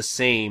been the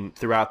same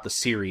throughout the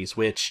series,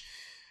 which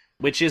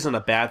isn't a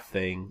bad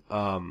thing.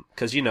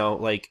 'Cause,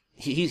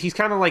 he's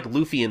kind of like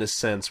Luffy in a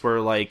sense,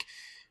 where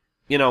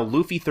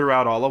Luffy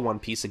throughout all of One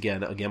Piece, again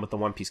with the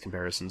One Piece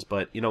comparisons,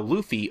 but,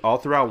 Luffy all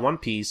throughout One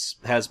Piece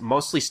has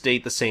mostly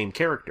stayed the same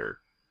character,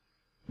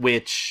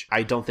 which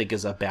I don't think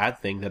is a bad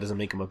thing. That doesn't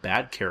make him a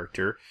bad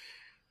character.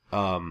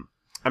 I'm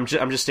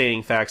just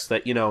stating facts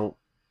that,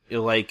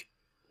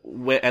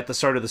 at the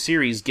start of the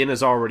series, Gin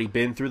has already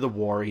been through the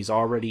war. He's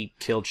already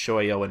killed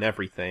Shoyo and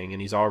everything,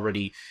 and he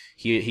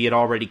had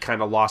already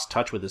kind of lost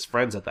touch with his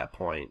friends at that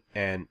point,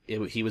 and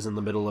he was in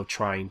the middle of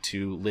trying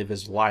to live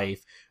his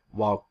life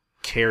while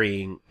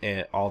carrying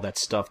all that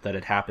stuff that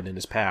had happened in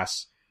his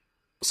past.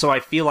 So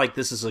I feel like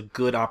this is a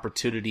good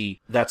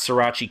opportunity that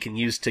Sorachi can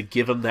use to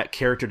give him that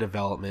character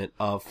development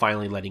of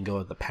finally letting go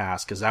of the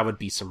past, because that would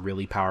be some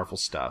really powerful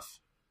stuff.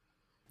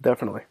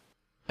 Definitely.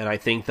 And I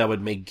think that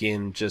would make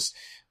Gin just...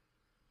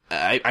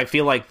 I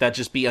feel like that'd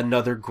just be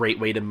another great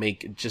way to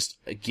make, just,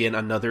 again,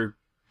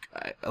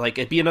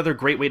 it'd be another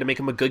great way to make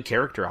him a good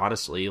character,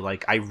 honestly.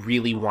 I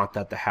really want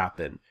that to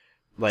happen.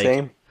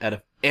 Same. Out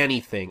of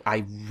anything,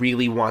 I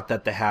really want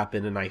that to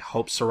happen, and I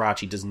hope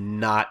Sorachi does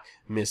not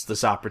miss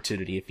this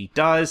opportunity. If he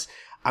does,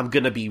 I'm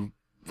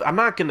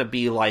not gonna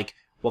be like,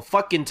 well,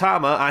 fuck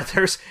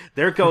Gintama,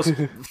 there goes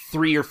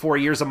 3 or 4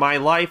 years of my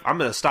life, I'm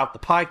gonna stop the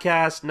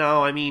podcast.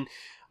 No, I mean,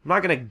 I'm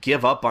not gonna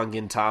give up on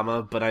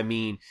Gintama, but I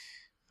mean,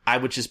 I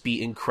would just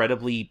be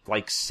incredibly,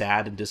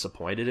 sad and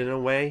disappointed in a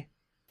way.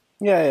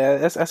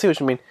 Yeah, I see what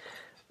you mean.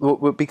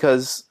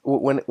 Because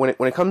when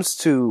it comes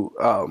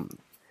to,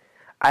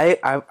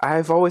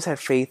 I've always had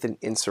faith in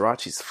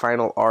Sorachi's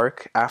final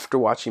arc after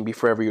watching Be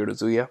Forever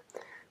Yoruzuya,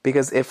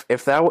 because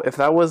if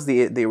that was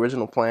the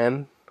original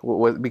plan,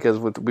 because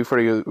with Be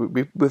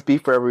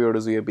Forever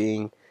Yoruzuya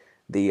being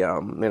the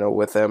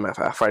with them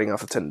fighting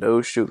off the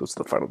Tendoshu, those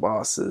are the final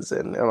bosses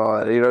and all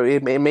that,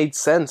 it made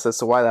sense as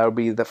to why that would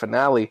be the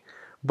finale.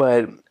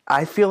 But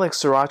I feel like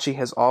Sorachi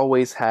has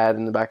always had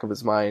in the back of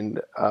his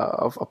mind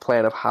of a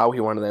plan of how he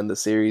wanted to end the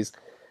series.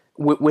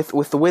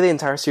 With the way the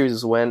entire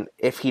series went,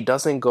 if he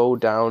doesn't go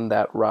down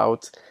that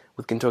route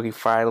with Gintoki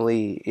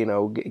finally,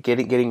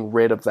 getting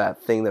rid of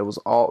that thing that was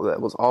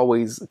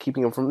always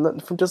keeping him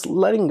from just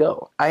letting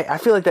go, I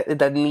feel like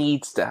that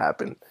needs to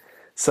happen.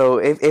 So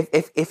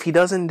if he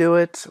doesn't do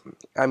it,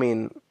 I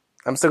mean,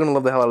 I'm still gonna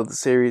love the hell out of the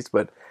series,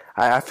 but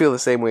I feel the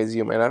same way as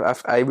you, man.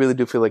 I really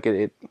do feel like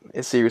it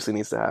seriously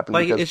needs to happen.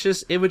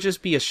 It would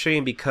just be a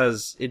shame,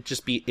 because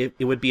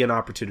it would be an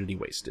opportunity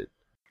wasted.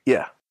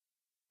 Yeah,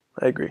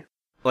 I agree.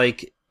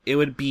 It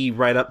would be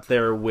right up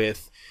there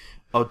with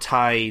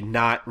Otai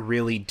not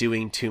really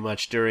doing too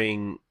much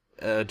during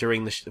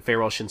the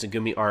Farewell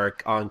Shinsengumi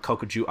arc on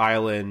Kokuju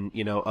Island,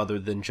 other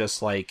than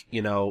just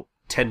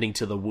tending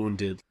to the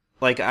wounded.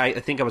 I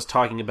think I was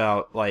talking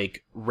about,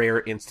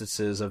 rare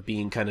instances of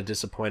being kind of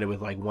disappointed with,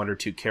 1 or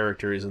 2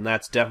 characters, and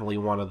that's definitely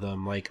one of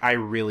them. I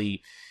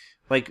really,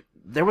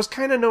 there was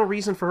kind of no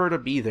reason for her to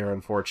be there,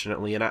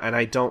 unfortunately, and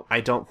I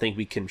don't think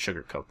we can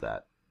sugarcoat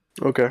that.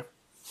 Okay.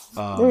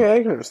 Yeah,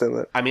 I can understand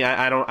that. I mean,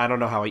 I don't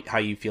know how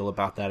you feel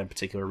about that in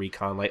particular,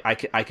 Recon.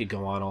 I could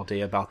go on all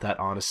day about that,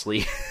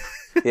 honestly.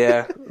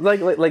 Yeah,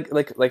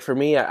 for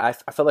me, I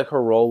felt like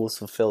her role was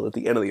fulfilled at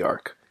the end of the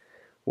arc.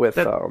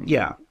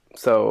 Yeah.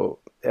 So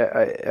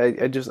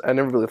I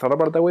never really thought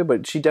about it that way,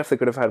 but she definitely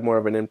could have had more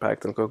of an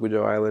impact on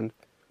Kokujo Island.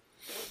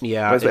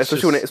 Yeah,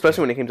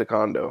 especially when it came to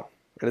Kondo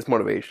and his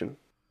motivation.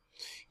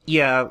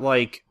 Yeah,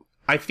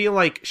 I feel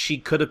like she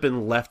could have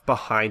been left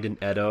behind in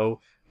Edo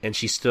and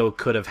she still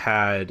could have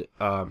had,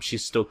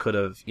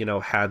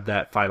 had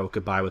that final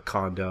goodbye with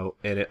Kondo,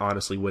 and it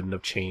honestly wouldn't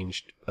have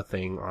changed a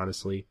thing,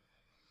 honestly.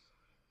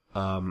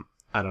 I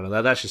don't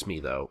know. That's just me,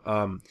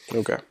 though.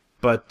 Okay.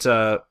 But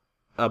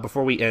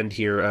before we end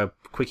here,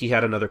 Quickie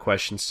had another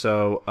question.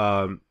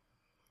 So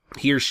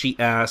here she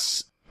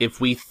asks if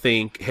we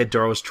think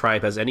Hedoro's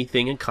tribe has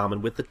anything in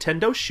common with the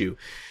Tendoshu.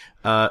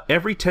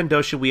 Every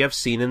Tendoshu we have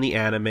seen in the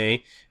anime,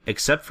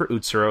 except for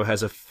Utsuro,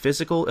 has a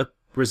physical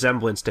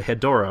resemblance to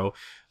Hedoro.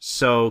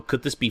 So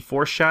could this be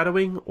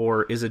foreshadowing,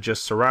 or is it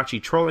just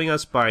Sorachi trolling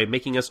us by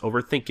making us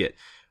overthink it?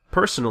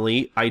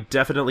 Personally, I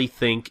definitely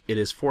think it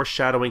is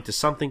foreshadowing to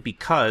something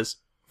because,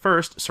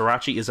 first,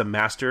 Sorachi is a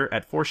master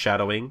at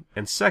foreshadowing,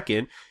 and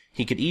second,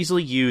 he could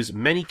easily use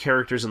many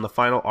characters in the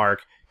final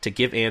arc to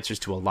give answers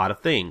to a lot of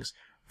things.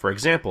 For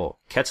example,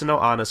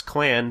 Ketsuno Ana's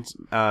clan's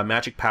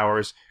magic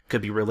powers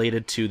could be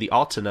related to the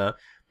Altena,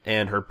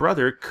 and her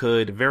brother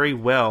could very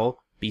well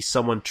be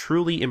someone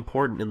truly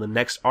important in the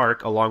next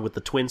arc along with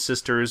the twin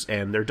sisters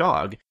and their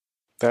dog.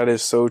 That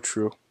is so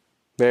true.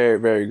 Very,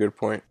 very good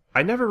point.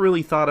 I never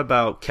really thought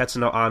about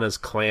Ketsuno Ana's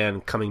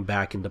clan coming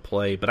back into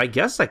play, but I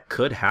guess that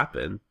could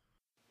happen.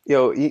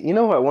 Yo, you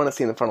know who I want to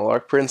see in the final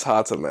arc? Prince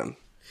Hata, man.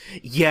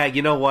 Yeah,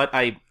 you know what?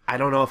 I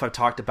don't know if I've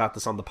talked about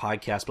this on the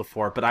podcast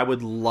before, but I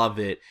would love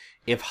it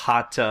if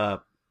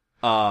Hata,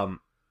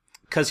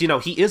 cause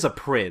he is a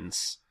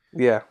prince.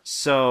 Yeah.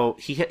 So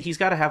he's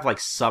got to have like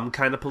some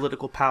kind of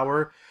political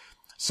power.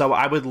 So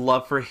I would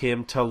love for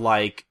him to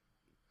like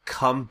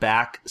come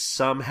back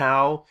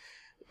somehow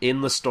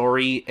in the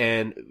story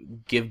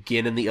and give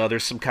Gin and the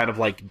others some kind of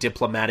like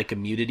diplomatic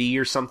immunity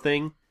or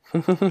something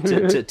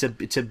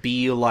to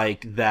be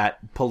like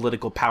that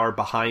political power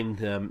behind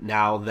them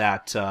now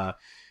that now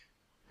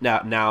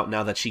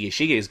that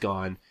Shige is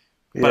gone.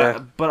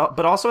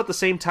 But also at the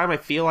same time, I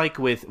feel like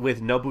with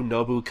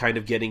Nobunobu kind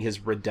of getting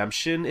his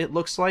redemption, it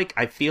looks like,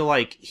 I feel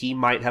like he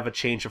might have a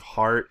change of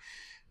heart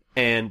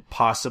and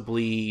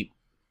possibly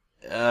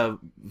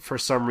for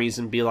some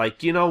reason be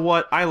like, you know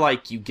what, I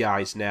like you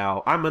guys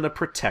now. I'm gonna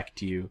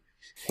protect you.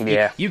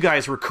 Yeah. You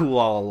guys were cool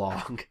all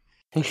along.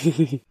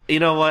 You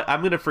know what,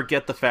 I'm gonna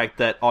forget the fact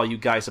that all you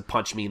guys have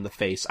punched me in the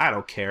face. I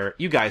don't care.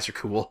 You guys are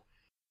cool.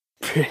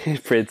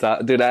 Prince,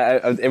 dude, I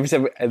every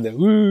time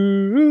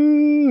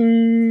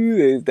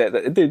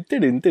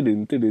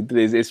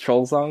it's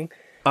troll song.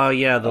 Oh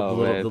yeah, the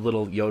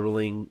little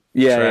yodeling.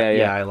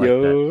 Yeah. I like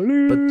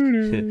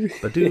that.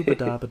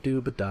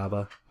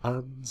 Ba-doo-ba-da-ba-doo-ba-da-ba.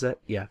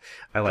 Yeah,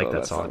 I like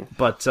that song.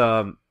 But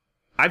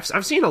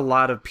I've seen a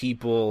lot of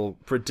people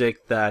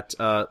predict that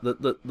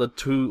the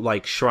two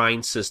like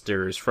shrine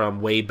sisters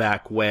from way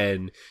back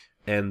when,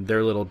 and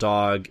their little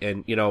dog,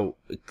 and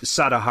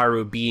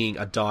Sadaharu being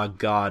a dog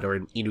god or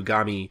an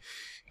Inugami,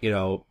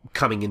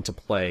 coming into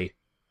play.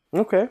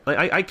 Okay.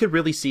 Like I could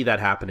really see that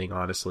happening,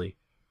 honestly.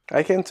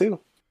 I can too.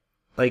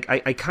 Like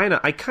I kind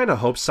of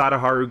hope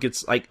Sadaharu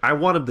gets, like, I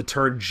want him to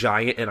turn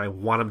giant and I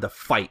want him to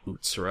fight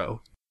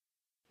Utsuro.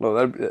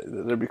 No,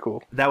 that'd be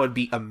cool. That would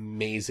be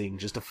amazing.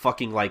 Just a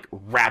fucking like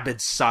rabid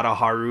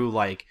Sadaharu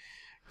like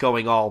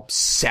going all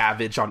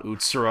savage on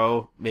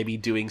Utsuro, maybe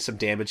doing some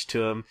damage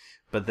to him,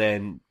 but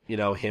then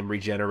him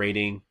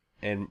regenerating.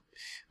 And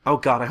oh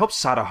god, I hope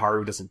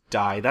Sadaharu doesn't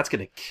die. That's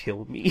gonna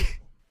kill me.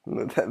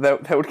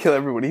 That would kill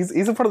everybody.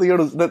 He's a part of the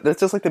Yoda's. That's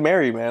just like the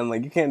Mary, man.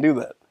 Like, you can't do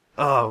that.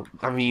 Oh,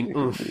 I mean,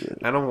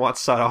 I don't want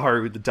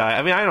Sadaharu to die.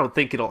 I mean, I don't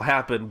think it'll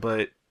happen,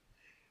 but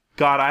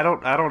God, I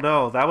don't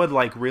know. That would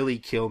like really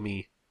kill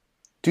me.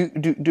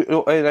 And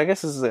I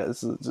guess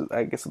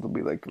I guess it'll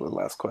be like the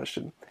last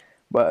question,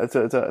 but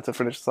to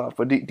finish this off.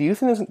 But do you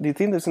think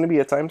there's going to be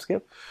a time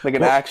skip, like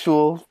an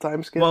actual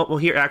time skip? Well,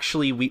 here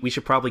actually we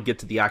should probably get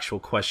to the actual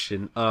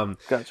question.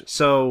 Gotcha.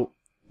 So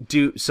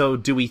do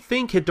we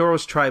think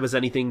Hedoro's tribe has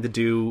anything to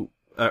do,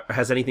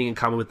 has anything in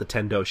common with the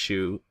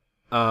Tendoshu?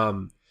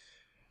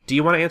 Do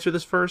you want to answer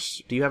this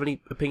first? Do you have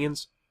any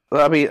opinions?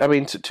 I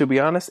mean, to be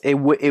honest, it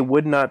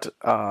would not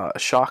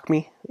shock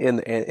me in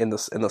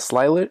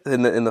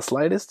the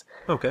slightest.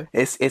 Okay,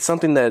 it's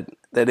something that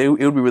it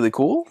would be really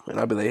cool, and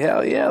I'd be like,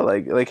 hell yeah,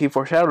 like he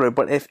foreshadowed it.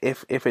 But if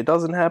it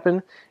doesn't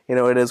happen,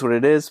 it is what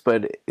it is.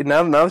 But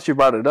now that you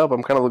brought it up,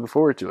 I'm kind of looking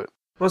forward to it.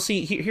 Well,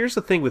 see, here's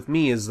the thing with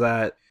me is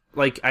that,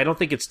 like, I don't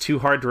think it's too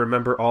hard to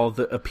remember all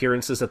the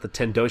appearances that the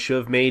Tendoshu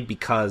have made,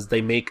 because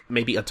they make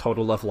maybe a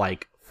total of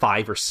like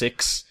 5 or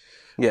 6.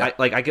 Yeah,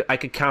 I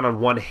could count on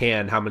one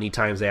hand how many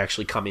times they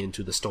actually come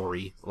into the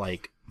story,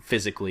 like,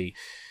 physically.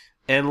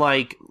 And,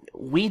 like,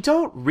 we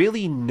don't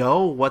really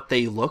know what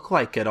they look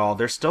like at all.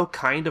 They're still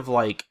kind of,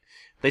 like,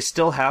 they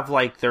still have,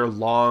 like, their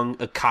long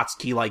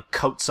Akatsuki, like,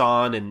 coats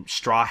on and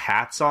straw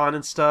hats on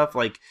and stuff.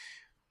 Like,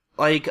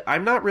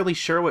 I'm not really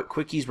sure what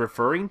Quickie's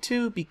referring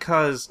to,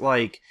 because,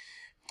 like,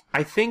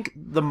 I think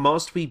the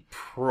most we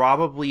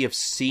probably have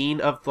seen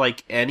of,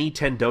 like, any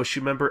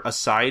Tendoshu member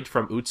aside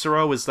from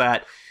Utsuro is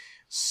that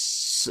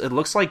it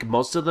looks like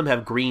most of them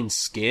have green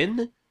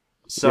skin.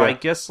 So yeah. I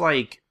guess,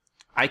 like,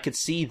 I could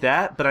see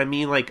that, but I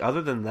mean, like,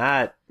 other than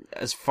that,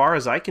 as far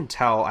as I can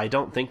tell, I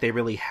don't think they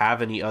really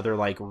have any other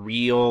like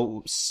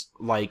real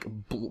like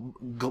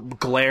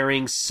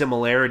glaring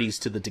similarities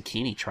to the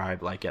Dakini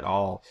tribe, like at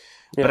all.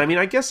 Yeah. But I mean,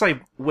 I guess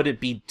I wouldn't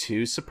be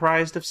too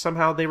surprised if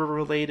somehow they were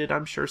related.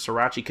 I'm sure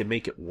Sorachi could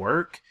make it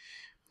work,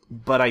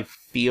 but I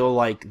feel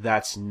like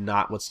that's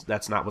not what's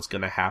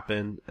going to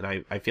happen, and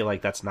I feel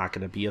like that's not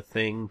going to be a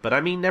thing. But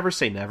I mean, never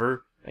say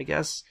never, I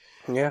guess.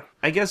 Yeah.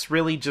 I guess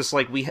really just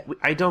like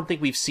I don't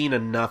think we've seen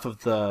enough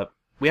of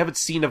we haven't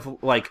seen of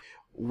like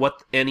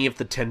what any of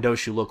the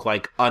Tendoshu look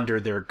like under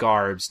their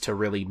garbs to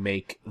really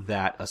make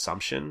that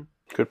assumption.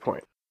 Good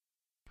point.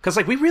 Because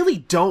like we really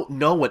don't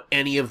know what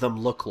any of them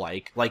look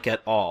like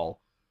at all.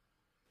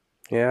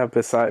 Yeah,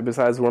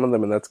 besides one of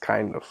them, and that's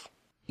kind of.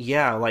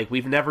 Yeah, like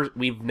we've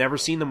never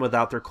seen them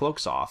without their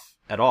cloaks off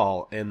at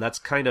all, and that's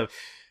kind of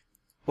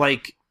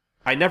like.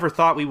 I never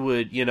thought we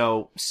would,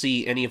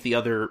 see any of the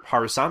other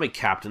Harusame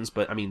captains,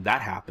 but I mean,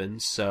 that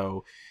happened,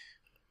 so,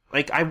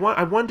 like, I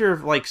wonder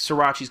if, like,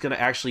 Sorachi's gonna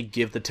actually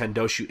give the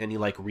Tendoshu any,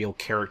 like, real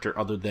character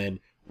other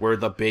than we're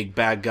the big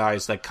bad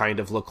guys that kind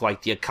of look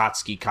like the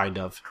Akatsuki, kind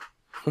of,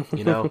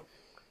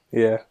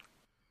 Yeah.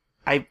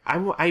 I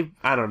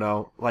don't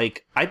know,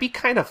 like, I'd be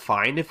kind of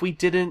fine if we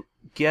didn't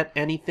get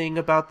anything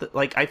about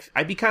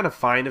I'd be kind of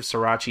fine if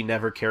Sorachi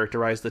never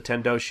characterized the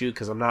Tendoshu,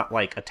 because I'm not,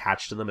 like,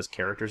 attached to them as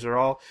characters at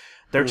all.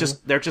 They're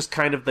just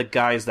kind of the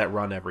guys that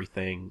run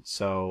everything,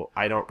 so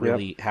I don't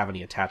really have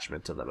any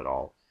attachment to them at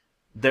all.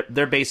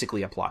 They're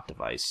basically a plot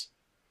device.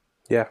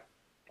 Yeah,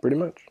 pretty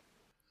much.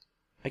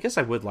 I guess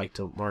I would like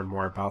to learn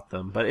more about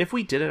them, but if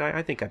we did it,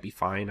 I think I'd be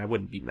fine. I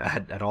wouldn't be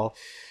mad at all.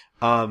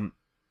 But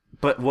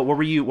what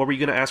were you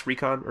going to ask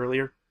Recon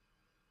earlier?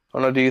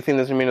 Oh no, do you think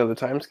there's gonna be another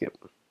time skip?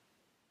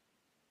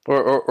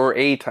 Or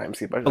a time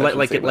skip,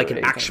 like an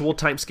actual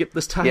time skip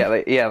this time.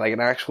 Yeah, like an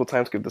actual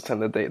time skip this time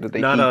that they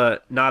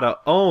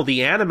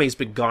the anime's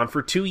been gone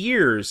for 2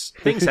 years.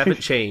 Things haven't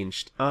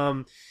changed.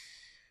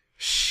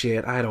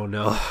 Shit, I don't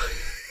know.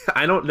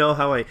 I don't know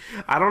how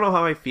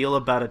I feel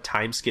about a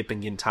time skip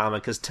in Gintama,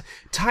 because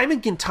time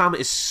in Gintama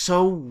is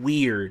so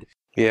weird.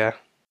 Yeah.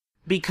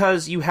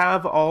 Because you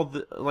have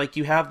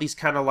you have these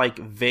kind of like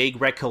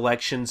vague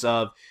recollections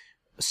of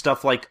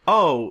stuff like,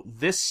 oh,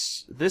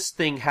 this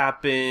thing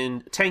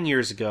happened 10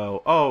 years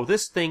ago. Oh,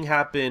 this thing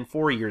happened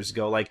 4 years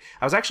ago. Like,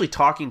 I was actually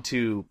talking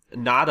to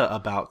Nada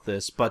about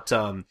this, but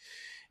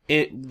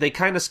they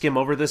kind of skim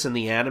over this in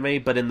the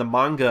anime, but in the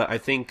manga, I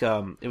think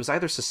it was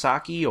either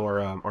Sasaki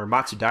or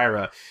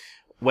Matsudaira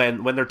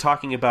when they're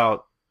talking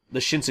about the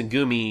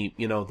Shinsengumi,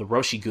 the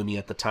Roshigumi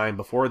at the time,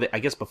 before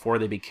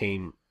they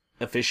became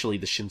officially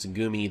the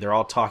Shinsengumi. They're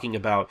all talking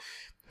about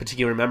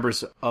particular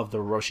members of the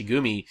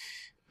Roshigumi.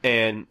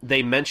 And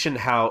they mention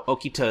how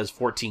Okita is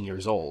 14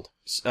 years old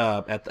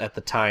at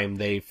the time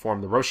they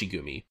formed the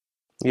Roshigumi.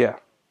 Yeah.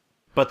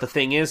 But the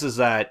thing is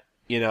that,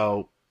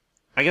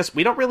 I guess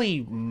we don't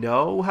really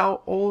know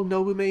how old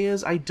Nobume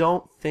is. I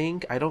don't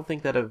think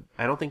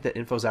that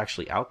info's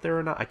actually out there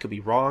or not. I could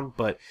be wrong,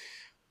 but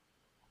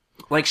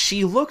like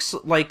she looks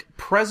like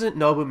present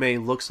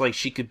Nobume looks like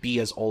she could be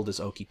as old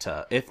as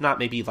Okita, if not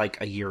maybe like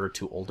a year or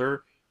two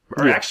older,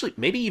 or actually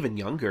maybe even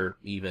younger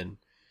even.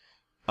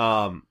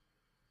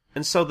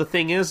 And so the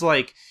thing is,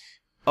 like,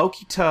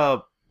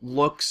 Okita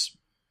looks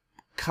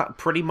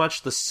pretty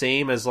much the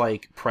same as,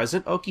 like,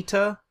 present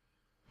Okita,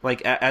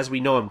 like, as we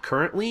know him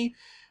currently,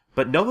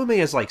 but Nobume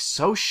is, like,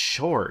 so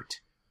short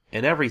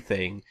and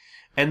everything.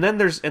 And then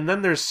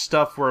there's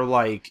stuff where,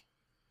 like,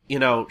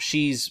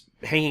 she's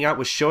hanging out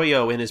with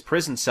Shoyo in his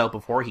prison cell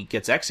before he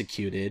gets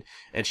executed,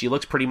 and she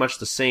looks pretty much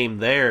the same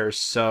there,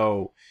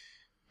 so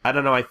I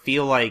don't know, I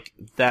feel like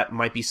that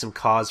might be some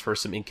cause for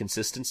some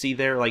inconsistency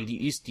there. Like, do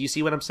you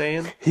see what I'm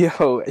saying?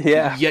 Yo,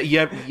 yeah.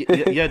 Yeah,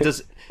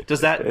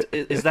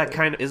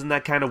 isn't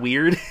that kind of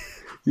weird?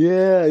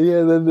 Yeah,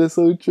 that's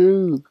so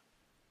true.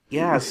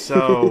 Yeah,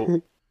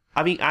 so,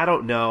 I mean, I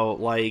don't know,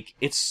 like,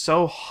 it's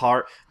so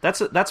hard.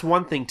 That's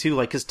one thing too,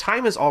 like, cause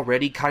time is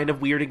already kind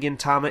of weird in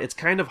Gintama. It's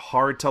kind of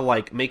hard to,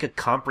 like, make a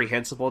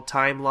comprehensible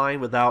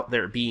timeline without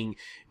there being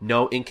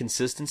no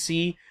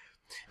inconsistency.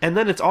 And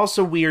then it's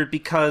also weird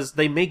because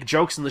they make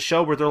jokes in the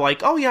show where they're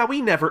like, oh yeah,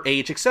 we never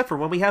age except for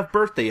when we have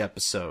birthday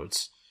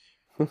episodes.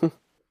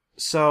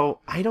 So,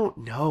 I don't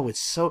know.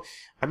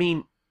 I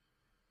mean,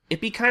 it'd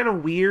be kind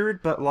of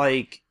weird, but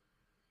like,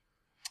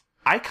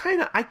 I kind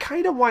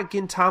of want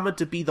Gintama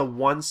to be the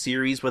one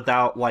series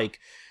without like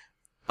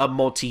a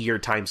multi-year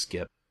time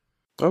skip.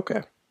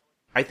 Okay.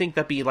 I think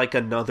that'd be like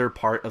another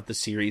part of the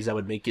series that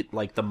would make it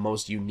like the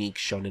most unique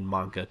shonen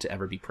manga to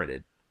ever be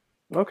printed.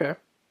 Okay.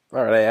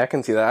 All right, I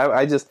can see that.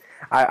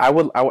 I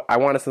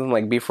wanted something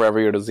like Be Forever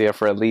Your Dozia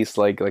for at least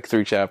like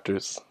 3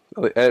 chapters,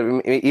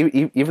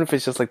 even if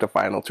it's just like the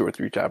final 2 or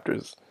 3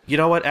 chapters. You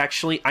know what?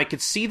 Actually, I could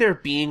see there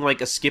being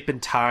like a skip in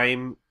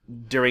time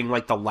during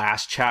like the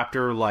last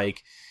chapter,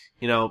 like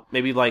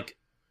maybe like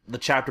the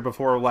chapter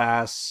before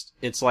last.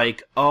 It's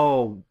like,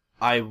 oh,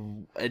 I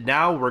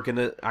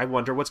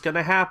wonder what's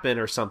gonna happen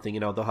or something.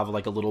 They'll have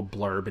like a little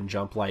blurb and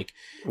jump like,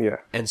 yeah.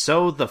 And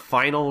so the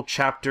final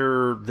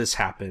chapter, this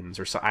happens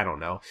or so. I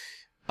don't know.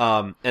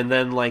 And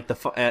then like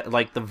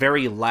the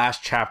very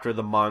last chapter of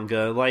the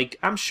manga, like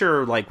I'm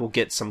sure like we'll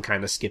get some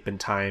kind of skip in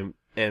time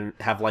and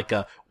have like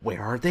a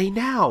where are they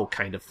now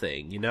kind of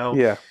thing, you know?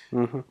 Yeah.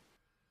 Mm-hmm.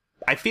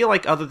 I feel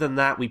like other than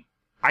that,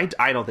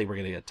 I don't think we're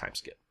gonna get a time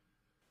skip.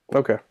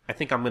 Okay. I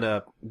think I'm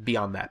gonna be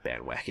on that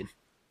bandwagon.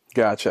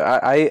 Gotcha.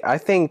 I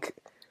think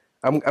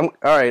I'm all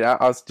right.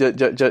 I'll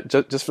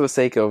just for the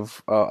sake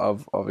of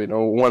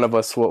one of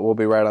us will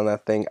be right on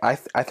that thing. I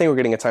think we're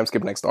getting a time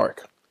skip next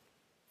arc.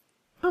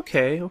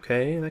 Okay,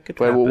 that could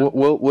but happen.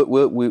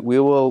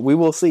 We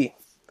will see.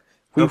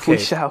 We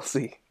shall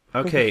see.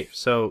 Okay,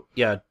 so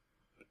yeah,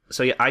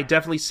 I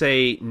definitely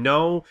say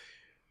no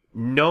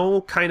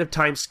kind of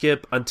time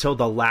skip until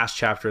the last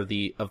chapter of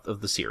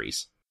the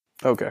series.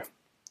 Okay.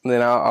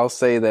 Then I'll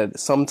say that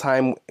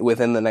sometime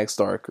within the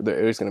next arc there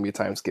is going to be a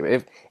time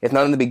skip. If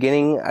not in the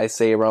beginning, I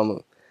say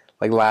around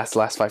like last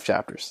 5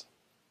 chapters.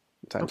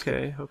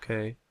 Okay.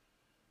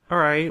 All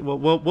right. Well,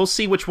 we'll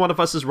see which one of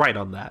us is right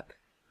on that.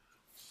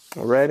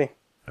 Alrighty.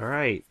 All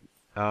right.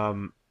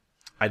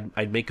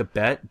 I'd make a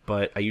bet,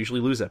 but I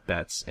usually lose at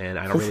bets, and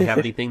I don't really have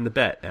anything to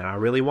bet, and I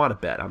really want to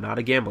bet. I'm not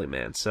a gambling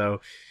man,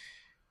 so.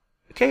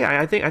 Okay,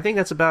 I think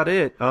that's about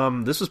it.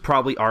 This was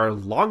probably our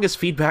longest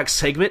feedback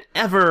segment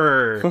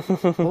ever.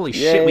 Holy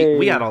shit,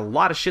 we had a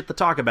lot of shit to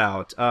talk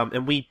about.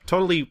 And we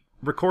totally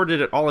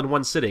recorded it all in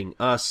one sitting.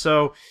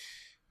 So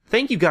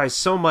thank you guys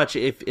so much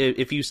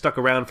if you stuck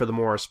around for the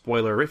more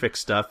spoilerific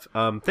stuff.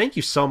 Thank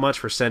you so much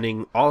for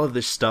sending all of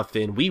this stuff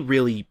in. We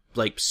really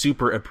like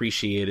super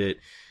appreciate it.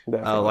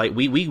 Like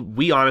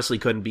we honestly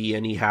couldn't be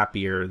any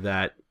happier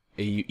that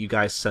you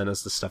guys sent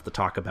us the stuff to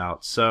talk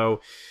about.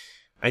 So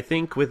I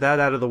think with that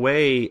out of the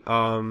way,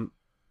 I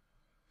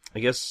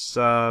guess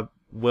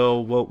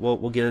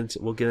we'll get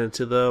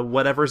into the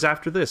whatever's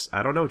after this.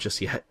 I don't know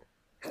just yet.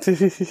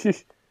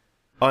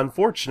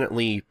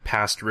 Unfortunately,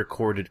 past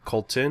recorded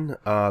Colton,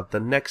 the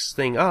next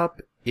thing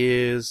up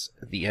is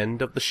the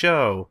end of the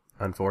show.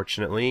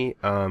 Unfortunately,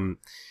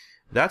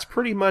 that's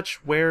pretty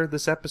much where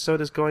this episode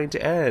is going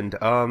to end.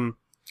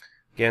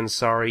 Again,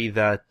 sorry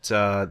that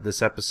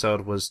this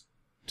episode was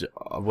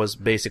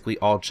basically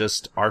all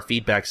just our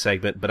feedback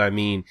segment, but I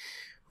mean,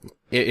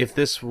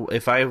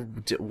 if I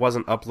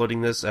wasn't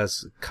uploading this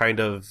as kind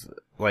of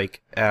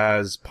like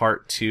as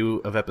part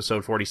 2 of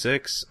episode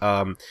 46,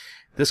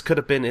 this could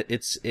have been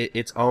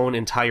its own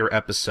entire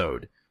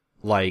episode.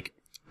 Like,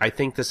 I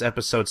think this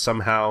episode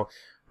somehow,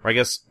 or I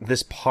guess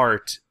this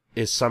part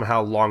is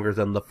somehow longer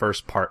than the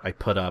first part I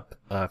put up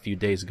a few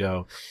days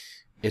ago.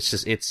 It's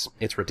just,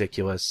 it's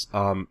ridiculous.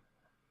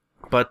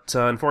 But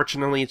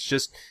unfortunately, it's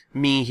just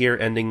me here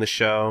ending the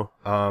show.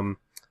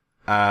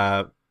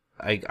 I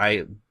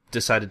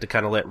decided to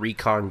kind of let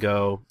Recon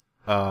go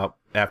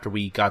after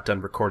we got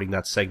done recording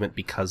that segment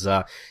because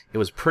it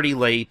was pretty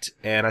late,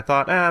 and I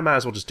thought, I might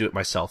as well just do it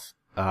myself.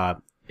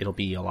 It'll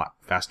be a lot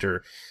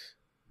faster.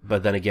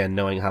 But then again,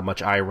 knowing how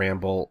much I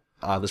ramble,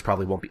 this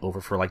probably won't be over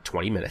for like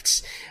 20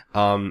 minutes.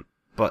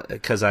 But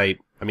because I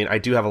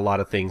do have a lot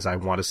of things I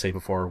want to say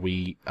before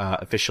we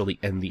officially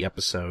end the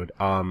episode.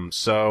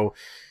 So.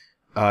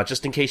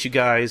 Just in case you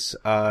guys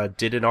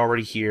didn't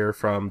already hear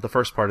from the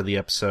first part of the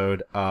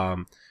episode,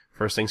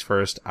 first things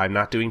first, I'm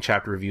not doing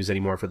chapter reviews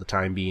anymore for the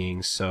time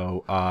being,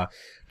 so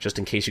just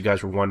in case you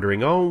guys were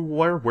wondering, oh,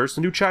 where's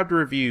the new chapter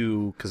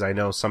review? Because I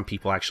know some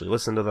people actually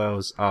listen to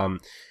those. I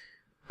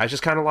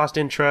just kind of lost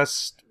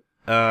interest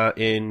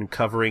in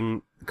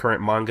covering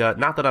current manga.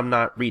 Not that I'm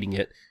not reading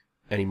it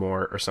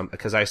anymore or something,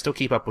 because I still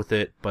keep up with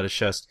it, but it's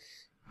just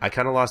I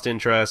kind of lost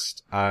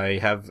interest.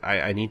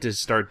 I need to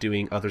start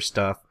doing other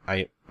stuff.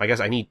 I guess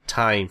I need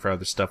time for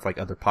other stuff like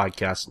other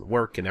podcasts and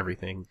work and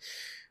everything,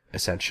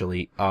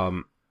 essentially.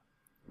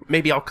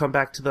 Maybe I'll come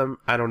back to them.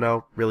 I don't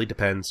know. Really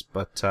depends.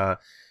 But,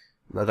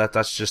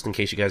 that's just in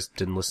case you guys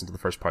didn't listen to the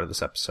first part of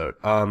this episode.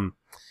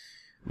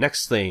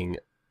 Next thing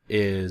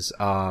is,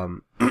 I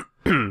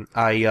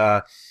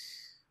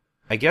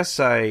guess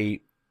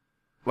well,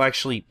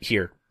 actually,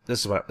 here.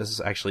 This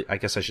is actually, I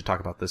guess I should talk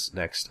about this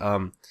next.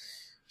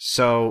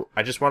 So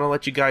I just want to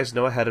let you guys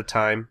know ahead of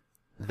time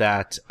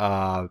that,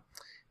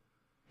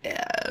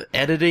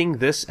 editing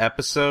this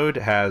episode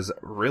has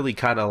really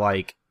kind of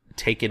like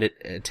taken it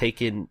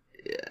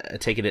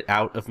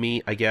out of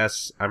me, I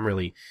guess. I'm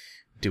really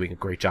doing a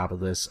great job of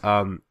this.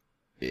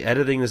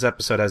 Editing this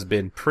episode has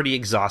been pretty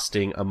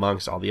exhausting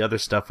amongst all the other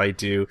stuff I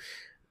do.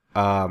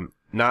 Not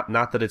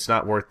that it's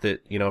not worth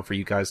it, for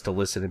you guys to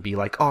listen and be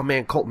like, oh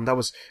man, Colton, that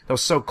was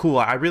so cool.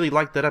 I really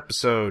liked that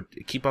episode.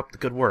 Keep up the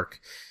good work.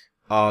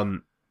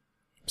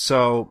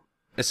 So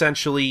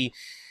essentially,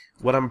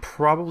 what I'm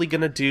probably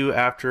gonna do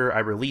after I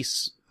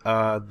release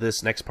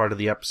this next part of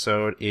the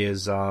episode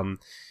is I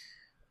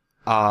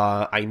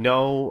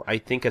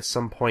think at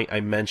some point I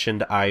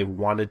mentioned I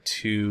wanted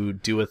to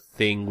do a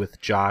thing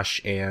with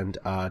Josh and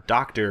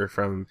Doctor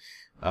from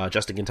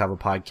Justin Gintama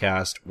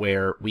podcast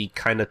where we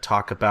kind of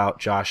talk about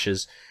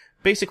Josh's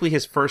basically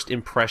his first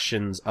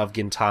impressions of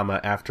Gintama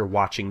after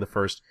watching the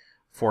first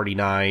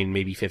 49,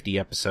 maybe 50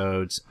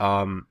 episodes.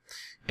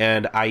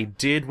 And I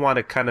did want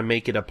to kind of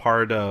make it a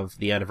part of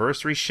the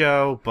anniversary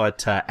show,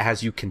 but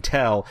as you can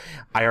tell,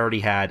 I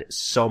already had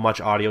so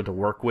much audio to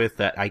work with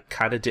that I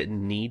kind of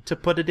didn't need to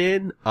put it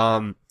in.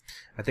 I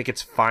think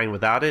it's fine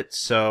without it.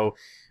 So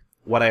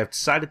what I have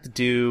decided to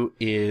do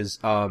is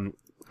I'm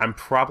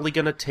probably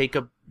going to take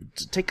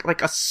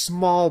like a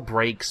small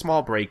break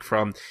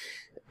from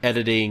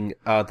editing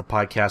the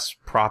podcast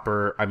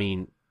proper. I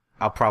mean,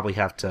 I'll probably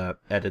have to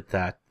edit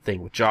that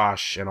thing with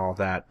Josh and all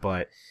that,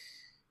 but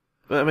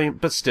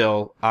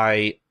still,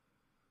 I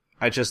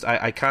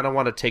kind of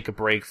want to take a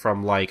break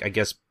from, like, I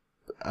guess,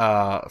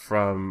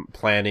 from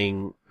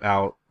planning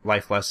out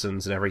life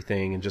lessons and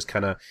everything, and just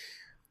kind of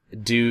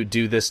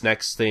do this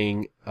next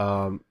thing.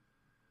 I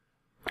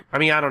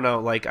don't know,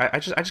 like, I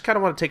just kind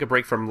of want to take a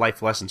break from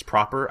life lessons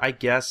proper, I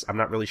guess. I'm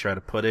not really sure how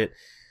to put it,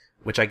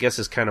 which I guess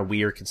is kind of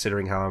weird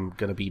considering how I'm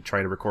going to be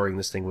trying to recording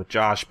this thing with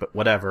Josh, but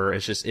whatever.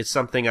 It's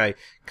something I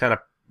kind of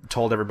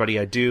told everybody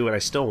I do, and I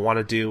still want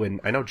to do, and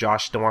I know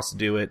Josh still wants to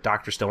do it,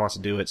 Doctor still wants to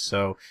do it,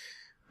 so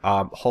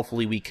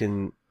hopefully we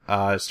can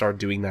start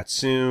doing that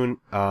soon.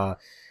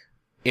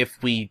 If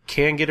we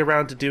can get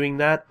around to doing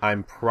that,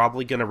 I'm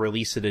probably going to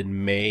release it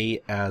in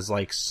May as,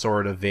 like,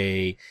 sort of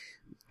a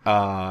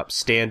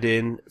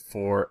stand-in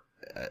for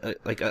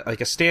like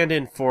a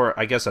stand-in for,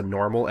 I guess, a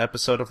normal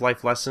episode of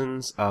Life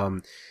Lessons,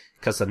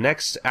 because the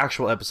next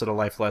actual episode of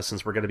Life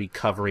Lessons we're going to be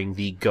covering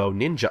the Go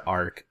Ninja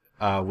arc,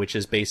 which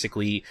is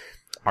basically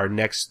our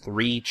next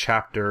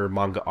 3-chapter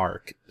manga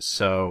arc.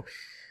 So,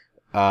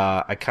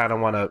 I kind of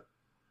want to,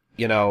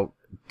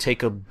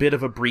 take a bit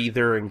of a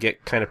breather and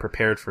get kind of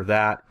prepared for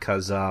that,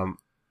 cause,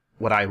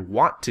 what I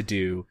want to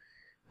do,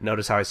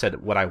 notice how I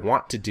said what I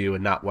want to do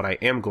and not what I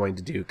am going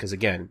to do, cause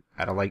again,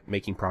 I don't like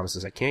making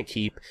promises I can't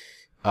keep,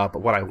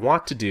 but what I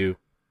want to do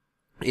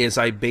is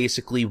I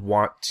basically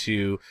want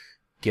to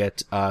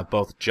get,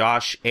 both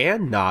Josh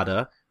and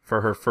Nada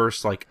for her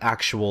first, like,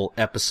 actual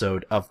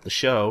episode of the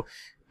show,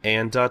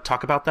 and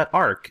talk about that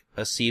arc.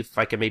 See if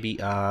I can maybe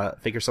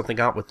figure something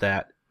out with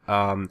that.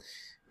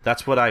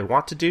 That's what I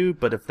want to do,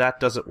 but if that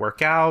doesn't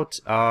work out,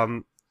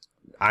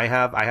 I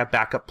have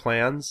backup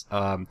plans.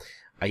 I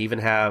even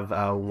have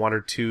 1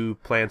 or 2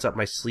 plans up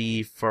my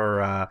sleeve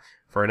for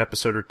an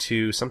episode or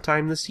 2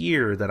 sometime this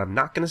year that I'm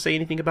not going to say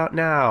anything about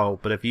now.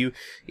 But if you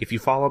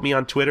follow me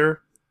on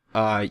Twitter,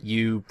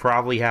 you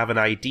probably have an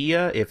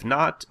idea. If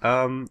not,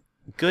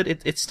 good.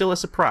 It's still a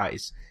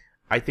surprise.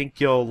 I think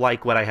you'll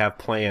like what I have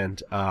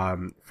planned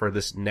for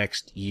this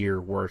next year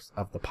worth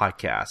of the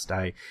podcast.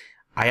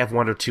 I have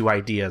 1 or 2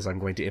 ideas I'm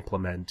going to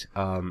implement.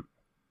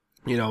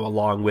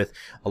 Along with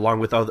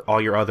all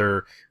your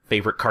other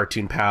favorite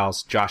cartoon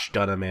pals, Josh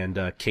Dunham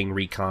and King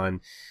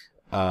Recon.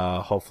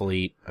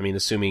 Hopefully,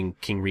 assuming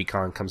King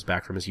Recon comes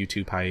back from his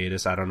YouTube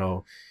hiatus, I don't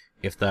know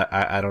if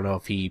I don't know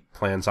if he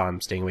plans on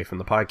staying away from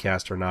the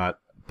podcast or not.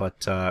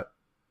 But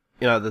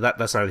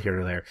that's neither here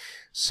nor there.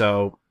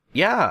 So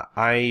yeah,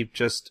 I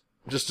just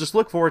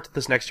look forward to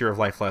this next year of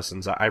Life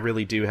Lessons. I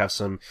really do have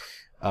some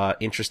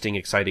interesting,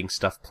 exciting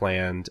stuff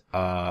planned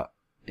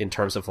in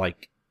terms of,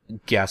 like,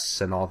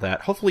 guests and all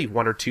that. Hopefully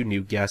 1 or 2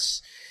 new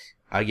guests.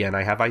 Again,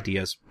 I have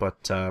ideas,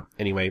 but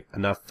anyway,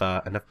 enough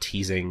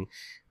teasing.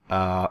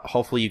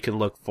 Hopefully you can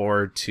look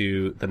forward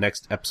to the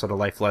next episode of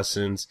Life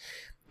Lessons.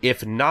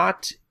 If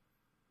not,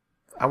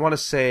 I want to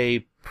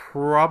say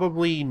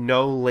probably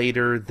no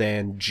later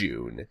than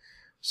June.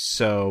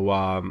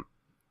 So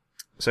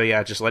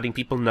yeah, just letting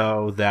people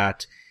know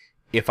that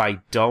if I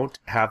don't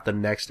have the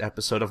next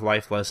episode of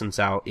Life Lessons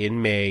out in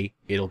May,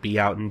 it'll be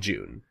out in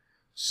June.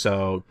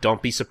 So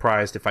don't be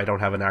surprised if I don't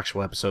have an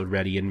actual episode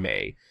ready in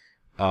May.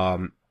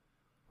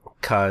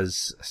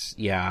 Cause,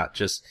 yeah,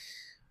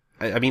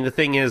 the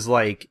thing is,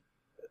 like,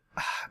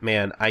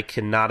 man, I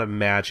cannot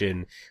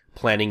imagine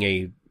planning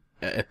a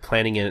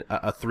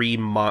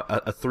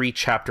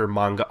 3-chapter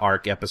manga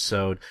arc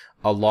episode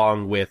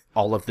along with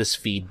all of this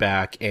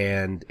feedback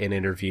and an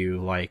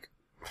interview. Like,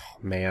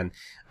 man,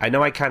 I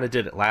know I kind of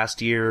did it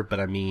last year, but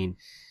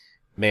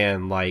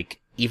man, like,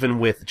 even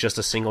with just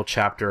a single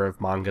chapter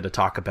of manga to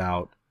talk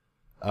about,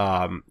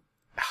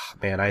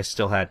 man, I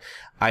still had,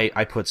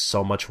 I put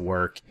so much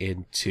work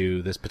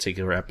into this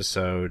particular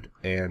episode,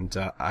 and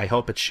I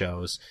hope it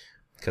shows,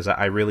 because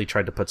I really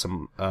tried to put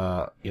some,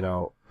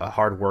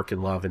 hard work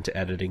and love into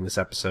editing this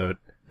episode,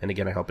 and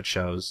again, I hope it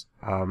shows.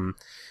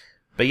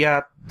 But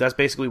yeah, that's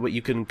basically what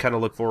you can kind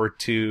of look forward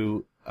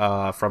to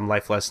from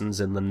Life Lessons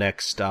in the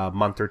next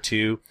month or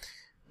 2.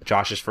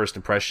 Josh's first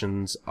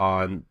impressions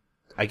on,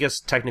 I guess,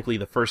 technically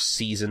the first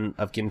season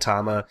of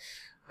Gintama,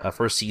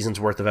 first season's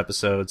worth of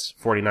episodes,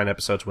 49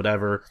 episodes,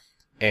 whatever,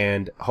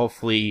 and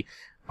hopefully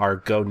our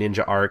Go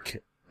Ninja arc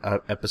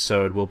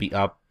episode will be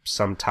up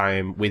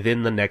sometime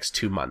within the next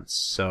 2 months.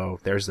 So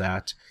there's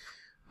that.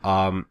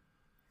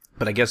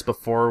 But I guess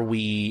before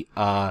we,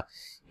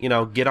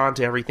 get on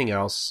to everything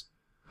else,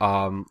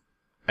 I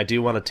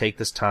do want to take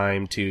this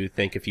time to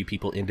thank a few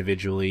people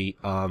individually.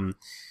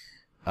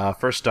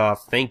 First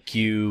off, thank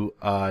you,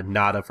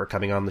 Nada, for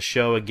coming on the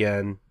show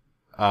again.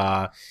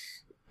 I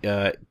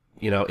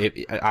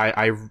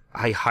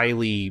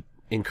highly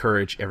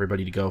encourage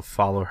everybody to go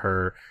follow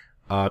her.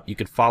 You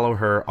can follow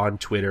her on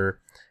Twitter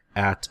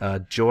at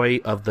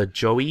Joy of the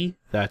Joey.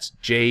 That's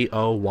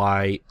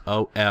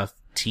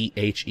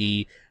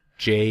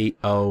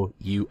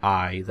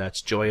JoyoftheJoui.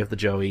 That's Joy of the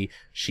Joey.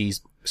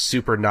 She's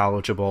super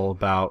knowledgeable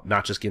about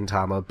not just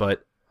Gintama,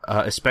 but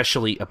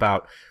especially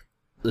about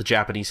the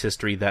Japanese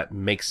history that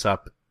makes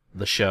up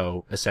the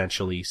show,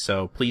 essentially.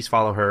 So please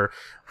follow her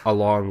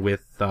along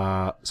with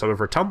some of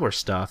her Tumblr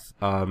stuff.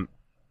 If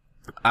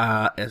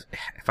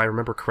I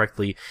remember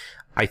correctly,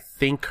 I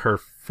think her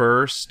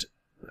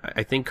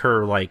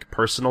like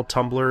personal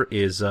Tumblr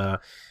is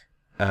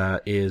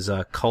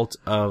cult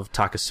of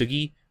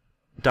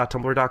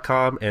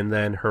Takasugi.tumblr.com, and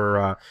then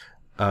her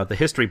the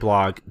history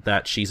blog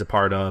that she's a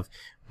part of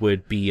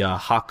would be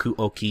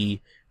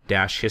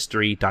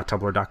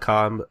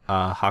hakuoki-history.tumblr.com,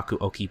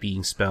 hakuoki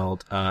being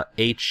spelled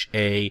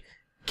Hakuouki.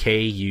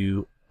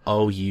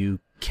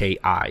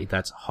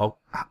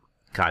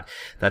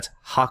 That's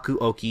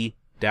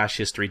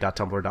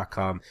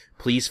hakuoki-history.tumblr.com.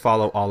 Please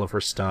follow all of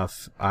her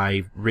stuff.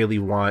 I really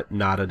want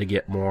Nada to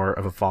get more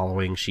of a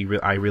following.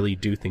 I really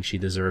do think she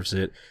deserves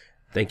it.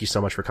 Thank you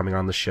so much for coming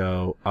on the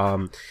show.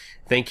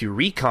 Thank you,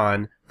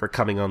 Recon, for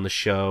coming on the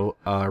show.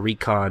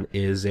 Recon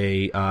is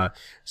a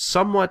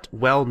somewhat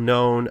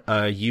well-known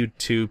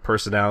YouTube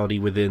personality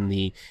within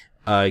the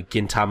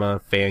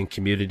Gintama fan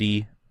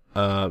community,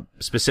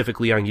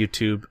 specifically on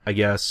YouTube, I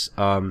guess.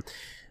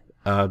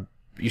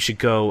 You should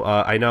go.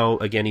 I know,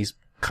 again, he's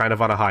kind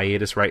of on a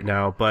hiatus right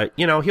now, but,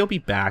 you know, he'll be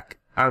back.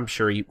 I'm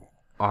sure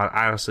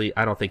honestly,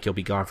 I don't think he'll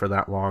be gone for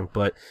that long,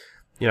 but,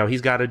 you know, he's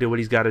got to do what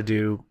he's got to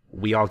do.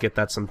 We all get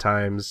that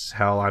sometimes.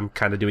 Hell, I'm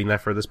kind of doing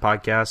that for this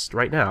podcast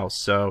right now.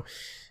 So,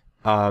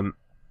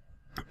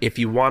 if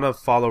you want to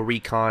follow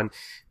Recon,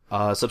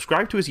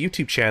 subscribe to his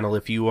YouTube channel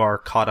if you are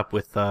caught up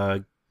with,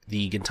 the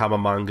Gintama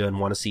manga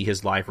and want to see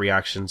his live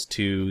reactions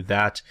to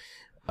that,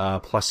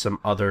 plus some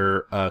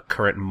other,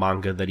 current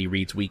manga that he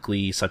reads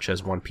weekly, such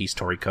as One Piece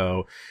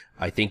Toriko.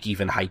 I think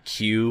even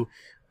Haikyuu.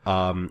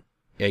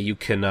 You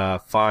can,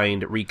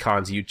 find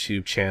Recon's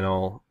YouTube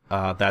channel.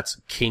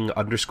 That's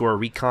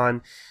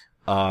King_Recon.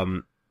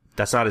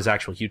 That's not his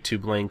actual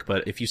YouTube link,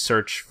 but if you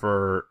search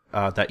for,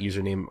 that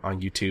username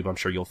on YouTube, I'm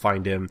sure you'll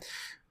find him.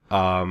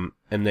 And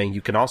then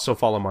you can also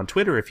follow him on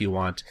Twitter if you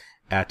want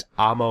at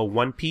Amo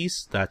One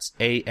Piece. That's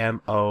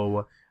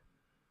AMOONEPIECE,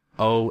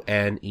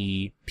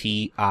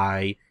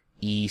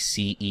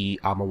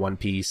 Amo One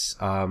Piece.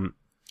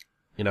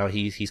 You know,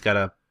 he's got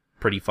a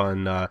pretty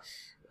fun,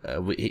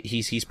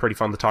 he's pretty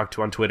fun to talk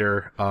to on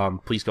Twitter.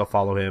 Please go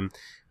follow him.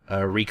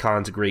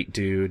 Recon's a great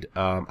dude.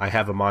 I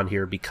have him on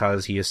here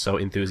because he is so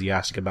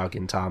enthusiastic about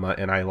Gintama,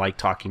 and I like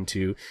talking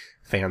to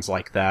fans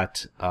like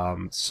that.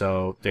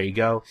 So there you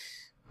go.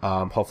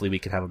 Hopefully we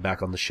can have him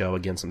back on the show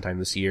again sometime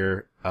this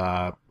year,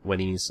 when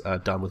he's,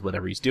 done with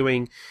whatever he's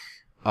doing.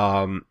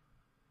 I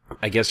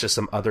guess just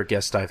some other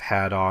guests I've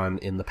had on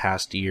in the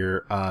past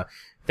year.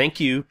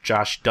 Thank you,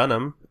 Josh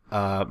Dunham,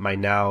 my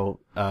now,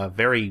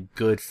 very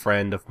good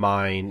friend of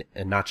mine,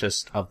 and not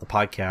just of the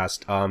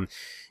podcast.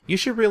 You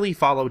should really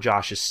follow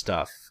Josh's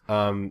stuff,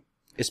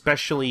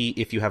 especially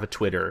if you have a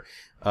Twitter.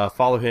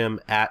 Follow him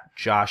at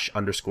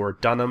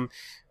Josh_Dunham.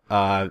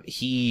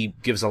 He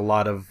gives a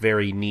lot of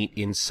very neat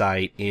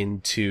insight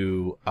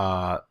into,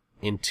 I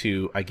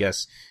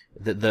guess,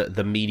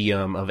 the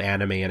medium of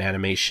anime and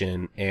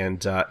animation,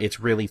 and it's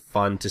really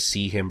fun to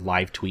see him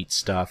live tweet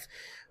stuff,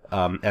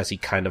 as he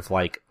kind of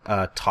like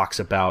talks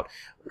about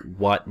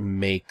what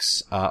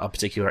makes a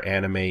particular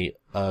anime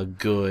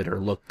good or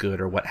look good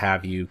or what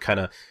have you.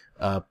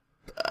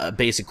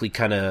 Basically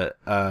kind of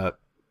I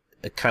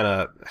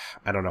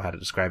don't know how to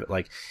describe it.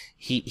 Like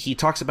he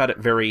talks about it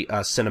very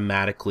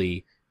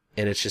cinematically,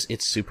 and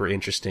it's super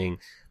interesting.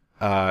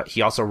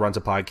 He also runs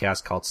a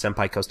podcast called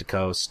Senpai Coast to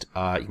Coast.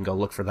 You can go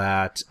look for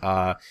that.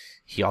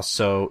 He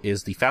also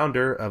is the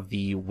founder of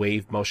the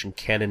Wave Motion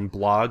Canon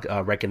blog,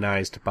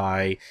 recognized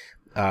by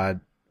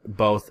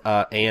both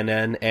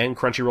ANN and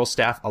Crunchyroll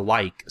staff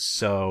alike.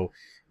 So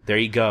there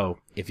you go.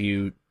 If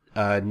you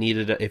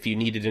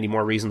needed any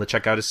more reason to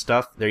check out his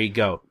stuff, there you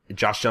go.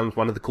 Josh Jones,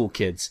 one of the cool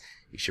kids.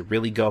 You should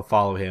really go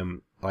follow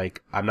him.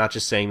 Like, I'm not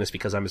just saying this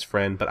because I'm his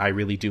friend, but I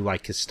really do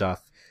like his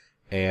stuff.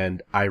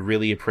 And I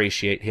really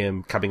appreciate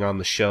him coming on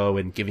the show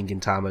and giving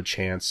Gintama a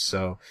chance.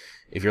 So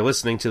if you're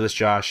listening to this,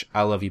 Josh,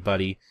 I love you,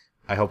 buddy.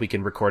 I hope we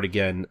can record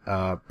again,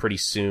 pretty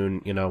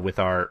soon, you know, with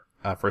our,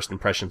 first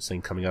impressions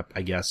thing coming up,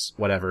 I guess.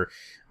 Whatever.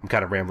 I'm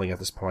kind of rambling at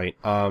this point.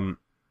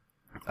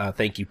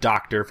 Thank you,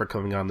 Doctor, for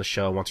coming on the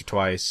show once or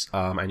twice.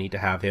 I need to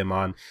have him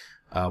on.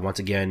 Once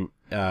again,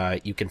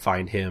 you can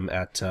find him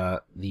at,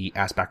 the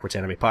Ass Backwards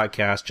Anime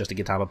Podcast, Just a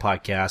Gintama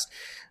Podcast,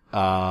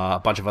 a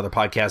bunch of other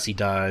podcasts he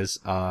does.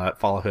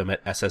 Follow him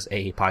at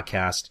SSA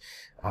Podcast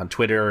on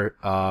Twitter.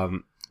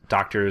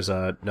 Doctor's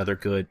another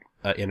good,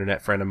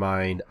 internet friend of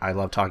mine. I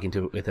love talking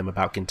with him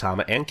about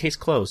Gintama and Case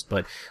Closed,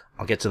 but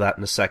I'll get to that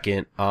in a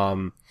second.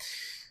 I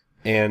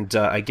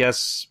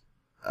guess,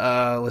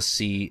 let's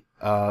see.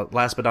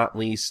 Last but not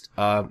least,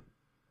 I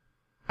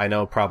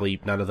know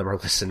probably none of them are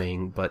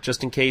listening, but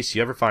just in case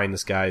you ever find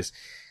this, guys,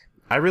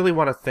 I really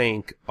want to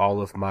thank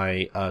all of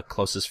my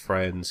closest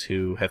friends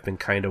who have been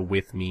kind of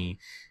with me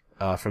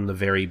from the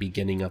very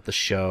beginning of the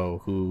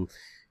show, who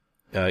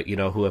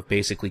who have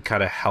basically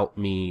kind of helped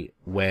me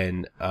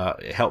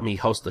helped me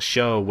host the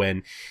show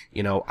when,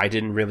 I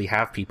didn't really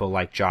have people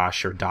like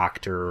Josh or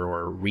Doctor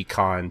or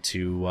Recon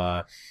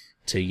to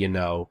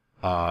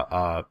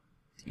help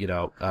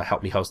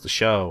me host the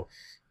show.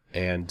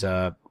 And,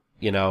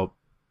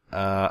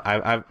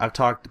 I've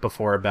talked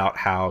before about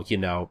how,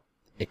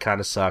 it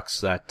kind of sucks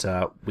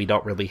that, we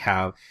don't really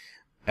have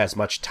as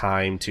much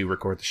time to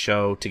record the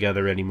show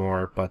together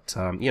anymore, but,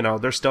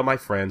 they're still my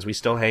friends. We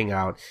still hang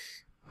out.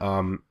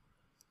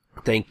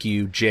 Thank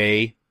you,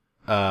 Jay,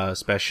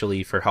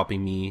 especially for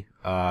helping me,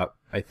 I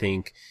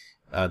think,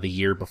 the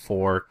year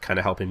before, kind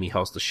of helping me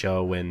host the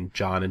show when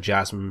John and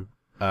Jasmine,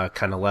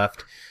 kind of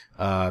left.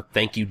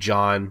 Thank you,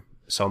 John,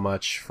 so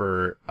much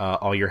for,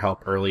 all your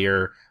help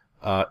earlier,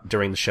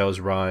 during the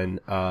show's run.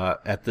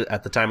 At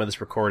the time of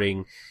this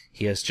recording,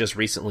 he has just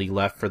recently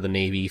left for the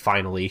Navy,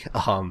 finally,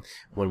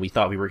 when we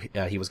thought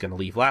he was gonna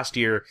leave last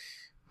year.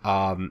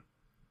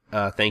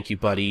 Thank you,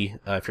 buddy.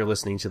 If you're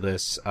listening to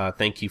this,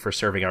 thank you for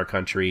serving our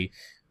country.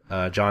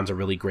 John's a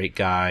really great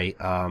guy.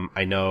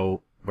 I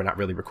know we're not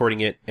really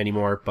recording it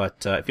anymore,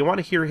 but, if you want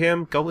to hear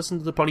him, go listen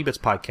to the Pony Bits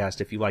podcast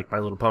if you like My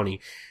Little Pony.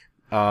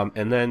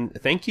 And then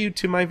thank you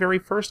to my very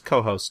first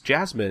co-host,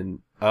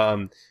 Jasmine,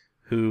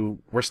 who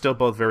we're still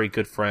both very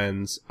good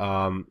friends,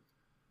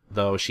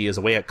 though she is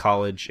away at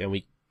college and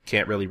we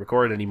can't really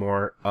record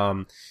anymore.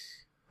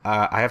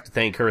 I have to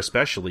thank her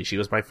especially. She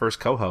was my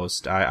first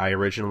co-host. I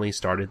originally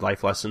started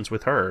Life Lessons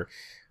with her.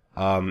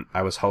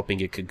 I was hoping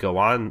it could go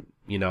on,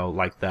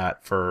 like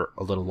that for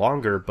a little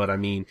longer, but I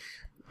mean,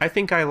 I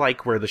think I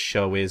like where the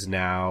show is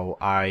now.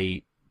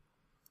 I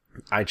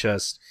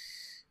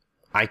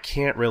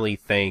can't really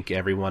thank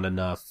everyone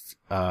enough.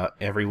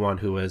 Everyone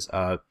who has,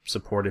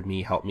 supported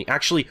me, helped me.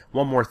 Actually,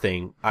 one more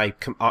thing. I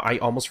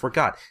almost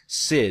forgot.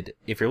 Sid,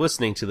 if you're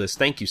listening to this,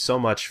 thank you so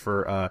much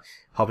for,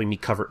 helping me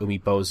cover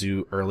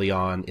Umibozu early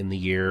on in the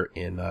year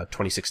in,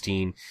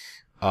 2016.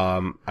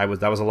 That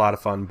was a lot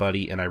of fun,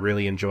 buddy, and I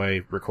really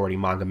enjoy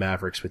recording Manga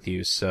Mavericks with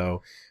you.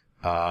 So,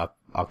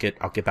 I'll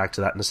get back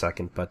to that in a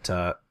second, but,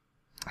 I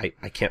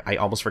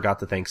almost forgot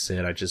to thank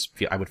Sid.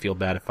 I would feel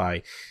bad if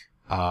I,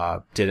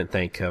 didn't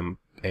thank him.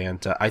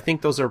 And, I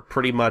think those are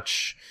pretty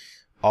much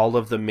all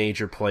of the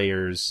major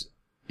players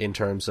in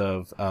terms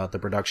of, the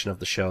production of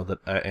the show that,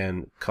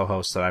 and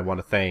co-hosts that I want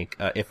to thank.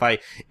 If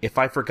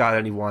I forgot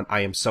anyone,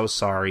 I am so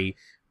sorry.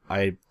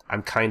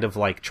 I'm kind of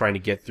like trying to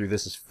get through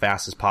this as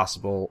fast as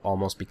possible,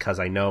 almost because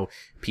I know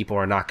people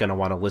are not going to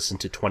want to listen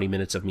to 20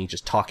 minutes of me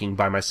just talking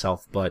by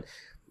myself. But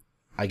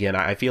again,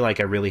 I feel like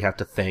I really have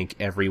to thank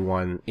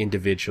everyone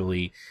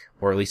individually,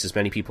 or at least as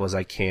many people as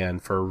I can,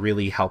 for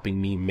really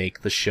helping me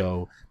make the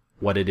show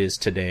what it is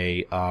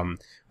today.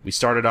 We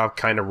started off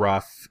kind of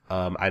rough.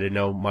 I didn't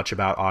know much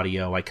about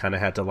audio. I kind of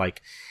had to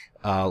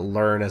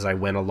learn as I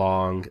went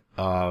along,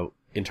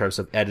 in terms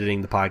of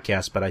editing the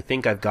podcast, but I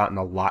think I've gotten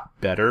a lot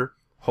better,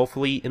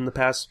 hopefully, in the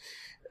past,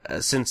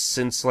 since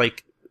the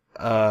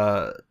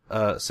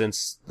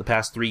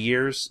past 3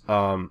 years.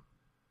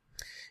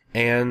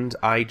 And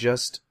I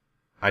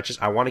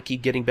want to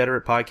keep getting better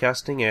at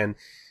podcasting, and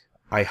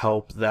I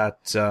hope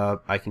that,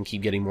 I can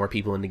keep getting more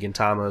people into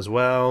Gintama as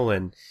well,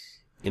 and,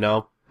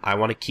 I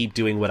want to keep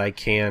doing what I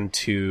can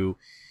to,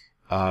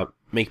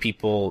 make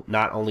people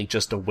not only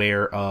just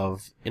aware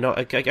of,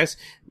 I guess,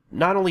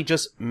 not only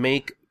just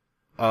make,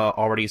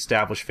 already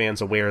established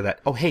fans aware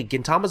that, oh, hey,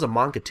 Gintama's a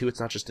manga too, it's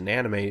not just an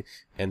anime,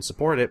 and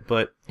support it,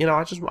 but,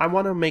 I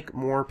want to make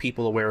more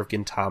people aware of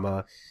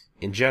Gintama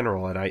in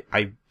general, and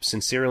I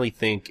sincerely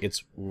think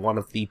it's one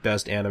of the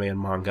best anime and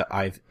manga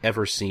I've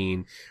ever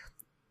seen.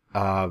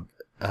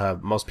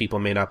 Most people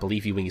may not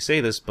believe you when you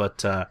say this,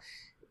 but,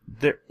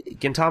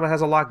 Gintama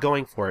has a lot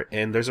going for it,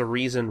 and there's a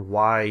reason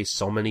why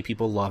so many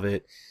people love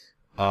it.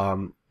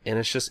 And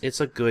it's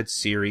a good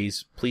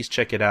series. Please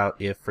check it out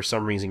if for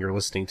some reason you're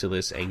listening to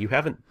this and you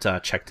haven't,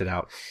 checked it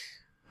out.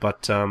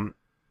 But,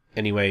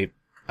 anyway,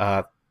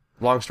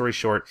 long story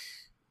short,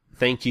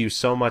 thank you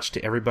so much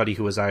to everybody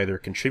who has either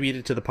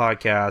contributed to the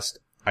podcast,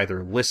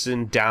 either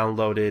listened,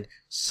 downloaded,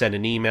 sent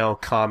an email,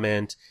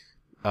 comment.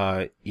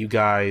 You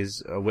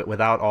guys,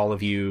 without all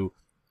of you,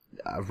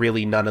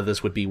 really none of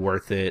this would be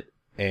worth it.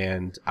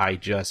 And I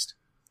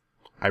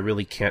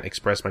really can't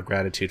express my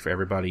gratitude for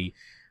everybody,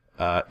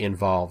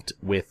 involved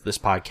with this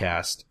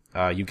podcast.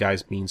 You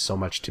guys mean so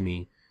much to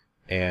me,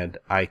 and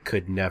I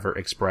could never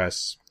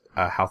express,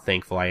 how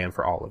thankful I am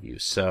for all of you.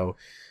 So,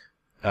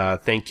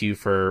 thank you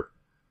for,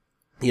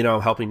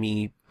 helping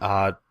me,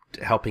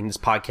 helping this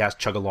podcast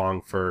chug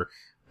along for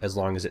as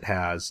long as it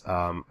has.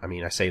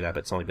 I say that, but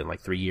it's only been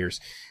like 3 years.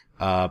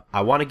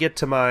 I want to get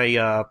to my,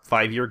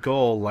 5-year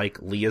goal,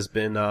 like Leah's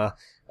been,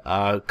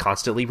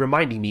 constantly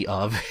reminding me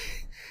of,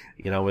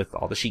 with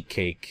all the sheet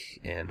cake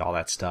and all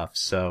that stuff.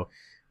 So,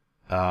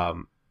 I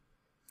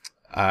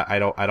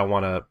don't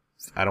want to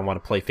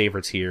play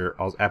favorites here.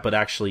 But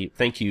actually,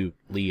 thank you,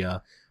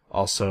 Leah,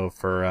 also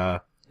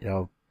for,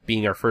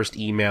 being our first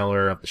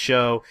emailer of the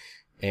show.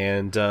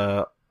 and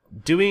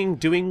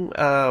doing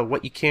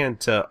what you can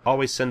to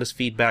always send us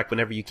feedback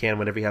whenever you can,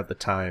 whenever you have the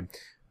time.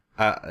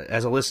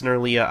 As a listener,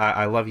 Leah,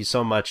 I love you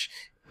so much.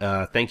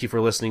 Thank you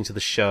for listening to the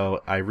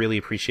show. I really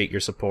appreciate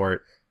your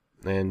support.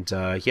 And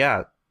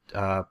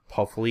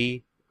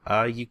hopefully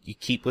you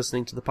keep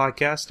listening to the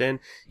podcast and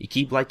you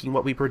keep liking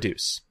what we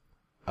produce.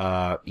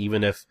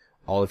 Even if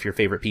all of your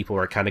favorite people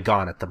are kind of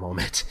gone at the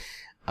moment.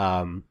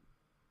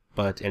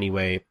 But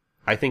anyway,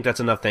 I think that's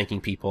enough thanking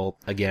people.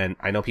 Again,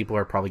 I know people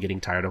are probably getting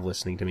tired of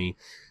listening to me.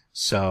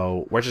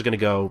 So we're just going to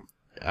go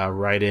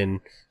right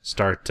in,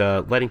 start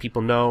letting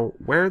people know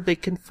where they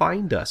can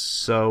find us.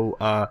 So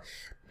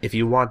if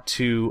you want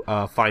to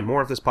find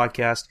more of this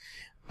podcast,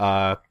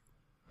 I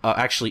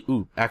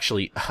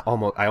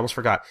almost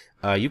forgot.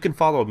 You can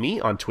follow me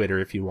on Twitter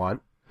if you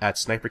want, at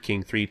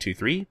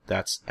SniperKing323.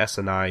 That's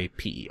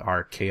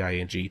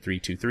SNIPERKING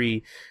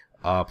 323.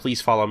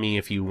 Please follow me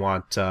if you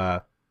want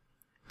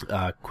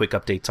quick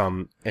updates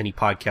on any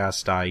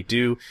podcast I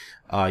do.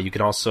 You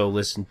can also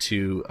listen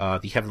to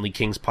the Heavenly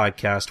Kings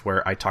podcast,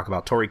 where I talk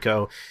about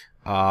Toriko.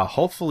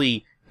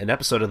 Hopefully an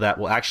episode of that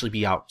will actually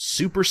be out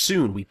super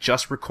soon. We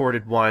just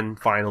recorded one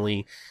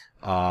finally.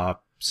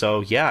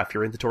 So yeah, if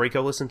you're into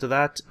Toriko, listen to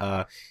that.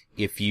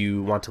 If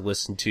you want to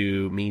listen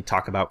to me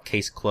talk about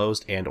Case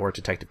Closed and or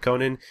Detective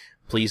Conan,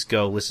 please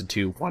go listen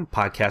to One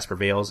Podcast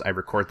Prevails. I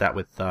record that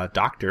with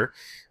Doctor.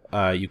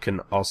 You can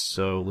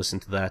also listen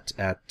to that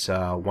at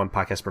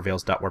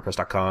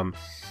onepodcastprevails.wordpress.com.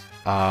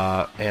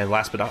 And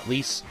last but not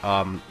least,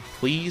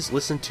 please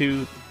listen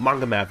to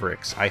Manga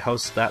Mavericks. I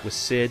host that with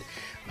Sid.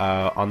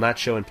 On that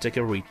show in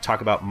particular, we talk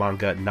about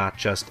manga not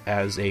just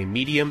as a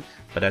medium,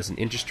 but as an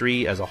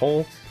industry as a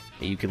whole.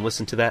 You can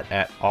listen to that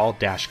at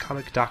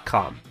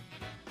all-comic.com.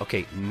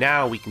 Okay,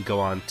 now we can go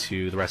on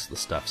to the rest of the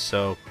stuff.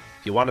 So,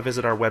 if you want to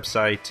visit our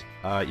website,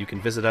 you can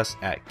visit us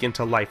at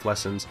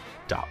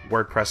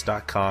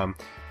gintalifelessons.wordpress.com.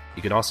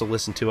 You can also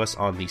listen to us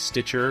on the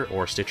Stitcher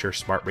or Stitcher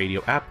Smart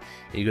Radio app.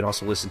 And you can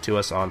also listen to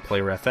us on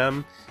Player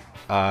FM.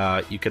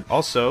 You can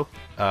also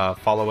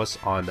follow us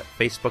on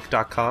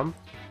Facebook.com,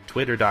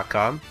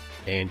 Twitter.com,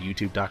 and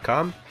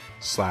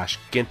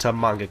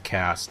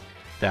YouTube.com/GintaMangaCast.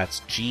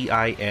 That's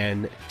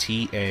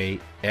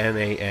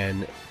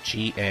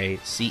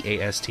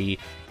GintaMangacast,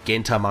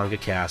 Ginta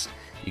MangaCast.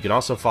 You can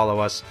also follow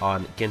us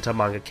on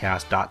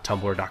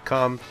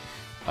gintamangacast.tumblr.com.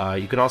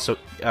 You can also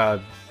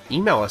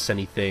email us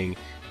anything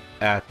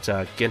at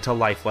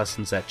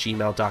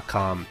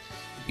gintalifelessons@gmail.com.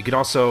 You can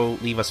also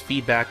leave us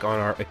feedback on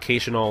our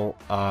occasional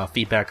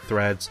feedback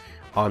threads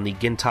on the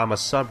Gintama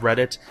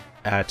subreddit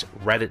at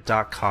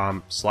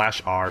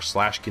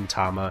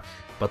reddit.com/r/Gintama.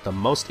 But the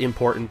most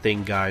important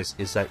thing, guys,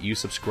 is that you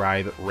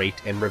subscribe,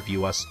 rate, and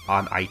review us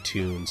on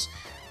iTunes.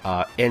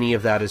 Any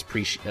of that is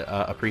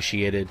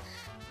appreciated.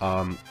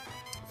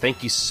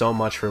 Thank you so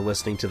much for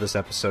listening to this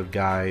episode,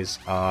 guys.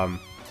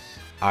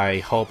 I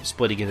hope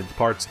splitting it into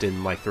parts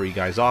didn't throw you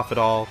guys off at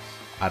all.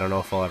 I don't know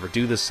if I'll ever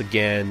do this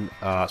again.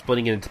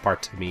 Splitting it into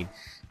parts, I mean.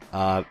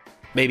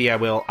 Maybe I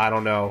will. I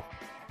don't know.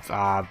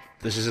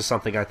 This is just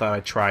something I thought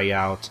I'd try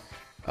out.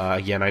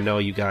 Again, I know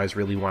you guys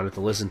really wanted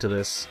to listen to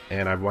this,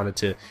 and I wanted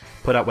to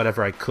put out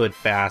whatever I could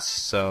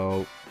fast,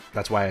 so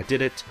that's why I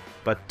did it.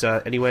 But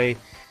anyway,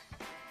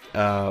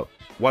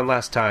 one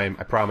last time,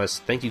 I promise,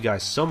 thank you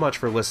guys so much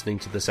for listening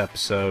to this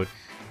episode.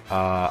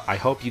 I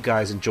hope you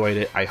guys enjoyed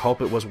it. I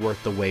hope it was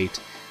worth the wait.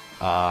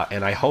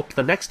 And I hope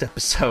the next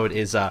episode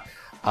is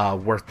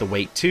worth the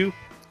wait too.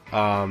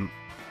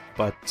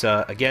 But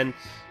again,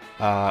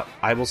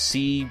 I will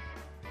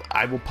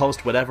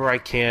post whatever I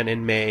can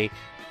in May,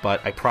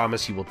 but I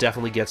promise you will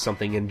definitely get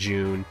something in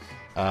June,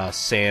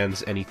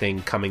 sans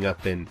anything coming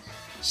up and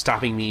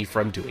stopping me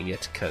from doing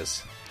it,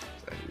 because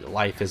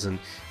life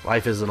isn't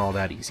all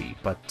that easy.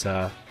 But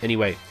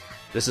anyway,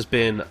 this has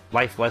been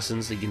Life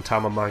Lessons, the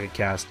Gintama Manga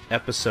Cast,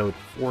 episode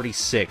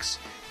 46.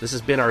 This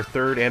has been our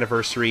 3rd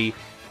anniversary.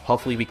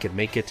 Hopefully we can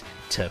make it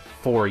to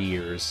 4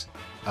 years.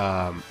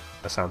 That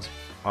sounds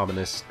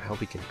ominous. I hope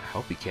we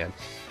can.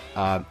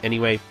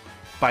 Anyway,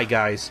 bye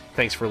guys.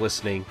 Thanks for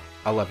listening.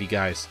 I love you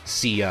guys.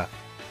 See ya.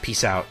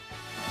 Peace out.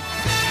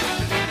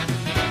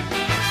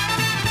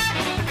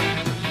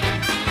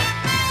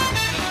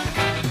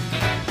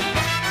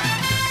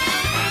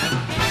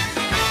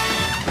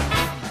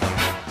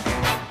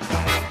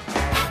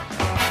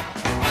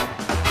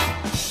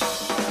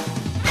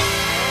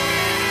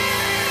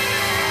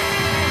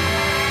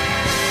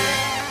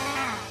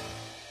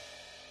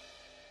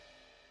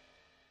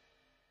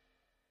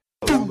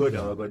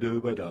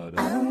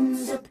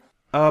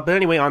 But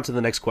anyway, on to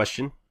the next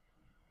question.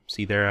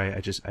 See there,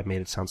 I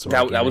made it sound so.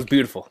 That was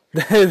beautiful.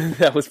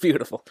 That was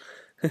beautiful.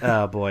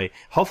 Oh boy!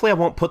 Hopefully, I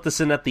won't put this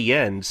in at the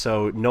end,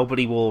 so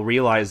nobody will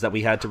realize that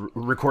we had to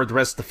record the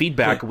rest of the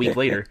feedback a week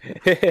later.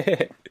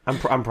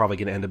 I'm probably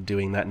going to end up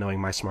doing that, knowing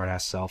my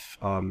smart-ass self.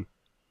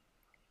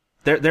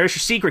 There's your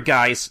secret,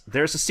 guys.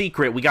 There's a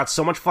secret. We got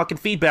so much fucking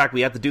feedback.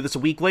 We had to do this a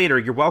week later.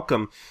 You're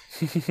welcome.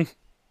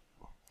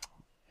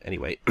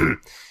 Anyway.